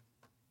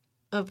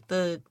of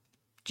the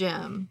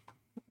gem.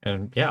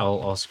 And yeah,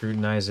 I'll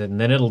scrutinize it, and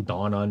then it'll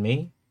dawn on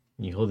me.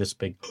 You hold this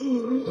big,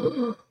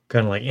 kind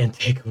of like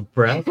intake of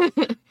breath.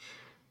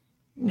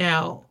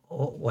 Now,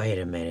 wait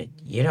a minute.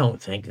 You don't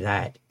think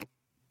that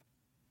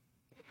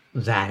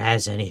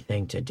has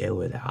anything to do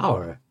with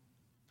our...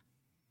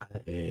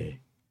 You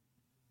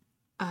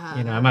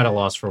know, I'm at a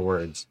loss for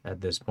words at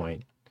this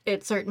point.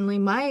 It certainly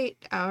might.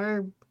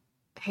 Our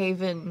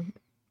haven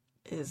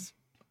is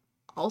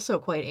also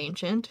quite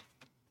ancient.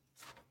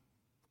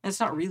 It's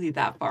not really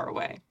that far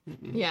away.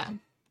 Yeah.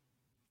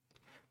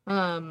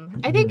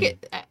 I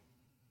think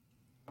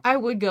I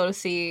would go to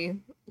see,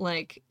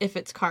 like, if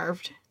it's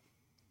carved.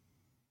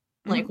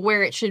 Like,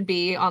 where it should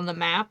be on the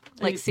map.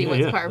 Like, see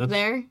what's carved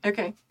there.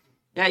 Okay.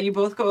 Yeah, you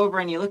both go over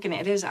and you look, and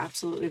it is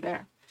absolutely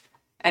there.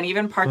 And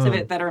even parts of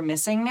it that are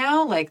missing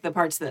now, like the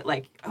parts that,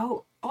 like,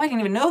 oh, I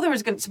didn't even know there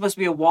was supposed to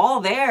be a wall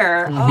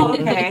there. Oh,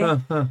 okay.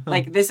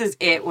 Like, this is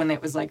it when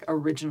it was, like,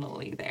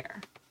 originally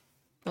there.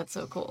 That's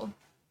so cool.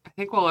 I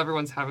think while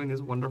everyone's having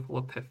these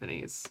wonderful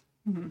epiphanies,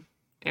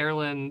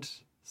 Erland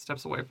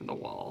steps away from the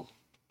wall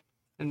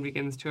and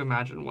begins to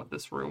imagine what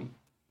this room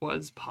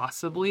was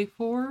possibly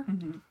for.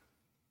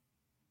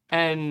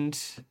 And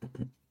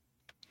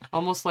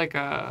almost like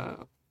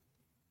a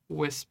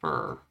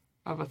whisper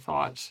of a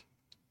thought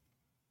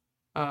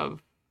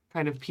of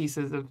kind of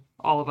pieces of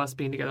all of us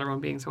being together, everyone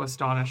being so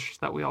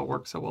astonished that we all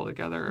work so well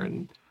together,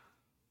 and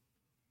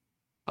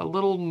a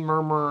little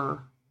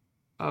murmur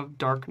of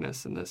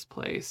darkness in this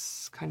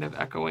place, kind of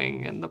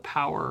echoing, and the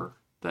power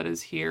that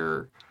is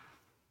here,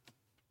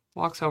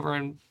 walks over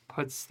and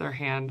puts their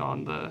hand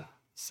on the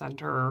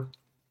center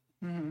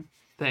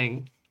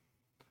thing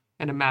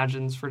and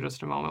imagines for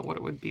just a moment what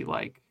it would be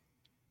like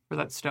for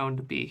that stone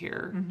to be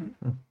here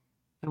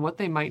and what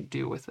they might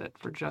do with it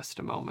for just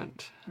a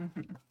moment.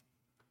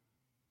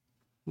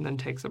 And then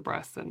takes a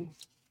breath and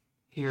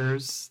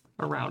hears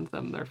around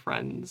them their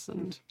friends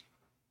and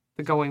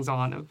the goings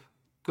on of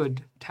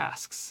good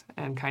tasks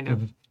and kind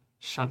of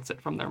shunts it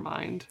from their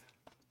mind.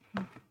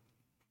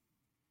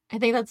 I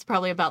think that's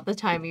probably about the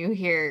time you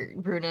hear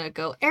Bruna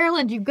go,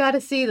 Erland, you've got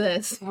to see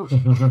this. He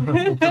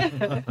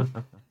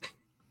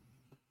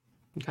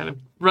kind of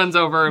runs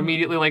over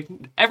immediately, like,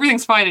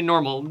 everything's fine and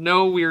normal.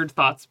 No weird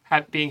thoughts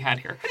being had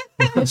here.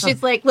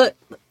 She's like, look,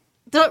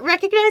 don't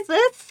recognize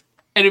this?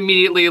 And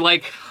immediately,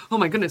 like, oh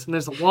my goodness, and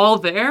there's a wall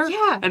there?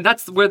 Yeah. And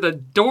that's where the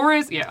door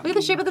is? Yeah. Look at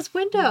the shape of this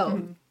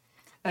window.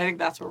 I think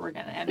that's where we're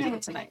going to end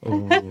it tonight.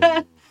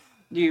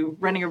 You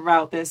running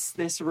about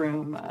this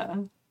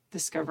room,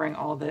 discovering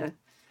all the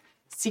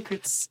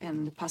secrets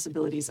and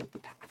possibilities of the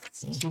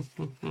past.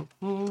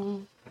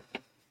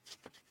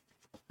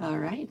 All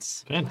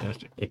right.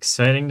 Fantastic.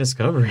 Exciting I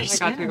discoveries.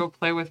 got to go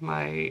play with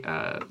my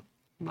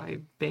my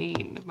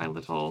Bane, my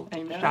little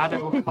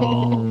shadow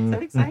call. So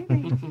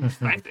exciting.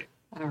 Exciting.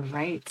 All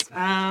right.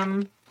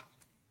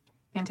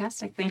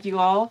 Fantastic. Thank you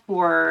all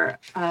for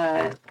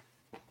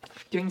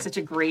doing such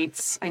a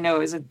great, I know it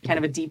was a kind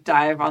of a deep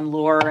dive on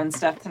lore and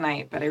stuff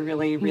tonight, but I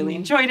really, really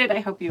enjoyed it.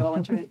 I hope you all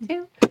enjoyed it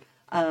too.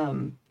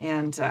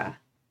 And that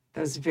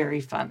was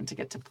very fun to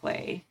get to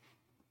play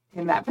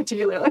in that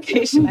particular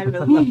location. I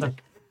really loved it.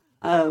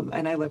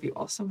 And I love you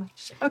all so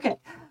much. Okay.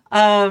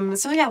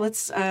 So yeah,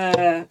 let's,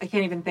 I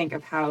can't even think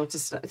of how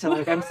to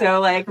like, I'm so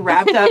like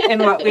wrapped up in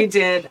what we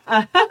did.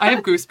 I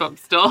have goosebumps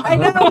still. I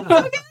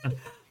know.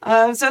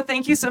 So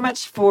thank you so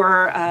much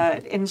for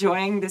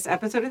enjoying this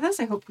episode with us.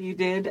 I hope you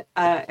did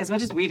as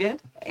much as we did.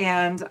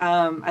 And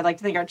I'd like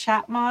to thank our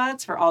chat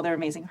mods for all their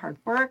amazing hard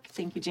work.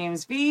 Thank you,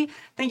 James V.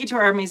 Thank you to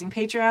our amazing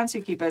Patreons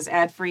who keep us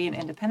ad-free and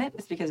independent.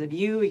 It's because of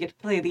you we get to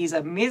play these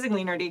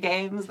amazingly nerdy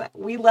games that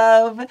we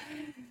love.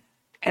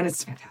 And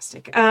it's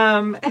fantastic.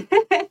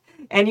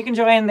 And you can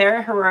join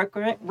their heroic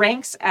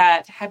ranks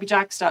at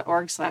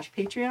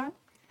happyjacks.org/Patreon.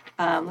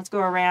 Let's go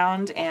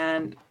around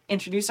and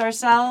introduce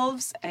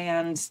ourselves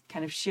and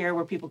kind of share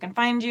where people can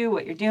find you,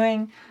 what you're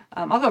doing.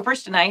 I'll go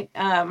first tonight.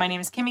 My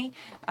name is Kimmy.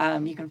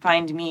 You can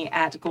find me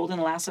at Golden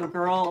Lasso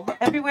Girl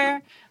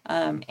everywhere.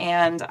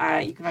 And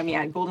you can find me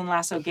at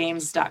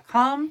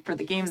goldenlassogames.com for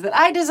the games that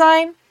I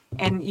design.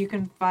 And you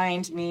can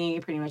find me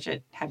pretty much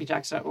at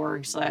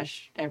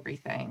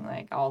happyjacks.org/everything,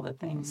 like all the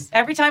things.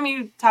 Every time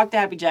you talk to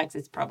Happy Jacks,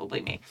 it's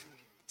probably me.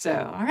 So,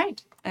 all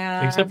right.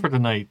 Except for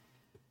tonight.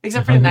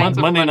 Except for tonight.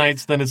 Monday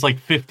nights, then it's like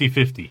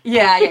 50-50.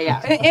 Yeah.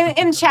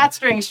 In chats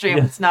during stream,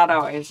 it's not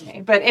always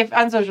me. But if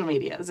on social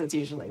medias, it's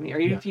usually me, or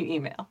even if you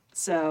email.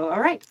 So, all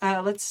right.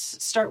 Let's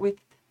start with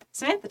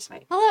Samantha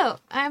tonight. Hello,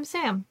 I'm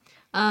Sam.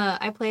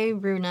 I play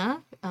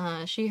Runa,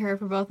 she, her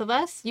for both of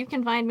us. You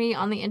can find me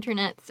on the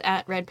internets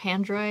at Red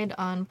Pandroid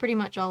on pretty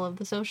much all of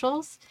the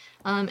socials,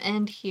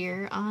 and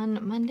here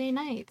on Monday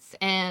nights.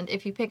 And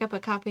if you pick up a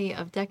copy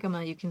of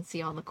Decima, you can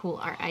see all the cool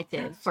art I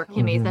did for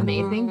Kimmy's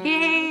amazing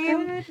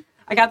game.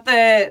 I got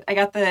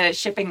the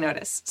shipping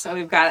notice, so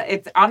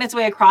it's on its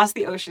way across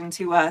the ocean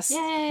to us,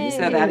 Yay!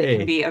 so that it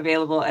can be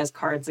available as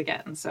cards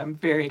again. So I'm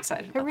very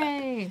excited about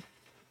Hooray!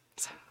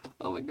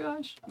 Oh my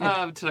gosh.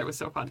 Tonight was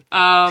so fun.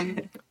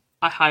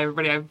 Hi,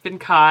 everybody. I've been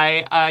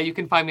Kai. You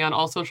can find me on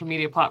all social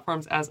media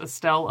platforms as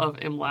Estelle of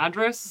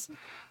Imladris.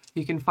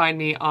 You can find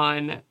me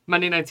on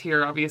Monday nights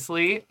here,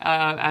 obviously,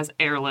 as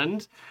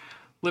Erland,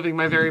 living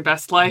my very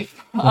best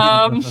life.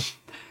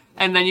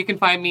 And then you can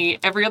find me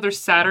every other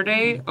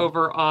Saturday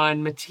over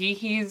on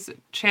Matihi's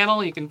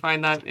channel. You can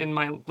find that in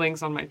my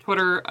links on my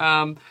Twitter,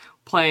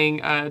 playing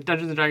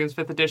Dungeons & Dragons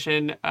 5th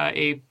edition,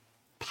 a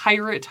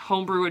pirate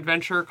homebrew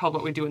adventure called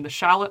What We Do in the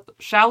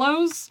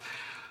Shallows,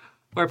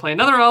 where I play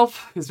another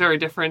elf who's very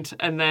different.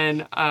 And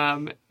then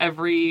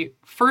every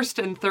first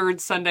and third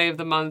Sunday of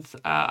the month,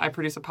 I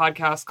produce a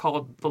podcast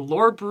called The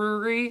Lore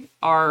Brewery.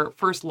 Our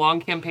first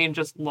long campaign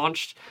just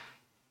launched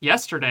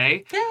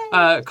yesterday,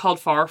 called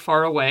Far,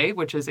 Far Away,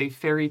 which is a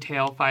fairy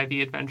tale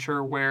 5e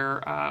adventure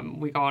where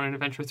we go on an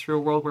adventure through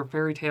a world where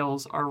fairy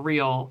tales are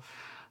real.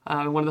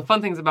 One of the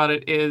fun things about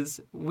it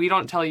is we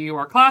don't tell you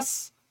our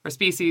class, our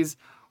species,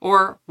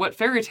 or what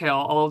fairy tale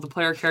all of the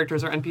player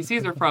characters or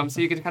NPCs are from,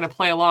 so you can kind of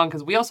play along,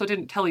 because we also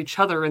didn't tell each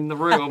other in the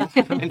room.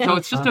 And so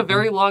it's just a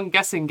very long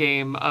guessing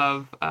game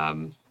of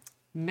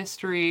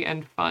mystery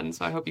and fun.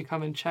 So I hope you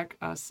come and check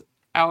us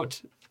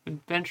out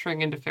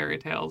adventuring into fairy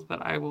tales,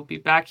 but I will be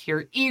back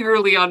here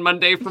eagerly on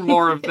Monday for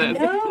more of this.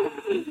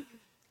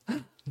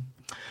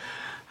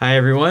 Hi,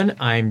 everyone.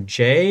 I'm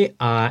Jay,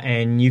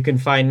 and you can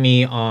find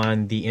me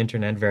on the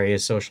internet,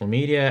 various social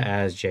media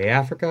as Jay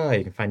Africa.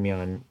 You can find me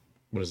on,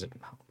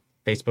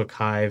 Facebook,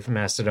 Hive,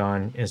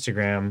 Mastodon,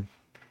 Instagram,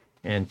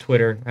 and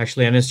Twitter.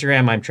 Actually, on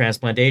Instagram, I'm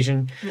Transplant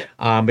Asian.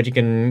 But you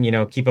can,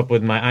 keep up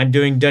with I'm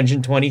doing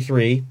Dungeon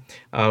 23,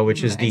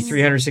 which is the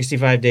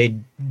 365-day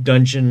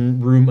dungeon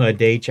room a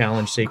day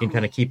challenge. So you can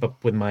kind of keep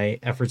up with my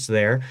efforts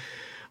there.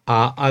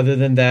 Other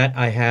than that,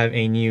 I have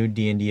a new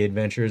D&D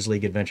Adventures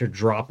League adventure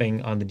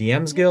dropping on the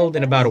DMs Guild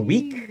in about a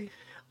week,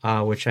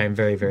 which I'm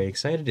very, very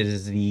excited. It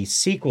is the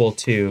sequel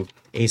to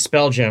a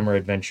Spelljammer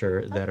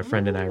adventure that a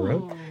friend and I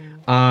wrote.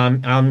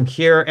 I'm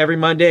here every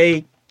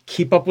Monday.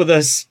 Keep up with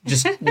us.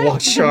 Just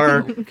watch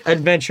our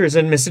adventures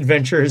and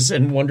misadventures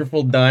and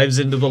wonderful dives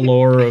into the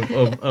lore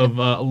of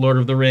Lord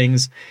of the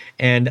Rings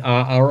and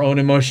our own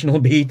emotional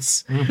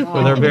beats with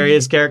our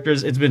various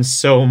characters. It's been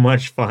so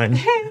much fun.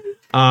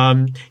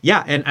 And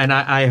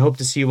I hope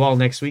to see you all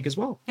next week as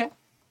well. Yeah.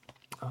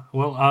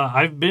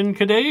 I've been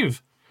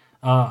Kadave.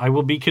 I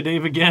will be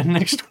Kadave again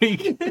next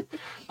week.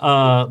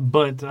 I've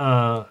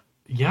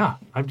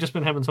just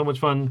been having so much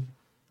fun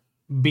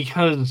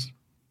because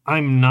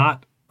I'm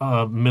not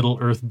a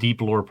Middle-earth deep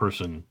lore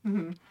person.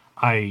 Mm-hmm.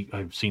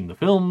 I've seen the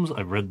films.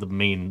 I've read the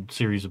main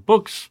series of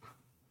books.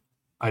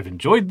 I've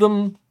enjoyed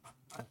them.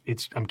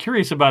 I'm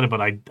curious about it, but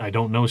I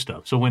don't know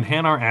stuff. So when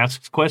Hanar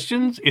asks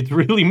questions, it's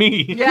really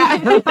me.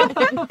 Yeah.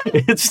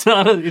 It's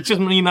just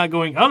me not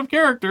going out of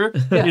character.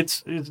 Yeah.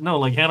 It's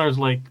Hanar's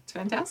like, it's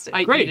fantastic.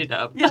 I great. eat it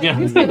up. Yeah.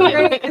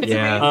 It's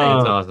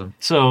awesome.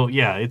 So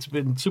yeah, it's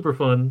been super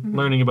fun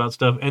learning about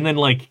stuff and then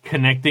like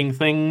connecting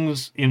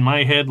things in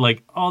my head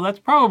like, oh, that's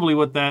probably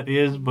what that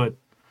is, but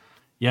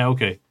yeah,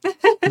 okay.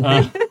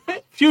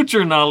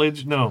 Future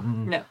knowledge,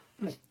 no.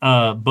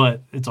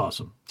 But it's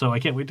awesome. So I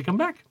can't wait to come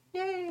back.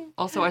 Yay.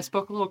 Also, I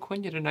spoke a little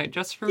Quenya tonight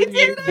just for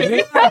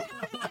you.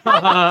 I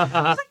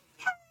love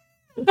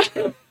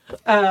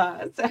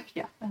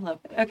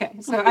it. Okay,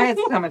 so I had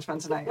so much fun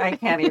tonight. I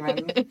can't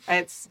even.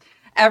 It's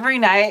every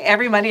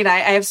Monday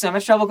night. I have so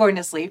much trouble going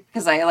to sleep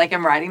because I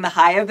am riding the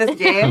high of this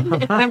game.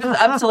 And I'm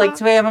just up till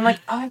 2 a.m. I'm like,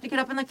 oh, I have to get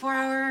up in 4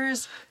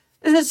 hours.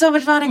 This is so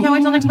much fun. I can't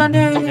wait till next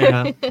Monday.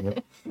 Yeah.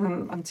 Yep.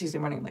 On Tuesday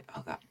morning, I'm like,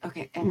 oh god,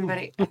 okay,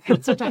 everybody,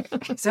 I'm so tired.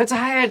 So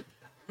tired.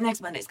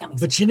 Next Monday's coming.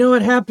 But you know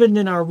what happened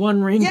in our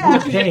One Ring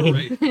campaign?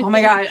 Right. Oh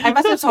my god, I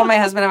must have told my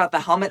husband about the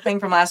helmet thing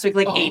from last week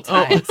 8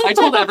 times. I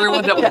told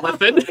everyone that would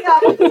listen.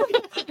 Yeah.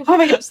 Oh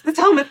my gosh, this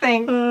helmet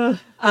thing.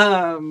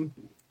 All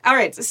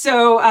right,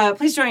 so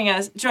please join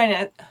us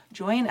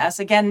join us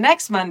again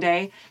next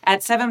Monday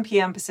at 7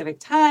 p.m. Pacific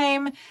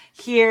time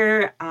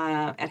here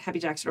at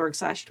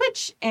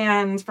happyjacks.org/Twitch.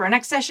 And for our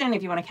next session,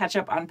 if you want to catch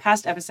up on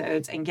past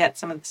episodes and get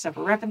some of the stuff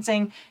we're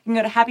referencing, you can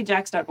go to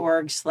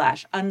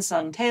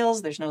happyjacks.org/unsung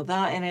tales. There's no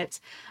the in it.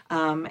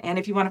 And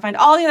if you want to find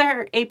all the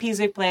other APs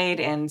we've played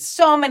and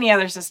so many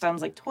other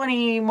systems, like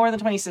more than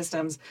 20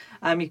 systems,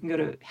 you can go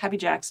to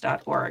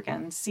happyjacks.org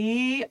and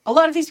see a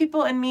lot of these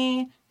people and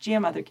me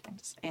GM other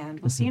games. And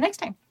we'll see you next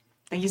time.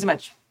 Thank you so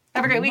much.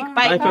 Have a great week.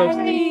 Bye.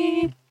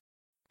 Bye,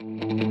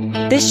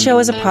 This show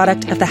is a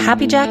product of the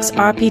Happy Jacks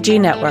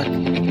RPG Network.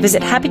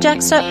 Visit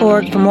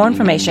happyjacks.org for more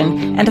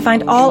information and to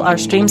find all our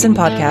streams and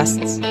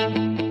podcasts.